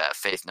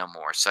Faith No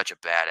More, such a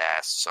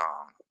badass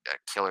song, a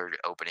killer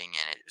opening,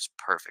 and it was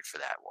perfect for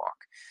that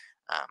walk.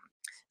 Um,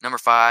 Number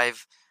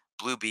 5,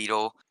 Blue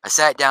Beetle. I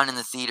sat down in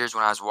the theaters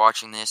when I was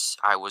watching this.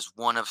 I was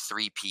one of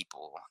 3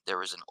 people. There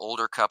was an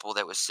older couple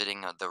that was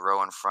sitting the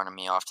row in front of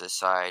me off to the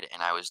side,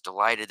 and I was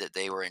delighted that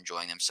they were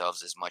enjoying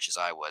themselves as much as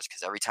I was,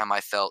 because every time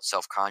I felt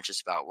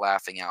self-conscious about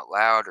laughing out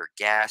loud or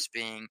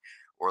gasping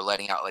or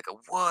letting out like a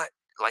what,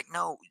 like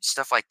no,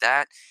 stuff like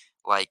that,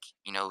 like,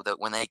 that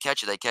when they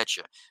catch you, they catch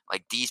you.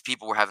 Like these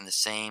people were having the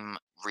same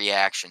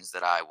reactions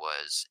that I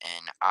was,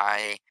 and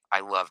I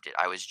loved it.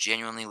 I was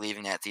genuinely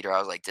leaving that theater. I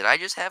was like, did I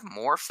just have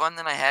more fun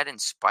than I had in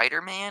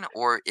Spider-Man,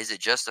 or is it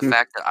just the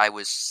fact that I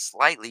was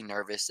slightly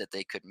nervous that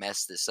they could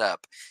mess this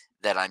up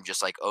that I'm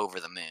just like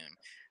over the moon?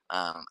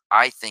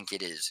 I think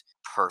it is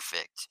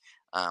perfect.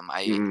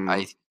 I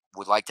Mm.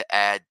 would like to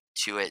add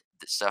to it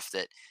the stuff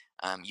that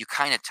you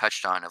kind of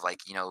touched on of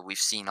like, we've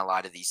seen a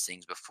lot of these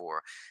things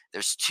before.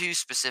 There's 2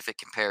 specific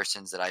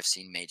comparisons that I've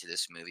seen made to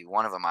this movie.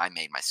 One of them I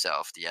made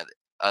myself. The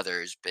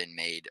other's been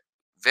made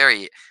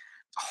very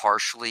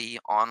harshly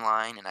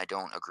online, and I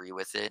don't agree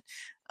with it.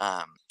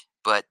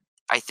 But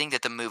I think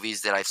that the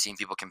movies that I've seen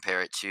people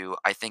compare it to,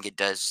 I think it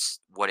does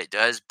what it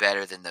does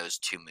better than those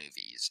 2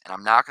 movies. And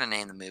I'm not going to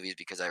name the movies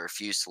because I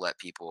refuse to let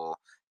people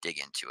dig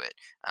into it.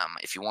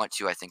 If you want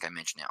to, I think I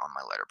mentioned it on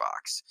my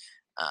letterbox.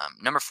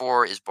 Number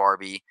 4 is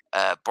Barbie.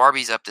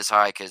 Barbie's up this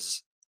high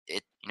because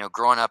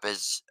growing up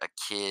as a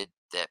kid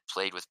that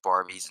played with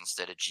Barbies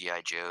instead of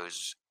GI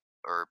Joes,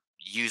 or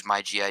used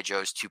my GI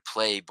Joes to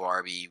play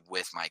Barbie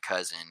with my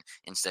cousin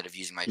instead of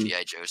using my Mm.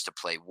 GI Joes to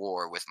play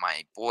war with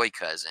my boy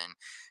cousin.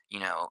 You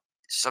know,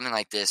 something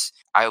like this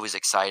I was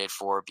excited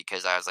for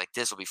because I was like,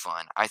 this will be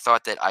fun. I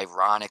thought that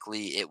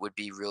ironically it would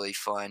be really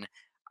fun.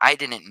 I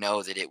didn't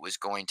know that it was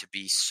going to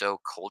be so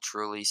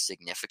culturally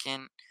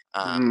significant.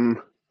 Mm,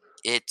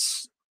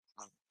 It's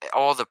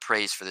all the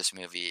praise for this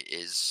movie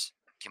is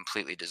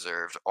completely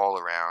deserved all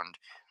around.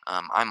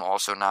 I'm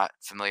also not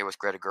familiar with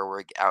Greta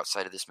Gerwig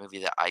outside of this movie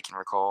that I can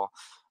recall,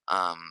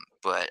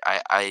 but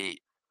I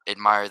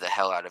admire the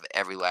hell out of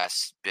every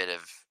last bit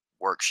of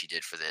work she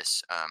did for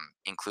this,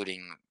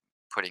 including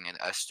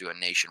us through a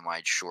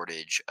nationwide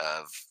shortage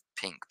of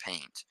pink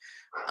paint.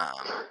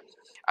 Um,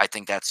 I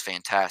think that's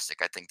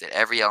fantastic. I think that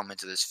every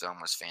element of this film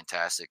was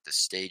fantastic. The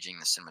staging,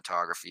 the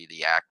cinematography,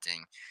 the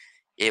acting,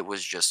 it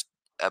was just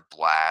a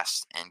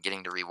blast, and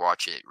getting to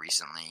rewatch it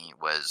recently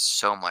was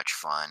so much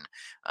fun,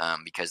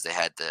 because they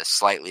had the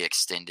slightly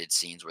extended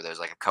scenes where there's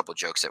like a couple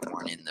jokes that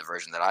weren't in the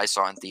version that I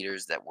saw in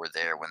theaters that were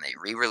there when they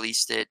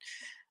re-released it.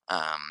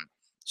 Um,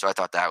 so I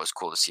thought that was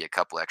cool to see a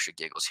couple extra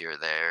giggles here or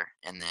there.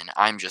 And then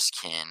I'm Just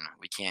Ken.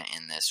 We can't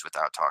end this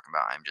without talking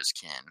about I'm Just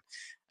Ken.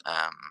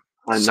 Um,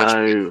 I Such a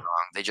good know.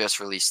 song. They just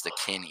released the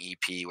Ken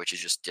EP, which is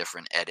just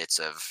different edits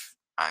of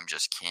I'm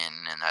Just Ken,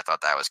 and I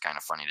thought that was kind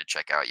of funny to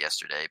check out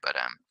yesterday. But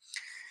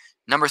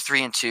number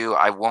 3 and 2,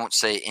 I won't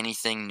say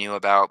anything new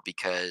about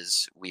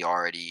because we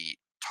already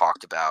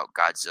talked about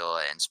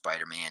Godzilla and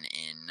Spider-Man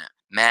in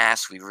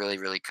mass. We really,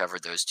 really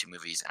covered those two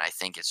movies, and I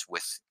think it's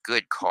with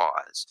good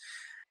cause.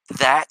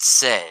 That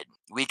said,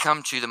 we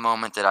come to the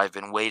moment that I've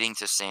been waiting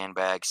to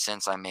sandbag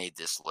since I made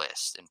this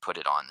list and put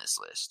it on this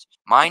list.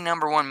 My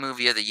number one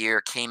movie of the year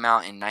came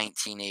out in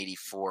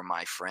 1984,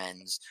 my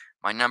friends.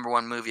 My number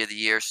one movie of the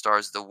year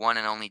stars the one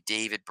and only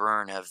David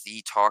Byrne of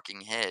The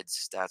Talking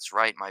Heads. That's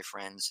right, my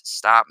friends.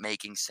 Stop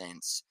Making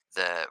Sense.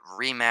 The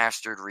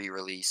remastered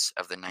re-release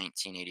of the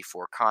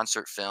 1984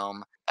 concert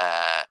film,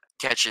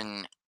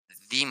 catching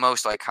the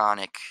most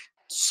iconic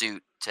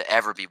suit to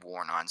ever be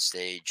worn on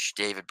stage,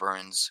 David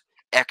Byrne's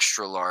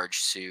extra large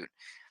suit.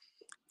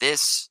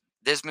 This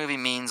movie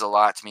means a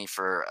lot to me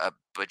for a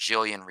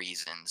bajillion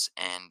reasons,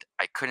 and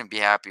I couldn't be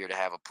happier to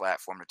have a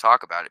platform to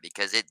talk about it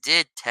because it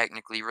did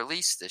technically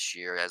release this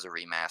year as a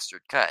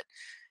remastered cut.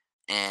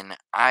 And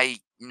I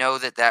know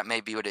that that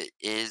may be what it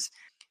is.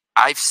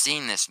 I've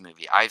seen this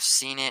movie. I've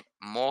seen it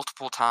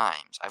multiple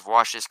times. I've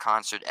watched this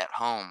concert at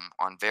home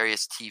on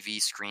various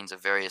TV screens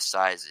of various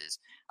sizes.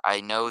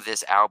 I know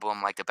this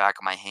album like the back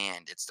of my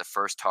hand. It's the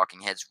first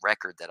Talking Heads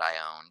record that I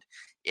owned.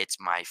 It's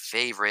my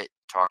favorite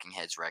Talking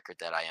Heads record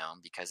that I own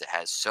because it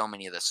has so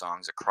many of the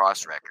songs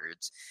across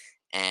records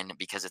and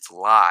because it's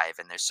live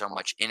and there's so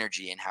much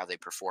energy in how they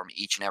perform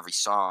each and every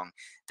song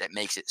that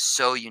makes it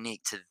so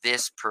unique to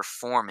this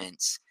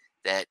performance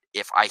that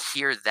if I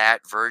hear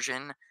that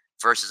version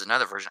versus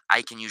another version,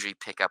 I can usually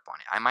pick up on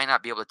it. I might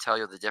not be able to tell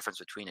you the difference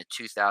between a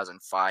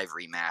 2005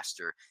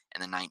 remaster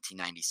and the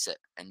 1997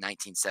 and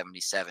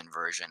 1977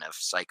 version of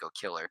Psycho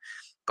Killer,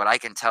 but I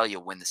can tell you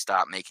when the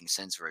Stop Making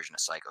Sense version of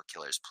Psycho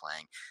Killer is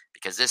playing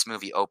because this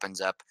movie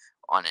opens up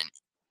on an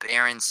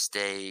barren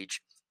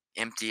stage,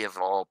 empty of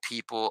all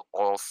people,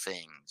 all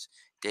things.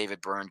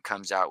 David Byrne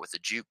comes out with a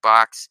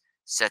jukebox,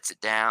 sets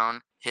it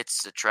down,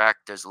 hits the track,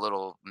 there's a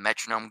little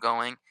metronome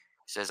going,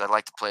 says, I'd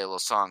like to play a little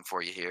song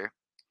for you here,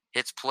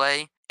 hits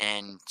play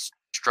and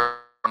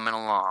strumming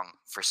along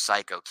for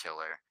Psycho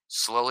Killer.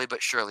 Slowly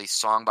but surely,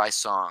 song by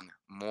song,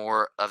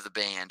 more of the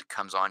band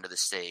comes onto the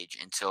stage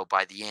until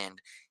by the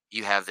end,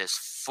 you have this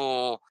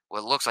full,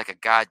 what looks like a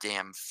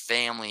goddamn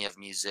family of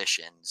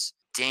musicians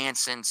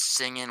dancing,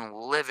 singing,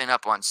 living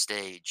up on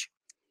stage.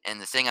 And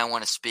the thing I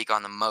want to speak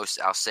on the most,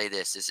 I'll say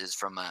this. This is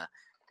from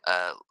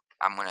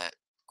I'm going to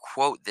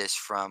quote this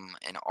from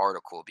an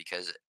article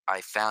because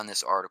I found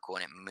this article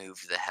and it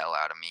moved the hell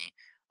out of me.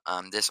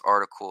 This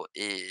article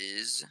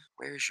is,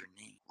 where's your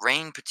name?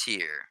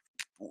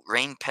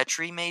 Rain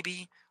Petrie,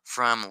 maybe,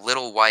 from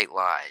Little White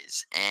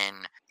Lies.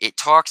 And it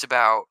talks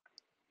about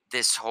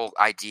this whole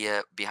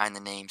idea behind the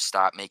name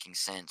Stop Making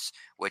Sense,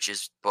 which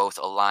is both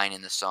a line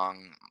in the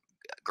song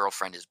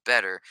Girlfriend is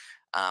Better,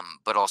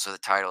 but also the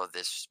title of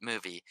this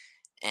movie.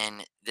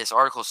 And this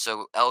article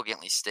so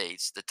elegantly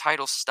states the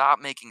title Stop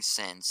Making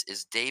Sense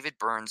is David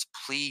Byrne's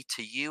plea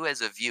to you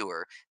as a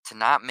viewer to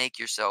not make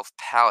yourself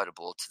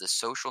palatable to the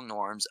social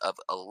norms of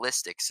a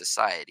holistic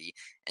society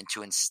and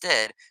to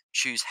instead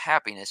choose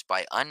happiness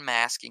by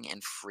unmasking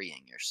and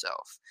freeing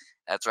yourself.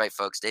 That's right,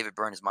 folks. David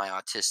Byrne is my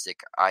autistic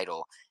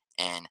idol.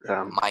 And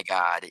Um, my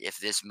God, if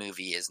this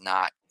movie is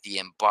not the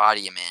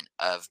embodiment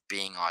of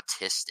being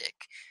autistic,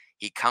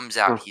 he comes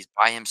out, huh, he's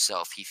by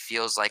himself. He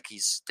feels like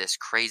he's this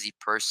crazy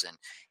person.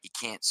 He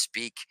can't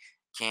speak,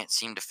 can't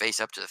seem to face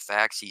up to the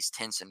facts. He's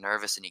tense and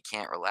nervous and he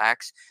can't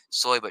relax.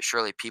 Slowly but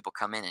surely, people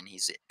come in and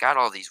he's got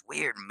all these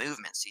weird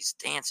movements, these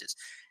dances.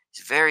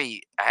 He's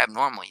very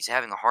abnormal. He's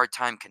having a hard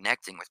time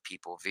connecting with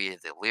people via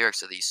the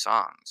lyrics of these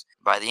songs.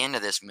 By the end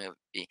of this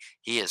movie,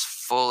 he is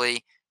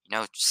fully,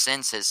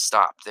 sense has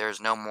stopped.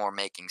 There's no more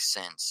making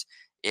sense.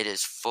 It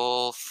is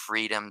full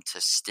freedom to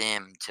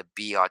stem, to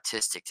be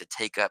autistic, to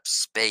take up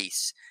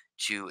space,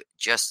 to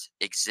just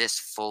exist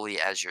fully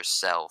as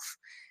yourself.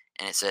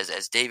 and it says,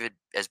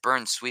 as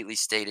Burns sweetly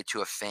stated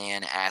to a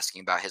fan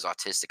asking about his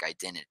autistic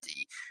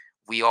identity,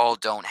 we all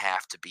don't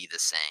have to be the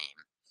same.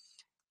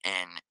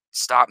 And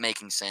Stop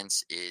Making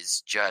Sense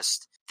is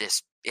just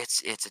this.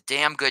 It's a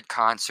damn good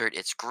concert.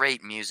 It's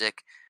great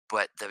music,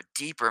 but the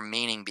deeper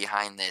meaning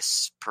behind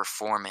this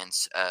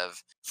performance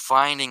of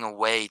finding a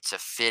way to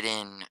fit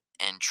in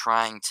and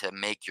trying to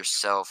make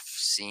yourself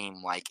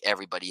seem like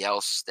everybody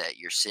else that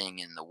you're seeing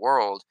in the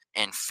world,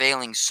 and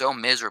failing so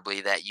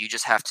miserably that you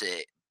just have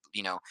to,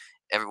 you know,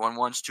 everyone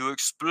wants to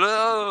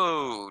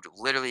explode,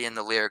 literally in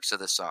the lyrics of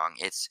the song.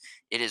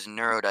 It is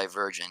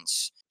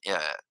neurodivergence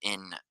in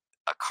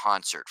a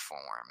concert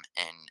form,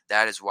 and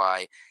that is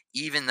why,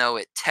 even though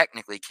it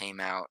technically came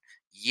out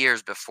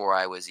years before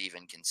I was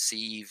even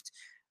conceived,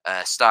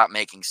 Stop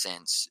Making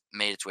Sense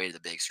made its way to the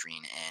big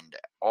screen, and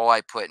all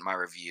I put in my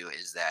review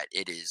is that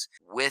it is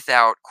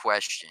without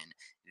question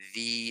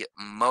the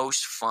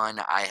most fun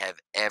I have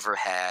ever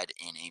had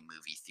in a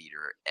movie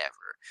theater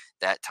ever.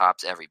 That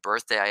tops every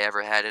birthday I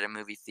ever had at a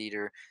movie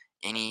theater,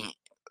 any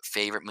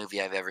favorite movie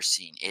I've ever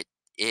seen.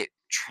 It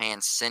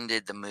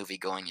transcended the movie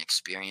going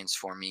experience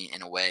for me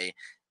in a way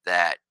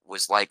that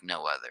was like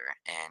no other.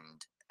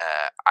 And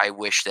I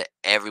wish that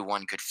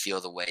everyone could feel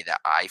the way that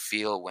I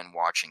feel when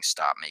watching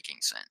Stop Making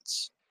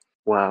Sense.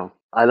 Wow.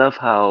 I love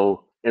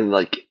how in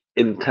like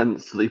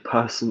intensely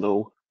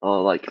personal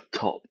like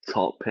top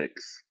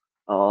picks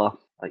are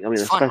like, I mean,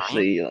 It's fun, right?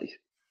 especially like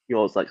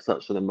yours, like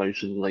such an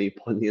emotionally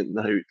poignant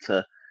note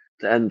to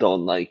end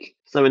on. Like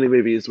so many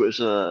movies which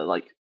are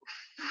like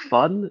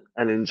fun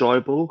and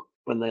enjoyable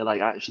when they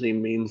like actually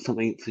mean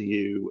something to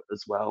you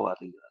as well. I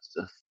think that's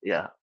just,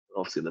 yeah,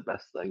 obviously the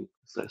best thing.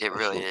 So It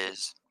really special.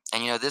 is.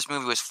 And this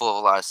movie was full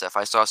of a lot of stuff.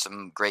 I saw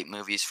some great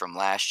movies from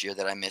last year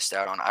that I missed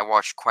out on. I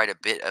watched quite a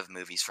bit of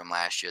movies from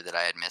last year that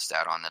I had missed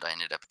out on that I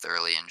ended up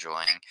thoroughly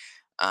enjoying.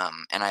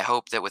 And I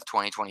hope that with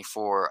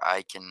 2024,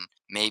 I can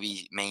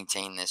maybe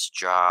maintain this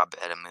job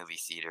at a movie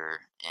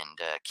theater and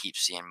keep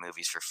seeing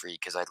movies for free,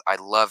 because I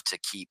love to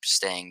keep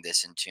staying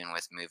this in tune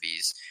with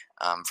movies.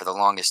 For the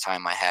longest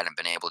time, I hadn't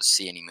been able to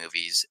see any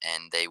movies,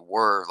 and they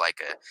were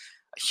like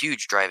a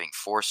huge driving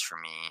force for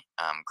me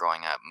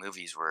growing up.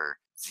 Movies were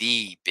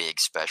the big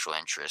special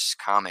interest.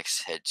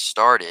 Comics had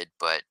started,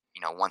 but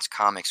once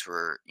comics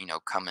were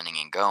coming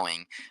and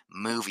going,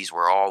 movies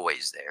were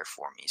always there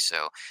for me.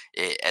 So,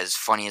 as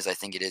funny as I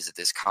think it is that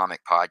this comic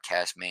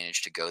podcast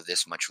managed to go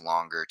this much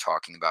longer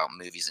talking about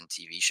movies and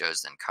TV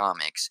shows than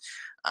comics,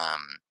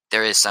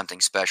 there is something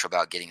special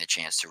about getting the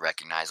chance to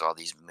recognize all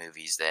these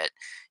movies that,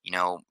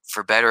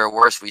 for better or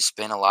worse, we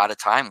spent a lot of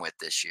time with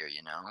this year.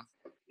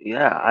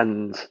 Yeah,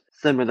 and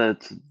similar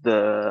to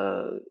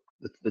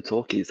the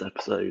Talkies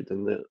episode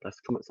and the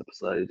Best Comics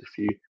episode, if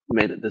you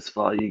made it this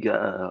far, you get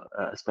a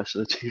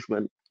special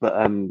achievement.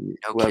 But No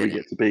where we kidding.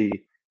 get to be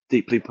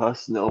deeply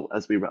personal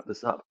as we wrap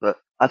this up. But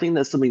I think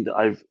there's something that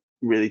I've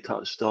really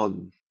touched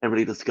on and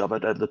really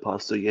discovered over the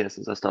past 2 years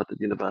since I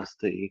started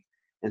university,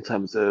 in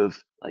terms of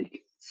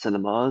like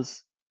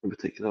cinemas in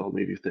particular, or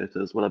movie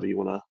theaters, whatever you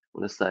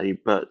wanna say.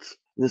 But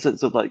in the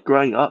sense of like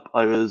growing up,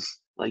 I was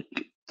like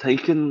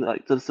taken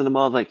like to the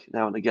cinema like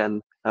now and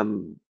again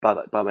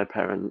by my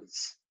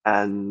parents.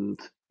 And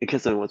in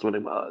case anyone was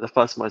wondering, the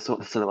first time I saw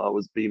the cinema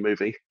was B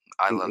movie.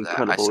 I love that.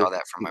 I Incredible, saw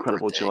that for my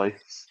incredible birthday.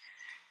 choice.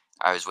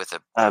 I was with a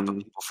group of Um,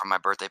 people from my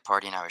birthday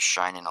party, and I was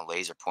shining a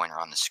laser pointer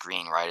on the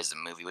screen right as the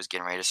movie was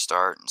getting ready to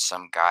start, and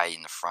some guy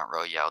in the front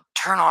row yelled,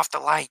 "Turn off the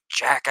light,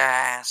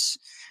 jackass!"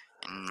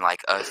 And like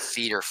a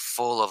theater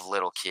full of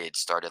little kids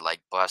started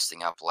like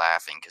busting up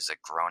laughing because a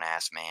grown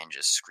ass man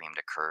just screamed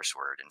a curse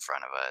word in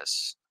front of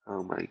us.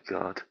 oh my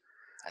god.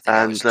 I think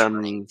I was And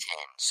turning 10,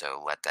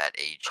 so let that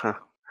age you.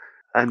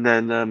 and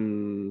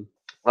then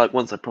like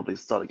once I probably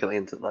started getting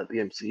into like the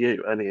MCU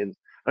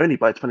only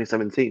by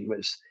 2017,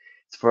 which is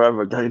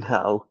forever ago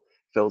now,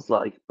 feels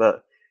like.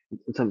 But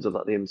in terms of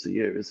like the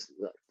MCU,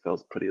 that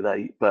feels pretty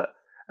late. But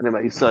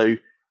anyway,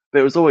 but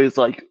it was always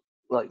like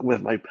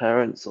with my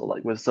parents or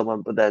like with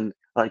someone. But then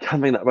like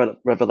having that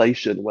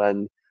revelation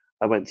when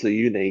I went to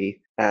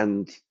uni,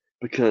 and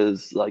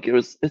because like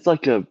it's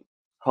like a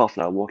half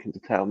an hour walk into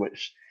town,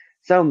 which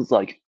sounds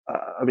like,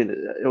 I mean,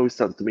 it always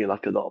sounds to me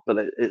like a lot, but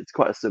it's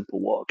quite a simple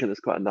walk and it's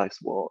quite a nice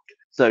walk.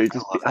 So I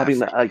just love that having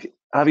for that you.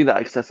 having that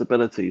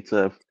accessibility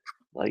to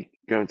like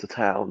go into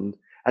town,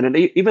 and then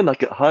even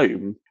like at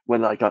home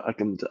when like I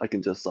can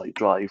just like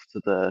drive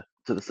to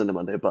the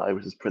cinema nearby,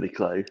 which is pretty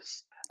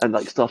close, and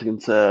like starting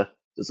to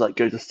just like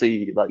go to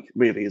see like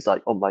movies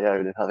like on my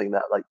own and having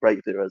that like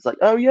breakthrough. It's like,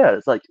 oh yeah,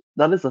 it's like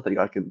that is the thing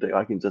I can do.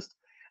 I can just,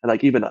 and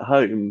like even at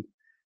home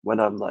when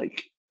I'm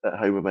like at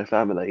home with my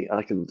family,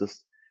 I can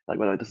just like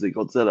when I went to see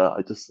Godzilla,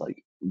 I just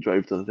like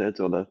drove to the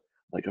theater on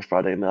a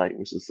Friday night,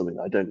 which is something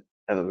that I don't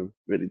ever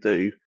really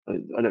do.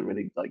 I don't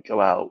really like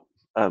go out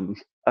um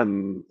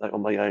like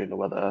on my own or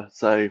whether.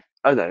 So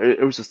I don't know.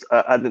 It was just,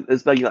 and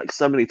it's been like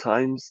so many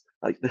times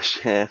like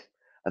this year.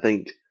 I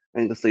think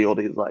I need to see all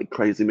these like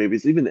crazy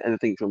movies, even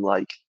anything from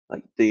like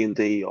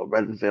D&D or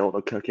Renfield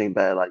or Cocaine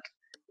Bear, like,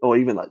 or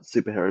even like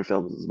superhero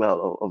films as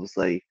well.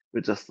 Obviously,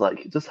 we're just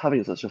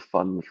having such a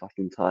fun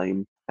fucking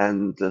time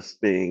and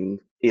just being,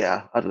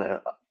 yeah, I don't know.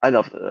 I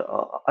love it.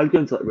 I'm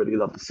going to really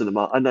love the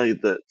cinema. I know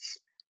that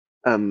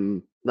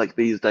like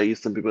these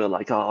days some people are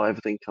like, oh,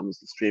 everything comes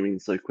to streaming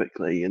so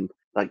quickly and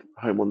like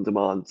home on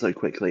demand so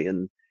quickly,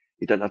 and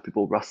you don't have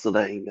people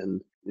rustling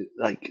and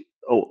like,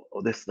 oh,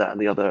 this, that, and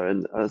the other.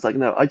 And I was like,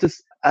 no, I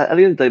just at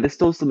the end of the day, there's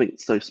still something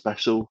so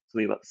special to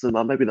me about the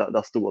cinema. Maybe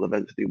that still will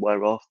eventually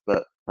wear off,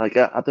 but like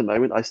at the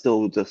moment, I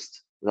still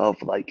just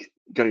love like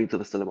going to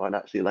the cinema and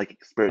actually like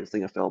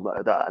experiencing a film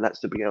like that, and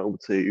actually being able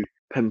to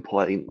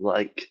pinpoint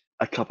like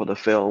a couple of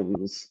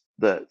films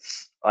that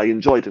I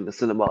enjoyed in the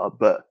cinema,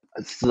 but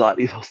I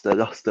slightly lost their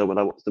luster when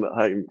I watched them at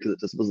home because it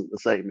just wasn't the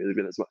same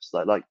even as much as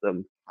I liked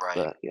them. Right.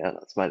 But yeah,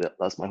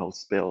 that's my whole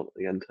spiel at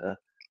the end here.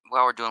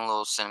 While we're doing a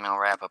little sentimental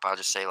wrap up, I'll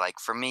just say, like,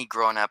 for me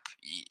growing up,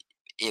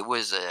 it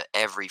was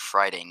every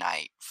Friday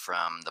night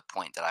from the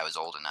point that I was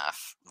old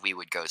enough. We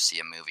would go see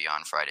a movie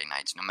on Friday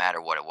nights, no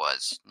matter what it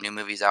was. New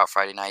movies out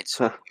Friday nights,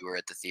 we were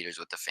at the theaters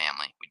with the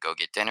family. We'd go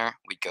get dinner,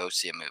 we'd go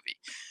see a movie.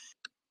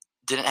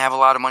 Didn't have a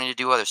lot of money to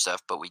do other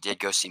stuff, but we did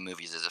go see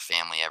movies as a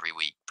family every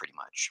week, pretty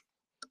much.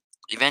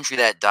 Eventually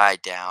that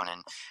died down,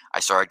 and I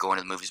started going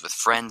to the movies with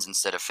friends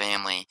instead of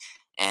family,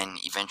 and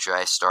eventually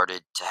I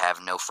started to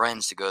have no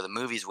friends to go to the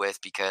movies with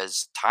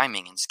because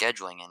timing and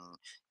scheduling and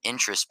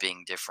interests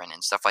being different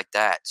and stuff like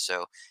that.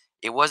 So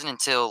it wasn't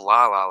until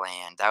La La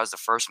Land, that was the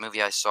first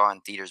movie I saw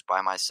in theaters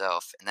by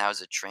myself, and that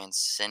was a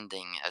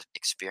transcending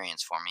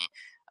experience for me.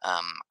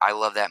 I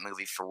love that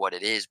movie for what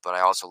it is, but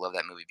I also love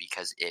that movie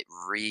because it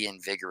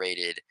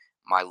reinvigorated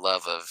my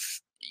love of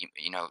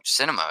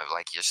cinema,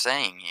 like you're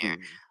saying here.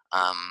 Mm.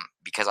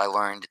 Because I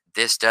learned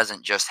this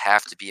doesn't just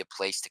have to be a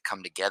place to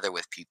come together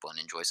with people and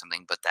enjoy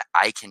something, but that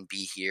I can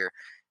be here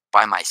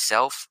by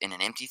myself in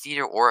an empty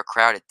theater or a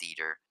crowded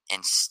theater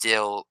and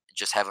still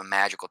just have a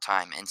magical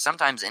time. And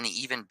sometimes an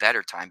even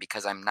better time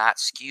because I'm not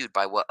skewed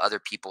by what other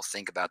people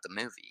think about the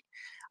movie.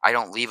 I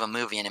don't leave a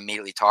movie and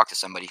immediately talk to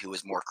somebody who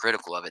is more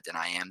critical of it than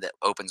I am, that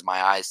opens my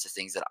eyes to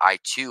things that I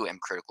too am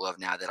critical of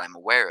now that I'm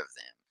aware of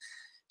them,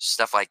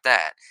 stuff like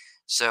that.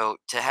 So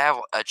to have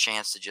a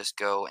chance to just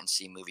go and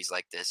see movies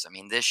like this, I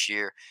mean, this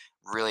year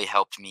really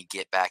helped me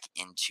get back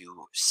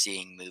into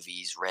seeing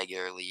movies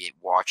regularly,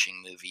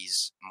 watching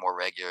movies more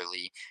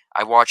regularly.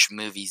 I watch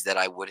movies that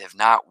I would have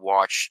not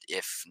watched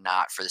if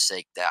not for the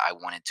sake that I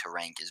wanted to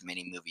rank as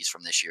many movies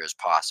from this year as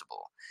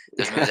possible.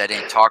 There's movies I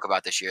didn't talk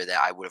about this year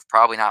that I would have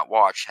probably not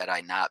watched had I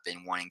not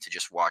been wanting to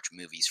just watch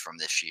movies from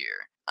this year.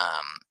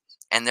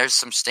 And there's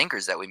some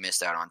stinkers that we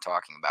missed out on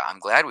talking about. I'm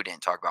glad we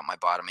didn't talk about my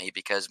bottom eight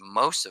because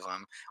most of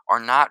them are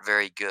not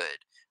very good.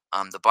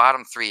 The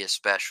bottom three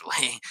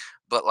especially,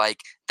 but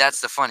like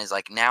that's the fun is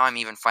like now I'm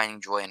even finding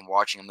joy in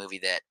watching a movie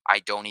that I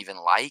don't even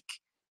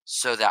like,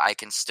 so that I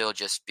can still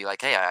just be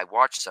like, hey, I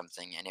watched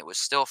something and it was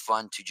still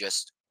fun to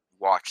just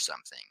watch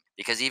something.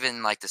 Because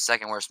even like the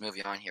second worst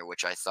movie on here,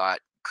 which I thought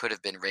could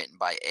have been written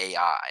by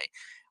AI,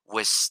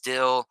 was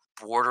still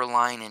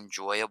borderline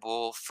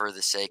enjoyable for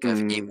the sake of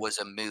it Mm. was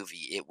a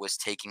movie. It was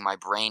taking my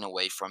brain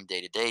away from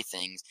day-to-day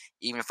things,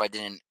 even if I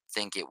didn't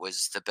think it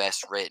was the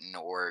best written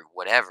or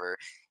whatever,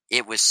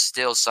 it was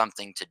still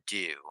something to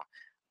do.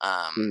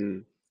 Um,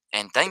 Mm.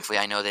 and thankfully,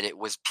 I know that it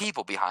was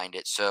people behind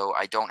it, so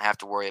I don't have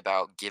to worry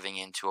about giving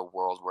into a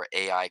world where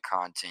AI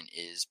content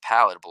is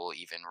palatable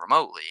even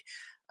remotely.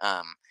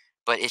 Um,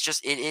 but it's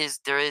just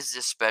there is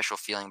this special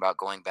feeling about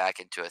going back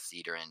into a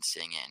theater and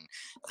singing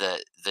the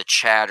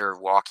chatter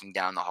walking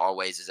down the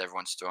hallways as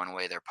everyone's throwing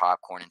away their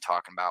popcorn and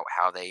talking about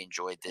how they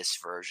enjoyed this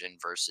version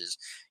versus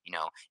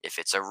if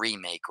it's a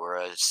remake or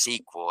a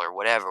sequel or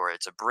whatever, or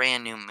it's a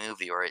brand new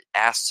movie or it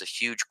asks a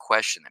huge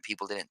question that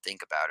people didn't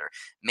think about, or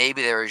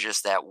maybe there was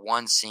just that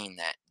one scene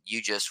that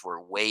you just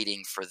were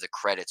waiting for the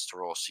credits to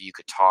roll so you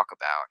could talk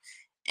about.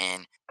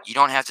 And you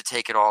don't have to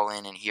take it all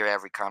in and hear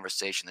every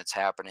conversation that's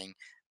happening,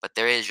 but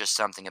there is just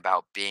something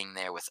about being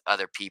there with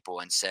other people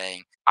and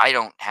saying, I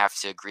don't have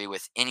to agree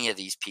with any of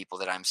these people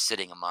that I'm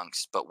sitting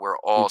amongst, but we're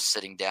all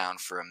sitting down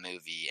for a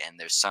movie, and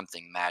there's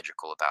something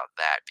magical about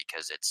that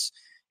because it's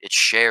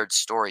shared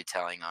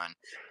storytelling on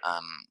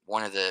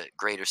one of the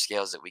greater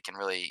scales that we can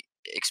really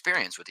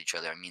experience with each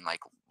other. I mean,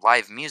 like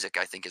live music,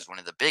 I think is one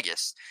of the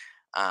biggest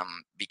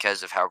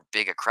because of how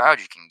big a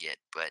crowd you can get.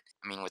 But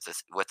I mean, with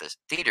a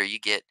theater, you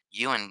get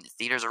you in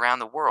theaters around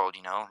the world.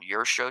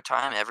 Your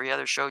showtime, every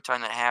other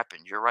showtime that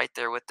happened, you're right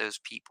there with those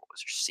people.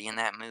 You're seeing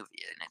that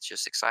movie, and it's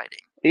just exciting.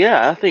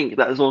 Yeah, I think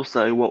that is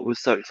also what was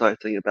so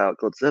exciting about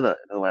Godzilla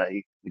in a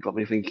way. It got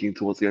me thinking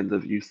towards the end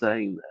of you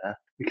saying there.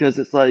 Because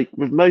it's like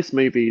with most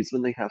movies,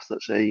 when they have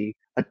such a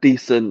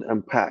decent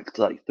and packed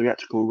like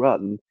theatrical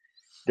run,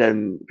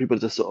 then people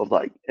are just sort of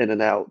like in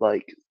and out.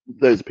 Like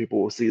those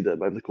people will see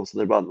them over the course of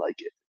the run, like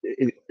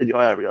in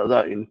your area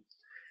alone.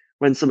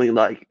 When something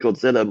like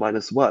Godzilla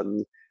minus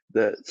one,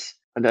 that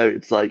I know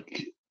it's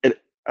like,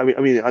 I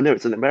know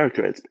it's in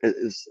America.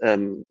 It's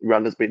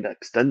run has been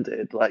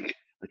extended,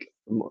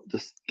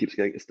 just keeps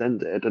getting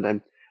extended, and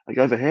then like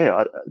over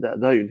here,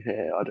 alone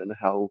here, I don't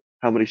know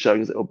how many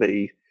showings it'll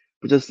be,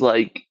 but just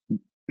like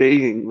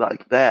being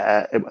like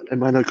there in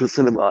my local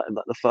cinema, and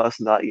like the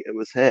first night it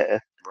was here,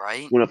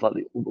 Right? one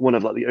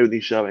of the only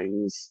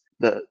showings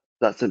that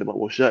cinema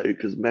will show,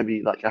 because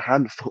maybe like a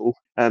handful,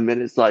 and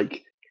it's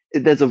like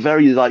there's a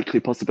very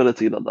likely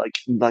possibility that like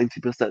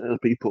 90% of the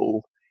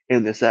people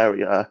in this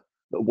area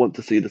that want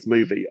to see this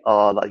movie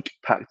are like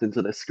packed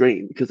into this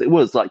screen, because it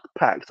was like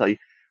packed.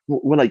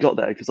 When I got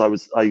there, because I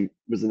was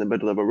in the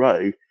middle of a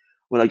row.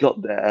 When I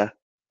got there,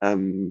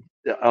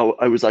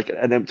 I was like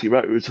an empty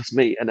row. It was just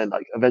me, and then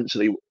like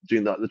eventually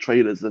during the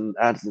trailers and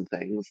ads and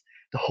things,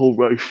 the whole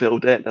row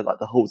filled in, and like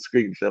the whole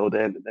screen filled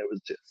in, and it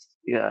was just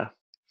yeah.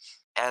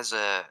 As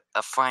a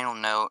final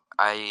note,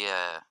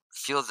 I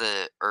feel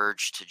the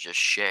urge to just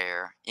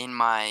share. In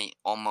my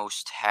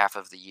almost half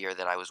of the year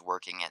that I was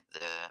working at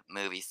the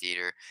movie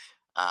theater,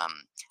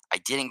 I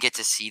didn't get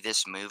to see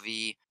this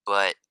movie,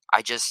 but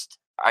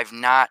I've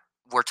not.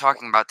 We're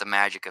talking about the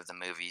magic of the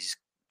movies,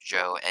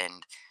 Joe,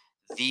 and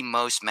the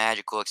most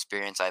magical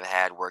experience I've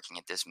had working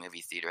at this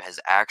movie theater has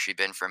actually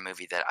been for a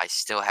movie that I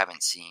still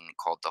haven't seen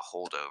called The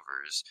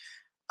Holdovers.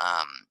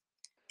 Um,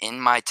 in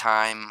my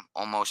time,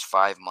 almost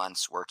 5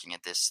 months working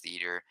at this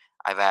theater,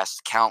 I've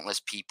asked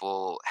countless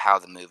people how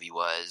the movie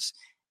was.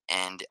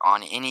 And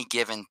on any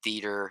given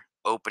theater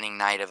opening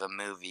night of a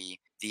movie,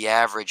 the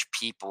average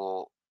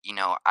people,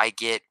 I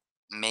get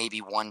maybe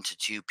one to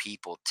two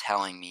people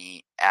telling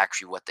me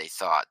actually what they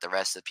thought. The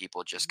rest of the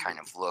people just kind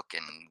of look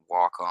and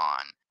walk on.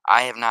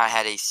 I have not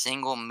had a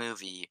single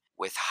movie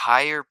with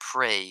higher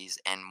praise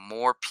and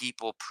more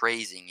people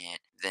praising it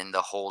than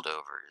The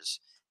Holdovers.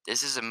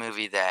 This is a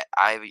movie that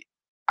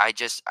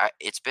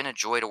it's been a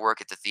joy to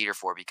work at the theater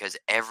for, because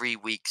every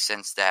week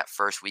since that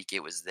first week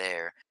it was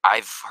there,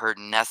 I've heard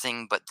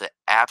nothing but the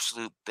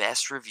absolute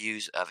best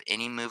reviews of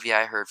any movie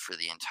I heard for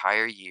the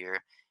entire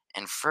year.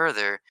 And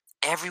further,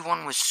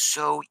 everyone was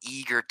so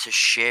eager to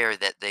share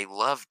that they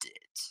loved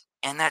it.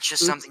 And that's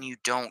just Mm. something you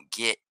don't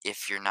get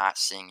if you're not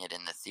seeing it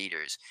in the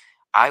theaters.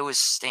 I was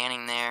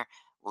standing there,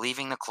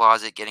 leaving the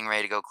closet, getting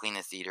ready to go clean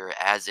the theater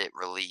as it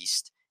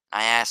released.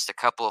 I asked a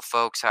couple of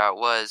folks how it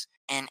was,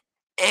 and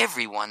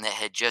everyone that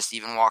had just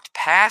even walked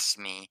past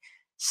me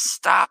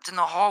stopped in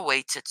the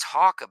hallway to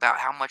talk about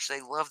how much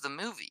they loved the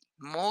movie.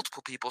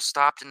 Multiple people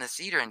stopped in the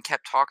theater and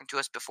kept talking to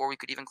us before we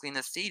could even clean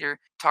the theater,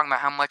 talking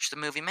about how much the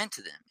movie meant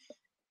to them.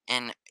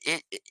 And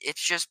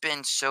it's just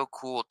been so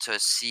cool to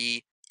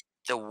see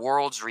the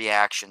world's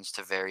reactions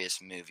to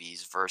various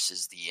movies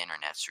versus the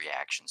internet's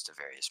reactions to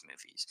various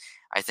movies.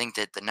 I think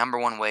that the number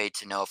one way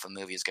to know if a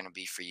movie is going to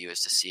be for you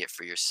is to see it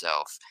for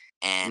yourself.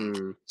 And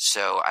Mm.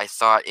 so I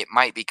thought it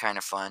might be kind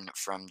of fun,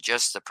 from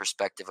just the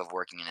perspective of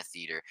working in a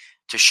theater,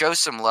 to show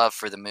some love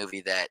for the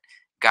movie that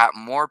got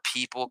more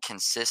people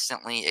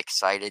consistently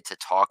excited to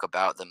talk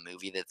about the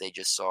movie that they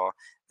just saw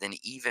than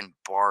even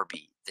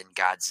Barbie, than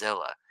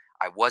Godzilla.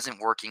 I wasn't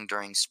working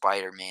during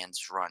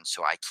Spider-Man's run,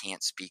 so I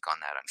can't speak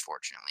on that,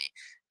 unfortunately.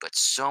 But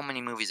so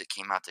many movies that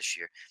came out this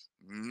year,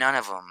 none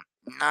of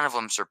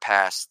them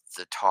surpassed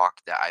the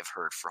talk that I've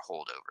heard for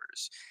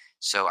Holdovers.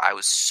 So I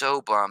was so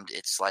bummed.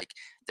 It's like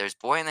there's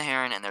Boy and the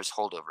Heron and there's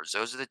Holdovers.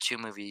 Those are the two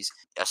movies,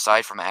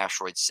 aside from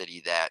Asteroid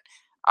City, that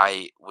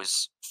I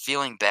was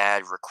feeling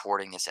bad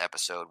recording this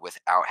episode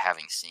without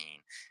having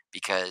seen,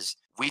 because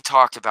we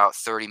talked about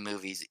 30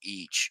 movies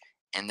each,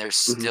 and there's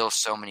Mhm. still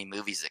so many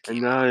movies that I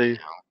came out. know.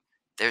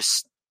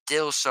 There's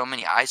still so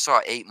many. I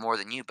saw 8 more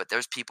than you, but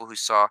there's people who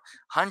saw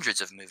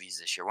hundreds of movies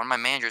this year. One of my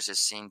managers has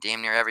seen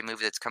damn near every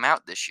movie that's come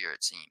out this year,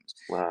 it seems.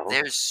 Wow.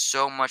 There's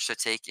so much to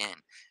take in.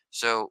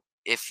 So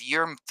if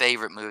your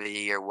favorite movie of the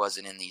year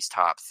wasn't in these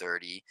top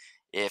 30,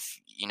 if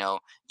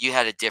you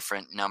had a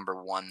different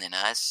number one than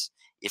us,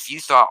 if you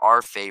thought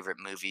our favorite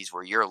movies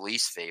were your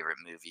least favorite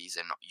movies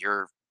and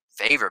your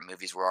favorite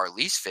movies were our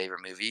least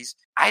favorite movies,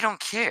 I don't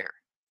care.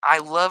 I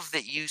love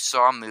that you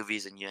saw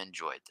movies and you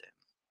enjoyed them.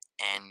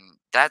 And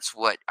that's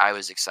what I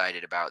was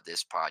excited about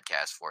this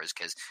podcast for, is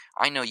because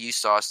I know you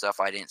saw stuff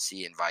I didn't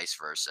see and vice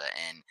versa.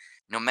 And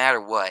no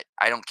matter what,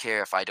 I don't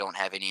care if I don't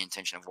have any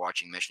intention of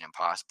watching Mission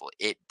Impossible.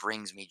 It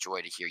brings me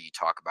joy to hear you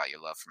talk about your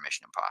love for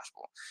Mission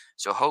Impossible.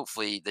 So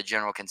hopefully the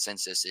general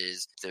consensus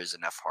is there's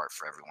enough heart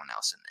for everyone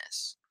else in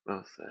this.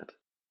 Well said.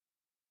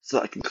 So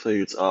that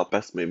concludes our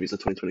best movies of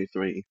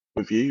 2023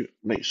 review.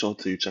 Make sure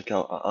to check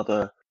out our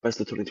other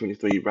best of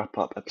 2023 wrap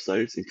up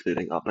episodes,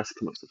 including our best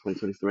comics of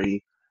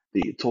 2023,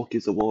 the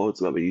Talkies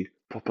Awards, where we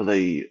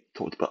properly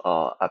talked about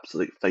our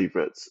absolute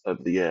favourites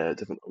of the year,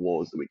 different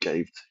awards that we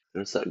gave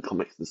to certain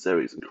comics and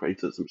series and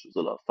creators, which was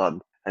a lot of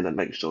fun. And then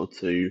make sure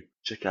to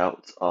check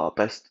out our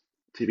best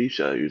TV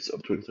shows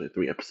of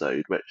 2023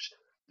 episode, which,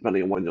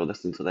 depending on when you're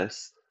listening to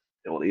this,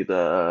 it will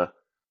either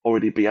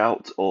already be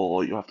out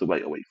or you'll have to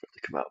wait a week for it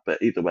to come out.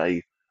 But either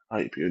way,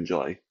 I hope you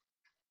enjoy.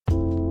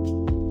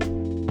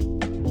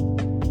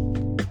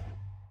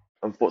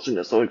 Unfortunately,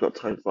 that's all we've got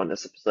time for on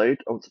this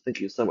episode. I want to thank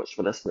you so much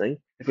for listening.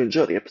 If you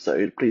enjoyed the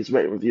episode, please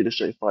rate and review the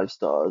show 5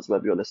 stars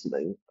wherever you're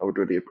listening. I would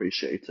really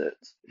appreciate it.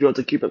 If you want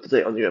to keep up to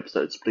date on new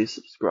episodes, please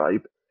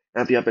subscribe.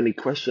 And if you have any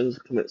questions,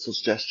 comments, or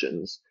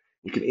suggestions,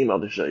 you can email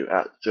the show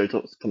at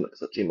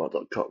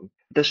joetalkscomics@gmail.com.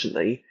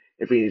 Additionally,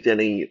 If you need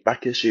any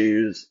back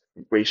issues,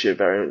 ratio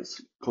variants,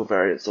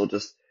 covariants, or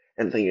just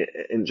anything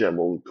in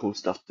general, cool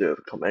stuff to do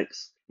with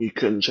comics, you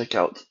can check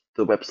out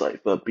the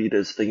website for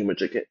Beda's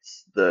Thingamajig.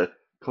 It's the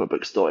comic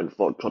book store in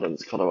Fort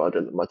Collins,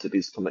 Colorado that most of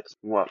these comics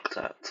worked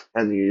at,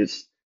 and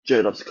use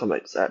Joe Loves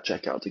Comics at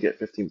checkout to get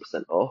 15%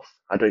 off.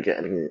 I don't get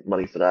any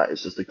money for that.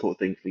 It's just a cool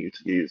thing for you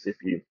to use if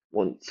you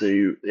want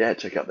to,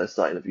 check out their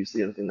site and if you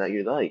see anything that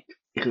you like.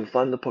 You can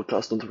find the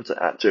podcast on Twitter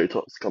at Joe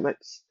Talks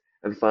Comics.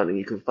 And finally,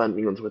 you can find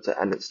me on Twitter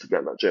and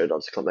Instagram at Joe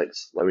Loves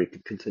Comics, where we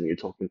can continue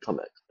talking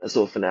comics. That's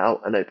all for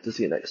now, and I hope to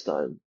see you next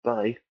time.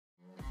 Bye.